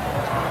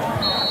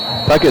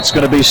 Puckett's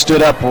going to be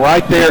stood up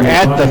right there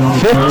at the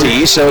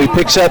 50, so he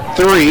picks up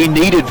 3,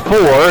 needed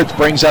 4. It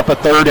brings up a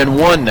 3rd and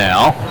 1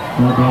 now.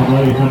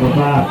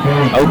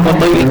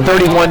 Oakland leading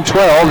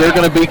 31-12. They're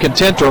going to be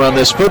content to run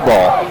this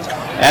football.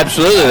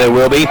 Absolutely, they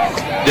will be.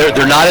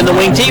 They're not in the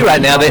wing T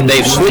right now.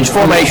 They've switched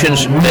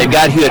formations. They've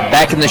got Hewitt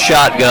back in the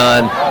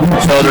shotgun,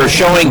 so they're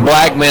showing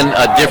Blackman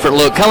a different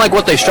look, kind of like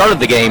what they started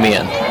the game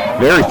in.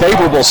 Very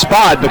favorable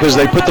spot because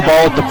they put the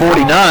ball at the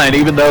 49,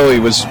 even though he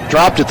was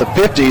dropped at the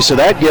 50, so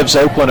that gives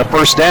Oakland a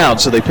first down.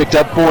 So they picked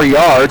up 4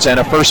 yards and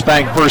a first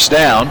bank first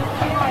down.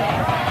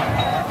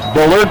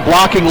 Bullard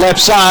blocking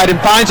left side and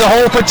finds a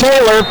hole for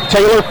Taylor.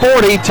 Taylor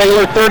 40,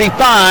 Taylor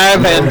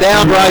 35, and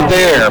down right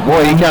there.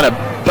 Boy, he kind of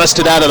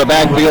busted out of the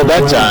backfield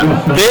that time.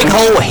 Big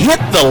hole, hit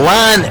the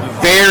line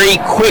very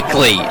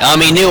quickly. I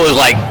mean, it was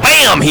like,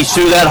 bam, he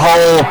threw that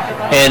hole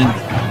and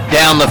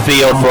down the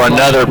field for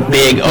another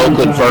big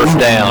Oakland first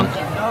down.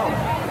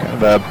 Kind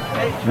of a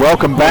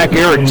welcome back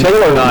Eric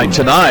Taylor night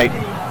tonight.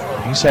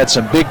 He's had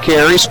some big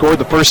carries, scored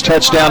the first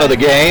touchdown of the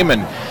game,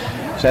 and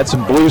he's had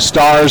some blue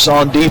stars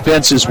on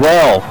defense as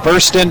well.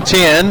 1st and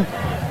 10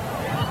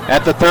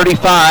 at the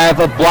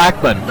 35 of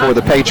Blackman for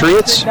the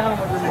Patriots.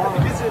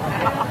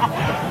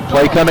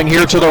 Play coming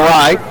here to the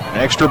right.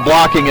 Extra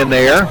blocking in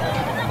there.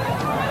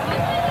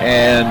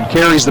 And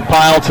carries the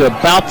pile to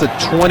about the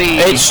 20.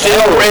 It's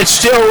still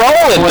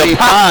rolling.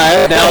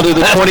 25 now to the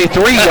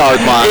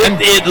 23-yard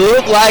line. It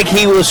looked like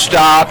he was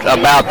stopped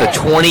about the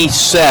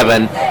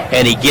 27,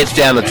 and he gets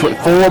down to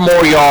 4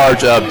 more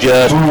yards of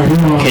just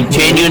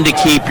continuing to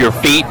keep your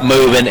feet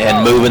moving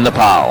and moving the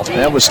pile.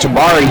 That was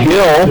Tamari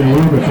Hill,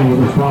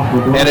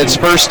 and it's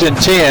 1st and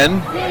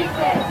 10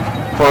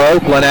 for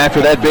Oakland after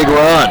that big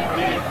run.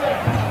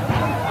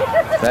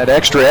 That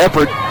extra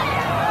effort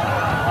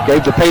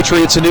gave the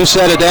Patriots a new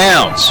set of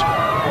downs.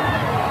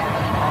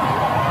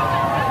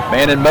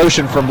 Man in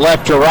motion from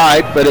left to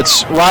right, but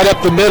it's right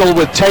up the middle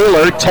with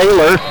Taylor.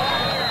 Taylor,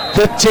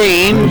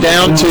 15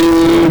 down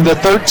to the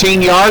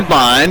 13-yard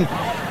line.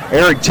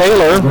 Eric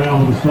Taylor,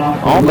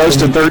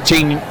 almost a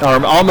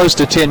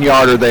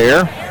 10-yarder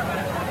there.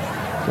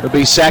 Going to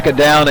be second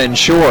down and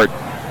short.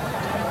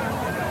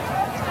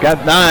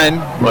 Got 9.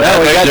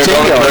 Well,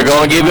 they're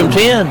going to give him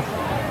 10.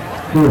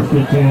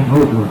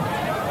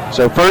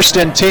 So 1st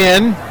and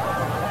 10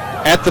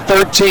 at the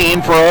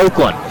 13 for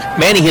Oakland.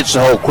 Man, he hits the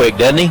hole quick,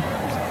 doesn't he?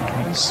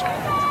 He's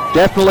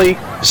definitely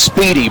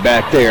speedy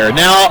back there.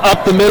 Now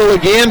up the middle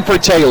again for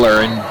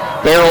Taylor and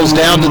barrels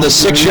down to the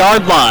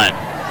 6-yard line.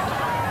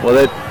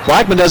 Well,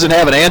 Blackman doesn't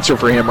have an answer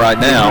for him right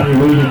now.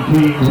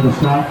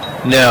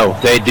 No,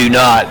 they do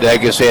not.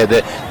 Like I said,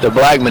 the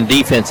Blackman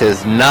defense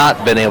has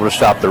not been able to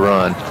stop the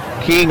run.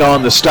 King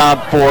on the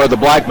stop for the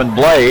Blackman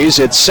Blaze.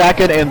 It's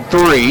 2nd and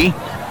 3.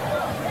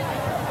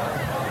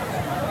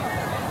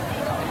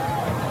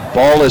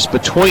 Ball is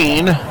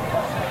between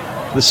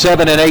the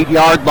 7 and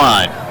 8-yard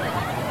line.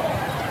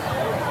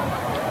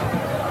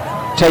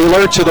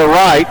 Taylor to the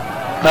right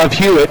of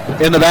Hewitt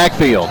in the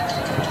backfield.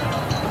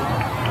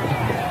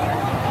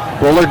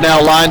 Bullard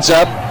now lines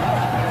up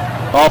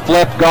off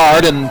left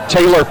guard, and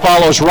Taylor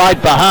follows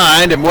right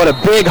behind, and what a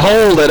big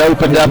hole that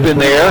opened up in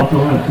there.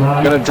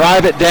 Going to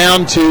drive it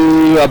down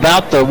to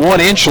about the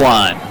 1-inch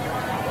line.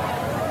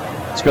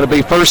 It's going to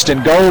be 1st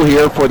and goal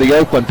here for the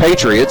Oakland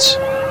Patriots.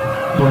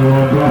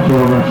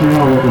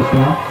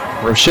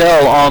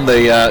 Rochelle on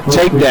the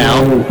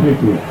takedown.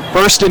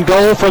 1st and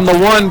goal from the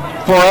 1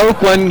 for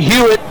Oakland.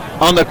 Hewitt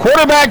on the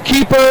quarterback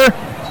keeper.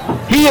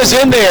 He is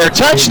in there.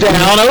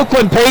 Touchdown,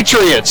 Oakland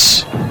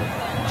Patriots.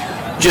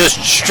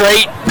 Just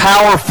straight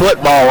power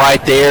football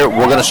right there.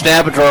 We're going to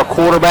snap it to our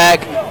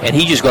quarterback, and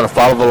he's just going to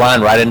follow the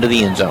line right into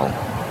the end zone.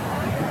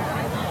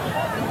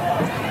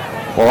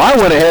 Well, I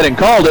went ahead and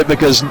called it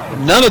because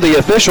none of the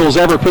officials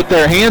ever put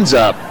their hands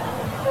up.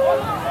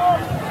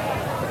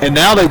 And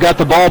now they've got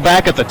the ball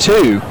back at the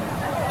 2.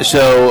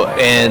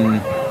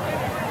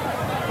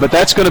 But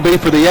that's going to be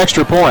for the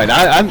extra point.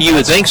 You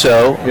would think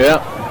so. Yeah.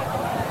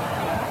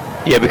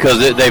 Yeah, because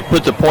they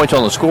put the points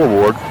on the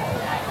scoreboard.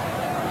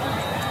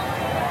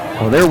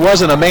 Well, there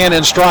wasn't a man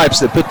in stripes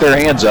that put their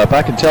hands up,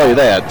 I can tell you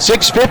that.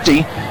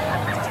 6:50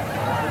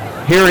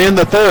 here in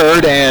the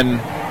 3rd, and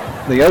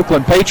the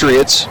Oakland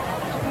Patriots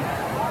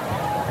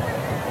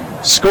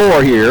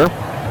score here.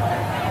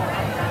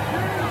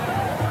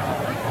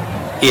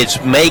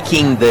 It's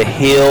making the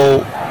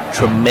hill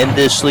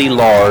tremendously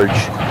large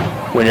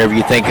whenever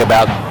you think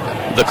about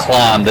the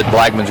climb that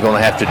Blackman's going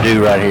to have to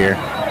do right here.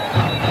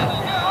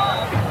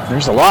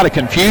 There's a lot of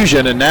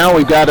confusion, and now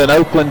we've got an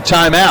Oakland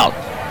timeout.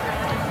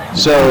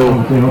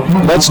 So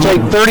let's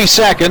take 30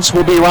 seconds.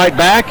 We'll be right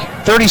back.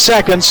 30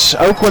 seconds,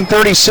 Oakland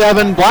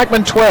 37,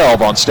 Blackman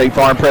 12 on State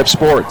Farm Prep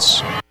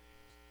Sports.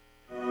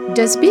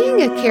 Does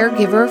being a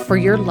caregiver for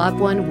your loved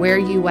one wear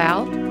you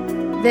out?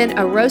 Then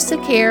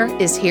Arosa Care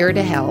is here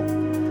to help.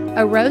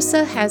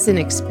 Arosa has an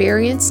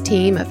experienced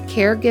team of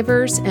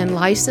caregivers and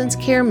licensed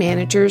care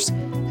managers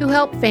who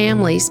help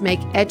families make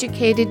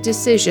educated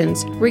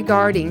decisions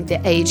regarding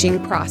the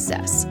aging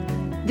process.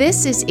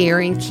 This is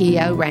Erin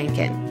Keogh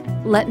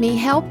Rankin. Let me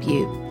help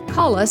you.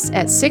 Call us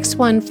at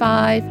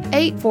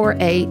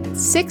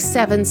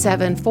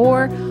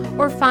 615-848-6774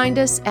 or find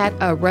us at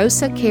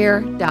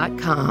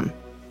arosacare.com.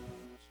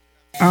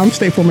 I'm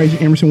State Farm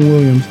Agent Emerson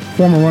Williams,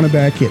 former running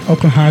back at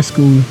Oakland High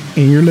School,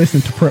 and you're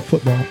listening to Prep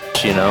Football.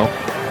 You know.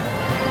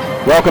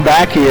 Welcome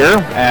back here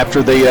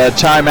after the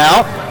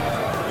timeout.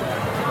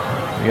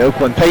 The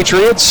Oakland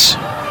Patriots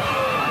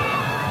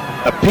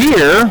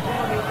appear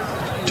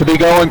to be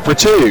going for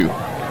two.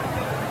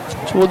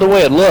 So the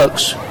way it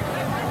looks,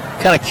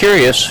 kind of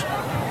curious.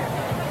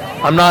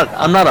 I'm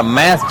not a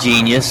math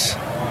genius,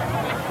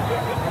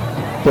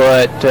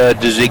 but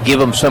does it give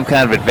them some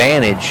kind of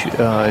advantage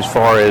as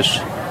far as?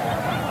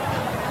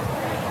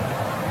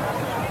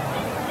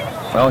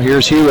 Well,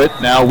 here's Hewitt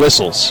now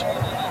whistles.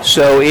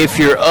 So if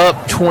you're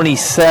up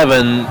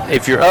 27,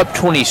 if you're up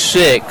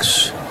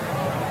 26,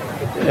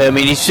 I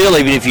mean, you still,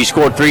 even if you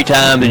scored 3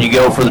 times and you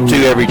go for the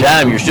 2 every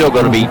time, you're still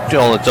going to be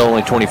it's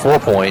only 24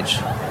 points.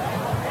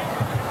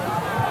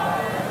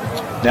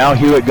 Now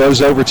Hewitt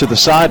goes over to the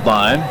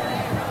sideline.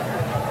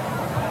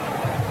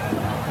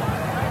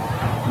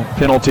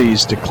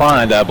 Penalties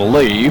declined, I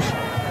believe.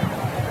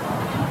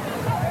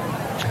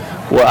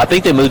 Well, I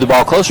think they moved the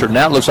ball closer.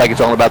 Now it looks like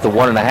it's only about the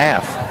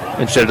 1.5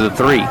 instead of the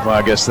 3. Well,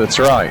 I guess that's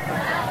right.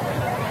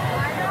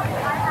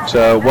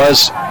 So it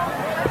was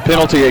a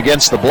penalty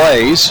against the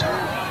Blaze.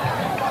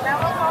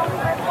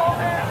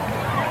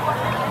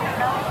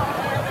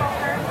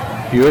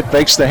 Hewitt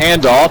fakes the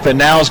handoff and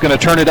now is going to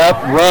turn it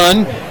up,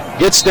 run,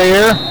 gets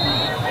there,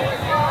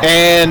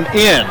 and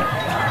in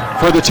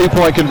for the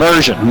 2-point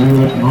conversion.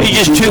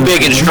 He's just too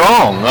big and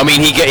strong. I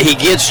mean, he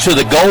gets to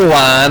the goal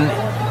line.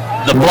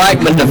 The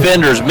Blackman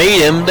defenders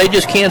meet him. They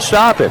just can't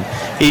stop him.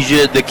 He's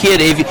just the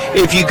kid.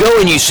 If you go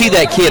and you see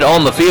that kid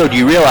on the field,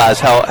 you realize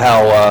how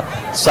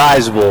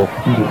sizable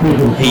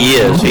he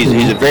is.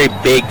 He's a very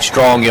big,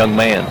 strong young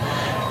man.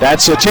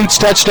 That's a Toots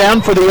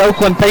touchdown for the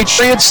Oakland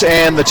Patriots,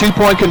 and the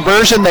 2-point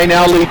conversion. They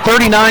now lead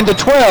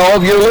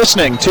 39-12. You're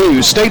listening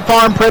to State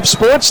Farm Prep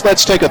Sports.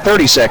 Let's take a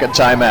 30-second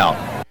timeout.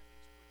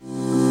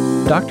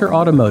 Dr.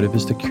 Automotive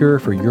is the cure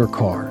for your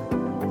car.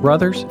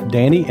 Brothers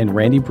Danny and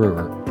Randy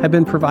Brewer have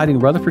been providing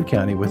Rutherford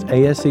County with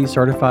ASE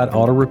certified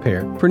auto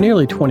repair for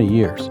nearly 20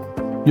 years.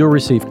 You'll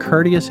receive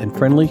courteous and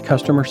friendly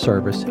customer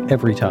service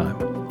every time.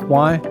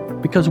 Why?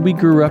 Because we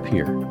grew up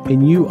here,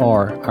 and you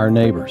are our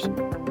neighbors.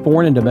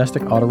 Foreign and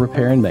domestic auto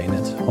repair and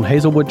maintenance on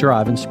Hazelwood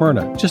Drive in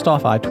Smyrna, just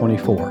off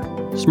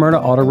I-24.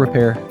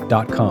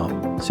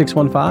 SmyrnaAutorepair.com,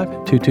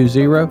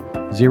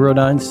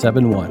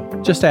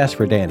 615-220-0971. Just ask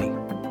for Danny.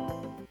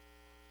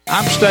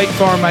 I'm State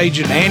Farm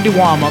Agent Andy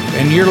Womack,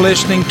 and you're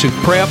listening to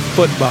Prep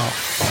Football.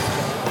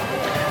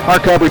 Our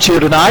coverage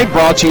here tonight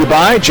brought to you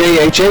by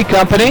JHA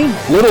Company,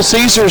 Little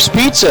Caesars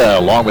Pizza,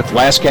 along with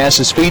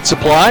Lascassas Feed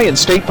Supply, and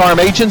State Farm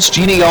agents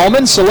Jeannie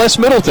Allman, Celeste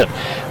Middleton,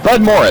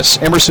 Bud Morris,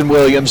 Emerson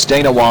Williams,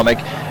 Dana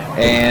Womack,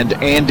 and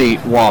Andy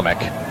Womack.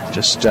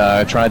 Just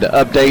trying to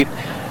update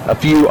a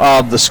few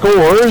of the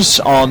scores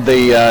on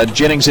the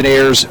Jennings and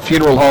Ayers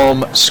Funeral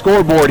Home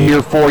scoreboard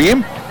here for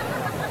you.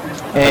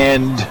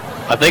 And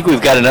I think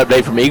we've got an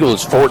update from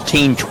Eagles.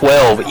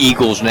 14-12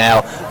 Eagles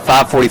now,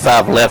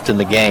 5:45 left in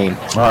the game.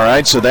 All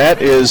right, so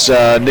that is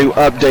a new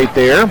update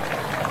there.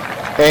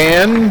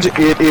 And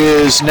it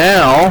is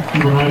now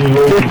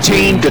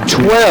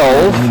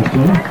 15-12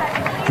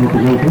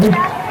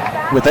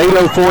 with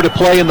 8:04 to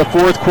play in the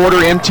fourth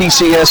quarter.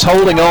 MTCS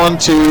holding on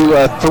to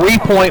a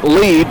 3-point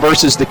lead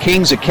versus the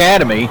Kings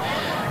Academy.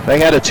 They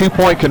had a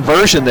 2-point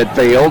conversion that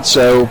failed,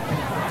 so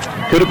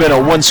could have been a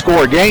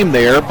 1-score game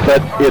there,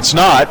 but it's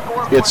not.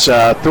 It's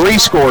a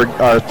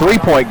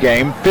 3-point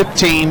game,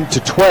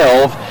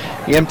 15-12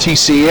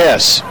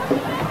 MTCS.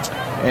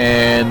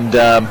 And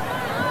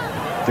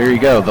there you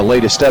go, the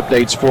latest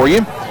updates for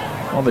you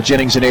on the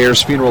Jennings and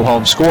Ayers Funeral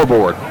Home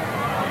scoreboard.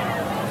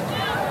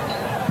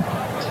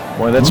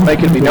 Boy, that's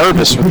making me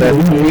nervous with that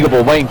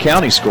Eagleville-Wayne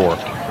County score.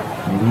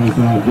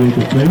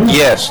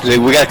 Yes,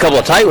 we got a couple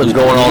of tight ones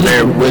going on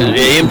there with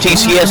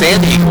MTCS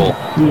and Eagle.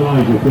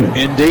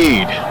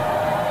 Indeed.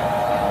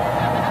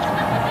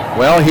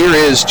 Well, here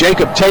is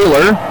Jacob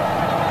Taylor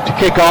to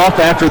kick off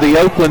after the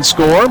Oakland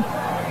score.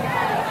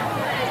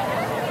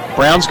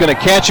 Brown's going to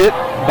catch it,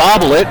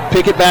 bobble it,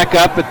 pick it back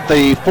up at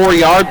the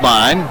 4-yard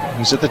line.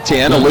 He's at the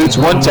 10, eludes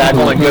one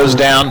tackle, and goes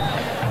down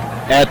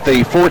at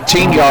the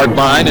 14-yard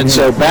line. And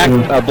so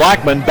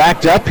Blackman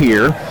backed up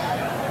here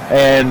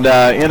and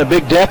in a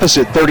big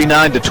deficit,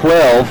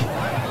 39-12.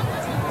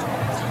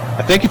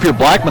 I think if you're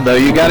Blackman, though,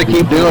 you got to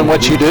keep doing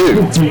what you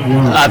do.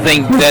 I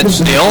think that's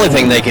the only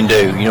thing they can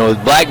do. You know,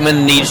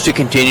 Blackman needs to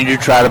continue to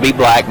try to be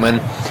Blackman.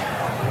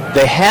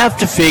 They have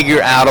to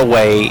figure out a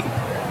way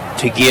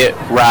to get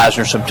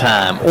Reisner some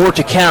time, or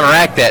to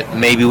counteract that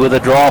maybe with a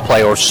draw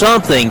play or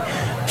something,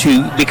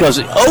 because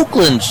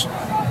Oakland's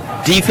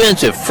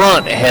defensive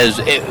front has,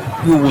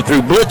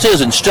 through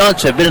blitzes and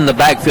stunts, have been in the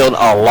backfield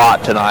a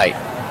lot tonight.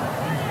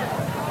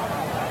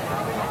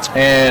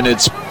 And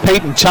it's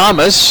Peyton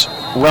Thomas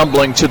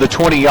rumbling to the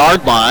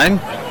 20-yard line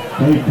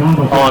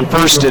on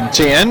 1st and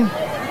 10.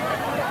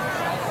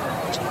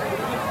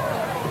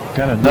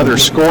 Got another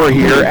score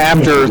here.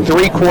 After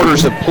 3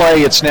 quarters of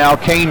play, it's now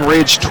Cane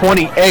Ridge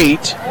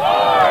 28,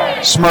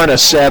 Smyrna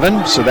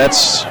 7. So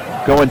that's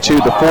going to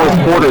the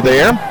 4th quarter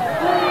there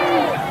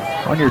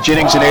on your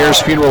Jennings and Ayers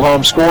Funeral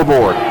Home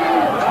scoreboard.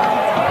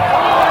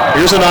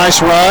 Here's a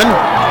nice run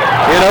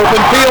in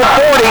open field,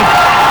 40,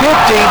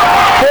 50,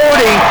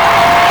 40.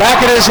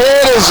 Back in his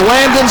head is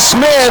Landon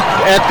Smith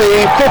at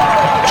the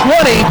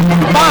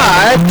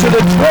 25 to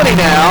the 20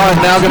 now, and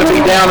now going to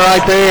be down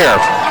right there.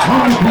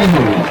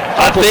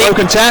 I think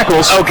broken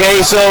tackles.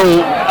 Okay, so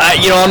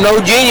I'm no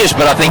genius,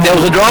 but I think that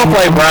was a draw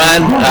play,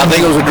 Brian. I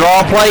think it was a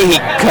draw play. He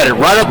cut it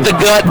right up the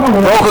gut,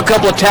 broke a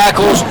couple of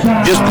tackles,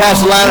 just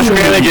past the line of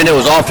scrimmage, and it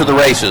was off to the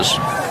races.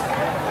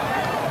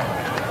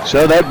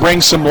 So that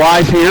brings some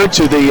life here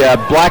to the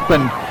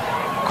Blackman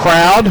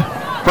crowd.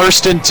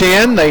 1st and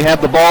 10. They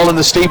have the ball in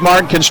the Steve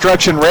Martin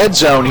Construction red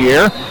zone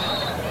here.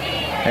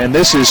 And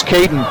this is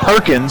Caden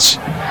Perkins,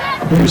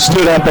 who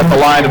stood up at the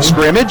line of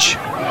scrimmage.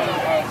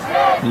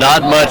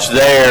 Not much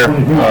there.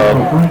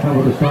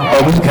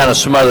 Oaks kind of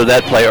smothered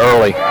that play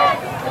early.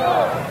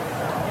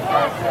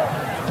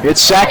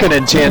 It's 2nd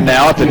and 10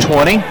 now at the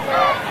 20.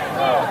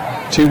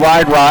 2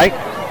 wide right.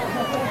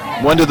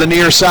 1 to the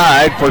near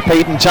side for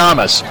Peyton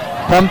Thomas.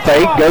 Pump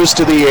fake, goes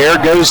to the air,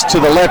 goes to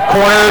the left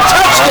corner.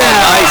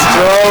 Touchdown! Nice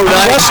throw,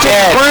 nice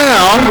catch.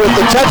 Brown with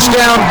the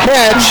touchdown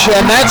catch,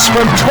 and that's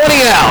from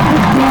 20 out.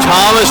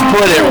 Thomas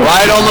put it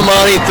right on the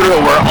money, threw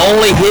it where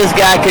only his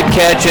guy could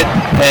catch it,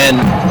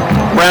 and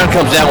Brown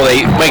comes down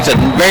makes a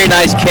very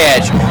nice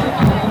catch.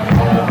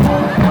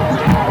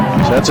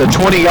 So that's a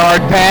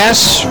 20-yard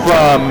pass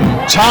from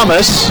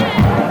Thomas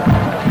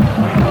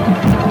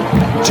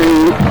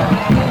to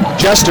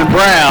Justin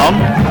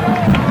Brown.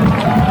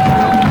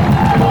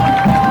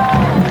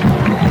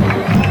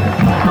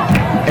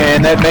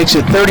 And that makes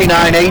it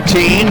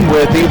 39-18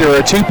 with either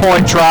a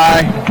 2-point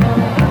try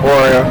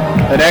or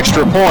an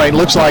extra point.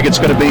 Looks like it's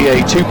going to be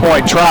a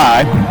 2-point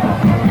try.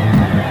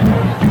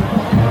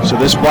 So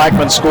this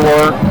Blackman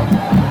score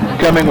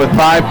coming with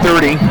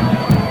 5:30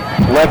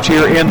 left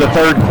here in the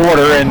 3rd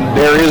quarter, and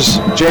there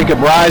is Jacob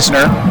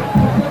Reisner.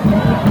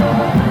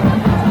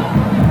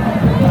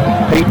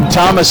 Peyton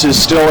Thomas is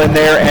still in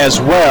there as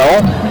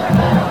well.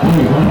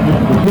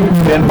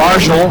 Ben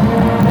Marshall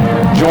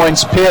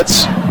joins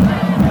Pitts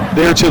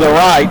there to the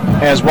right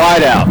as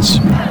wideouts.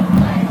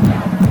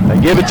 They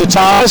give it to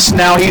Thomas.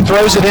 Now he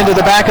throws it into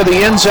the back of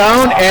the end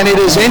zone, and it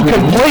is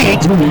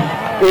incomplete.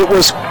 It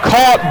was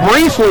caught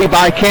briefly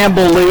by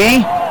Campbell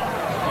Lee,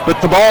 but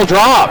the ball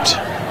dropped.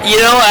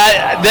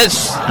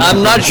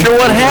 I'm not sure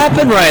what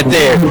happened right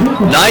there.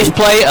 Nice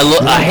play, a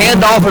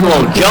handoff and a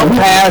little jump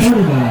pass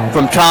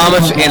from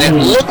Thomas, and it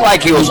looked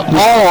like it was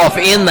all off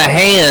in the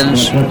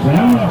hands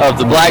of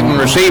the Blackman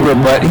receiver,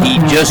 but he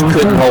just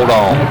couldn't hold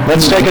on.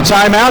 Let's take a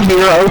timeout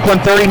here.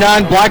 Oakland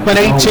 39, Blackman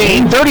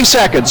 18. 30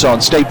 seconds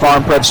on State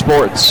Farm Prep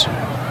Sports.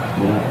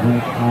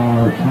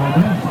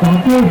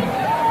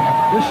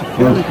 This is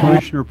County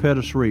Commissioner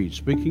Pettis Reed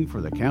speaking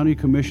for the County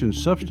Commission's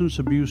Substance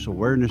Abuse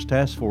Awareness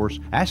Task Force,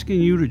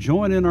 asking you to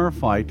join in our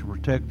fight to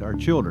protect our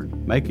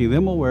children, making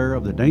them aware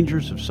of the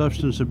dangers of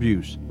substance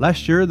abuse.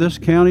 Last year, this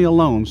county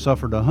alone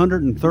suffered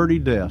 130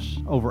 deaths,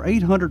 over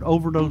 800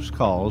 overdose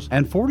calls,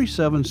 and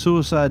 47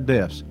 suicide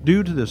deaths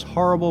due to this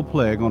horrible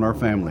plague on our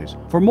families.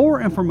 For more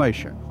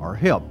information or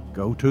help,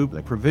 go to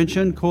the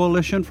Prevention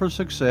Coalition for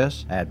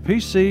Success at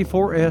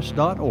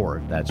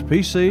pc4s.org. That's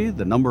pc4s.org.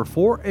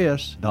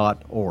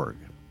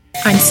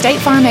 I'm State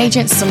Farm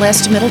Agent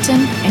Celeste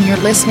Middleton, and you're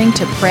listening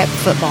to Prep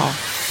Football.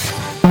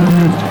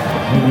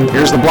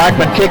 Here's the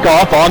Blackman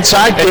kickoff,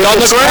 onside kick. It's on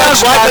the ground,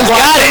 Blackman's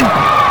got it.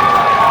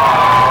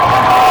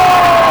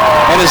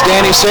 And as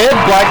Danny said,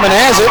 Blackman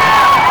has it.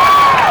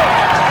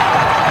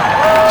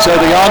 So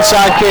the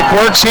onside kick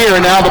works here,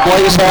 and now the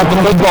Blaze have the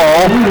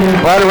football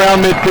right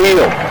around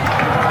midfield.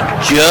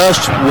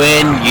 Just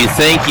when you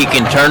think you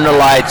can turn the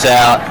lights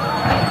out,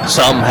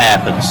 something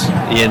happens,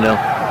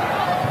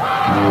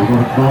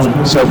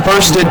 So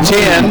 1st and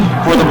 10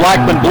 for the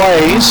Blackman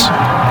Blaze.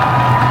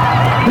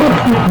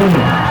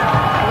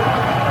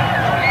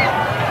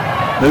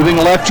 Moving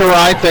left to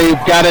right, they've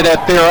got it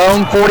at their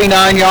own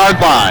 49-yard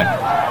line.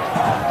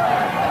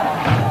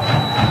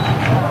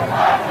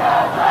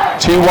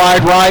 2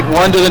 wide right,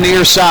 1 to the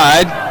near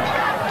side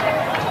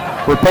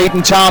for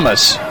Peyton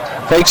Thomas.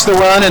 Takes the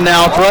run and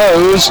now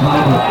throws.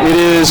 It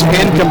is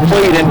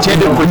incomplete,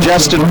 intended for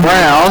Justin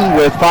Brown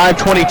with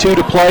 5:22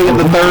 to play in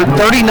the third.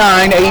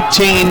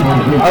 39-18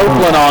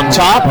 Oakland on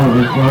top.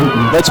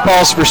 Let's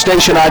pause for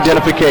station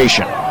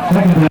identification.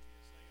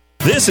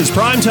 This is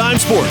Primetime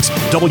Sports,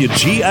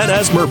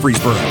 WGNS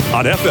Murfreesboro,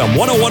 on FM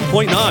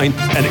 101.9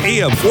 and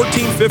AM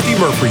 1450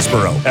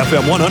 Murfreesboro,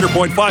 FM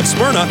 100.5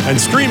 Smyrna, and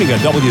streaming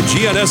at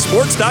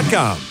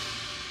WGNSSports.com.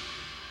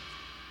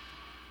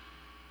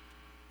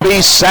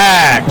 Be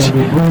sacked.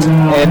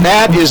 And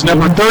that is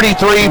number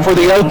 33 for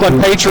the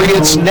Oakland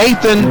Patriots,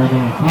 Nathan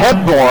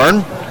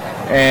Hepburn.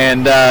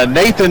 And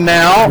Nathan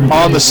now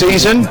on the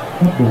season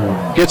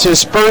gets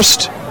his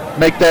first,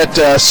 make that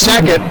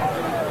second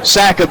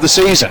sack of the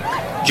season.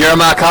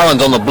 Jeremiah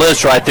Collins on the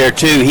blitz right there,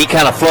 too. He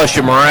kind of flushed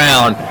him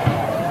around,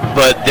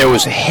 but there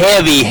was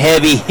heavy,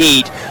 heavy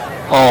heat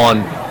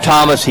on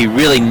Thomas. He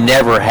really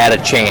never had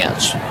a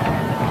chance.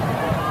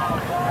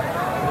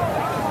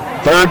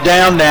 Third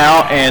down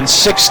now and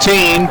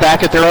 16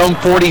 back at their own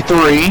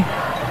 43.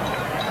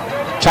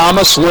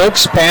 Thomas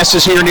looks,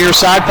 passes here near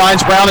side,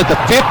 finds Brown at the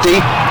 50.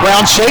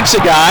 Brown shakes a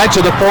guy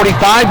to the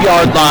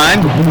 45-yard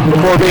line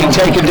before being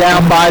taken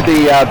down by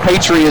the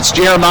Patriots'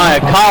 Jeremiah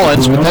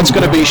Collins, but that's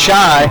going to be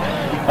shy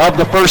of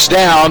the first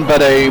down,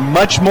 but a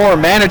much more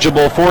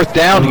manageable fourth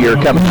down here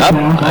coming up.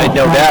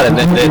 No doubt,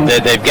 and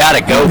they've got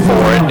to go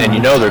for it, and you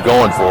know they're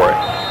going for it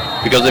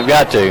because they've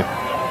got to.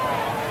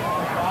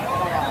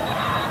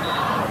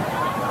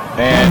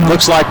 And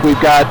looks like we've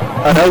got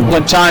an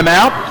Oakland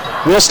timeout.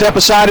 We'll step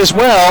aside as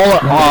well.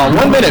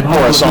 1 minute for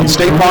us on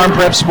State Farm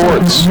Prep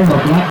Sports.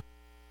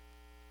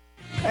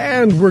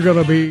 And we're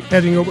going to be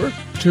heading over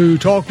to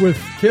talk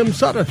with Tim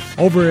Sudduth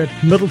over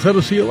at Middle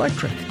Tennessee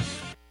Electric.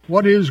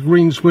 What is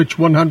Green Switch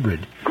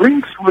 100?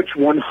 Green Switch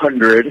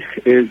 100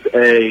 is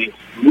a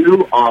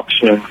new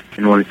option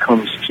when it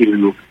comes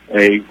to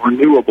a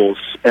renewables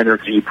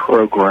energy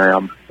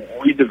program.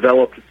 We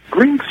developed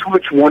Green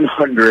Switch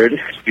 100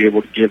 to be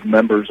able to give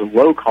members a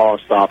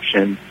low-cost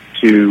option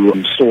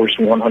to source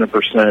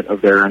 100%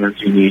 of their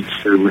energy needs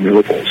through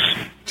renewables.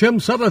 Tim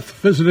Sudduth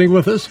visiting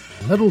with us,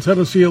 Middle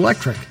Tennessee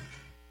Electric.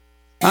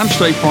 I'm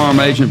State Farm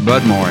Agent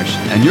Bud Morris,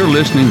 and you're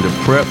listening to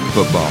Prep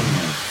Football.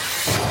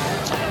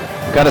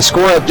 Got a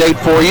score update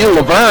for you.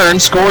 Laverne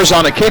scores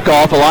on a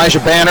kickoff. Elijah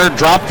Banner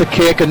dropped the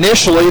kick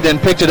initially, then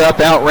picked it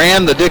up,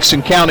 outran the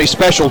Dixon County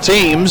special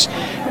teams.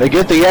 They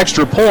get the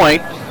extra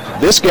point.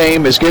 This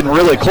game is getting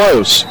really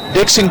close.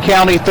 Dixon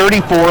County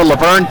 34,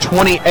 Laverne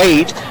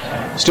 28.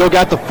 Still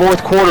got the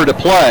fourth quarter to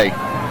play.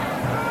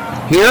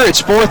 Here it's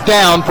fourth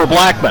down for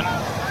Blackman.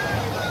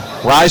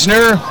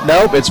 Reisner,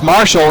 nope, it's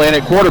Marshall in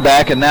at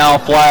quarterback, and now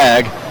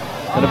flag.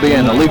 Going to be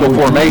an illegal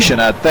formation,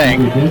 I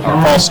think,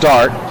 or false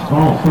start.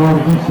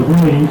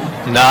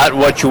 Not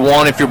what you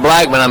want if you're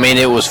Blackman. I mean,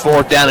 it was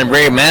fourth down and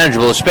very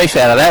manageable, especially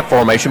out of that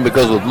formation,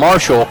 because with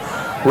Marshall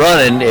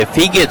running, if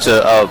he gets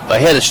a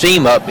head of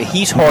steam up,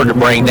 he's hard to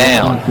bring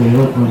down.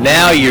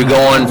 Now you're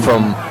going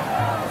from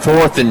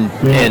fourth and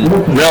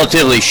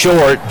relatively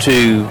short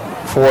to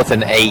 4th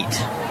and 8.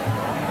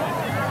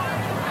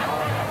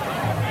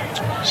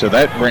 So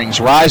that brings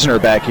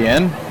Reisner back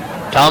in.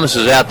 Thomas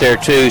is out there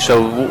too,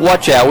 so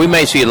watch out. We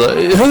may see.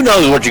 Who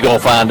knows what you're going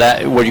to find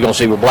out? What you're going to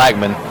see with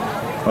Blackman?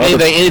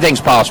 Well, anything's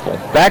possible.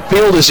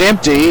 Backfield is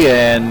empty,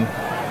 and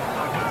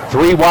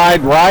 3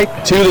 wide right,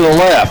 2 to the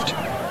left.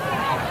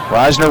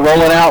 Reisner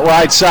rolling out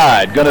right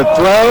side. Going to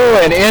throw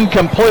and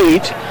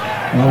incomplete.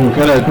 Going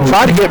to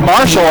try to get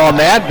Marshall on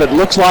that, but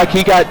looks like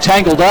he got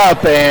tangled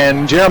up,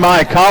 and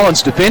Jeremiah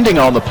Collins defending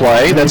on the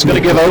play. That's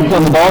going to give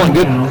Oakland the ball in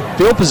good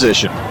field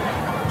position.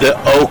 The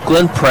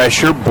Oakland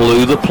pressure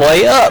blew the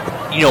play up.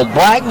 You know,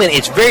 Blackman,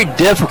 it's very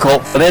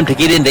difficult for them to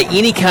get into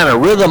any kind of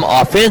rhythm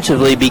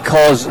offensively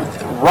because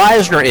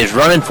Reisner is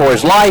running for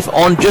his life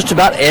on just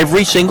about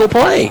every single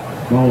play.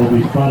 Ball will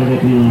be spotted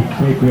at the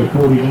Patriot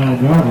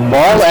 49-yard line.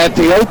 Ball at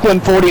the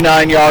Oakland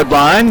 49-yard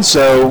line,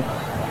 so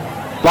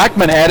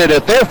Blackman had it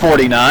at their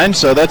 49,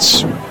 so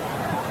that's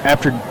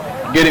after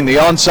getting the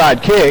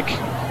onside kick.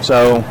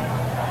 So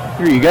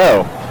here you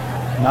go.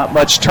 Not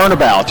much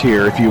turnabout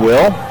here, if you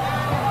will.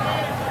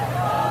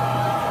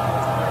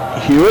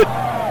 Hewitt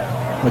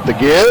with the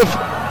give,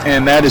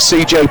 and that is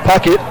C.J.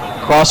 Puckett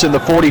crossing the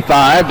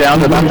 45 down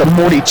to about the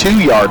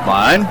 42-yard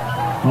line.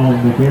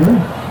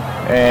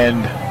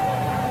 And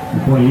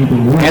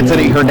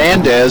Anthony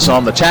Hernandez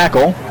on the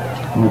tackle.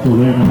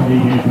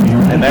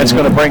 And that's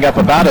going to bring up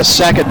about a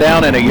second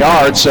down and a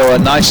yard, so a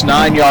nice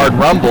 9-yard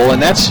rumble.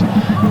 And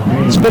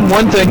it's been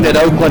one thing that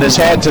Oakland has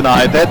had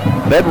tonight.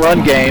 That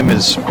run game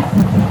is,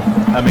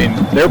 I mean,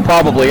 they're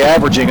probably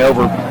averaging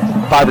over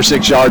 5 or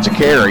 6 yards a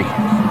carry.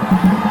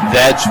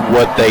 That's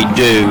what they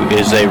do,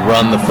 is they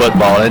run the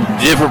football. And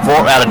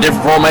out of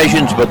different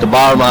formations, but the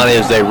bottom line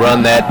is they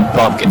run that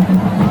pumpkin.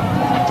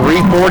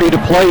 3:40 to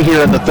play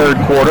here in the third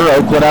quarter.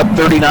 Oakland up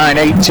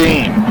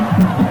 39-18.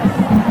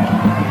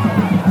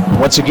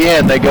 Once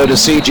again, they go to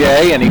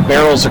CJ, and he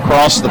barrels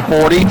across the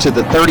 40 to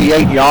the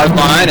 38-yard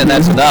line, and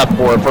that's enough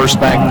for a first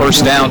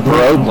down for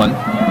Oakland.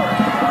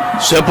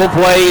 Simple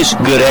plays,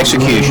 good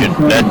execution.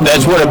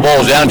 That's what it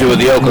boils down to with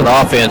the Oakland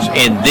offense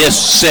in this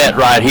set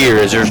right here.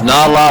 Is there's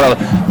not a lot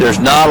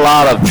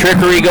of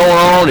trickery going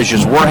on. It's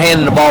just we're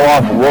handing the ball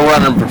off, we're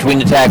running between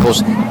the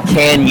tackles.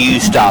 Can you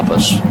stop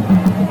us?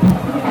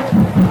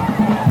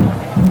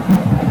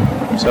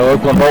 So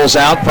Oakland rolls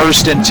out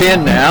 1st and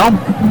 10 now.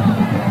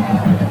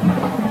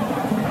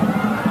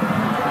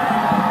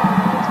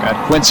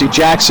 Got Quincy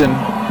Jackson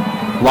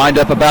lined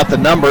up about the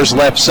numbers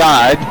left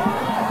side.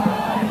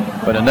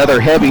 But another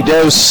heavy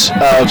dose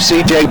of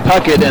C.J.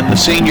 Puckett, and the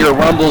senior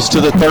rumbles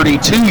to the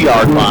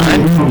 32-yard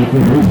line.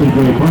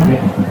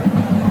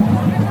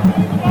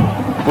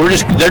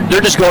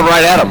 They're just going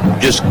right at them.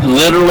 Just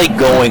literally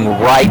going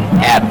right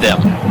at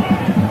them.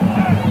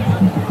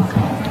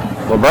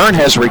 Laverne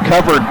has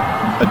recovered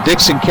a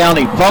Dixon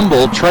County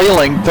fumble,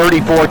 trailing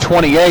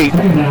 34-28.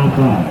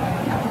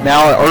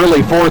 Now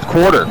early fourth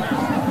quarter.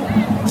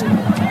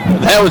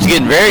 That was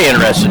getting very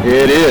interesting.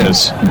 It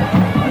is.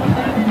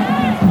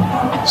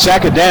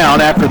 Second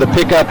down after the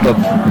pickup of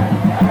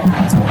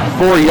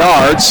 4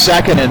 yards,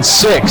 2nd and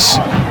 6.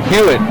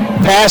 Hewitt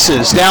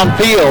passes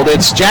downfield.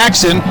 It's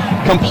Jackson,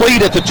 complete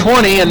at the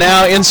 20, and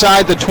now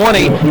inside the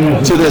 20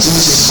 to the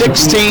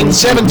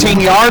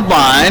 17-yard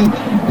line,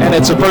 and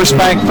it's a first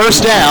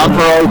down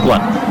for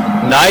Oakland.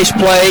 Nice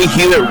play.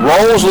 Hewitt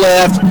rolls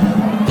left,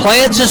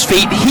 plants his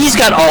feet. He's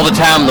got all the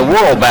time in the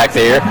world back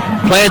there.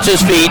 Plants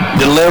his feet,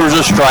 delivers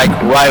a strike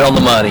right on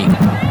the money.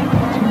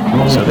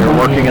 So they're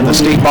working in the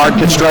Steve Martin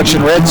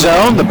Construction red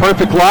zone. The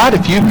perfect lot,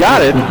 if you've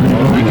got it,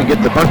 you can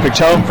get the perfect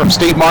home from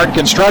Steve Martin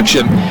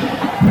Construction.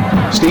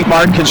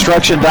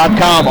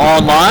 SteveMartinConstruction.com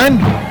online.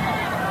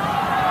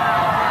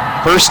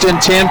 1st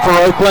and 10 for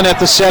Oakland at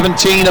the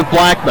 17 of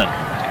Blackman.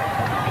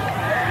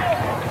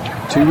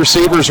 2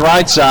 receivers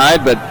right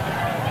side, but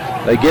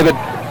they give it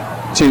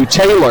to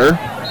Taylor.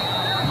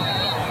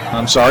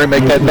 I'm sorry,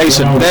 make that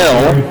Mason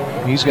Bell.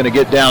 He's going to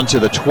get down to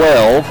the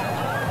 12.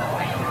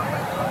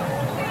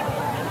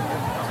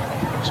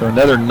 So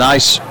another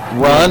nice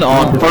run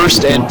on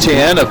 1st and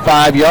 10 of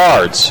 5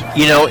 yards.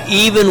 You know,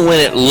 even when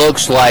it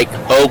looks like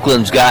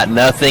Oakland's got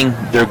nothing,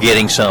 they're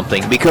getting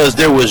something, because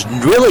there was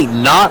really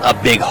not a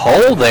big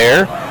hole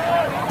there,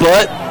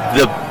 but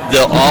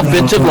the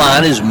offensive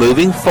line is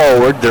moving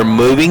forward. They're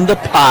moving the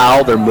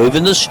pile. They're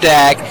moving the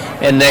stack,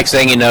 and next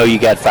thing you know, you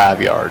got 5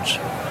 yards.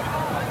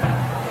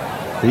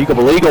 The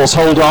Eagles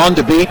hold on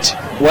to beat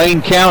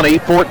Wayne County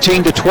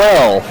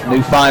 14-12.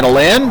 New final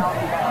in.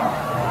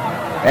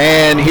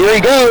 And here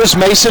he goes.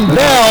 Mason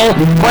Bell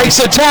breaks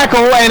a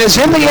tackle and is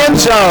in the end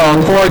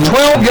zone for a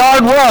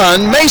 12-yard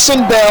run.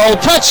 Mason Bell,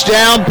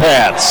 touchdown,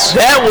 Pats.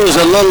 That was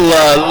a little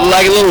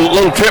like a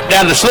little trip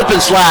down the slip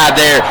and slide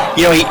there.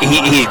 You know,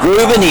 he's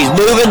grooving, he's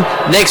moving.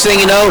 Next thing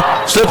you know,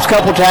 slips a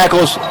couple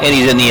tackles, and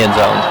he's in the end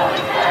zone.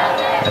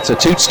 That's a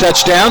Toots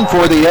touchdown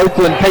for the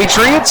Oakland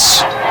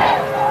Patriots.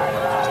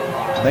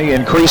 They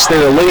increase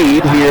their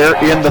lead here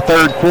in the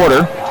third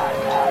quarter,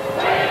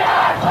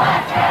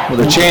 with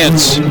a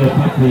chance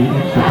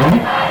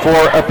for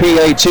a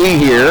PAT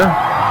here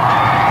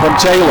from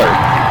Taylor.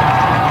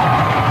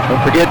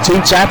 Don't forget,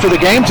 Toots after the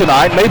game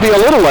tonight, maybe a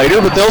little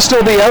later, but they'll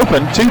still be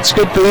open. Toots,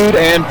 good food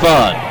and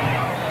fun.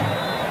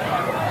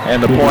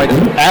 And the point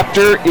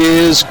after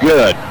is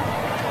good.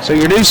 So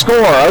your new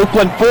score,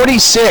 Oakland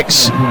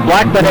 46,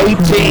 Blackman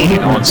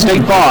 18 on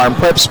State Farm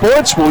Prep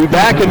Sports. We'll be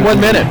back in 1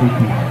 minute.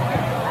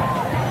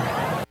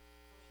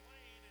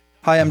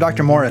 Hi, I'm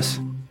Dr. Morris.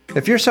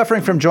 If you're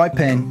suffering from joint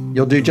pain,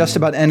 you'll do just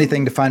about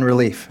anything to find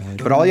relief.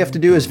 But all you have to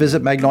do is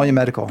visit Magnolia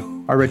Medical.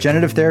 Our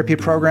regenerative therapy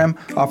program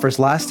offers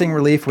lasting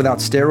relief without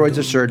steroids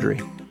or surgery.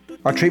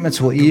 Our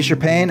treatments will ease your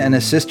pain and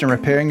assist in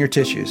repairing your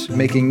tissues,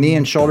 making knee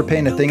and shoulder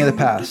pain a thing of the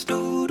past.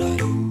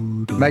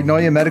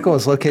 Magnolia Medical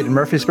is located in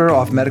Murfreesboro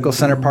off Medical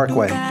Center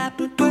Parkway.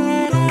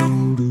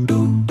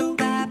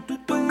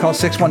 Call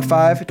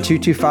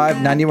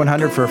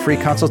 615-225-9100 for a free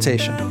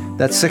consultation.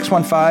 That's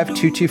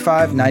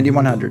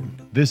 615-225-9100.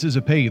 This is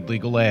a paid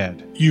legal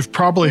ad. You've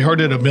probably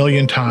heard it a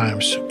million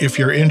times. If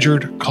you're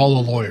injured, call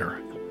a lawyer.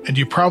 And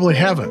you probably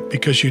haven't,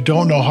 because you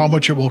don't know how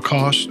much it will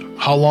cost,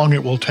 how long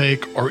it will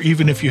take, or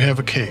even if you have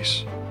a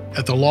case.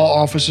 At the law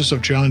offices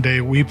of John Day,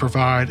 we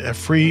provide a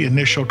free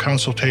initial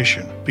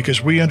consultation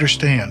because we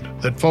understand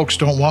that folks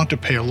don't want to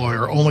pay a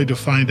lawyer only to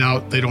find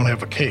out they don't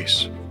have a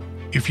case.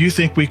 If you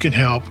think we can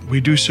help,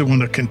 we do so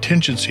on a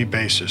contingency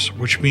basis,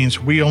 which means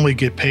we only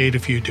get paid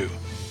if you do.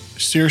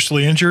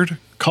 Seriously injured?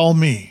 Call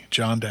me,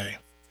 John Day.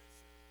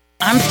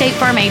 I'm State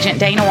Farm Agent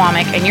Dana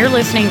Womack, and you're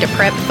listening to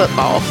Prep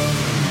Football.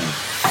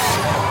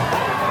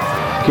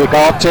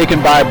 Kickoff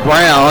taken by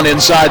Brown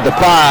inside the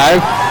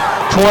 5,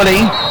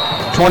 20,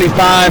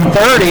 25,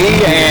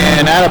 30,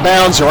 and out of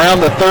bounds around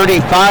the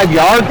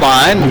 35-yard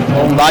line.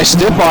 Nice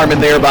stiff arm in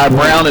there by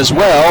Brown as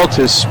well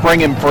to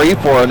spring him free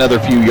for another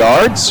few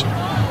yards.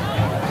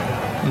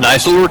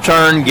 Nice little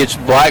return, gets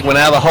Blackman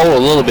out of the hole a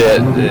little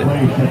bit.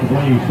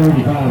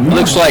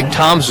 Looks like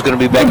Thomas is going to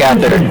be back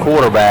out there at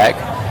quarterback.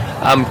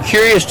 I'm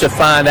curious to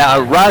find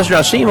out. Risner,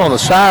 I see him on the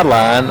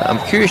sideline. I'm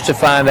curious to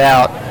find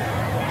out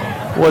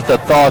what the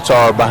thoughts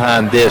are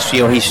behind this.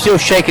 You know, he's still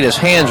shaking his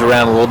hands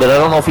around a little bit. I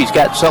don't know if he's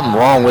got something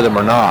wrong with him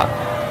or not.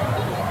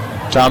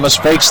 Thomas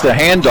fakes the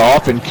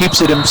handoff and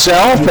keeps it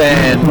himself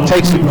and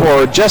takes it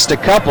for just a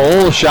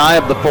couple shy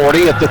of the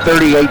 40 at the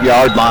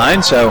 38-yard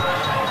line. So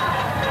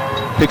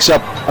picks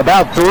up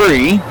about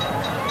 3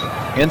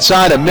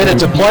 inside a minute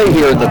to play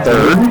here in the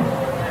third.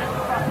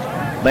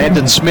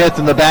 Landon Smith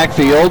in the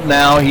backfield.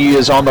 Now he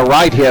is on the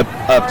right hip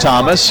of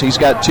Thomas. He's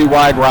got 2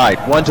 wide right,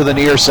 1 to the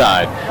near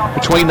side.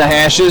 Between the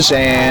hashes,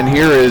 and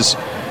here is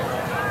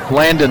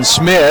Landon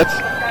Smith.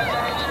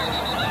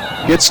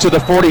 Gets to the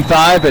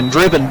 45 and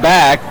driven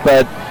back,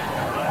 but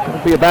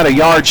it'll be about a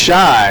yard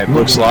shy, it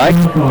looks like.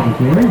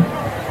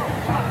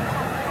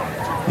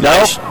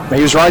 No,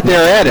 he was right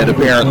there at it,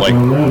 apparently.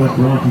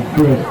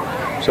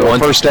 So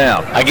first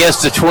down. I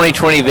guess the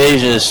 20/20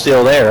 vision is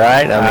still there,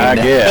 right? I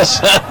guess.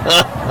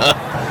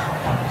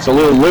 It's a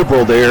little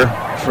liberal there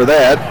for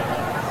that.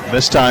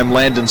 This time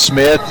Landon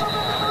Smith,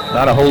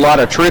 not a whole lot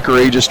of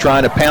trickery, just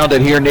trying to pound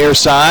it here near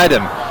side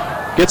and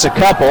gets a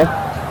couple.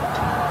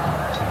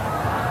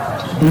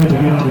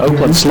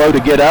 Oakland slow to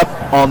get up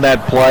on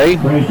that play.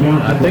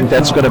 I think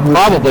that's going to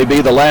probably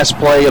be the last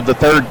play of the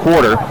third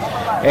quarter,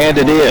 and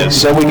it is.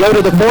 So we go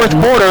to the fourth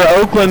quarter.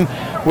 Oakland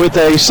with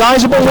a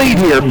sizable lead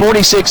here,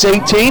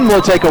 46-18.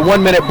 We'll take a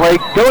 1-minute break,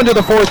 go into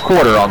the fourth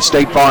quarter on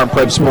State Farm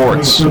Prep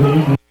Sports.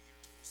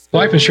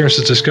 Life insurance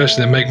is a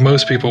discussion that makes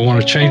most people want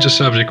to change the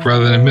subject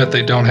rather than admit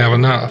they don't have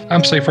enough.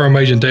 I'm State Farm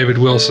Agent David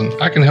Wilson.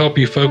 I can help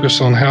you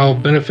focus on how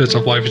benefits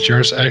of life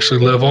insurance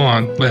actually live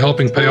on by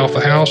helping pay off the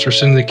house or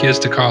sending the kids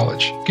to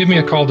college. Give me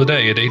a call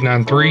today at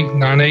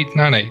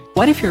 893-9898.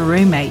 What if your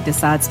roommate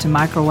decides to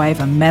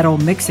microwave a metal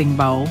mixing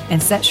bowl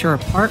and sets your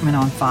apartment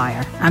on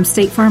fire? I'm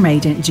State Farm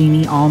Agent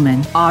Jeannie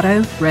Allman.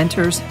 Auto,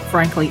 renters,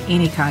 frankly,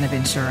 any kind of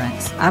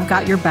insurance. I've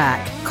got your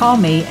back. Call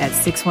me at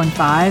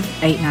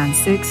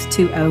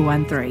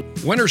 615-896-2013.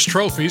 Winners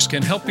Trophies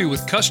can help you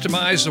with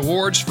customized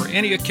awards for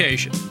any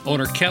occasion.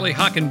 Owner Kelly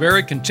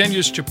Hockenberry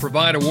continues to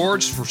provide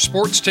awards for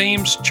sports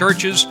teams,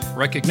 churches,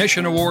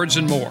 recognition awards,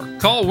 and more.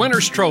 Call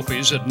Winners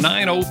Trophies at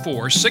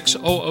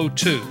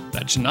 904-6002.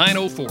 That's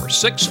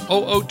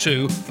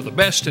 904-6002 for the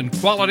best in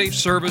quality,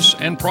 service,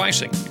 and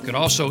pricing. You can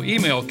also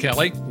email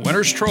Kelly,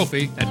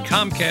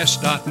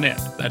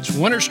 winnerstrophy@comcast.net. That's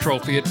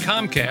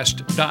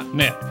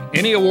winnerstrophy@comcast.net.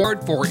 Any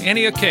award for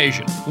any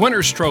occasion.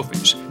 Winners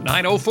Trophies,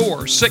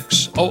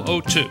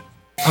 904-6002.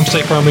 I'm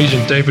State Farm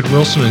Agent David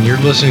Wilson, and you're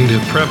listening to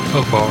Prep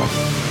Football.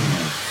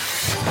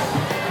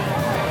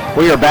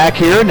 We are back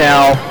here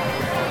now,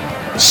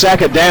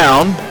 second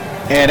down,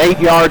 and 8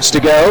 yards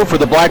to go for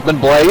the Blackman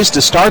Blaze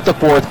to start the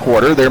fourth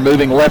quarter. They're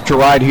moving left to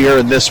right here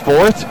in this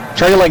fourth,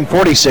 trailing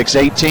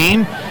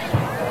 46-18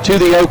 to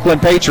the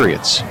Oakland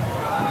Patriots.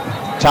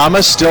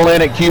 Thomas still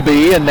in at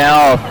QB, and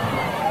now a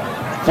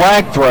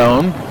flag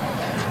thrown. I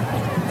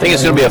think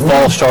it's going to be a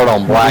false start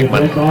on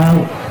Blackman.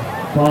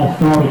 False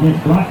start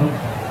against Blackman.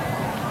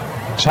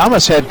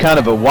 Thomas had kind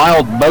of a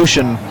wild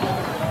motion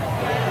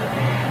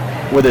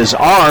with his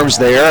arms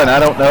there, and I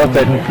don't know if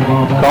that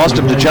caused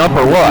him to jump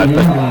or what,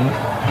 but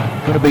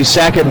going to be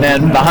second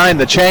and behind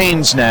the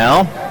chains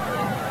now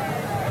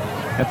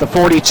at the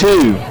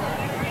 42.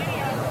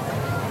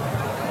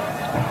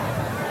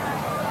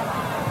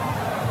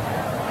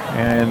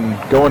 And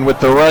going with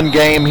the run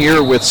game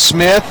here with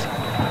Smith,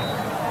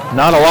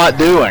 not a lot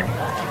doing.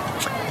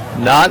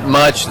 Not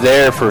much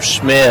there for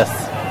Smith.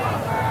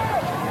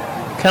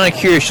 Kind of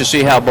curious to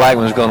see how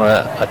Blackman's going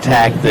to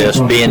attack this,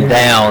 being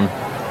down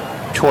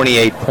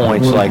 28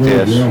 points like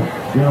this.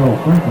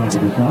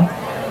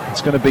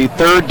 It's going to be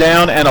third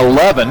down and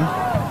 11.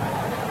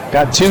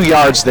 Got 2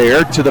 yards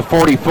there to the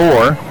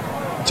 44.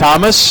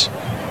 Thomas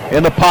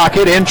in the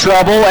pocket, in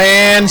trouble,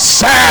 and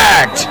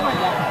sacked.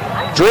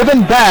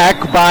 Driven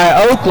back by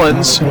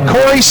Oakland's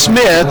Corey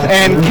Smith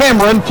and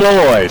Cameron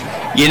Floyd.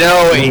 You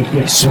know,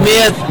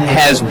 Smith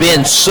has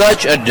been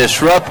such a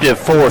disruptive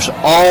force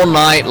all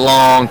night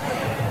long.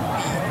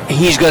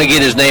 He's going to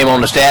get his name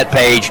on the stat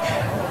page,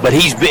 but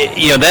he's been,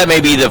 you know, that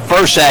may be the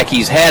first sack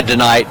he's had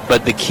tonight,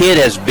 but the kid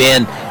has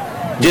been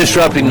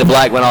disrupting the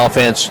Blackman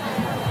offense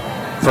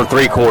for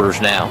 3 quarters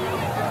now.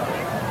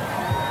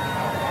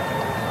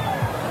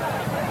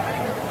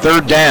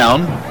 Third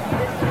down.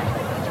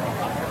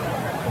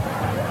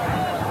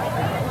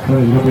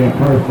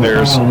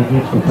 There's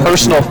a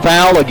personal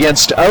foul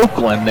against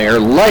Oakland there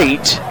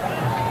late.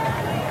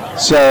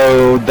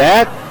 So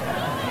that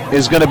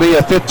is going to be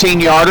a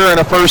 15-yarder and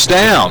a first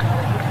down.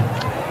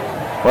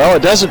 Well,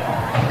 it doesn't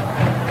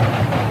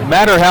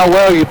matter how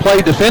well you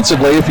play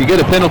defensively if you get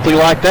a penalty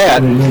like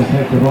that.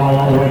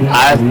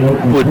 I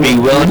would be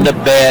willing to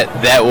bet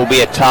that will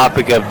be a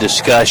topic of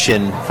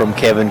discussion from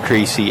Kevin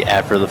Creasy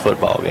after the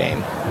football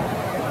game.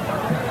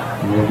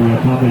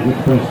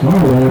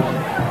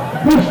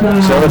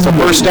 So it's a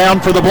first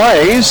down for the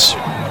Blaze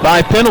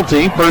by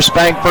penalty. First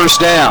bank, first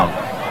down.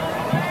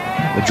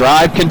 The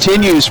drive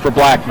continues for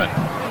Blackman.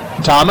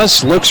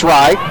 Thomas looks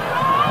right.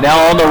 Now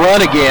on the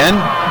run again.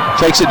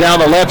 Takes it down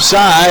the left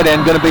side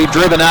and going to be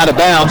driven out of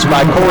bounds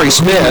by Corey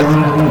Smith.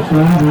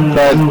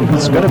 But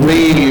it's going to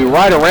be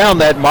right around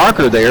that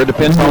marker there,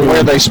 depends on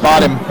where they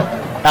spot him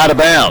out of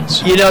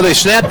bounds. You know, they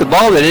snapped the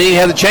ball. They didn't even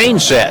have the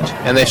chains set,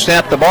 and they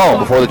snapped the ball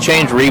before the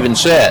chains were even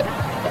set.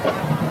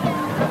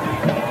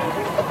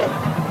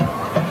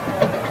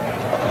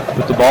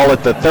 Put the ball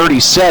at the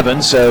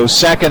 37, so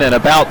second and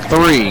about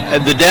 3.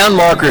 And the down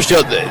marker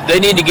still, they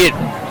need to get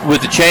with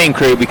the chain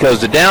crew because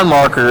the down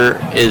marker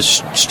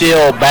is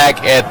still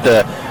back at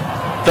the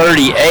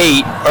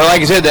 38, or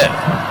like I said,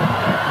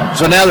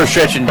 so now they're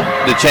stretching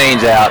the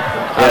chains out.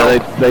 Yeah,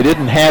 they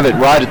didn't have it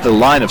right at the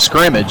line of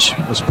scrimmage.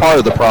 It was part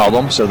of the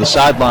problem, so the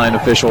sideline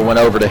official went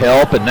over to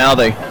help, and now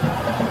they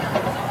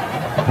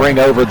bring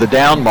over the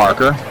down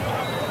marker.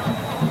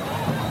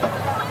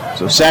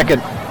 So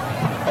second,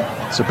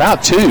 it's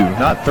about 2,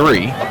 not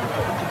 3.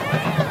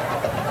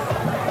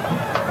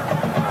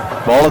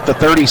 Ball at the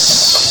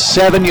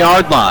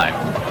 37-yard line.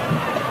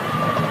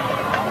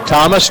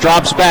 Thomas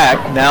drops back,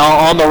 now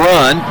on the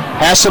run,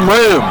 has some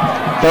room.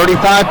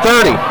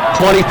 35-30,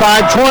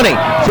 25-20,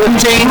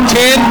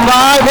 15-10,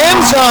 5, end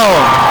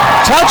zone.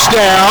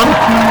 Touchdown,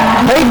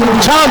 Peyton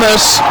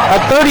Thomas, a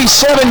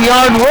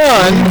 37-yard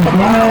run.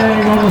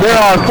 There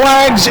are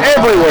flags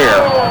everywhere.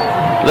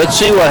 Let's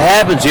see what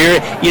happens here.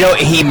 You know,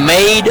 he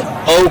made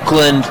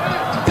Oakland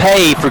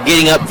pay for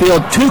getting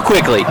upfield too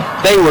quickly.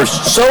 They were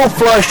so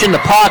flushed in the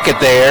pocket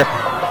there,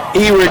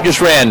 he just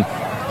ran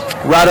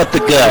right up the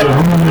gut.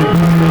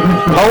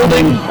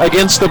 Holding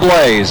against the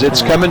Blaze.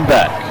 It's coming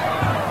back.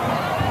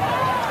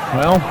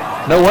 Well,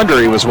 no wonder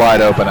he was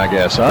wide open, I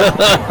guess, huh?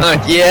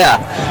 Yeah,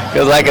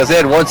 because like I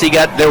said,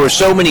 there were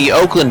so many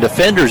Oakland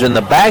defenders in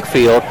the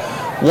backfield,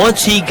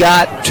 once he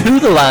got to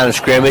the line of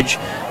scrimmage,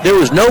 there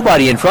was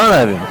nobody in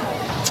front of him.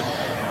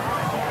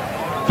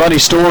 Funny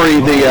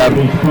story, the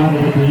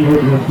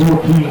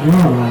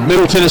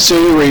Middle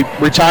Tennessee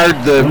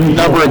retired the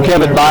number of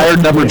Kevin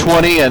Byard, number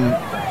 20, and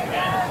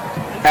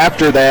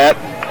after that,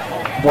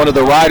 one of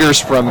the riders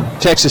from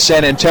Texas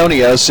San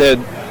Antonio said,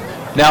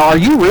 "Now, are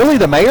you really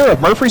the mayor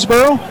of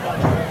Murfreesboro?"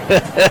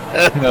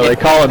 They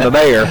call him the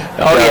mayor.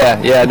 Oh,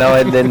 yeah, no,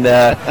 and then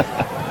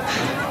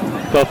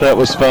thought that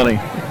was funny.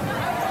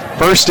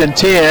 1st and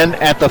 10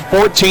 at the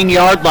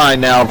 14-yard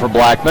line now for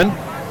Blackman.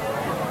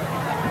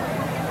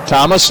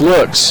 Thomas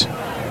looks.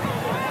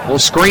 Little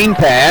screen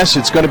pass.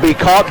 It's going to be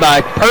caught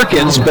by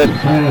Perkins, but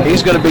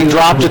he's going to be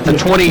dropped at the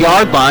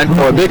 20-yard line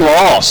for a big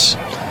loss.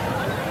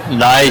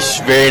 Nice,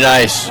 very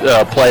nice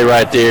play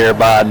right there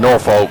by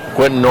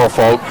Quentin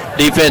Norfolk,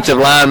 defensive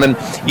lineman.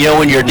 You know,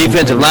 when you're a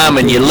defensive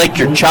lineman, you lick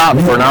your chop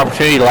for an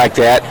opportunity like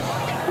that,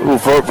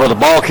 for the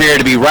ball carrier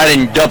to be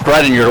dumped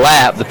right in your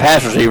lap, the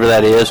pass receiver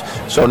that is.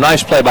 So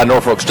nice play by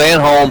Norfolk,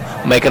 staying home,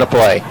 making a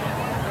play.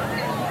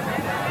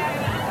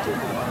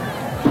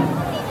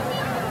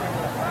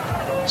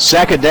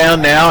 Second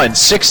down now and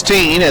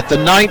 16 at the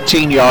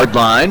 19-yard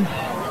line.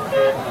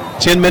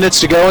 10 minutes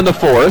to go in the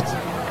fourth.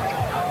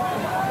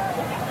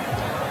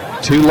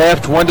 2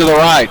 left, 1 to the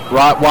right.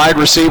 Wide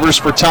receivers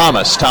for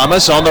Thomas.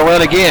 Thomas on the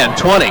run again.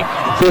 20,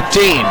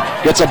 15,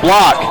 gets a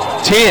block.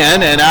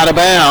 10 and out of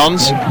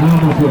bounds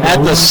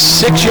at the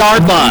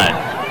 6-yard line.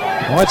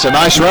 Well, it's a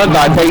nice run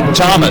by Peyton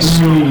Thomas.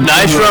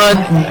 Nice run.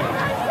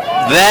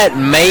 That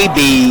may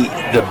be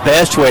the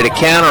best way to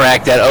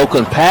counteract that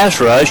Oakland pass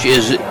rush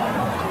is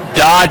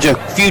dodge a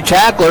few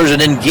tacklers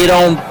and then get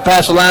on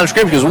past the line of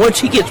scrimmage, because once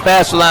he gets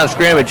past the line of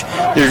scrimmage,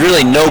 there's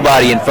really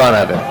nobody in front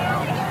of him.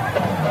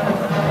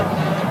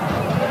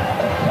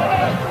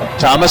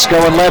 Thomas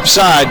going left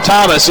side.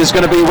 Thomas is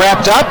going to be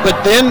wrapped up,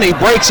 but then he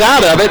breaks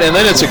out of it, and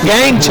then it's a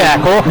gang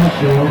tackle.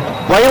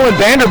 Waylon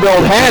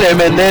Vanderbilt had him,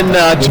 and then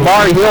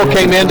Tamari Hill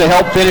came in to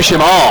help finish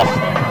him off.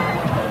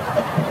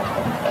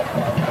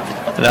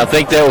 And I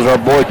think that was our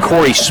boy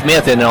Corey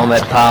Smith in on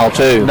that pile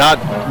too. Not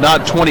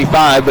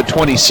 25, but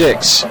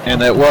 26,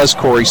 and that was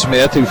Corey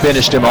Smith who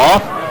finished him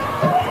off.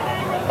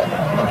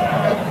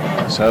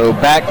 So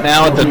back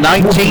now at the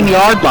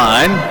 19-yard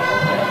line,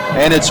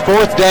 and it's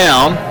 4th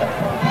down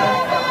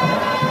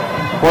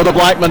for the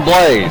Blackman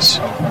Blaze.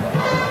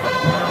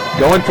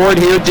 Going for it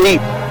here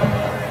deep.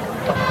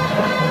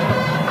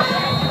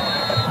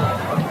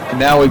 And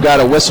now we've got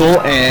a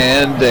whistle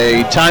and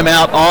a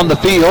timeout on the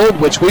field,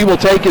 which we will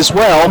take as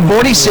well.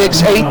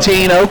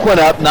 46-18, Oakland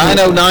up,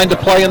 9:09 to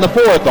play in the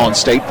fourth on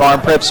State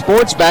Farm Prep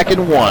Sports, back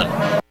in 1.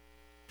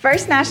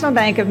 First National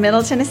Bank of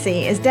Middle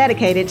Tennessee is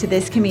dedicated to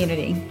this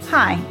community.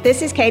 Hi,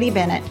 this is Katie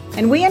Bennett,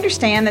 and we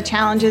understand the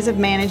challenges of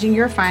managing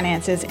your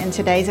finances in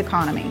today's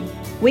economy.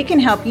 We can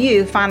help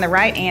you find the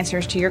right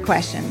answers to your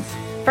questions.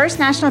 First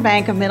National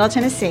Bank of Middle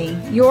Tennessee,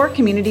 your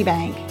community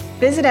bank.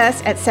 Visit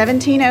us at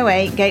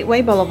 1708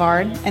 Gateway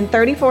Boulevard and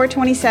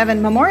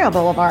 3427 Memorial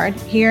Boulevard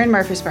here in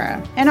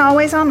Murfreesboro, and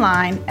always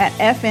online at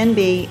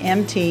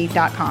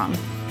fnbmt.com.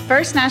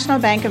 First National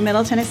Bank of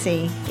Middle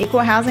Tennessee, Equal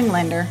Housing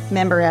Lender,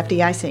 member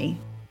FDIC.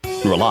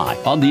 Rely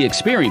on the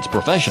experienced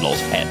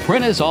professionals at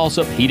Prentice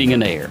Allsup Heating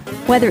and Air.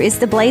 Whether it's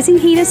the blazing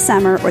heat of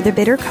summer or the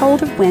bitter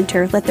cold of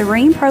winter, let the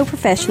Rheem Pro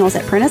professionals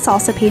at Prentice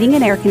Allsup Heating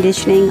and Air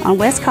Conditioning on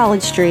West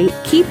College Street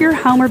keep your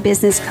home or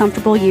business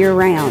comfortable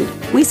year-round.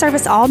 We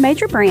service all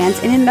major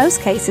brands and in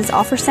most cases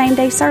offer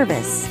same-day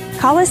service.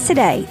 Call us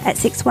today at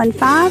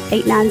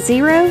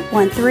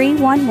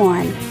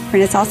 615-890-1311.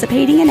 Prentice Allsup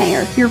Heating and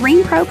Air, your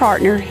Rheem Pro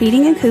partner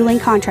heating and cooling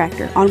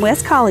contractor on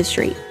West College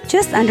Street,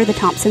 just under the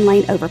Thompson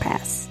Lane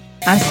overpass.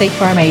 I'm State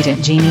Farm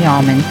Agent Jeannie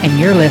Allman, and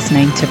you're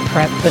listening to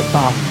Prep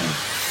Football.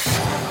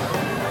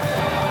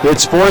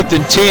 It's 4th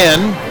and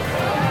 10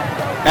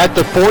 at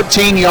the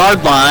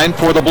 14-yard line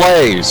for the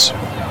Blaze.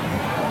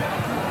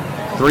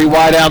 3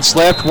 wideouts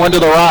left, 1 to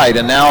the right,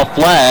 and now a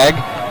flag.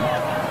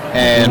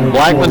 And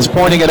Blackman's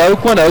pointing at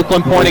Oakland,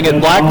 Oakland pointing at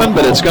Blackman,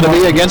 but it's going to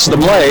be against the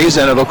Blaze,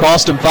 and it'll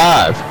cost him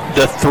 5.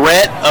 The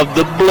threat of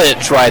the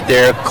blitz right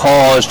there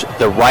caused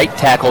the right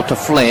tackle to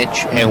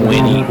flinch, and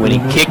when he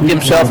kicked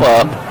himself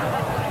up,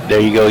 there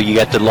you go, you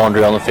got the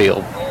laundry on the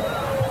field.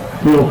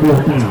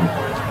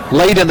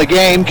 Late in the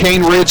game,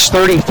 Cane Ridge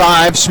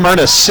 35,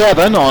 Smyrna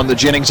 7 on the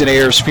Jennings &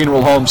 Ayers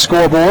Funeral Home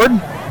scoreboard.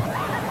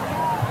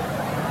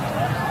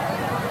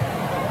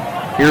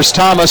 Here's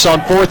Thomas on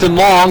 4th and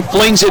long,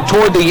 flings it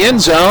toward the end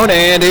zone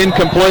and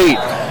incomplete.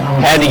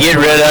 Had to get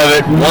rid of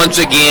it. Once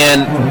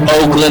again,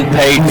 Oakland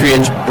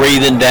Patriots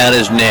breathing down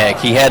his neck.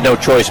 He had no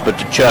choice but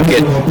to chuck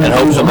it and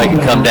hope somebody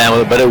could come down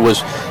with it, but it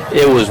was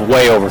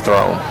way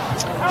overthrown.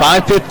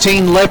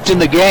 5:15 left in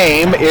the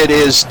game. It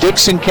is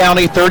Dixon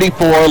County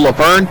 34,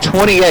 Laverne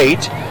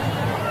 28.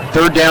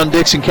 3rd down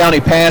Dixon County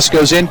pass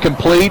goes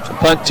incomplete.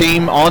 Punt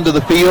team onto the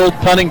field,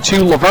 punting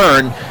to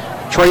Laverne,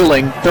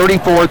 trailing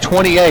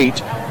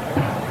 34-28.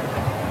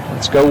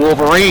 Let's go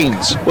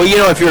Wolverines. Well, you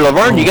know, if you're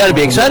Laverne, you got to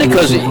be excited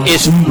because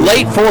it's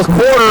late 4th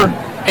quarter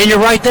and you're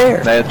right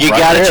there. You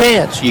got a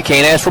chance. You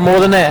can't ask for more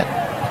than that.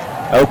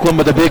 Oakland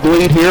with a big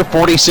lead here,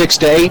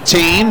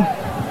 46-18.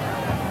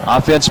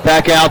 Offense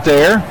back out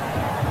there.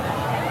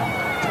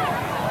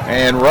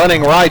 And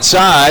running right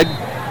side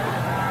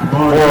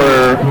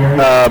for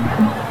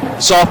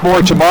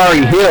sophomore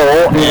Tamari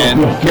Hill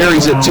and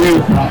carries it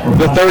to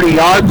the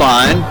 30-yard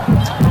line.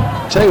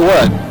 Tell you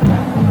what,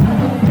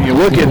 you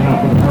look at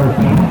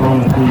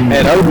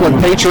Oakland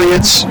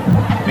Patriots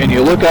and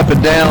you look up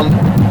and down,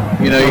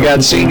 you know, you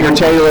got Senior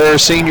Taylor,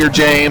 Senior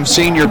James,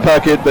 Senior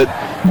Puckett, but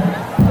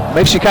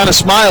makes you kind of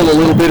smile a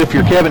little bit if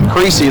you're Kevin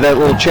Creasy, that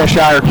little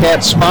Cheshire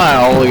Cat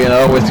smile, you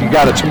know, with you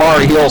got a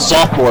Tamari Hill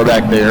sophomore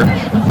back there.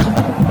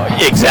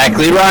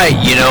 Exactly right.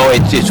 You know,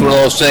 it's one of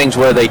those things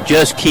where they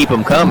just keep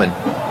them coming.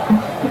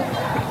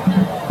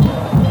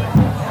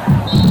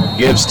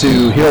 Gives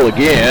to Hill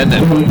again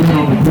and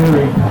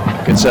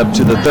gets up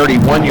to the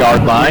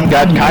 31-yard line.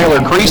 Got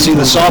Kyler Creasy,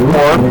 the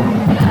sophomore,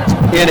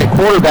 in at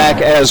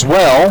quarterback as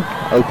well.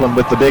 Oakland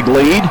with the big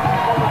lead.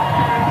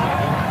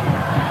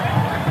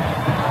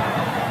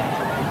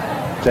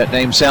 That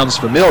name sounds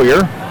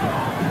familiar.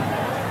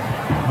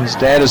 His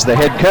dad is the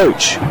head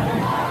coach.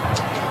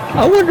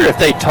 I wonder if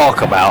they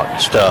talk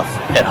about stuff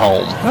at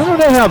home. I don't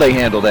know how they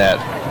handle that.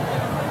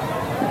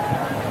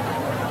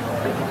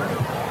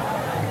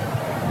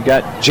 We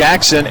got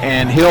Jackson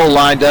and Hill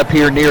lined up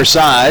here near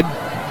side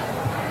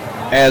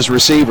as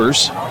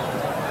receivers.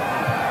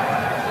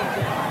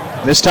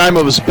 This time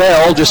it was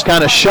Bell, just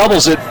kind of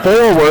shovels it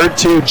forward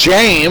to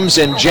James,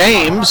 and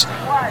James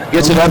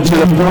gets it up to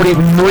the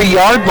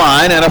 43-yard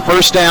line and a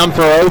first down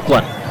for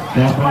Oakland.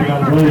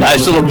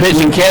 Nice little pitch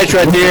and catch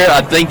right there.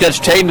 I think that's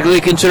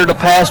technically considered a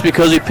pass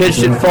because he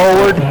pitched it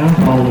forward.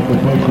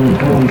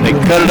 They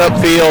cut it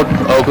upfield.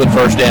 Oakland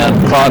first down.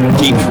 Clock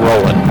keeps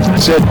rolling. I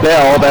said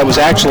Bell. That was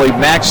actually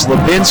Max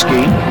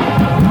Levinsky,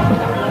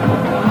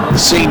 the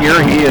senior.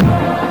 He and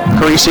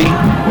Creasy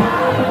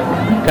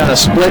kind of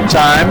split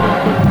time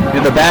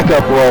in the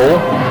backup role.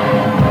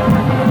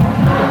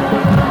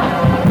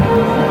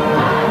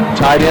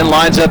 Tight end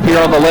lines up here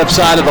on the left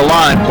side of the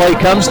line. Play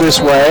comes this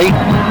way,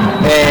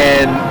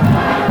 and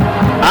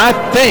I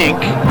think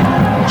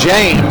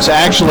James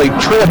actually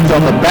tripped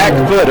on the back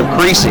foot of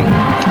Creasy.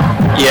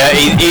 Yeah,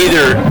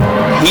 either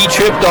he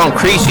tripped on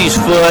Creasy's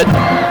foot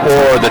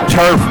or the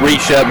turf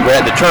reached up and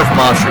grabbed the turf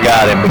monster,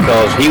 got him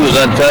because he was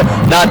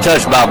not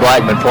touched by a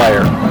Blackman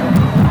player.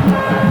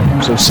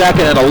 So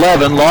 2nd and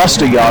 11,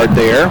 lost a yard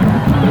there.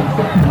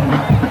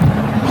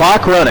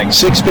 Clock running,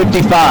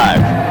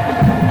 6:55.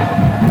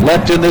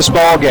 Left in this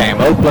ball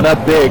game. Oakland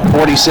up big,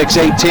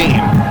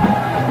 46-18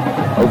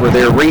 over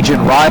their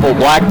region rival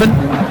Blackman.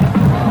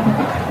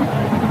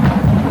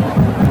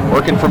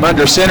 Working from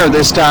under center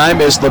this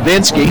time is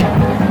Levinsky.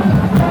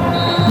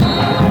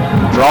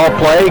 Draw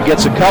play,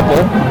 gets a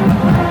couple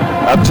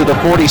up to the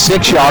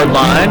 46-yard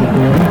line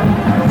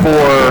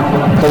for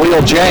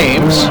Khalil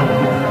James.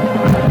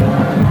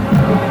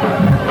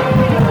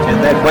 And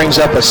that brings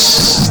up a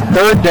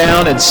 3rd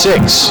down and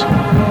 6.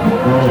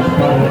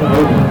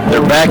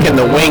 They're back in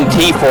the wing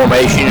T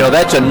formation. You know,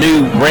 that's a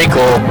new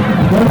wrinkle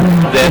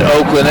that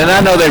Oakland, and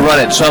I know they run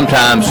it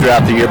sometimes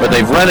throughout the year, but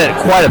they've run it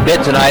quite a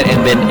bit tonight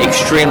and been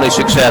extremely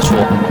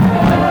successful.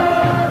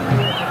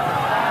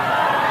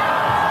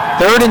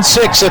 3rd and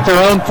 6 at their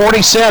own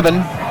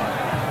 47.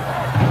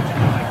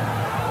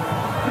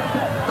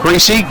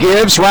 Creasy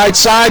gives right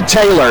side,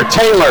 Taylor.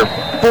 Taylor,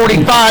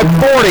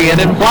 45-40,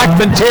 and in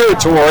Blackman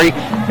territory,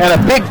 and a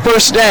big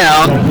first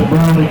down.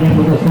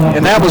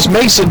 And that was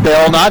Mason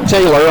Bell, not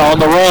Taylor, on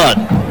the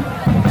run.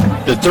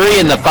 The 3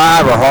 and the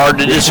 5 are hard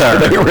to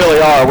discern. They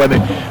really are when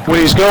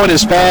he's going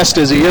as fast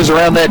as he is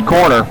around that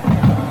corner.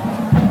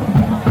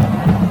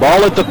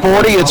 Ball at the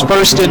 40, it's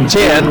 1st and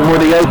 10 for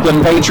the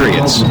Oakland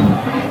Patriots.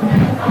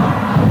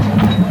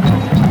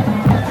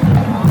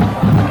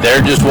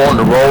 They're just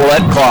wanting to roll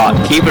that clock.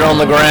 Keep it on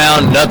the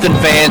ground, nothing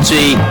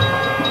fancy.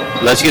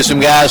 Let's get some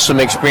guys some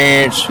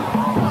experience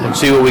and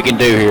see what we can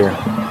do here.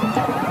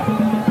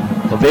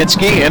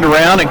 Levinsky end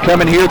around and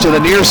coming here to the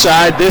near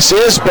side. This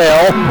is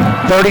Bell.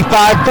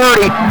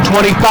 35-30,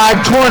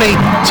 25-20,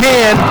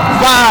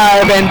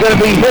 10-5, and going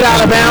to be hit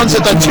out of bounds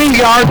at the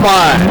 2-yard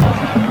line.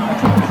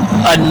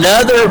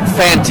 Another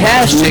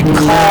fantastic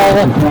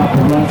call.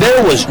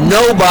 There was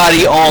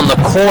nobody on the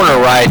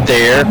corner right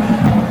there.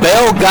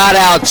 Bell got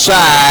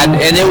outside,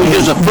 and it was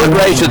just a foot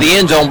race to the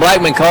end zone.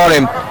 Blackman caught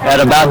him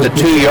at about the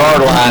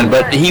 2-yard line,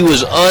 but he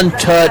was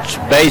untouched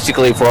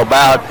basically for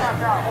about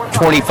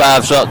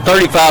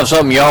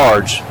 35-something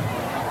yards.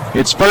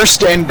 It's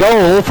 1st and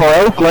goal for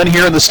Oakland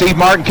here in the Steve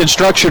Martin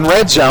Construction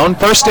red zone.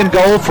 1st and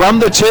goal from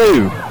the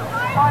 2.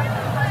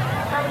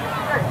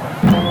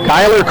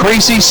 Kyler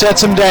Creasy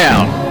sets him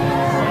down.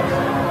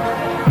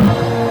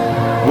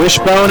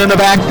 Wishbone in the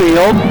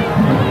backfield.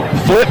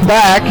 Flip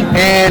back,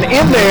 and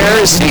in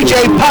there is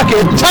C.J.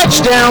 Puckett.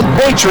 Touchdown,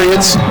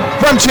 Patriots,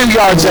 from 2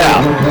 yards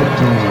out.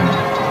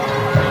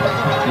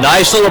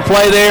 Nice little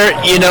play there.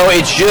 You know,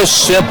 it's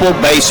just simple,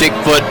 basic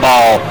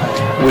football.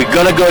 We're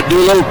going to go do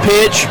a little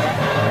pitch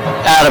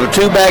out of a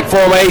 2-back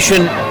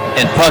formation,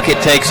 and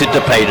Puckett takes it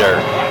to pay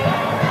dirt.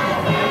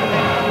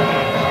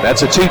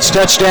 That's a Toots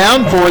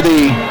touchdown for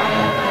the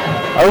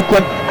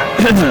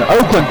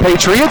Oakland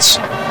Patriots.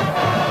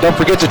 Don't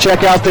forget to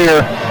check out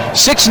their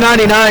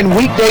 $6.99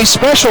 weekday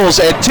specials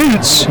at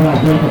Toots.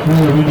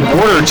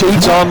 Order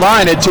Toots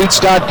online at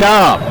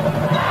Toots.com.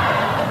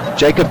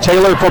 Jacob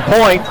Taylor for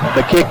point.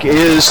 The kick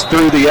is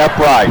through the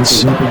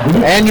uprights.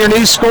 And your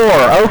new score,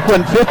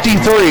 Oakland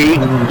 53,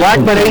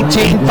 Blackman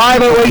 18,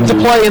 5:08 to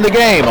play in the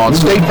game on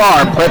State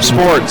Farm Prep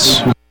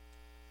Sports.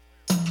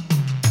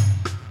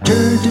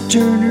 Turn to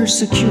Turner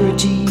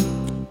Security.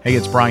 Hey,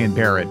 it's Brian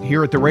Barrett.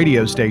 Here at the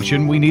radio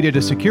station, we needed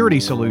a security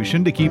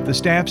solution to keep the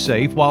staff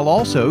safe while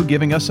also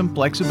giving us some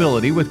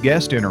flexibility with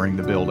guests entering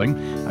the building.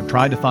 I've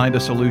tried to find a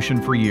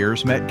solution for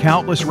years, met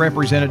countless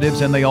representatives,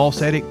 and they all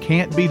said it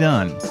can't be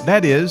done.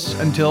 That is,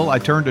 until I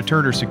turned to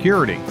Turner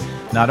Security.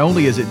 Not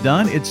only is it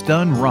done, it's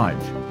done right.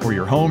 For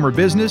your home or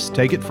business,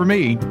 take it from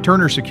me.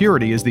 Turner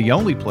Security is the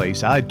only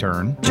place I'd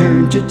turn.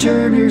 Turn to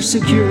Turner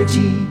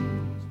Security.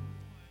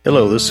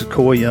 Hello, this is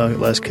Coy Young at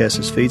Las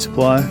Casas Feed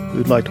Supply.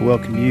 We'd like to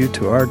welcome you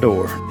to our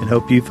door and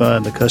hope you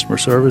find the customer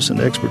service and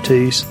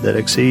expertise that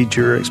exceeds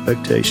your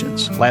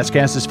expectations. Las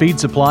Casas Feed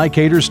Supply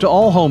caters to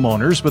all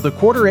homeowners with a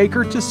 1/4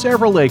 acre to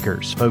several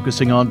acres,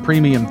 focusing on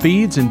premium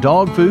feeds and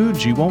dog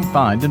foods you won't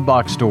find in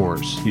box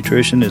stores.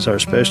 Nutrition is our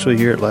specialty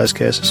here at Las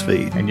Casas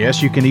Feed. And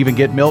yes, you can even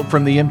get milk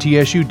from the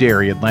MTSU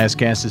dairy at Las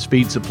Casas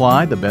Feed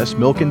Supply, the best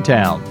milk in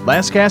town.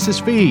 Las Casas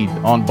Feed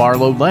on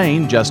Barlow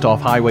Lane, just off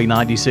Highway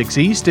 96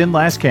 East in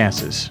Las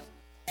Casas.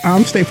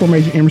 I'm State Farm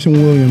Agent Emerson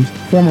Williams,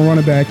 former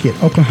running back at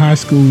Oakland High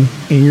School,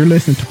 and you're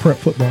listening to Prep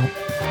Football.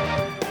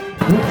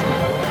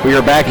 We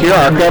are back here.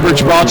 Our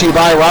coverage brought to you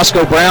by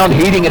Roscoe Brown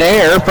Heating and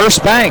Air,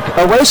 First Bank,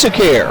 Erosa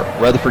Care,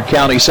 Rutherford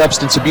County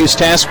Substance Abuse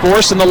Task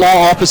Force, and the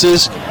law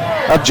offices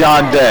of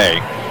John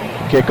Day.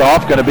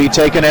 Kickoff going to be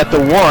taken at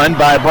the 1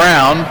 by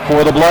Brown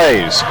for the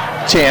Blaze.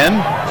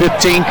 10,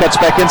 15, cuts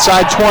back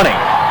inside 20.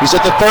 He's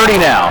at the 30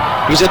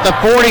 now. He's at the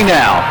 40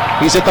 now.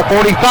 He's at the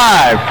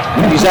 45.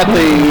 He's at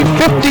the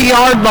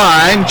 50-yard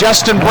line.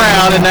 Justin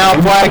Brown, and now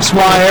flags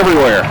fly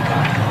everywhere.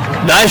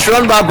 Nice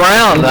run by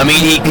Brown. I mean,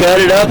 he cut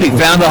it up. He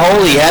found the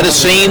hole. He had a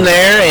seam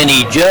there, and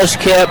he just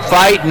kept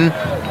fighting.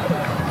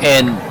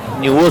 And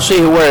we'll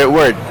see where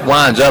it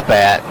winds up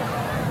at.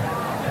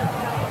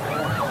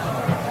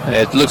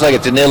 It looks like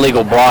it's an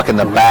illegal block in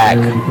the back.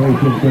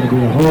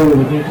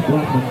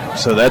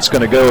 So that's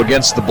going to go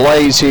against the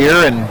Blaze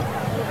here and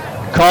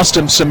cost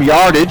him some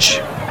yardage.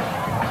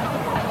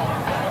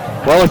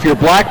 Well, if you're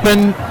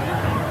Blackman,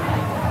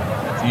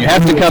 you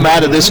have to come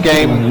out of this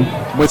game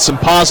with some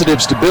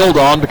positives to build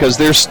on, because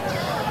there's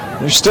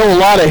still a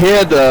lot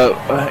ahead.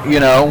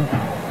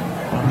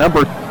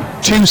 Number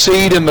 2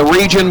 seed in the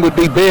region would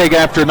be big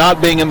after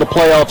not being in the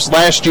playoffs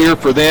last year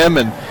for them,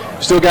 and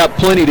still got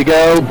plenty to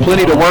go,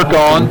 plenty to work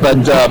on.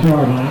 But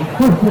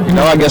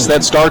I guess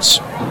that starts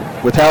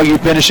with how you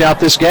finish out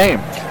this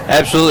game.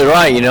 Absolutely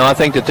right. I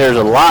think that there's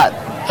a lot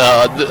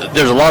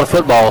of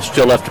football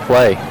still left to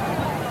play.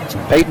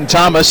 Peyton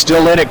Thomas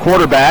still in at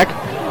quarterback,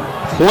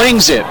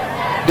 flings it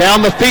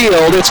down the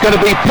field. It's going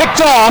to be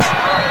picked off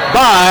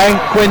by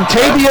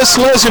Quintavious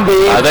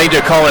Lesenby. I think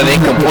they're calling it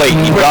incomplete.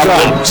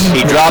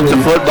 He dropped the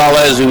football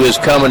as he was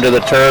coming to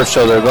the turf,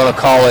 so they're going to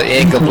call it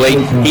incomplete.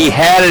 He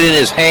had it in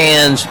his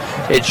hands.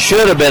 It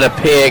should have been a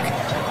pick,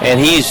 and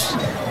he's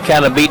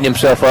kind of beating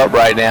himself up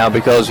right now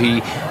because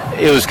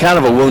it was kind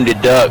of a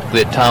wounded duck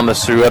that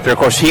Thomas threw up there. Of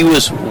course, he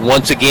was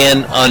once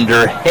again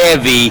under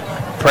heavy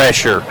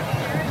pressure.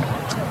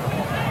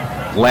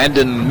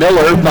 Landon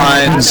Miller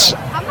finds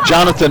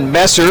Jonathan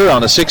Messer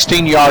on a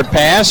 16-yard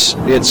pass.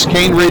 It's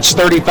Cane Ridge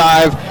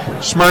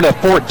 35, Smyrna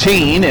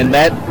 14 in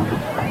that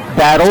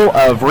battle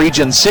of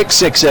Region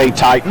 6-6A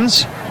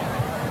Titans.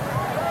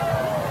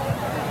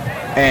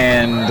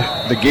 And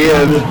the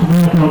give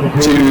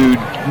to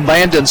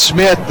Landon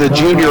Smith, the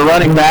junior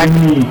running back,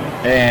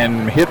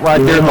 and hit right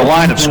there at the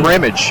line of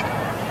scrimmage.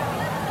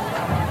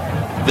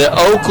 The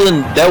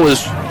Oakland, that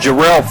was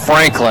Jarrell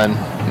Franklin.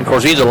 Of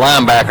course, he's a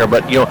linebacker,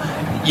 but you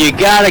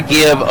got to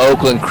give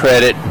Oakland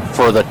credit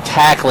for the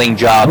tackling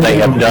job they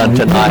have done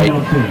tonight.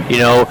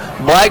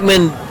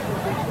 Blackman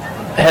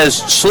has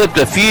slipped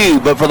a few,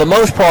 but for the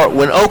most part,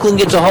 when Oakland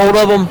gets a hold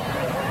of them,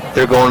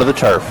 they're going to the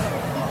turf.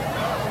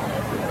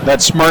 That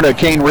Smyrna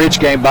Cane Ridge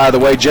game, by the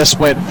way, just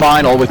went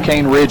final with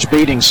Cane Ridge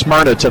beating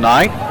Smyrna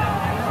tonight.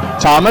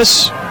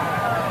 Thomas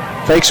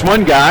fakes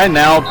one guy,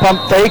 now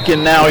pump fake,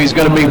 and now he's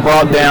going to be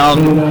brought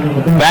down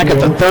back at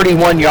the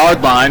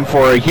 31-yard line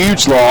for a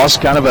huge loss.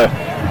 Kind of a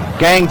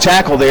gang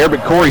tackle there,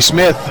 but Corey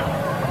Smith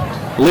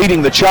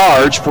leading the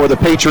charge for the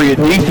Patriot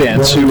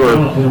defense, who are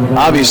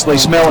obviously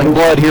smelling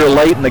blood here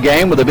late in the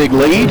game with a big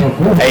lead.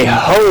 A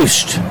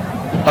host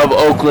of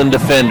Oakland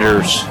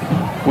defenders.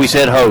 We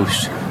said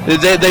host.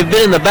 They've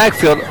been in the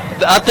backfield.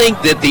 I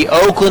think that the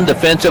Oakland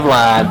defensive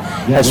line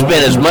has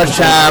spent as much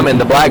time in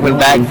the Blackman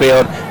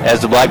backfield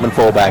as the Blackman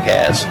fullback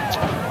has.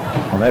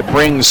 Well, that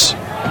brings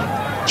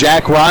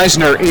Jack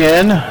Reisner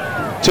in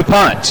to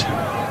punt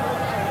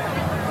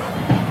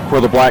for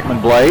the Blackman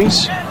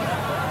Blaze.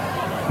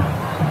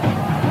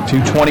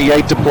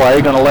 2:28 to play.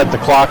 Going to let the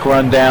clock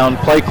run down,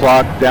 play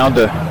clock down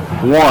to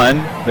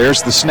 1.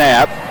 There's the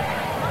snap.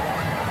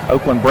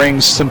 Oakland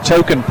brings some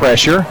token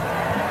pressure.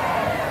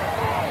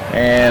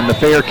 And the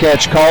fair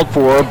catch called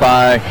for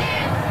by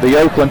the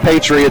Oakland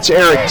Patriots,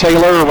 Eric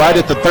Taylor, right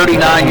at the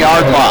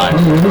 39-yard line.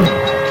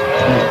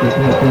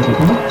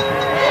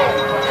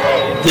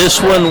 This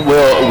one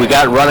we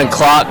got running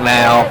clock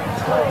now,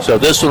 so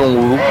this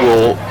one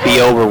will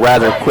be over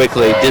rather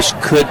quickly. This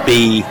could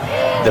be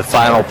the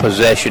final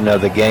possession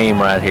of the game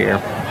right here.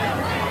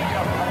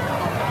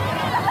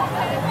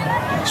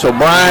 So,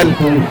 Brian,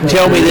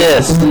 tell me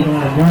this.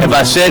 If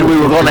I said we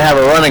were going to have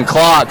a running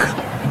clock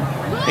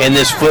in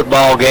this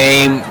football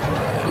game,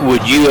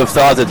 would you have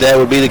thought that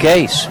would be the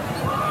case?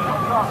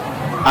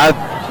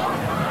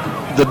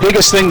 The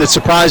biggest thing that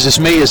surprises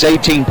me is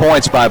 18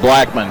 points by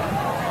Blackman.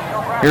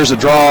 Here's a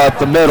draw up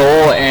the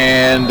middle,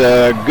 and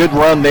a good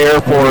run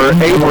there for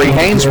Avery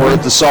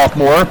Hainsworth, the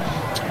sophomore,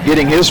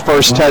 getting his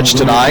first touch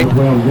tonight.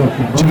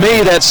 To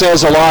me, that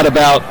says a lot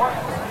about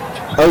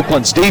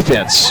Oakland's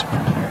defense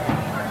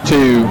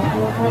to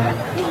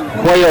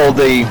quail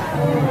the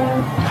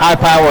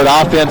high-powered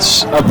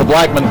offense of the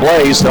Blackman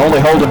Blaze to only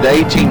hold them to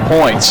 18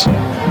 points.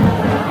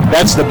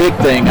 That's the big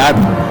thing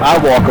I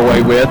walk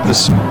away with.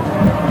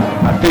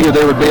 I figured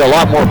there would be a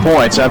lot more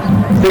points. I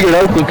figured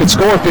Oakland could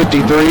score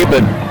 53,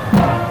 but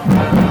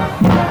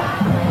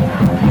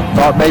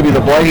thought maybe the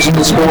Blaze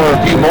could score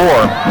a few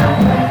more.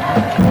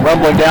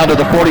 Rumbling down to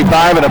the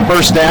 45 and a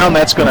first down.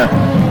 That's going to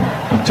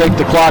take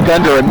the clock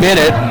under a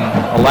minute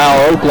and allow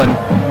Oakland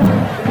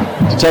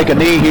to take a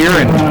knee here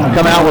and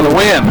come out with a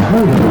win.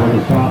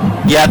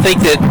 Yeah, I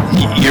think that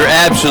you're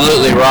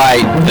absolutely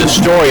right. The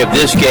story of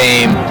this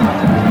game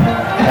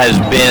has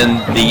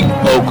been the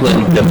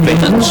Oakland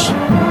defense.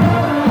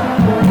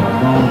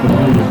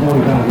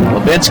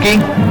 Levinsky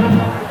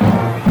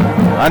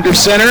under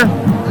center.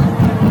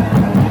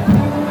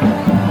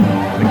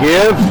 The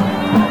give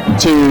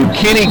to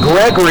Kenny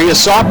Gregory, a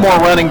sophomore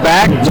running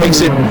back, takes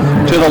it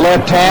to the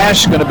left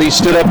hash, going to be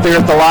stood up there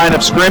at the line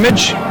of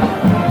scrimmage.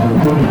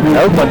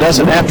 Oakland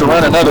doesn't have to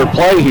run another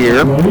play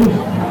here.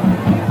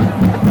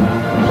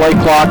 Play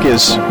clock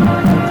is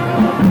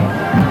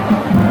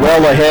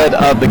well ahead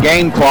of the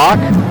game clock.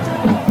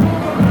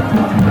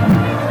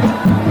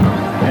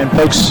 And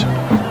folks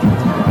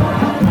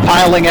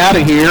piling out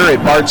of here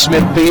at Bart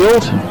Smith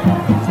Field.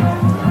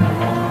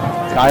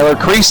 Kyler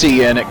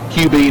Creasy in at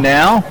QB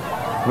now.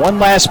 One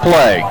last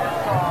play.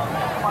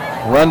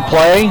 Run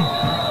play.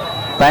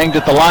 Banged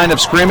at the line of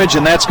scrimmage,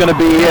 and that's going to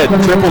be it.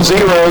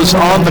 000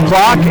 on the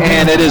clock,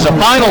 and it is a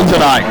final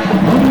tonight.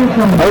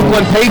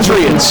 Oakland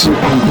Patriots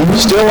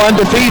still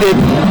undefeated.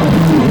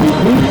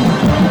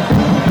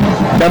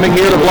 Coming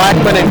here to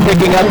Blackman and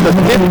picking up the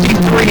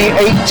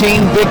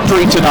 53-18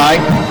 victory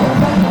tonight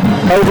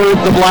over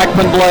the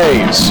Blackman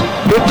Blaze.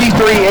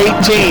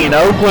 53-18,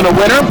 Oakland a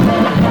winner.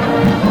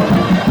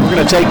 We're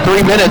going to take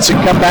 3 minutes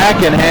and come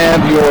back and have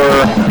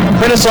your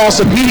Prentice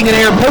Allsup Heating and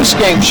Air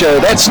post-game show.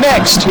 That's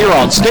next here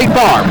on State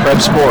Farm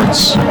Prep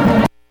Sports.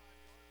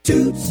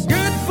 Good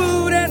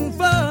food and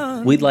fun.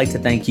 We'd like to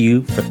thank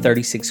you for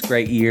 36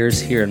 great years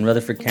here in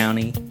Rutherford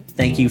County.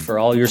 Thank you for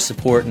all your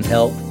support and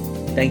help.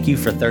 Thank you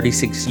for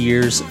 36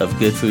 years of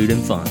good food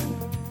and fun.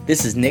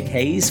 This is Nick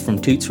Hayes from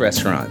Toots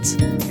Restaurants.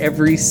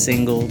 Every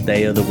single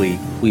day of the week,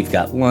 we've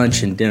got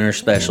lunch and dinner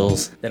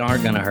specials that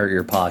aren't going to hurt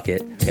your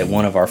pocket at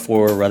one of our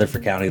 4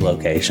 Rutherford County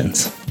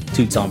locations.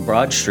 Toots on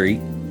Broad Street,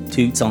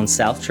 Toots on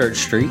South Church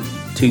Street,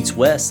 Toots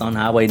West on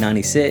Highway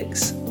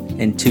 96,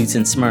 and Toots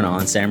in Smyrna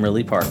on Sam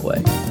Ridley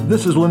Parkway.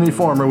 This is Lenny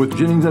Farmer with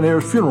Jennings &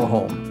 Ayers Funeral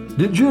Home.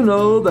 Did you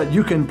know that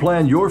you can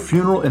plan your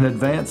funeral in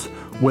advance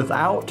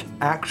without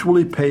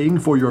actually paying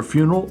for your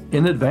funeral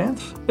in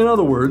advance? In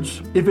other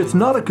words, if it's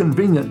not a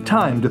convenient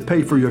time to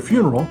pay for your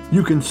funeral,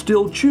 you can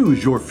still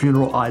choose your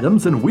funeral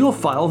items and we'll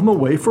file them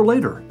away for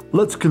later.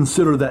 Let's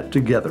consider that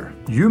together.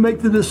 You make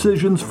the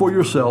decisions for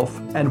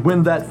yourself, and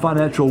when that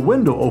financial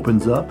window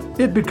opens up,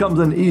 it becomes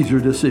an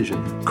easier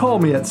decision. Call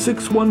me at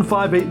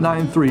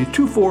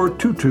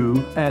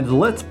 615-893-2422 and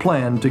let's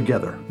plan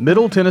together.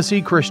 Middle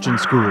Tennessee Christian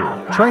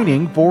School,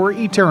 training for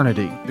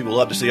eternity. People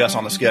love to see us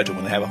on the schedule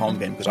when they have a home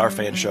game because our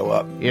fans show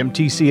up.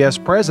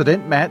 MTCS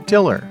President Matt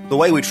Tiller. The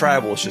way we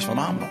travel is just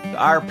phenomenal.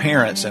 Our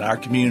parents and our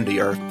community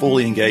are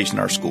fully engaged in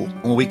our school.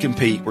 When we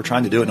compete, we're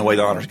trying to do it in a way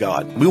that honors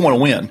God. We want to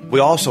win.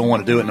 We also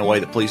want to do it in a way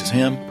that pleases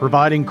Him.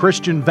 Providing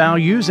Christian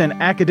values and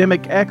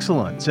academic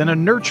excellence in a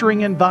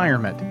nurturing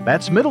environment.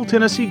 That's Middle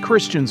Tennessee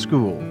Christian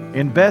School.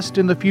 Invest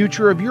in the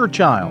future of your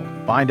child.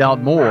 Find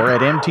out more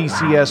at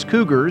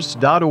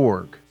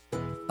mtcscougars.org.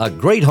 A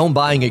great home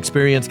buying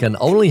experience can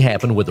only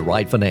happen with the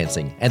right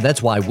financing, and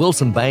that's why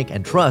Wilson Bank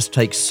and Trust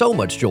takes so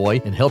much joy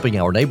in helping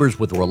our neighbors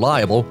with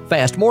reliable,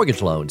 fast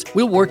mortgage loans.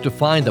 We'll work to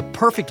find the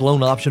perfect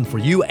loan option for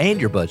you and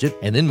your budget,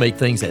 and then make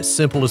things as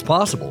simple as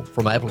possible,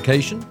 from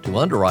application to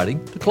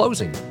underwriting to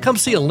closing. Come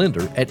see a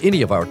lender at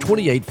any of our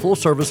 28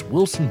 full-service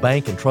Wilson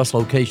Bank and Trust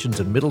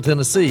locations in Middle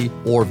Tennessee,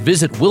 or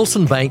visit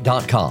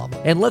wilsonbank.com,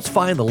 and let's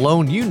find the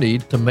loan you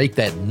need to make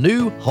that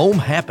new home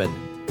happen.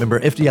 Member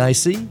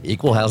FDIC,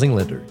 Equal Housing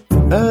Lender.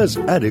 As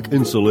attic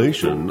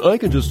insulation, I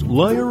can just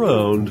lie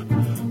around.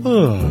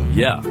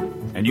 Yeah,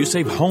 and you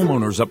save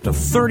homeowners up to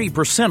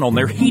 30% on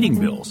their heating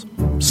bills.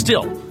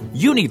 Still,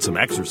 you need some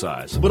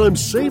exercise. But I'm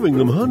saving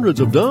them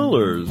hundreds of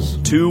dollars.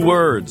 2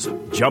 words,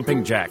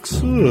 jumping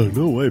jacks.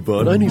 No way,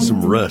 bud. I need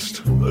some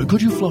rest.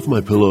 Could you fluff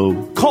my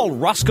pillow? Call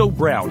Roscoe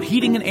Brown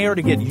Heating and Air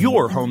to get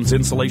your home's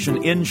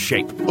insulation in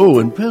shape. Oh,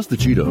 and pass the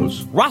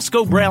Cheetos.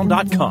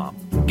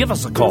 RoscoeBrown.com. Give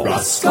us a call.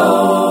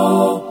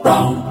 Roscoe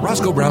Brown.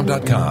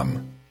 RoscoeBrown.com.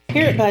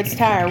 Here at Bud's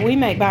Tire, we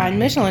make buying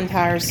Michelin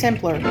tires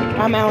simpler.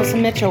 I'm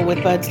Allison Mitchell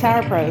with Bud's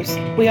Tire Pros.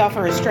 We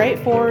offer a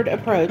straightforward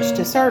approach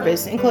to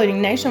service,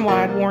 including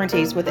nationwide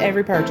warranties with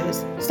every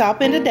purchase.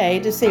 Stop in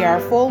today to see our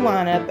full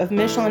lineup of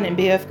Michelin and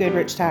BF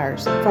Goodrich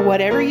tires. For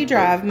whatever you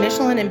drive,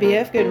 Michelin and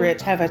BF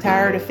Goodrich have a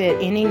tire to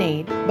fit any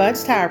need.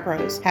 Bud's Tire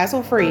Pros,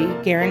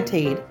 hassle-free,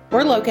 guaranteed.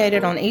 We're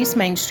located on East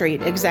Main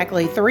Street,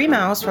 exactly 3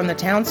 miles from the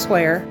town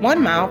square,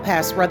 1 mile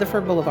past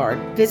Rutherford Boulevard.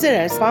 Visit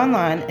us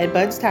online at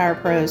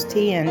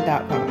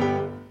budstirepros.tn.com.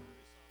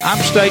 I'm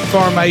State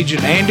Farm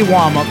Agent Andy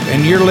Womack,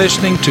 and you're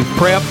listening to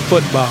Prep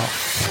Football.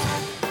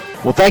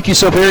 Well, thank you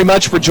so very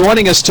much for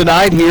joining us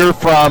tonight here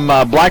from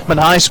Blackman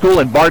High School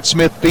and Bart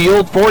Smith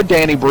Field. For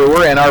Danny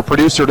Brewer and our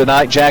producer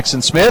tonight,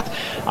 Jackson Smith,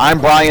 I'm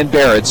Brian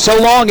Barrett. So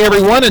long,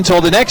 everyone,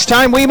 until the next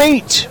time we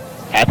meet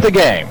at the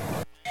game.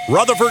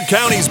 Rutherford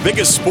County's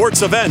biggest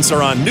sports events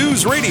are on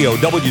News Radio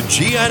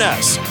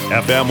WGNS,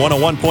 FM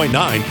 101.9,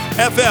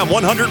 FM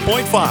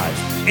 100.5,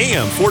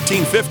 AM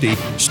 1450,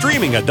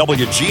 streaming at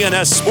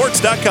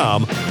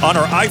WGNSSports.com, on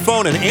our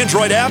iPhone and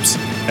Android apps,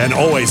 and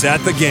always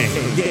at the game.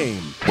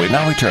 We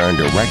now return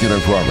to regular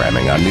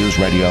programming on News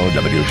Radio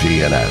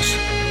WGNS.